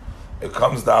here, it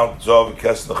comes down to Zov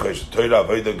Chesed v'Nechoshes. Toira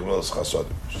Aveda Gemilas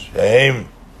Chasodim. Shehem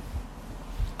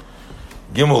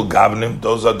Gimel Gavnim.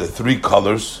 Those are the three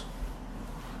colors: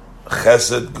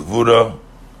 Chesed, Gevura,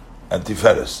 and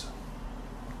Tiferes.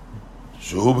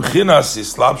 Shehu b'chinas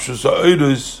yislapshus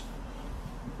ha'oros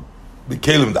the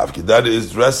kelim davki. That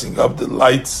is dressing up the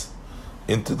lights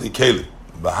into the kelim.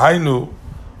 B'hainu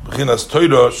b'chinas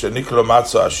toira shenikra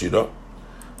matzah ashira.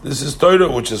 This is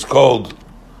toira which is called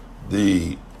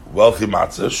the wealthy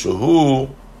matzah. Shehu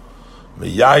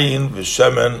meyayin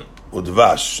v'shemen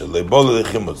udvash lebol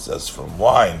lechimutz. That's from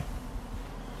wine,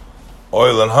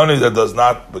 oil, and honey that does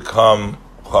not become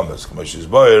chametz. K'moshes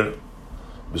boyer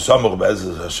b'samuch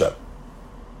be'ezras Hashem.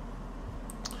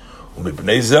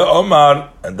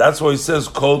 And that's why he says,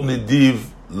 "Kol nidiv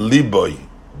liboy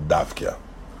dafka.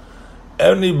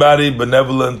 Anybody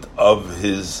benevolent of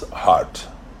his heart,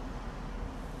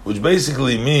 which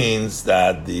basically means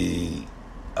that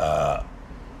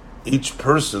each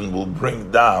person will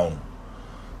bring down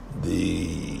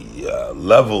the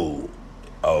level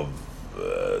of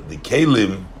the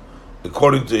kelim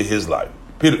according to his life.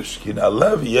 Pirush Kina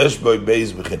Lev Yesh Boy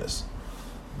Beis Bechinas.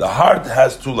 The heart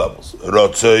has two levels.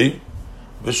 Rotzei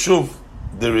v'shuv.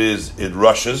 There is, it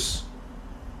rushes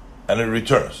and it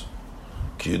returns.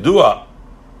 Kiyudua,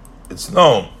 it's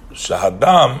known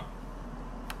Shahadam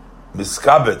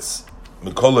Miskabetz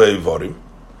Mikol Eivorim,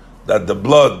 that the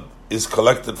blood is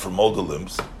collected from all the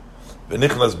limbs,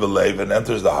 v'nichnas b'leiv, and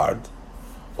enters the heart.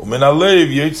 U'min ha'leiv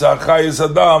yitza chayis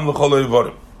adam l'chol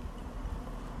eivorim,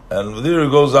 and there it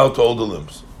goes out to all the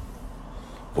limbs.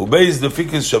 U'beis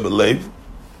defikis sheb'leiv,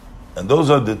 and those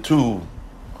are the two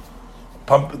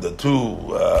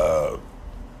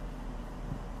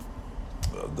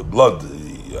the blood,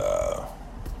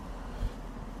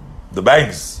 the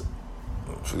banks.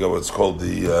 I forget what it's called,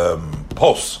 the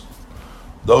pulse.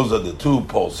 Those are the two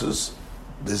pulses.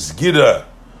 The sgira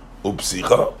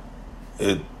upsicha,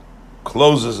 it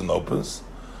closes and opens.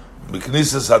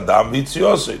 Miknisas adam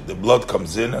v'itziosei, the blood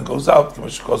comes in and goes out.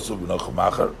 K'mashkosu b'nochum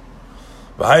achar.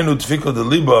 V'hainu tfiko de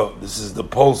liba, this is the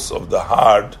pulse of the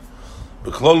heart.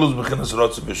 B'klolus b'chinas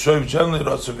rotzu v'shoiv, generally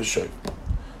rotzu v'shoiv.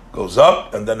 Goes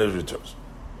up and then it returns.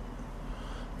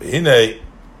 V'hinei,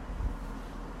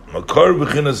 makor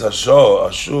b'chinas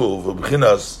hashuv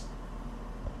v'b'chinas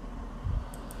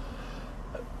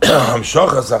so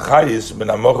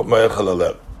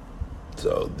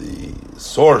the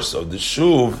source of the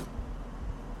shuv,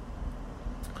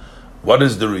 what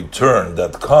is the return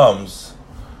that comes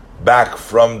back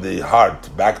from the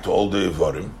heart, back to all the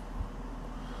Evorim?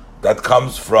 That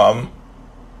comes from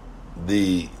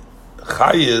the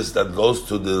chayis that goes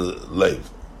to the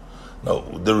leiv. No,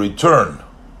 the return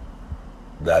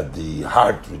that the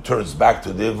heart returns back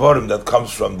to the Evorim, that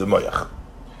comes from the moyach.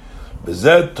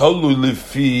 B'zeh tolu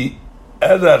lifi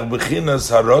erach b'chinas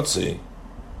harotzi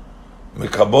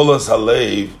mikabolas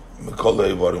haleiv mikol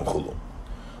eivorim chulu.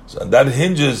 So and that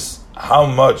hinges how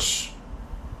much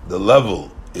the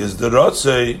level is the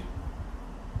rotzi,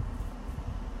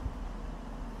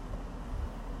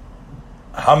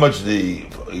 how much the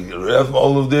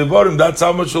all of the eivorim. That's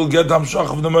how much you'll get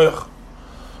hamshach of the moyach.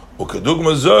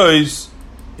 Ukedugma zois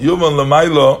yuman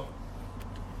lemailo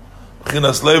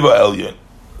b'chinas leiva elyon.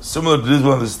 Similar to this,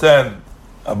 we understand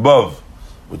above,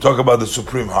 we talk about the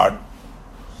supreme heart.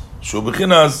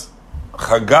 Shubichinas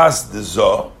chagas de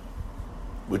zo,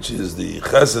 which is the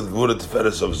chesed gvura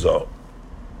teferes of zo.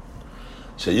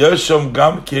 Sheyeshom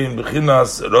gam kein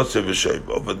b'chinas rotze v'shoiv.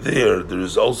 Over there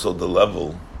is also the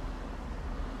level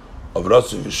of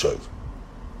rotze v'shoiv.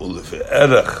 Ulefi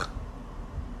erech,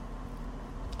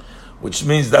 which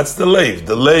means that's the leiv.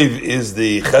 The leiv is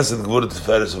the chesed gvura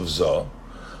teferes of zo.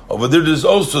 Over there is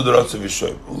also the Rotze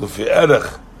V'shoiv. Ulefi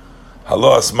erech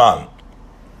halo asman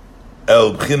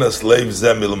el b'chinas leiv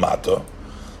zeh milmato.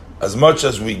 As much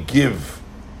as we give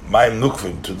Mayim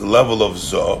Nukvim to the level of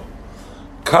Zo,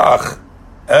 kach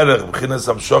erech b'chinas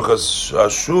hamshochas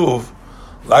hashuv,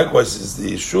 likewise is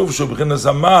the shuv shu b'chinas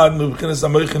hamad b'chinas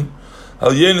hamoichin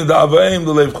hal yenin da'avaim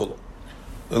the leiv chulu.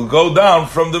 It'll go down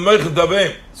from the moichin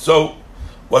da'avaim. So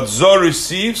what Zo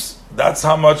receives, that's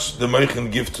how much the moichin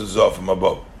gives to Zo from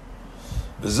above.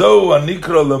 That's called,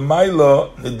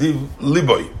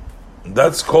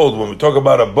 when we talk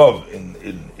about above in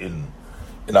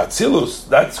Atzilus,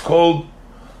 that's called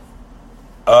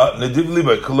Nediv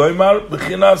Liboy. Koloimar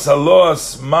b'chinas halo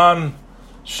asman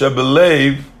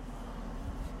shebeleiv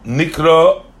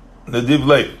nikra Nediv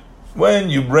Leiv. When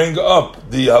you bring up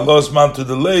the halo asman to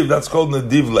the leiv, that's called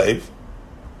Nediv Leiv.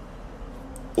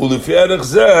 Ulefi erech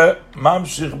zeh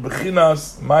mamshich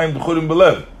b'chinas mayim b'churim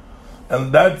b'lev.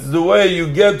 And that's the way you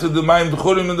get to the Mayim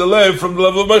D'churim in the Leiv from the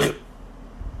level of Meichel.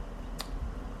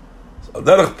 So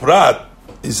Derech Prat,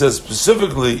 he says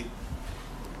specifically,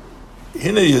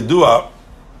 Hine Yedua.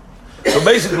 So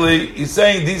basically, he's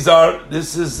saying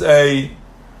this is a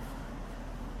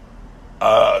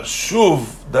shuv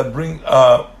that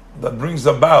brings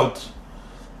about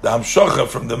the Hamshocha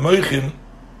from the Meichel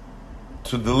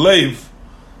to the Leiv,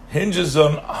 hinges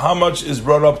on how much is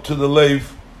brought up to the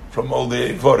Leiv from all the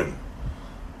Eivorim.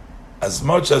 As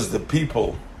much as the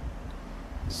people's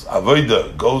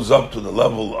avodah goes up to the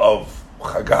level of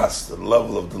chagas, to the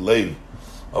level of the leiv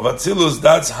of Atzilus,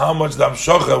 that's how much the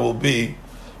Hamshocha will be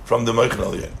from the Moichin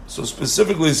Elyon. So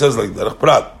specifically it says like Derech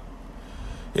Prat,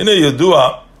 Hine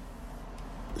Yedua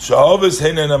Sha'ovis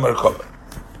Heinen Merkava.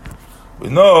 We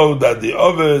know that the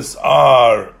ovis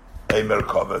are a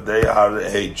merkava. They are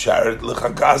a chariot.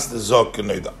 L'chagas the zok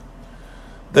keneda.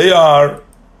 They are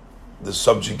the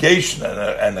subjugation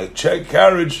and a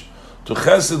carriage to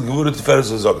chesed gvura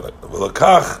tiferes zok keneda.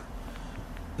 V'lakach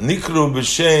nikru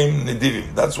b'shem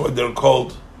nedivim. That's why they're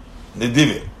called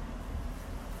nedivim.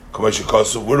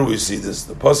 Where do we see this?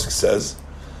 The pasuk says,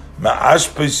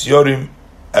 "Ma'ashpes yorim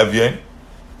evyon."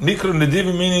 Nikru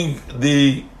nedivim meaning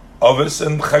the ovis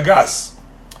and chagas.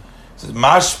 It says,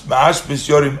 "Ma'ashpes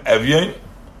yorim evyon,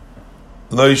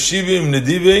 lo yishivim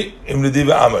nedive im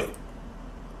nedive amay."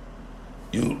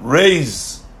 You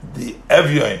raise the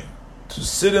evyon to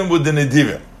sit in with the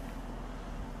nedivim.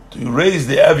 You raise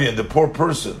the evyon, the poor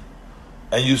person,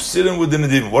 and you sit in with the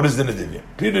nedivim. What is the nedivim?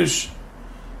 Pirush.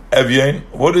 Evyon,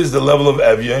 what is the level of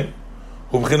Evyon?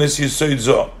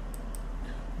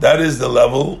 That is the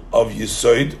level of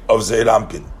Yisoid of Zeir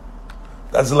Ampin.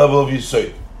 That's the level of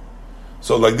Yisoid.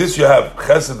 So like this you have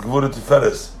Chesed Gvura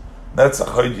Tiferes. That's a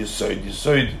Chayid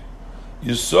Yisoid.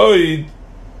 Yisoid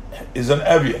is an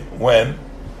Evyon. When?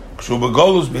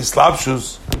 Kshubagolus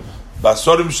Bislapshus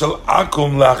Basorim Shel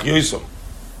Akum Lach Yosom.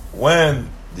 When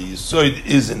the Yisoid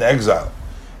is in exile,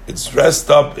 it's dressed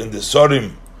up in the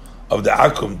Sorim of the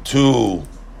Akum to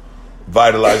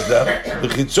vitalize them. The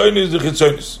Chitzonis is the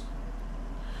Chitzonis.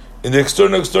 In the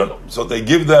external, so they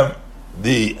give them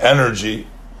the energy,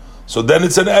 so then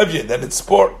it's an Evyon, then it's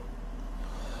sport.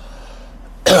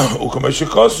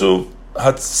 Ukameshikosu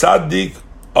had Tzaddik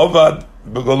Ovad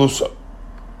Begolusa.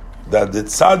 That the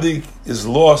Tzaddik is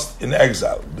lost in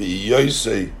exile.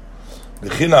 B'yoysei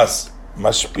B'chinas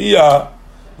Mashpia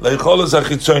Leicholas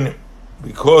HaChitzonim.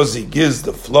 Because he gives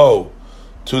the flow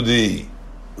to the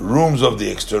rooms of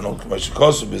the external. The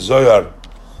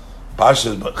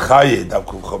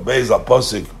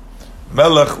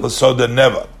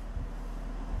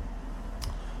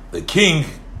king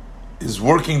is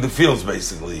working the fields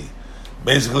basically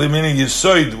meaning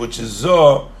Yisoid, which is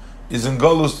Zoh, is in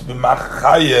Golus to be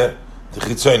Machaye the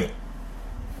Chitzonim.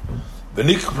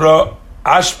 V'nikra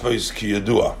Ashpes ki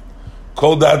Yadua.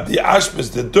 Call that the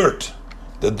Ashpes, the dirt,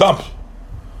 the dump,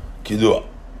 ki Yadua.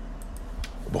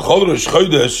 B'chol Rosh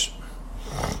Chodesh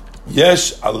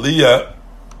yesh aliyah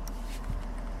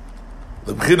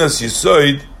lebchinas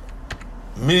Yisoid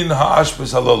min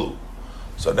ha'ashpes halalu.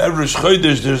 So in every Rosh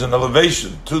Chodesh there's an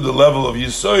elevation to the level of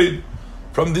Yisoid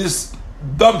from these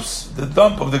dumps, the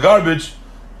dump of the garbage.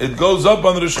 It goes up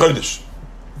on Rosh Chodesh.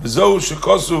 V'zohu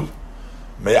shekosuv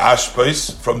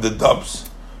me'ashpes, from the dumps.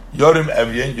 Yorim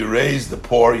Evyon, you raise the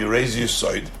poor, you raise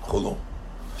Yisoid. Chulu.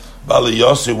 Bali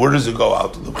Yossi, where does it go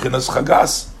out? L'bchinas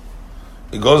Chagas.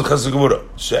 It goes Chesed Gvura.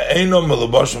 She'eino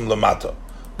melubashim lamata.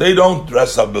 They don't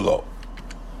dress up below.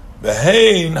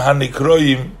 V'hein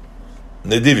hanikroyim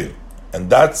nedivim, and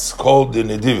that's called the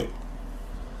nedivim.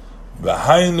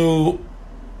 V'hainu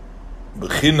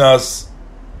b'chinas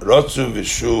rotzu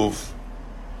v'shuv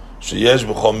sheyesh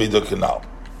b'chol midah kenal.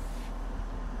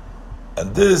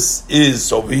 And this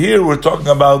is, over here we're talking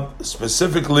about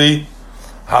specifically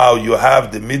how you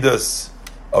have the midas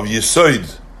of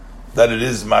Yisoid, that it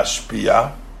is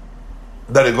mashpia,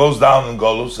 that it goes down in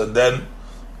Golus, and then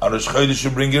on Rosh Chodesh you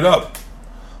bring it up.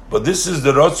 But this is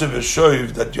the Rotzev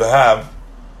Yeshoiv that you have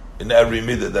in every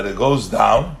midah, that it goes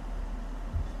down,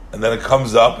 and then it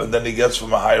comes up, and then it gets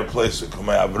from a higher place.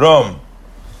 Avram,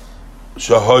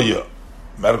 Shahoya,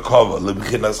 Merkava,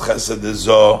 Libchinas Chesed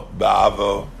Ezo,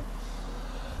 Ba'avo.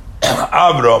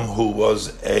 Avram, who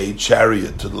was a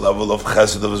chariot to the level of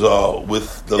Chesed of Zoh,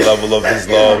 with the level of his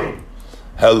love,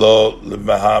 hello,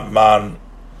 L'Mehaman,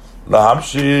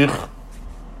 L'Hamshich,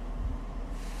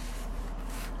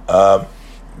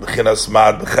 B'chinas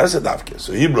Mad B'Chesed Avke.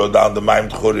 So he brought down the Maim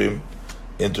Tchurim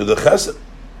into the Chesed.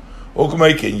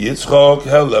 Ukmeikin Yitzchok,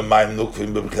 hello, Maim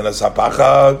Nukvim B'Chinas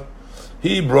HaPachad.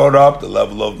 He brought up the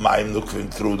level of Maim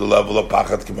Nukvim through the level of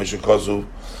Pachad, K'meshikosu,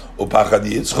 Upachad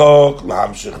Yitzchok,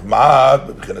 L'Hamshich Mad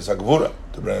B'Chinas HaGvura,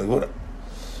 to bring Gvura.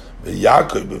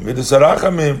 V'Yakov B'Midas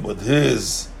HaRachamim, with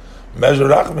his measure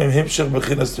Rachamim, Himshich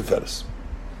B'Chinas Tiferes.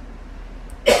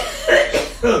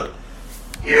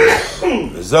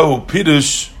 V'Zahu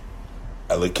Pirush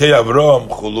Elekei Avram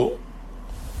Chulu,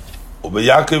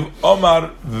 U'B'Yakov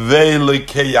Omar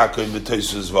V'Elekei Yakov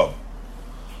B'Toysus Vav.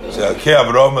 So Elekei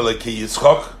Avram, Elekei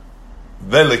Yitzchok,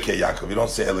 V'Elekei Yakov. You don't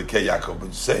say Elekei Yakov, but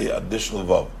you say additional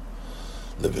Vav.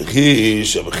 Levichi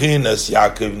Shebchinas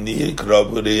Yaakov Nikra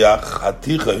B'Riach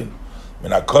Hatichon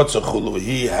Min HaKotzah Chulu.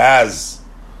 He has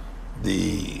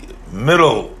the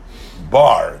middle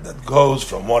bar that goes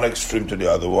from one extreme to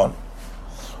the other one.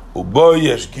 Ubo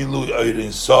Yesh Gilui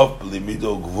Eirin Sof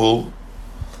B'Limido Gvul.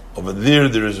 Over there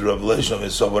is a revelation of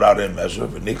His Sof without a measure.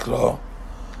 V'Nikra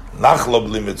Nachlo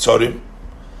B'Limitzorim.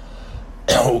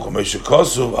 וכמשך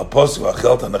כוסו, הפוסק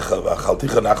והאכלת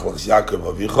ואכלתיך נחלך יעקב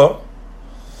אביך,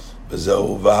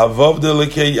 וזהו, והבוב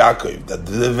דליקי יעקב, that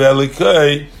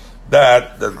the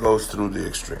that goes through the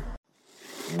extreme.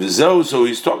 וזהו, so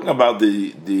he's talking about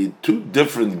the two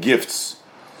different gifts.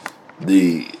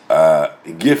 The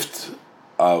gift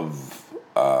of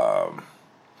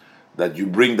that you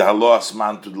bring the halos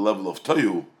man to the level of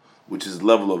toyu, which is the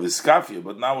level of iskafia.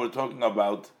 But now we're talking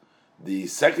about the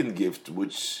second gift,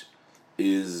 which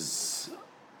is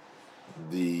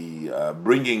the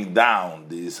bringing down,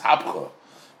 the ishapcha,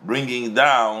 bringing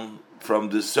down from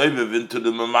the sovev into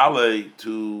the mamale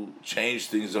to change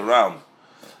things around.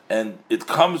 And it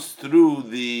comes through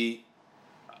the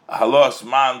halos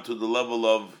man to the level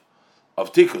of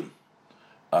tikkun,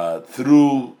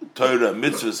 through Torah,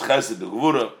 mitzvahs, chesed,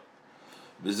 gvura.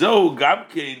 V'zohu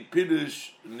gamkein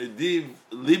pirush nediv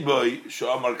liboy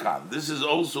sho'amar kan. This is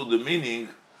also the meaning.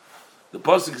 The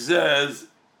pasuk says,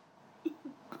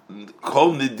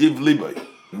 "Kol nediv liboy,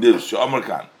 nediv sho'amar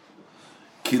kan."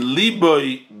 Ki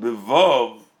liboy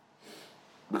bevov,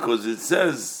 because it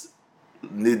says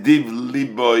nediv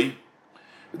liboy.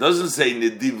 It doesn't say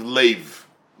nediv leiv,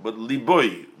 but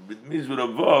liboy. It means with a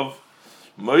vav.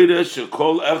 Moira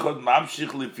shekol echad mamshich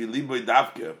lifi liboy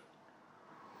davke.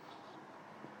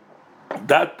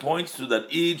 That points to that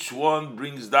each one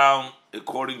brings down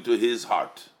according to his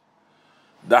heart.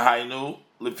 Dahainu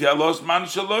lifi alos man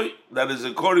shaloi. That is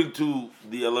according to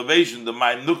the elevation, the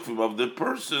ma'im nukvim of the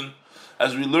person,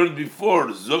 as we learned before.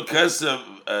 Zov kesev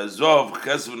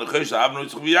nechesh avnu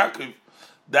yitzchak v'Yaakov.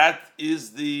 That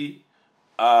is the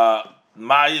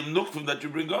ma'im nukvim that you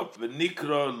bring up.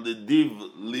 V'nikra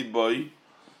lediv liboy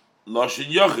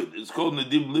loshin yochid. It's called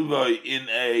nediv liboy in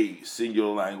a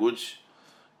singular language.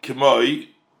 K'moi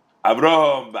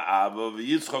Abraham ba'ava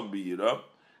v'Yitzchak b'yira,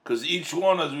 because each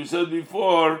one, as we said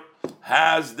before,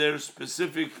 has their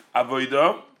specific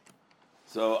avodah.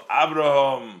 So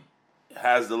Abraham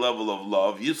has the level of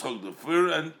love, Yitzchak the fear,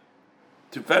 and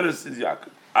Tiferes is Yaakov.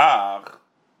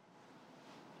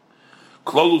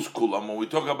 Klolus kulam. When we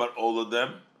talk about all of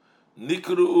them,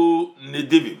 Nikru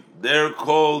Nidivim. They're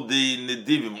called the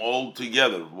Nidivim all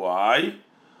together. Why?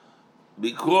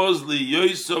 Because li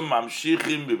yoisom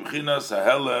mamshichim b'bchinas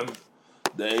hahelem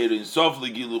de'erin sof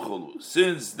legilu cholu.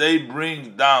 Since they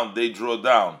bring down, they draw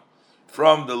down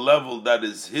from the level that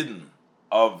is hidden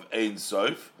of Ein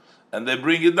Sof, and they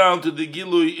bring it down to the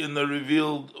gilui in the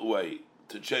revealed way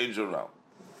to change around.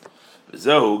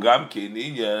 Zehu gam kein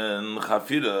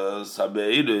chafiras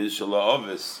habe'eres shel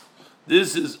ha'oves.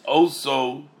 This is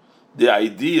also the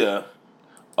idea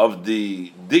of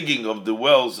the digging of the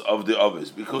wells of the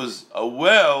others, because a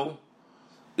well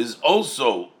is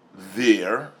also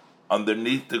there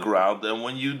underneath the ground, and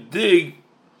when you dig,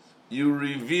 you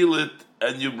reveal it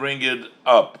and you bring it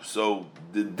up. So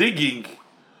the digging,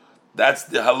 that's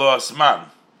the halo asman,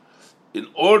 in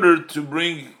order to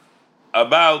bring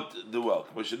about the well.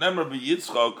 Moshenemar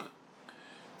b'Yitzchok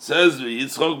says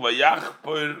b'Yitzchok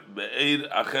v'yachpoir be'er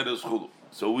acheres chulu.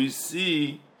 So we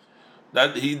see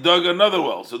that he dug another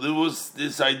well. So there was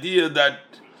this idea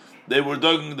that they were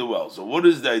digging the well. So what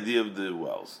is the idea of the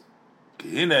wells?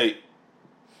 Kihine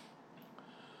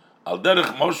al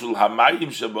derech moshul hamayim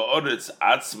sheba'oretz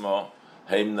atzmo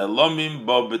heim nelomim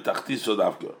bo betachtiso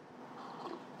davka.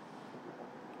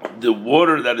 The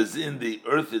water that is in the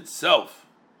earth itself.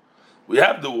 We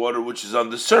have the water which is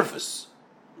on the surface,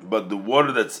 but the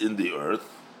water that's in the earth,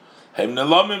 heim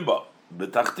nelomim bo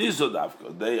betachtiso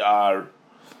davka. They are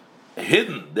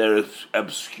hidden, they're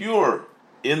obscure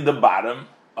in the bottom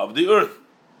of the earth.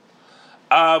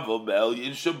 But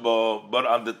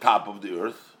on the top of the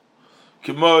earth,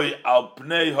 on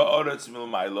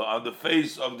the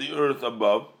face of the earth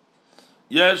above,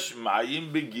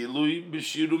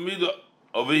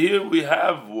 over here we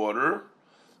have water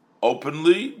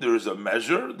openly, there's a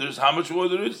measure, there's how much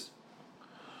water there is.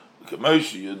 As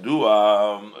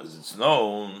it's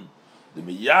known,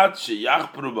 as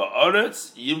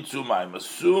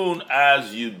soon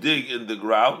as you dig in the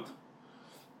ground,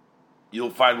 you'll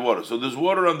find water. So there's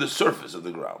water on the surface of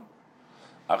the ground.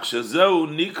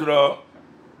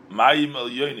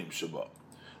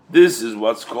 This is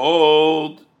what's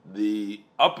called the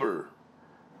upper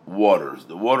waters,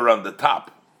 the water on the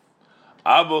top.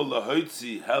 But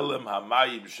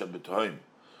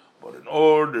in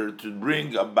order to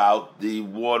bring about the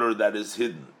water that is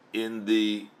hidden in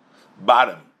the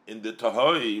bottom, in the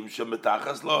tahoim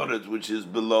shemetachas la'aretz, which is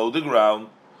below the ground,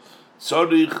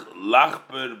 tzorich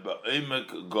lachper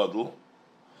ba'emek gadol.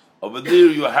 Over there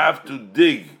you have to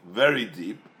dig very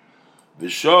deep.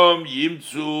 V'shom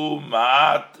yimtzu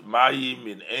ma'at mayim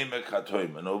in emek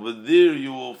hatoim. And over there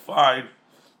you will find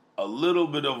a little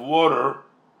bit of water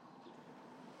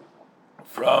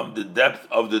from the depth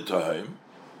of the Tohaim.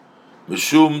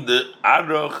 Mishum the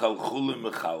Ara Chalchulim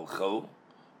Mechalchal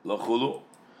Lachulu.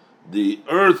 The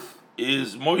earth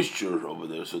is moisture over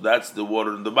there, so that's the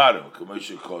water in the bottom.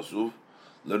 Kamesha Kosuv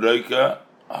L'Reika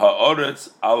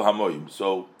Ha'oretz Al Hamoyim.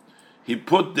 So he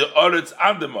put the Oretz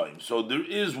on the Moyim, so there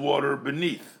is water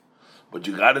beneath, but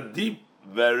you got to deep,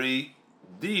 very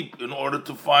deep, in order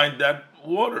to find that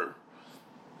water,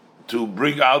 to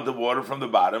bring out the water from the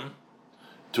bottom,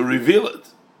 to reveal it.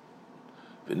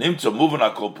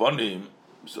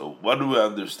 So what do we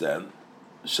understand?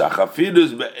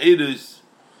 Shachafidus be'edus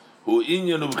hu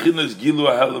inyan u'bchinas gilu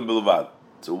ha'helam bilvad.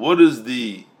 So what does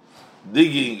the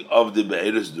digging of the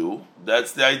be'edus do?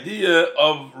 That's the idea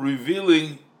of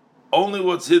revealing only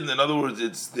what's hidden. In other words,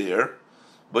 it's there,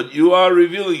 but you are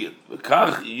revealing it.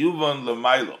 V'kach yuvan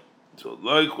l'maylo. So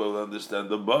like we'll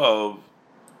understand above,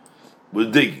 we're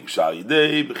digging.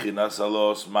 Sha'idei b'chinas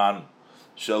alos man.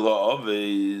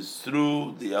 Shalom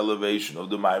through the elevation of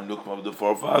the Mayim Nukma of the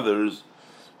forefathers.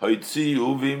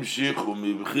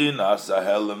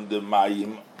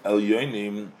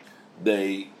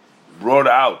 They brought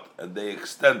out and they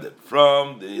extended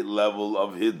from the level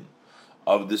of hidden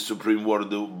of the supreme water,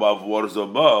 the above waters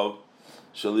above.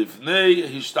 That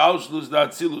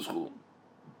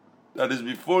is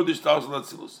before the Shtaus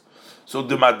Latzilus. So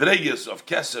the Madregas of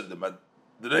Keser, the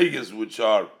Madregas which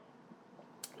are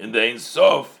in the Ein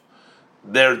Sof,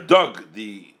 they're dug.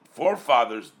 The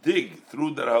forefathers dig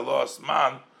through the Halos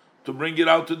Man to bring it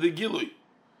out to the Gilui.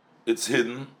 It's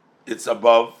hidden, it's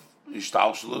above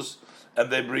Ishtalshlus, and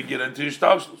they bring it into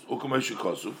Ishtalshlus. Ukumeshu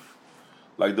Kosuf,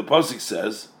 like the Pasuk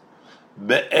says,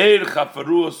 Be'er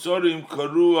chafaru asorim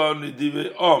karua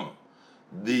nidive om.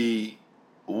 The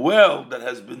well that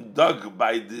has been dug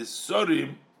by the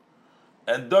Sorim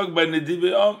and dug by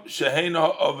Nidive Om,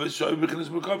 Sheheina Oves Shoy B'chinas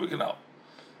Merkava Canal.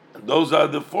 Those are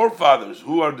the forefathers.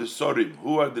 Who are the Sorim?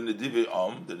 Who are the Nedive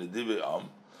Om? The Nedive Om.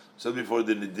 So before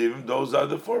the Nedivim, those are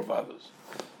the forefathers.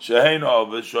 Shehein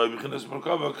Ovet Shoy B'chinas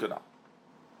Merkava Canal.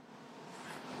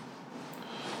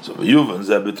 So Yuvan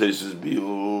Zebetesis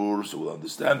Biur. So we'll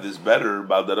understand this better.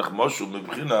 Balderach Moshu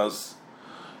Mibchinas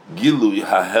Gilui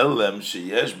Hahelem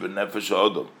Sheyesh B'Nefesh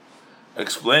Odom.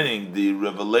 Explaining the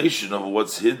revelation of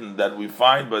what's hidden that we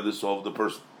find by the soul of the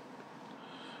person.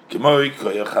 Kimoi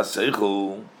Koyach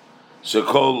HaSeichel. Say,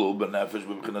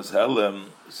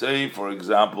 for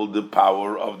example, the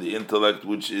power of the intellect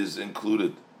which is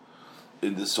included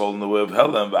in the soul in the way of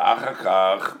Helem,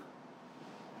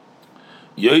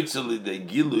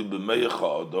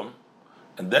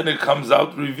 and then it comes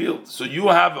out revealed. So you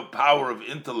have a power of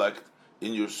intellect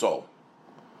in your soul,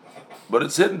 but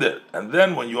it's hidden there. And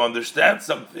then when you understand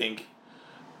something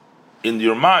in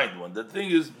your mind, when the thing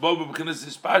is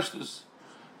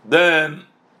then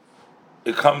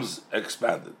it comes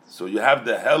expanded. So you have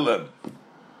the Helem,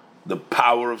 the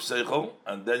power of Seichel,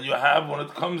 and then you have when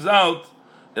it comes out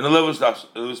in a level of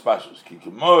Spashus.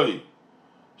 Kikimoy,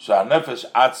 Sha'nefesh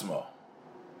Atzmo,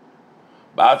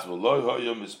 Ba'atzmo Loi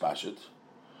Hoyom Ispashit,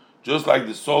 just like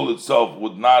the soul itself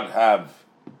would not have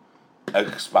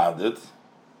expanded.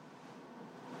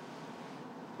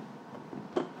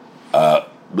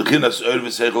 Bechinas Oir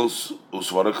V'Seichel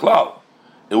Usvara Klal.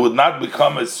 It would not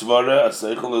become a svara, a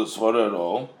seichel, a svara at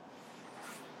all.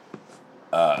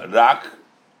 Rak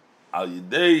al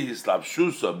yidei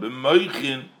hislapshusa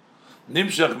b'moichin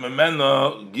nimshach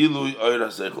memeno gilui oir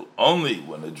seichel. Only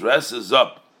when it dresses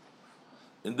up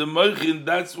in the moichin,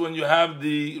 that's when you have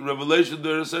the revelation of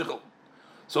the seichel.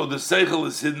 So the seichel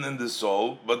is hidden in the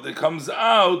soul, but it comes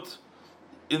out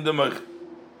in the moichin.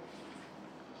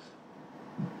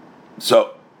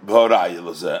 So b'horayil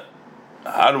lezeh.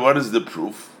 What is the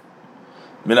proof?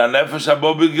 But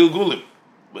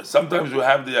sometimes we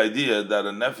have the idea that a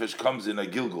nefesh comes in a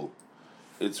gilgul.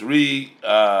 It's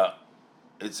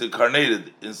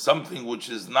incarnated in something which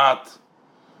is not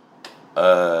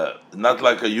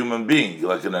like a human being,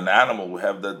 like in an animal. We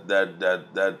have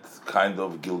that kind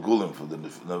of gilgulim for the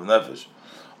nefesh.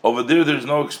 Over there's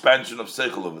no expansion of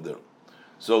seichel over there.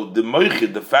 So the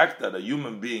moichin, the fact that a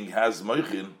human being has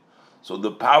moichin, so the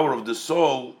power of the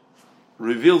soul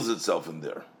reveals itself in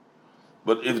there.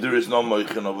 But if there is no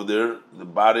moichin over there, the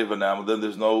body of an animal, then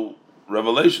there's no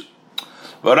revelation.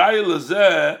 Over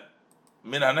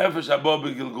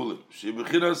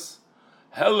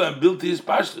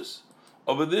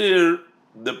there,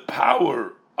 the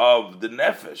power of the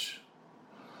nefesh,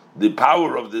 the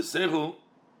power of the seichel,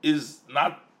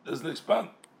 doesn't expand.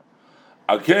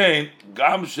 Again,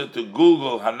 gam to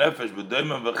Google hanefesh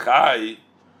b'doimim v'chai,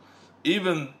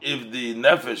 even if the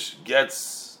nefesh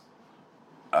gets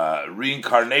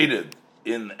reincarnated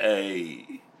in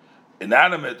a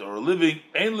inanimate or a living,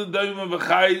 ein l'doimim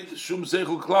v'chai shum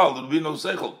seichel klal. There will be no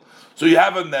seichel. So you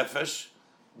have a nefesh.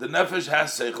 The nefesh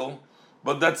has seichel,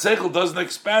 but that seichel doesn't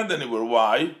expand anywhere.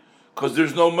 Why? Because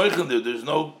there's no meichen there. There's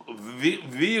no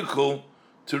vehicle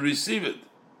to receive it.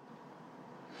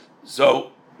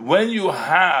 So when you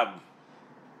have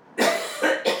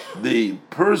the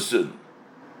person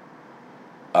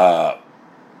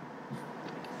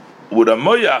with a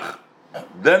moyach,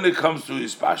 then it comes to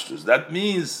his pashtus. That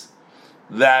means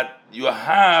that you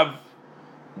have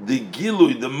the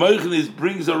gilui, the moichnis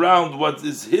brings around what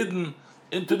is hidden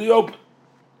into the open.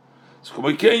 So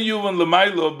likewise,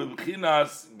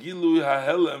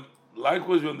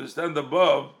 you understand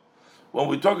above, when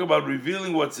we talk about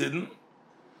revealing what's hidden,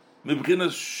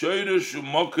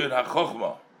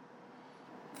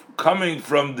 coming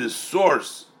from the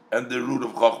source and the root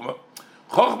of Chokhmah.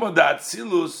 Chokhmah, the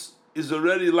Atzilus, is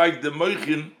already like the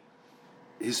Moichin,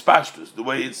 his pashtus, the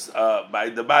way it's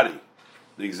by the body,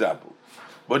 the example.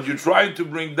 But you're trying to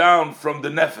bring down from the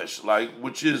Nefesh,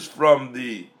 which is from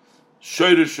the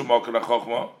Shoyrish Shumokar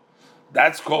HaChokhmah,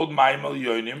 that's called Mayim Al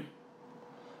Yonim.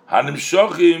 Hanim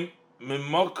Shochim,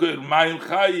 Mimokar Mayim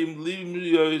Chayim, Lim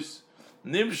Yois,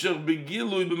 Nimshach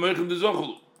Begilui B'Moichin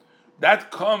Dezochelu.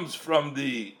 That comes from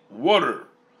the water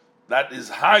that is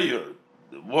higher,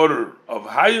 the water of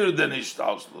higher than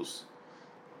Ishtalshlus,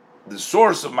 the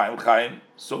source of Mayim Chayim,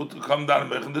 so to come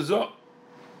down B'Moichin Dezoch.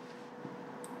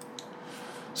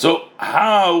 So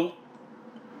how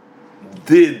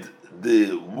did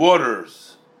the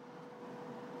waters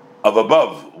of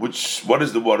above, what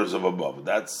is the waters of above?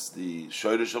 That's the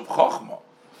Shoyrish of Chokhmah.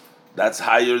 That's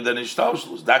higher than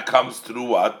Ishtalshlus. That comes through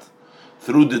what?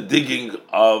 Through the digging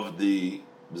of the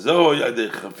Zoya, the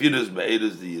Chafiras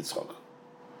Be'eres, the Yitzchak.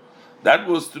 That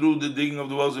was through the digging of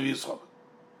the wells of Yitzchak.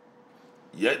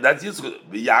 Yeah, that's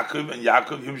Yitzchak. Yaakov, and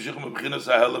Yaakov, Himshich Mebchinas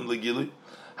HaHelem Legili.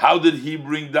 How did he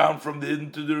bring down from the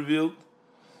hidden to the revealed?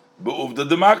 Be'uvda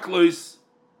Demaklois,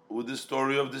 with the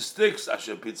story of the sticks,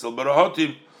 Asher Pitzel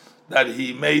Barahotim, that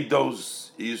he made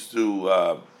those, he used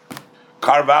to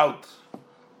carve out,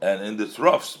 and in the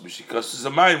troughs, Bishikas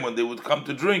Zamayim, when they would come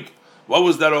to drink. What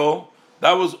was that all?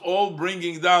 That was all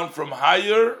bringing down from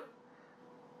higher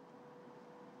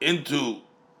into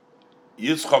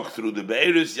Yitzchak through the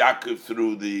Be'eris, Yaakov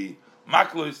through the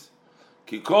Maklois.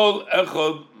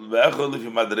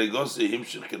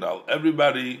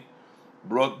 Everybody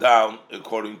brought down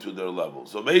according to their level.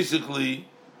 So basically,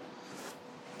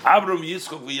 Avram,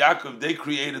 Yitzchak, and Yaakov, they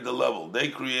created the level. They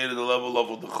created the level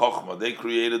of the Chokhmah. They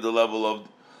created the level of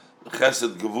the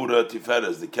Chesed, Gevura,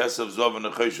 Tiferes, the Kesef, Zov, and the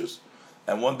Cheshus.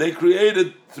 And when they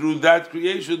created, through that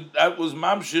creation, that was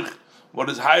Mamshich, what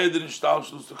is higher than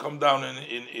Ishtalshlus, to come down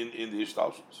in the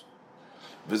Ishtalshlus.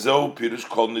 V'zeu Pirush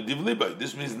Kol Nediv Liboy.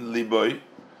 This means Liboy.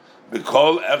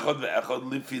 V'kol Echad Ve'echad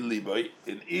Lifi Liboy.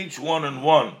 In each one and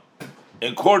one,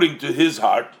 according to his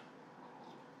heart,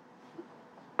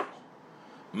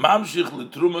 Mamshich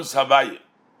L'Trumas Havaya.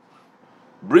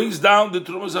 Brings down the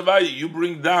Trumas Havaya. You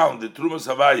bring down the Trumas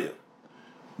Havaya.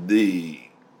 The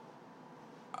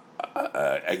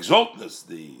exaltness,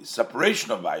 the separation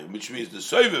of Havaya, which means the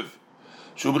Soiviv.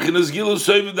 Shubichinas Gilu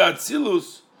Soiviv Da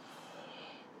Atzilus,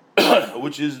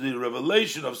 which is the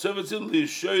revelation of Sevatzil,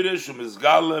 Shoyresh,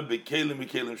 Mizgala, Bekelim,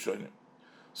 Shoynim.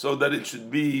 So that it should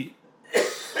be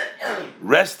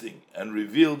resting and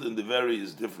revealed in the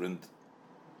various different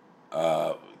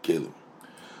Kelim.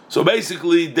 So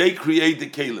basically, they create the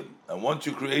Kelim. And once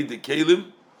you create the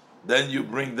Kelim, then you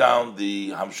bring down the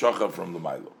Hamshacha from the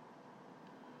Milo.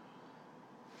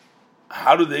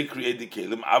 How do they create the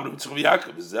Kelim? Avram Tzchov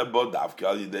Yaakov. Zebo Davke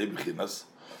Al Yidei B'chinas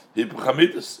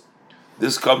Hipuchamidas.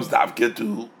 This comes Davke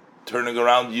to turning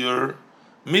around your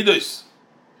Midos.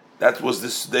 That was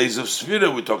the days of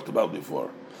Sfira we talked about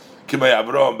before. Kimay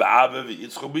Avraham Ba'ave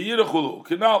V'yitzchok B'yirah Chulu.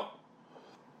 Kinal.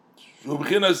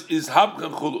 Shubchinas is Habcha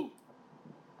Chulu.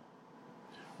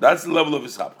 That's the level of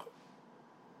his Habcha.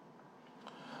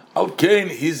 Al-Kain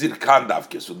Hizir Kan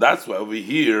Davke. So that's why over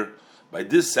here, by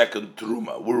this second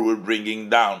Truma, where we're bringing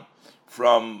down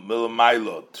from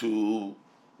Milamaylo to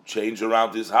change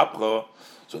around his Habcha.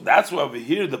 So that's why over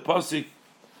here the Pasuk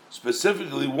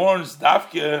specifically warns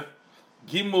Davke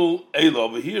Gimul Eilo.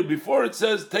 Over here, before it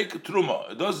says take a Truma.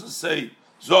 It doesn't say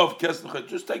Zov Kesnechet,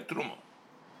 just take Truma.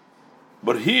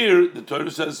 But here the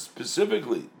Torah says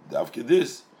specifically, Davke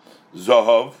this,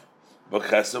 Zohov,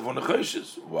 B'chesav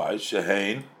u'necheshes. Why?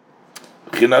 Shehein,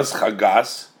 B'chinas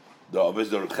Chagas, the Ovis,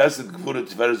 the Chesed Gvura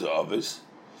Tiferes the Ovis,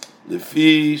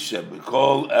 Lefi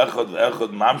shebekol echad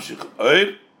ve'echad mamshich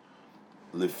oir.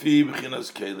 Lefi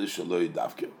b'chinas keli shaloi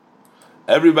davke.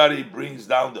 Everybody brings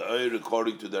down the oir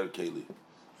according to their keli.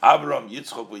 Avram,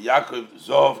 Yitzchok, Yaakov,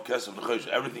 Zov, Kesef, Nechosh,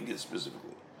 everything is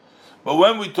specifically. But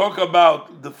when we talk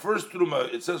about the first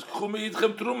truma, it says Chume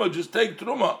Yitchem Truma, just take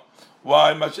truma.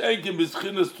 Why? Mashenkim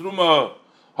b'chinas truma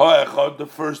ha'echad, the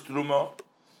first truma.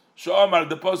 Shomar,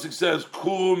 the pasuk says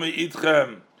Chume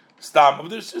Yitchem Stam. Of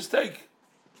this, just take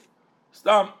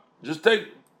Stam. Just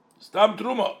take Stam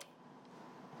truma.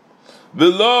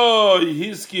 V'lo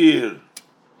Yiskir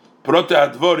Prote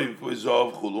Advorim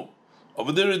Zov Chulu.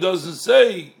 Over there, it doesn't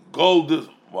say gold.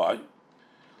 Why?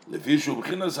 Lefishu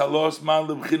b'chinas halos man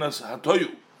leb'chinas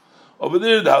hatoyu. Over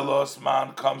there, the halos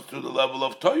man comes to the level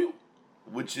of toyu,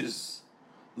 which is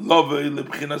lovei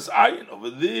leb'chinas ayin. Over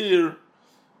there,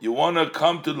 you want to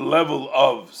come to the level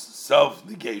of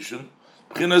self-negation.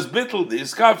 B'chinas bittul, the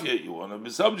iskafia, you want to be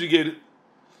subjugated.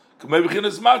 K'mei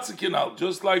b'chinas matzah kinal,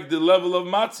 just like the level of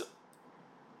matzah.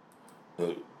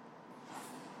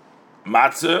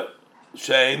 Matzah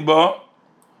she'ein ba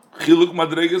chiluk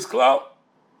madreges klal.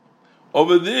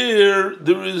 Over there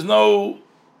is no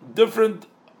different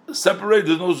separate.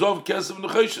 There's no zov kesef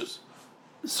nechoshes.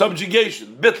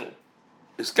 Subjugation, bittul,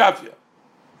 iskafia.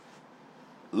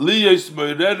 Liyos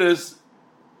meireres.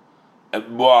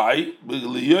 Why?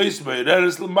 Liyos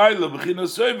meireres l'mayla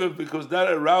b'chinas sovev, because that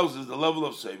arouses the level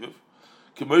of sovev.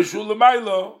 K'moshu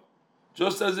l'mayla,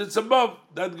 just as it's above,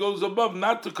 that goes above,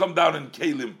 not to come down in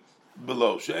kelim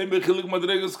below. She'ein b'chiluk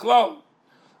madreges klal.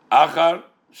 Achar.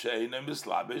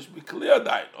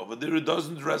 Over there it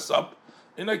doesn't dress up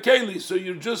in a keli, so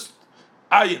you're just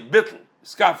ayin, bitl,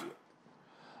 skafia.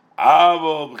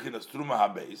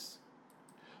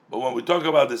 But when we talk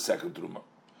about the second truma,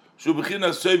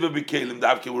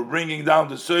 we're bringing down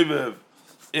the sovev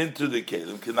into the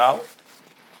kelim canal.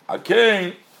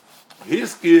 Akain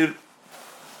hiskir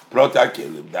prota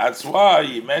kelim. That's why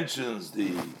he mentions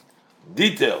the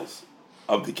details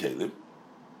of the kelim.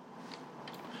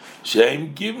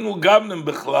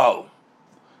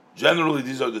 Generally,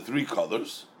 these are the three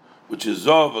colors, which is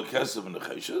Zov, Kesef, and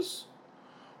Necheshes.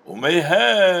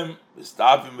 Umeihem,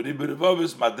 Mistafim,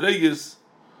 Ribirivovis, Madregis.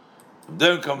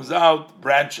 Then comes out,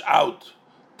 branch out,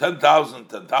 10,000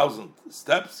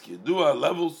 steps, Kidua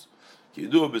levels,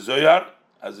 Kidua Bezoyar,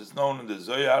 as it's known in the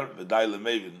Zoyar, V'dai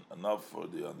Lemevin, enough for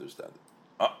the understanding.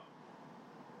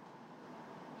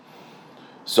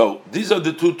 So these are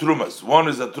the two trumas. One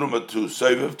is a truma to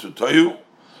sovev, to toyu.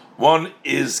 One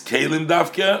is kelim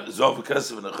davke, zov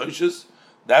kesef and nechoshes.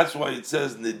 That's why it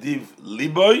says nediv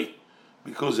liboy,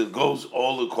 because it goes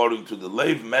all according to the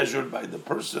leiv measured by the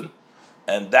person,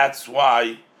 and that's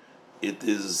why it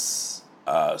is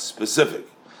specific.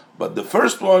 But the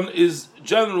first one is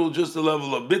general, just the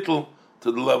level of bittul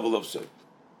to the level of sovev.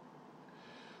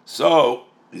 So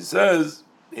he says,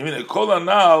 this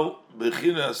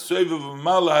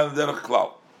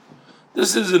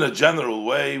is in a general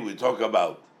way. We talk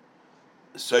about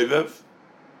sovev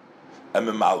and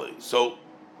memale. So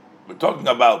we're talking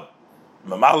about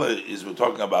memale we're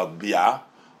talking about bia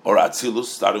or atzilus,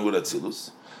 starting with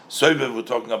atzilus. Sovev we're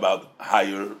talking about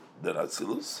higher than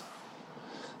atzilus,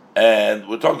 and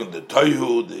we're talking the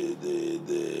toyu,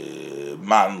 the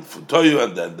man for toyu,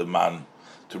 and then the man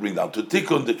to bring down to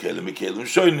tikkun, the kelim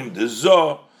shoynim, the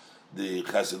zoh, the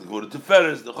chesed gvura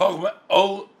teferes, the chochmah,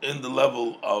 all in the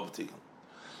level of tikkun.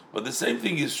 But the same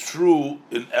thing is true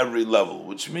in every level,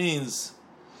 which means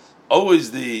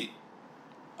always when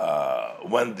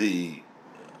the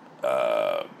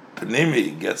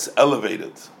panimi gets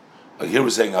elevated, like here we're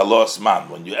saying halos man,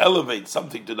 when you elevate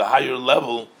something to the higher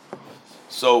level,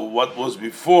 so what was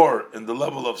before in the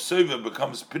level of sovev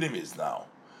becomes panimis now,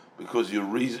 because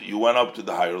you went up to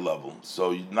the higher level.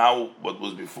 So now what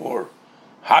was before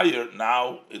higher,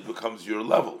 now it becomes your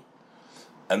level.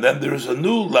 And then there's a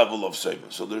new level of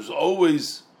sovev. So there's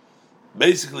always,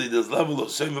 basically, this level of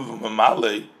sovev and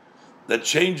mamale that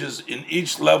changes in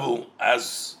each level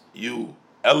as you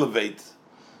elevate,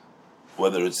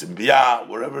 whether it's in biyah,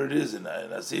 wherever it is, in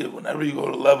asiyah, whenever you go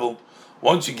to a level,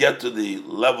 once you get to the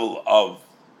level of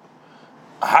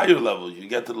a higher level, you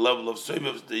get to the level of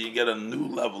sovev, then you get a new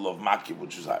level of makib,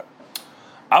 which is higher.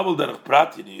 Aval derech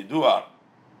pratin yidua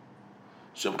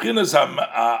shebchinas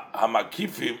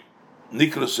hamakifim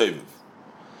nikra sovev.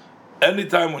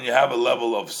 Anytime when you have a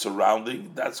level of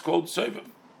surrounding, that's called sovev.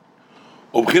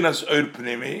 Ubchinas oir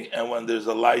pnimi, and when there's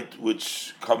a light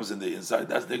which comes in the inside,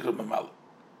 that's nikra mamala.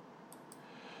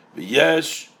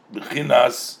 V'yesh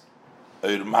b'chinas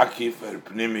oir makif oir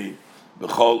pnimi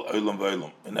b'chol olam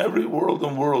v'olam. In every world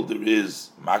and world there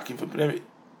is makif and pnimi.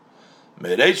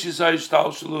 Mereishis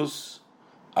ha'ishtalshelus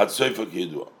ad soifak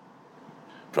yidua.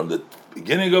 From the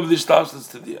beginning of the ishtalshelus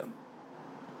to the end.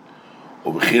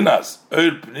 Ubechinas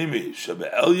ur pnimi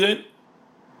shebe'elyon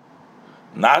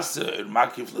nase ur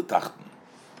makif letachten.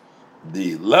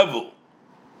 The level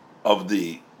of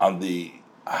on the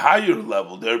higher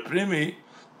level, the ur pnimi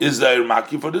is the ur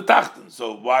makif for the tachten.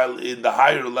 So while in the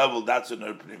higher level that's an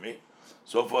ur pnimi,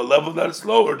 so for a level that's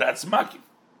lower, that's makif.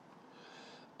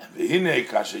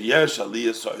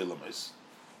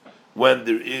 When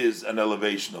there is an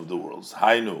elevation of the worlds,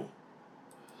 Hainu,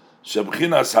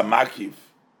 Shebchinas Hamakif,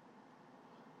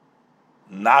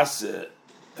 Nase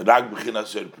Rag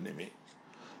Bchinas Erpnimi,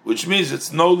 which means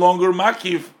it's no longer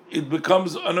Makif, it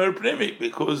becomes an Erpnimi,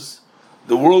 because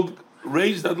the world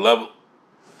raised that level.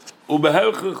 So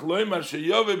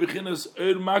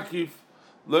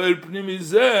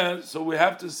we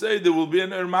have to say there will be an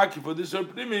Ermaki for this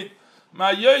Erpnimi,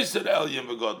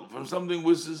 from something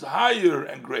which is higher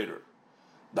and greater.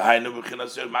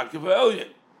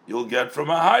 You'll get from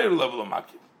a higher level of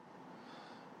Makif.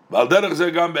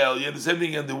 The same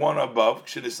thing in the one above.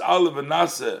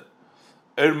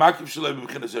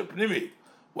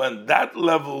 When that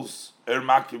level's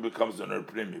Makif becomes an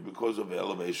Erpnimi because of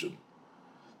elevation.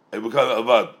 It becomes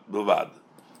Bavad.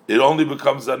 It only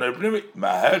becomes an Erpnimi.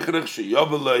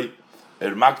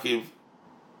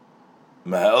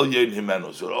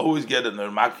 So you'll always get an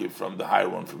Ermakif from the higher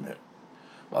one from him.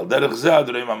 So all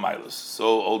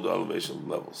the elevation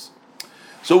levels.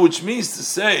 So which means to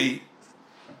say,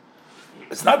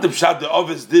 it's not the Pshat, the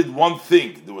Ovis did one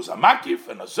thing. There was a Makif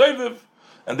and a Soiviv,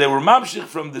 and they were Mamshich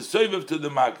from the Soiviv to the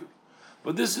Makif.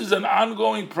 But this is an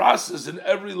ongoing process in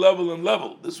every level and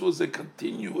level. This was a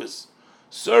continuous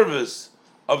service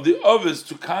of the Ovis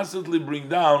to constantly bring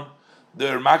down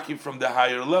the Makif from the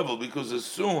higher level, because as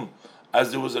soon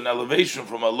as there was an elevation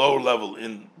from a lower level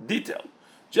in detail,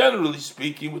 generally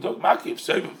speaking, we talk Makif,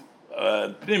 Soiviv,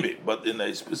 Pnimi, but in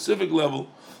a specific level,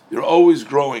 you're always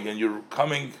growing and you're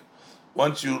coming.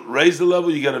 Once you raise the level,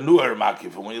 you get a new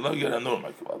Makif, and when you don't get a new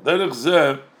Makif. Derech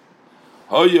Zeh,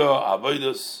 Hoya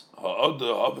Avodas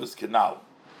Ha'odah Havis Kenal.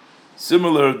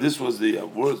 Similar, this was the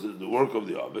work of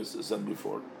the Havis, as said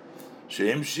before.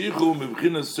 Sheim Shichu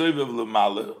Mibchinas Soiviv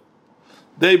L'Male.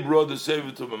 They brought the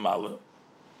Soiviv to L'Male,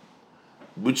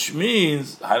 which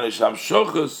means Hanasham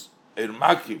Shochas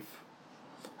Makif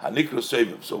Hanikra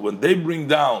Soiviv. So when they bring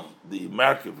down the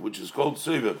Makif, which is called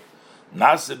Soiviv,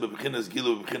 Nase B'Bchinas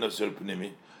Gilu B'Bchinas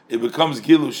Serpnimi, it becomes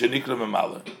Gilu Shenikra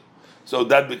Memale. So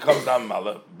that becomes not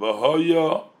Memale.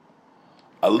 V'hoya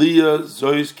Aliyah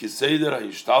Zois Kiseder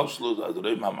HaYishtalshlut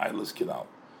Adreim HaMailas Kinal.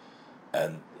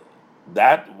 And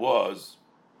that was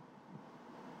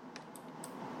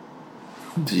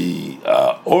the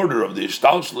order of the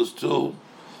Ishtalshlus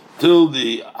till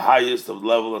the highest of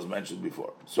level as mentioned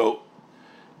before. So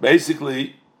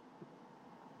basically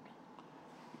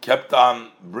kept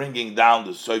on bringing down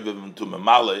the Soivim to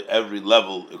Memale every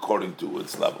level according to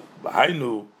its level.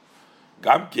 B'hainu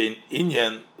Gamkein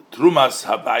Inyan Trumas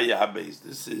Havaya Habeis.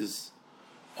 This is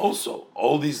also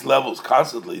all these levels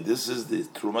constantly. This is the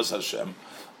Trumas Hashem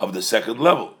of the second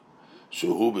level.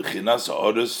 Shuhu B'chinas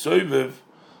Ha'odes Soiviv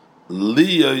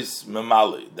Liyos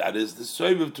Memale. That is the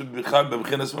Soiviv to become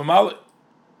B'chinas Memale.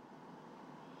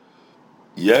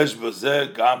 Yesh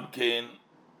B'zeh Gamkein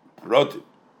Protim.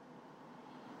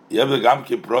 The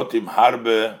Gamkein Protim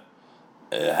Harbe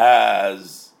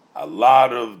has a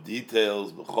lot of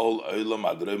details. B'chol Olam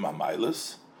Adreim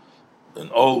HaMailas, in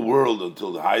all world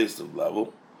until the highest of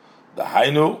level. The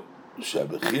Hainu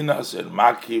Shebechinas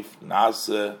Makif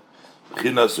Nase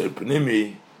Bechinas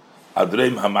Pnimi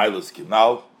Adreim HaMailas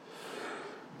Kinal.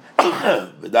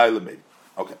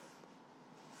 Okay.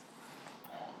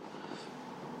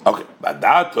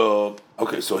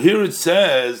 Okay, so here it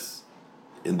says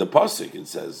in the pasuk, it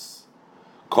says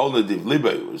Kol Nediv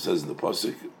Liboy. It says in the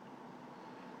pasuk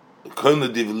Kol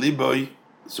Nediv Liboy.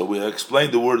 So we explain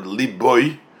the word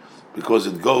Liboy because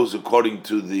it goes according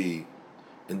to the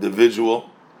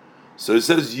individual. So it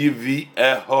says Yivi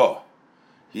Eho.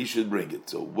 He should bring it.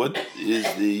 So what is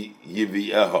the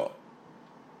Yivi Eho?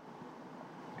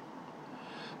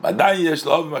 Madan yesh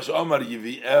lov mashomar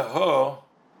Yivi Eho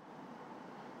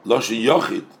Loshin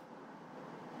Yochid.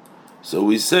 So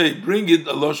we say, bring it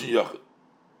a Loshin Yochid.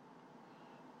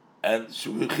 And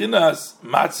Shubichinas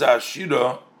Matzah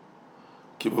Shira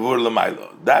Kibavur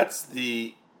Lamailo. That's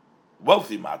the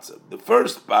wealthy matzah. The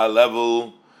first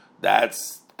level,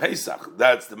 that's Pesach.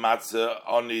 That's the matzah,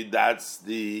 only that's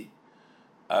the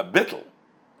bittel.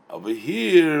 Over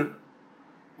here,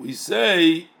 we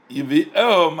say,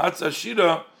 Yivi'eo Matzah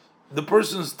Shira, the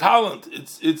person's talent.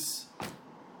 It's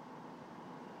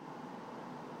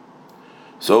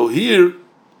So here,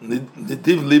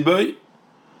 Nitiv Liboy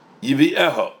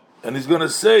Yivi'eho. And he's going to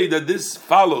say that this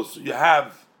follows. You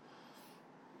have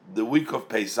the week of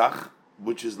Pesach,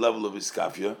 which is level of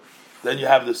Iskafia. Then you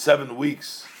have the 7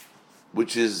 weeks,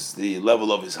 which is the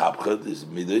level of his Hapchad, his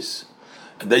Midas.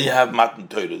 And then you have Matan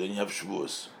Torah, then you have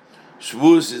Shavuos.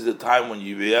 Shavuos is the time when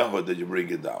Yivi'eho that you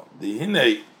bring it down. The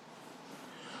Hinei,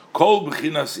 Kol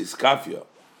B'chinas Iskafia,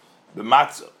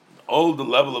 B'matzah. All the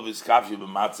level of Iskafia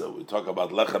B'matzah, we talk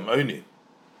about Lechem Oini.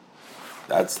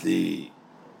 That's the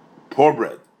poor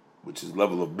bread, which is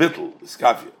level of Bittel,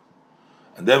 Iskafia.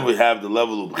 And then we have the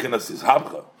level of B'chinas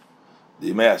Ishabcha,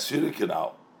 the Yimei Asfira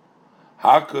Canal.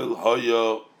 Hakel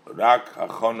Hoyo Rak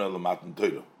Hachona L'Matan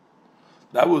Torah.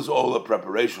 That was all a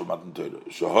preparation for Matan Torah.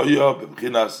 Shehoyo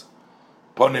B'chinas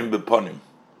Ponim B'Ponim.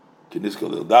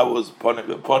 That was Ponim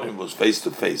B'Ponim, was face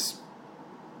to face.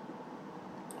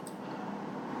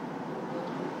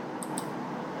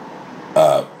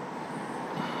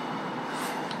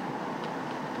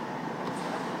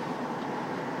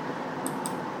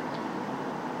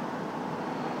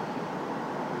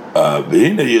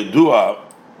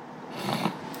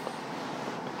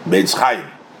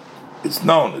 It's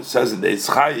known, it says in the Eitz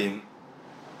Chaim,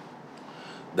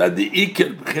 that the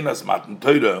Iker B'chinas Matan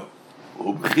Torah,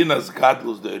 who B'chinas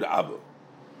Gadlus Deir Abba,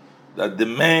 that the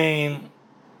main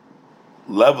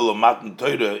level of Matan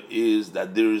Torah is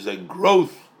that there is a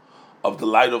growth of the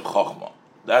light of Chokhmah.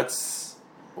 That's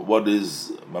what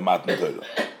is Matan Torah.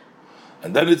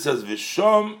 And then it says,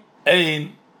 V'shom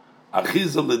ein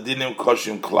achiza ledinim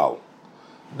koshim klal.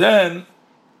 Then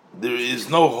there is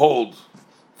no hold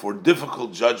for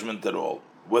difficult judgment at all.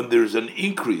 When there's an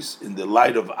increase in the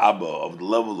light of Abba, of the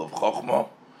level of Chokhmah,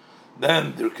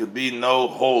 then there could be no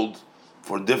hold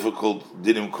for difficult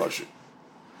dinim koshim.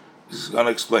 This is going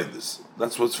to explain this.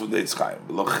 That's what's from the Eitz Chaim.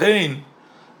 V'lochein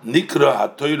nikra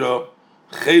ha-Torah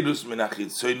cherus min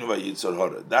ha-chitzoinu va-yitzar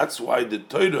hora. That's why the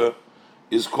Torah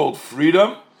is called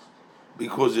freedom,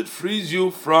 because it frees you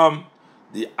from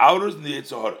the outers and the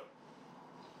Yitzar hora.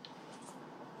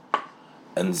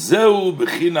 And Zeu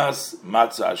Bechinas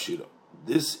Matzah Ashira.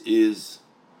 This is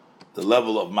the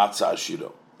level of Matzah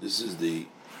Ashira. This is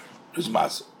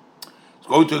Matzah. It's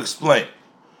going to explain.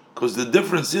 Because the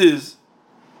difference is,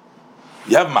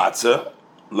 you have Matzah,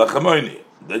 Lechem Oini.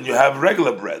 Then you have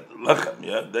regular bread, Lechem,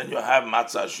 yeah? Then you have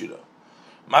Matzah Ashira.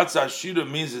 Matzah Ashira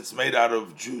means it's made out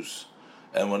of juice.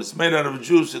 And when it's made out of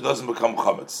juice, it doesn't become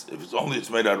chametz. If it's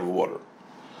made out of water.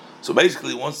 So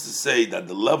basically, he wants to say that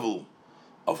the level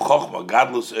of Chokhmah,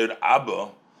 Gadlus Eir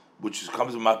Abba, which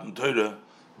comes in Matan Torah,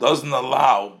 doesn't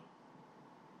allow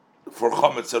for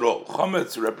chametz at all.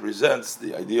 Chametz represents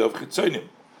the idea of chitzonim,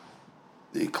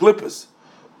 the klippas.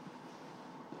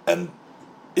 And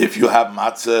if you have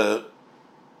matzah,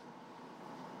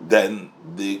 then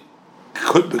they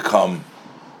could become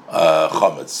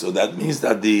chametz. So that means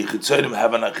that the chitzonim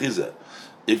have an achiza.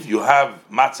 If you have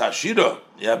matzah shira,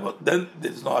 yeah, but then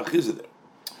there's no achiza there.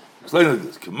 Explain like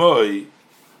this: K'moi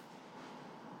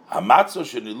hamatzah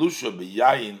shenilusha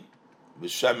b'yayin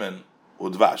b'shemen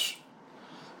udvash.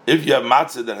 If you have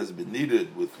matzah that has been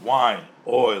kneaded with wine,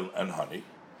 oil, and honey,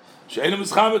 she'enim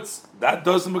is chametz. That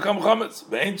doesn't become chametz.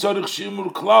 Ve'ein tzorich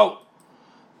shimur klal,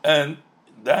 and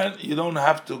then you don't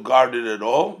have to guard it at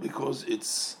all because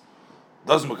it's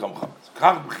doesn't become chametz.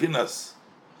 Kach b'chinas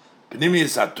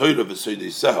pnimiyas ha'Torah v'soidei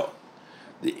seho.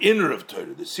 The inner of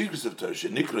Torah, the secrets of Torah,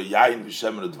 shenikra yayin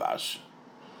v'shemen udvash.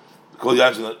 Kol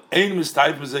yayin ein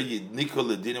mistayif mezeh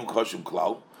yidnikol ledinim koshim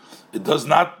klal. It does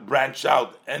not branch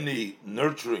out any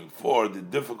nurturing for the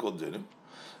difficult dinim.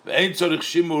 Ve'ein tzorich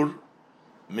shimur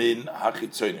min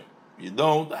hachitzonim. You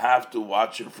don't have to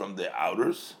watch it from the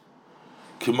outers.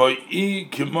 Kimoi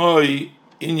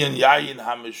inyan yayin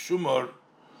hameshumor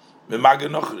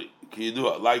memagenochri.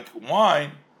 Like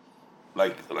wine,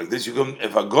 like this. You can,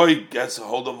 if a goy gets a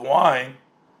hold of wine,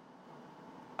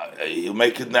 he'll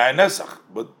make it na'anesach.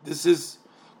 But this is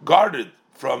guarded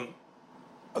from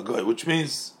a goy, which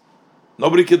means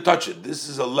nobody can touch it. This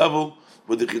is a level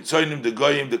where the chitzonim, the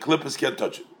goyim, the klippas can't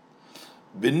touch it.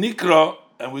 B'nikra,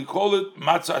 and we call it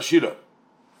matzah ashira.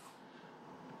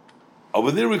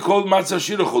 Over there we call it matzah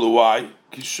ashira. Why?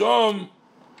 Kishom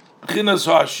chinas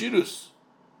ha'ashirus.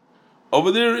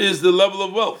 Over there is the level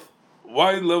of wealth.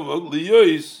 Why level?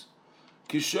 Liyois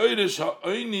kishoyrish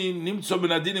ha'oini nimtzo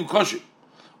benadinim koshim.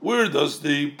 Where does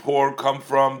the poor come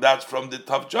from? That's from the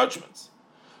tough judgments.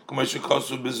 Like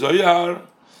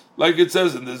it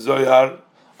says in the Zohar,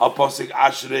 al posik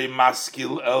ashrei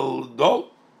maskil el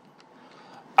dol.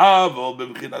 Avol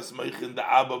b'mchinas meichin the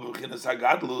abba b'mchinas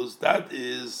hagadlus. That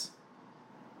is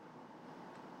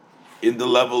in the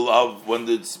level of when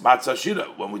it's matzah shira.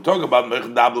 When we talk about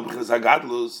meichen dabel b'chinas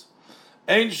hagadlus,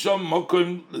 ein shom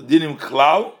mokum dinim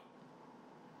klal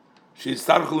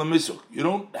sheistarchel lemisuk. You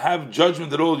don't have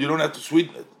judgment at all. You don't have to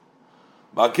sweeten it.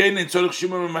 Ba'kein ein tzorich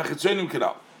shimur memechitzonim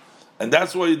kenal, and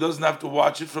that's why he doesn't have to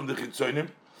watch it from the chitzonim.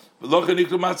 V'lochen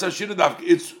iklu matzah shira davke.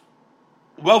 It's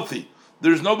wealthy.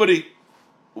 There's nobody.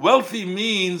 Wealthy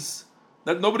means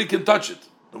that nobody can touch it.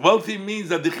 Wealthy means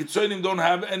that the chitzonim don't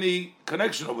have any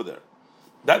connection over there.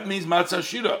 That means matzah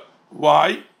shira.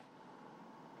 Why?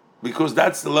 Because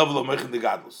that's the level of meichen de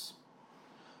gadlus.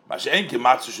 Masha'en ki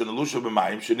matzah shenelusha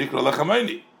b'mayim shenikra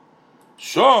lechamayni.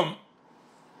 Shom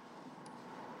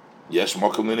yesh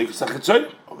mokum lenikras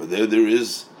hachitzonim. Over there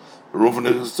is a room for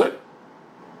nikras hachitzonim.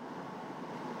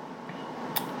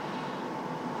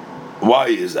 Why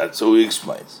is that? So he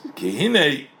explains. Ki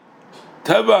hinei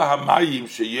teva hamayim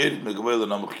sheyerid megavei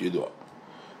l'namach yidua.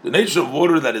 The nature of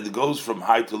water that it goes from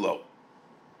high to low.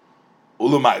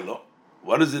 Ulumaylo.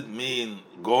 What does it mean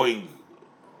going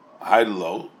high to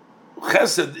low?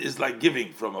 Chesed is like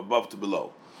giving from above to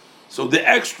below. So the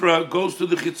extra goes to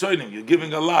the chitzonim. You're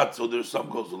giving a lot, so there's some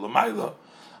goes to Ulumaylo.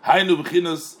 Hainu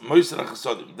b'chinas moisra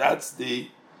chesodim. That's the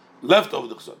leftover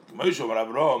the chesodim. Moshe Bar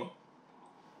Avraham.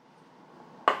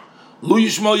 Lu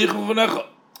Yishmael yichvu v'necha.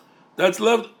 That's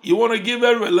left. You want to give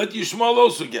everywhere. Let Yishmael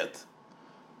also get.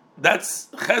 That's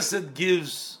chesed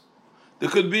gives. There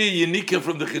could be a unika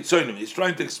from the chitzonim. He's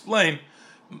trying to explain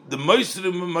the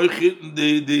moisrim moichin,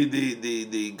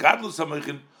 the gadlus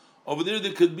hamoichin. Over there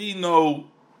could be no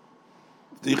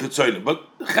the chitzonim,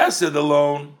 but chesed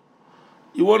alone,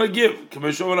 you want to give.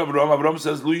 Abraham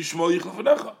says, "Lu Yishmael yichvu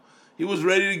v'necha." He was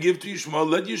ready to give to Yishmael.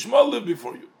 Let Yishmael live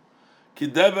before you.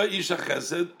 Kideva isha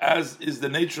chesed, as is the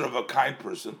nature of a kind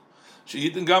person.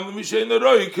 He's going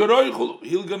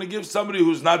to give somebody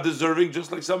who's not deserving, just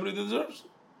like somebody deserves.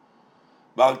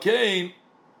 Balkein.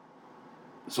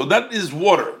 So that is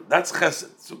water. That's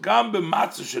chesed. So gam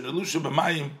b'matzah shenelusha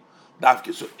b'mayim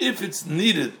davke. So if it's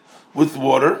needed with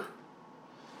water,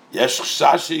 yesh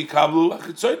chashash yikablu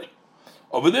chitzonim.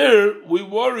 Over there, we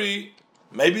worry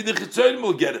maybe the chitzonim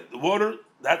will get it. The water,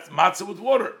 that's matzah with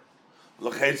water.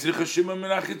 That's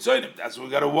why we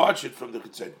got to watch it from the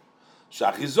chitzonim.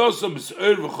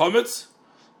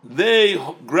 They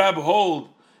grab hold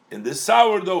in the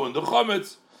sourdough and the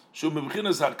chometz.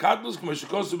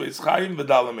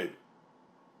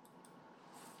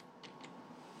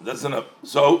 That's enough.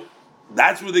 So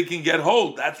that's where they can get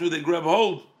hold. That's where they grab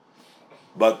hold.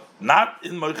 But not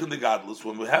in Meichen de Gadlus.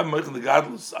 When we have Meichen de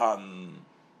Gadlus on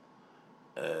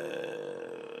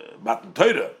Matan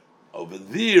Torah, over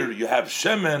there you have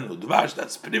Shemen, Udvash,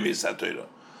 that's Pnimis HaTorah.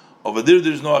 Over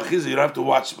there's no Achiza, you don't have to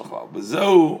watch B'chlal.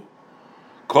 B'zeu,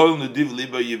 Kol Nediv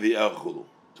Liba Yivi'eh Chulu.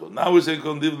 So now we say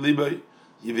Kol Nediv Liba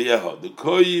Yivi'eh. The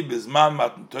Koi Bizman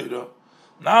Matan Torah.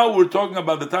 Now we're talking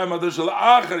about the time of the Shal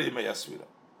Achar Yimei HaSfira,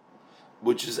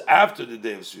 which is after the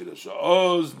day of Sfira.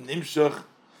 Sha'oz Nimshach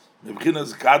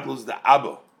Mebchinas Gadlus the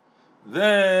Abba.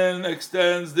 Then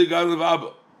extends the Gadlus of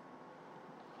Abba.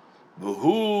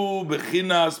 V'hu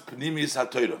Bechinas Pnimis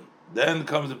HaTorah. Then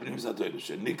comes the Pnimis HaTorah.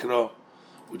 Shenikra,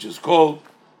 which is called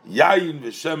Yayin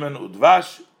V'Shemen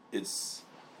Udvash. It's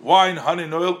wine, honey,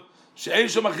 and oil.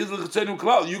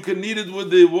 You can knead it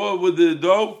with the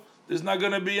dough. There's not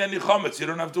going to be any chametz. You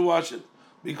don't have to wash it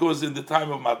because in the time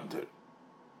of Matan Torah.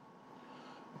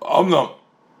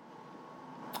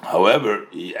 However,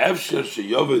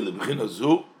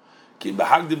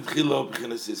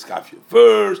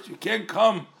 first you can't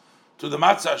come to the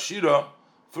matzah shira.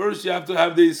 First you have to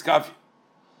have the iskafia.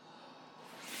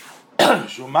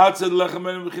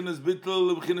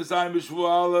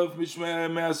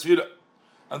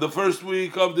 On the first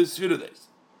week of the Sfira days.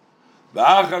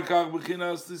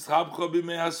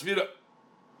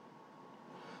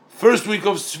 First week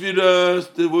of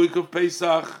Sfira, the week of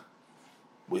Pesach,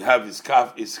 we have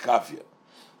Iskafia.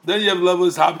 Then you have level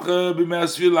Ishabcha b'mei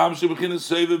Asfira lam shebechinas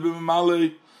Seiva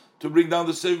b'memale to bring down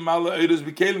the Seiva Mala Eiros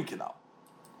b'kelim kinal.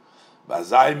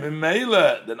 V'azai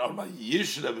memele then orma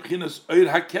Yishra b'chinas Eir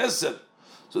HaKesed.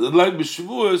 So that like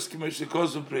b'Shavuos k'mei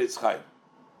shekosu Preitz Chaim.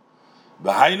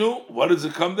 B'hainu, what does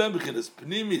it come then? B'chinas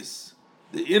Pnimis,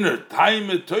 the inner time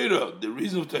of Torah, the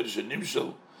reason of Torah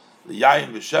shenimshal the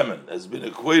Yayin v'Shemen has been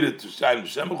equated to Yayin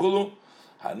v'Shemen chulu.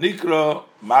 Hanikra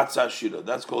matzah shira.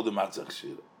 That's called the matzah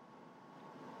shira.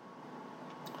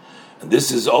 And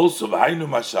this is also v'hainu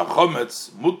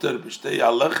mashachometz muter b'shtei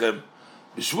alechem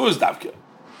b'shvuz davke.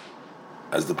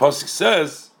 As the pasuk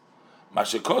says,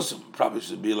 mashakosum probably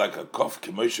should be like a kof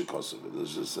k'moshe kosum. It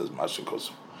just says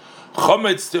mashakosum.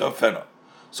 Chometz teofeno.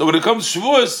 So when it comes to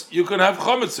shvuz, you can have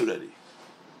chometz already.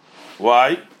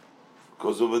 Why?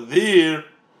 Because over there,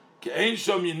 ke'ein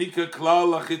shom yenika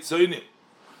klal lachitzonim.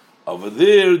 Over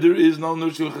there is no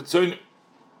nushul chitzonim.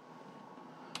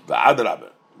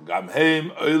 V'adrabe, gam heim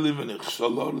oilim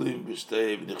v'nichshololim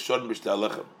b'shtei v'nichshon b'shtei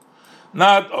alechem.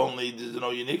 Not only does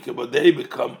no yenika, but they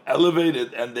become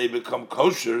elevated and they become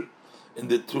kosher in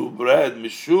the two bread.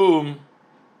 Mishum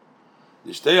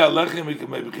the shtei alechem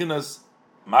bechinas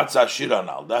matzah shira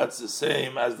now. That's the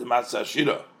same as the matzah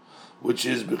shira, which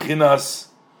is bechinas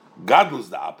gadlus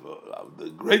da'apa, the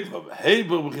great of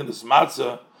heber bechinas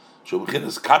matzah, so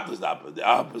bechinas katnus da'apa. The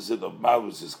opposite of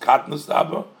matzah is katnus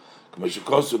da'apa.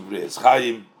 K'meshikosu b'ri'es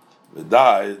chayim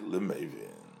v'dai l'mevin.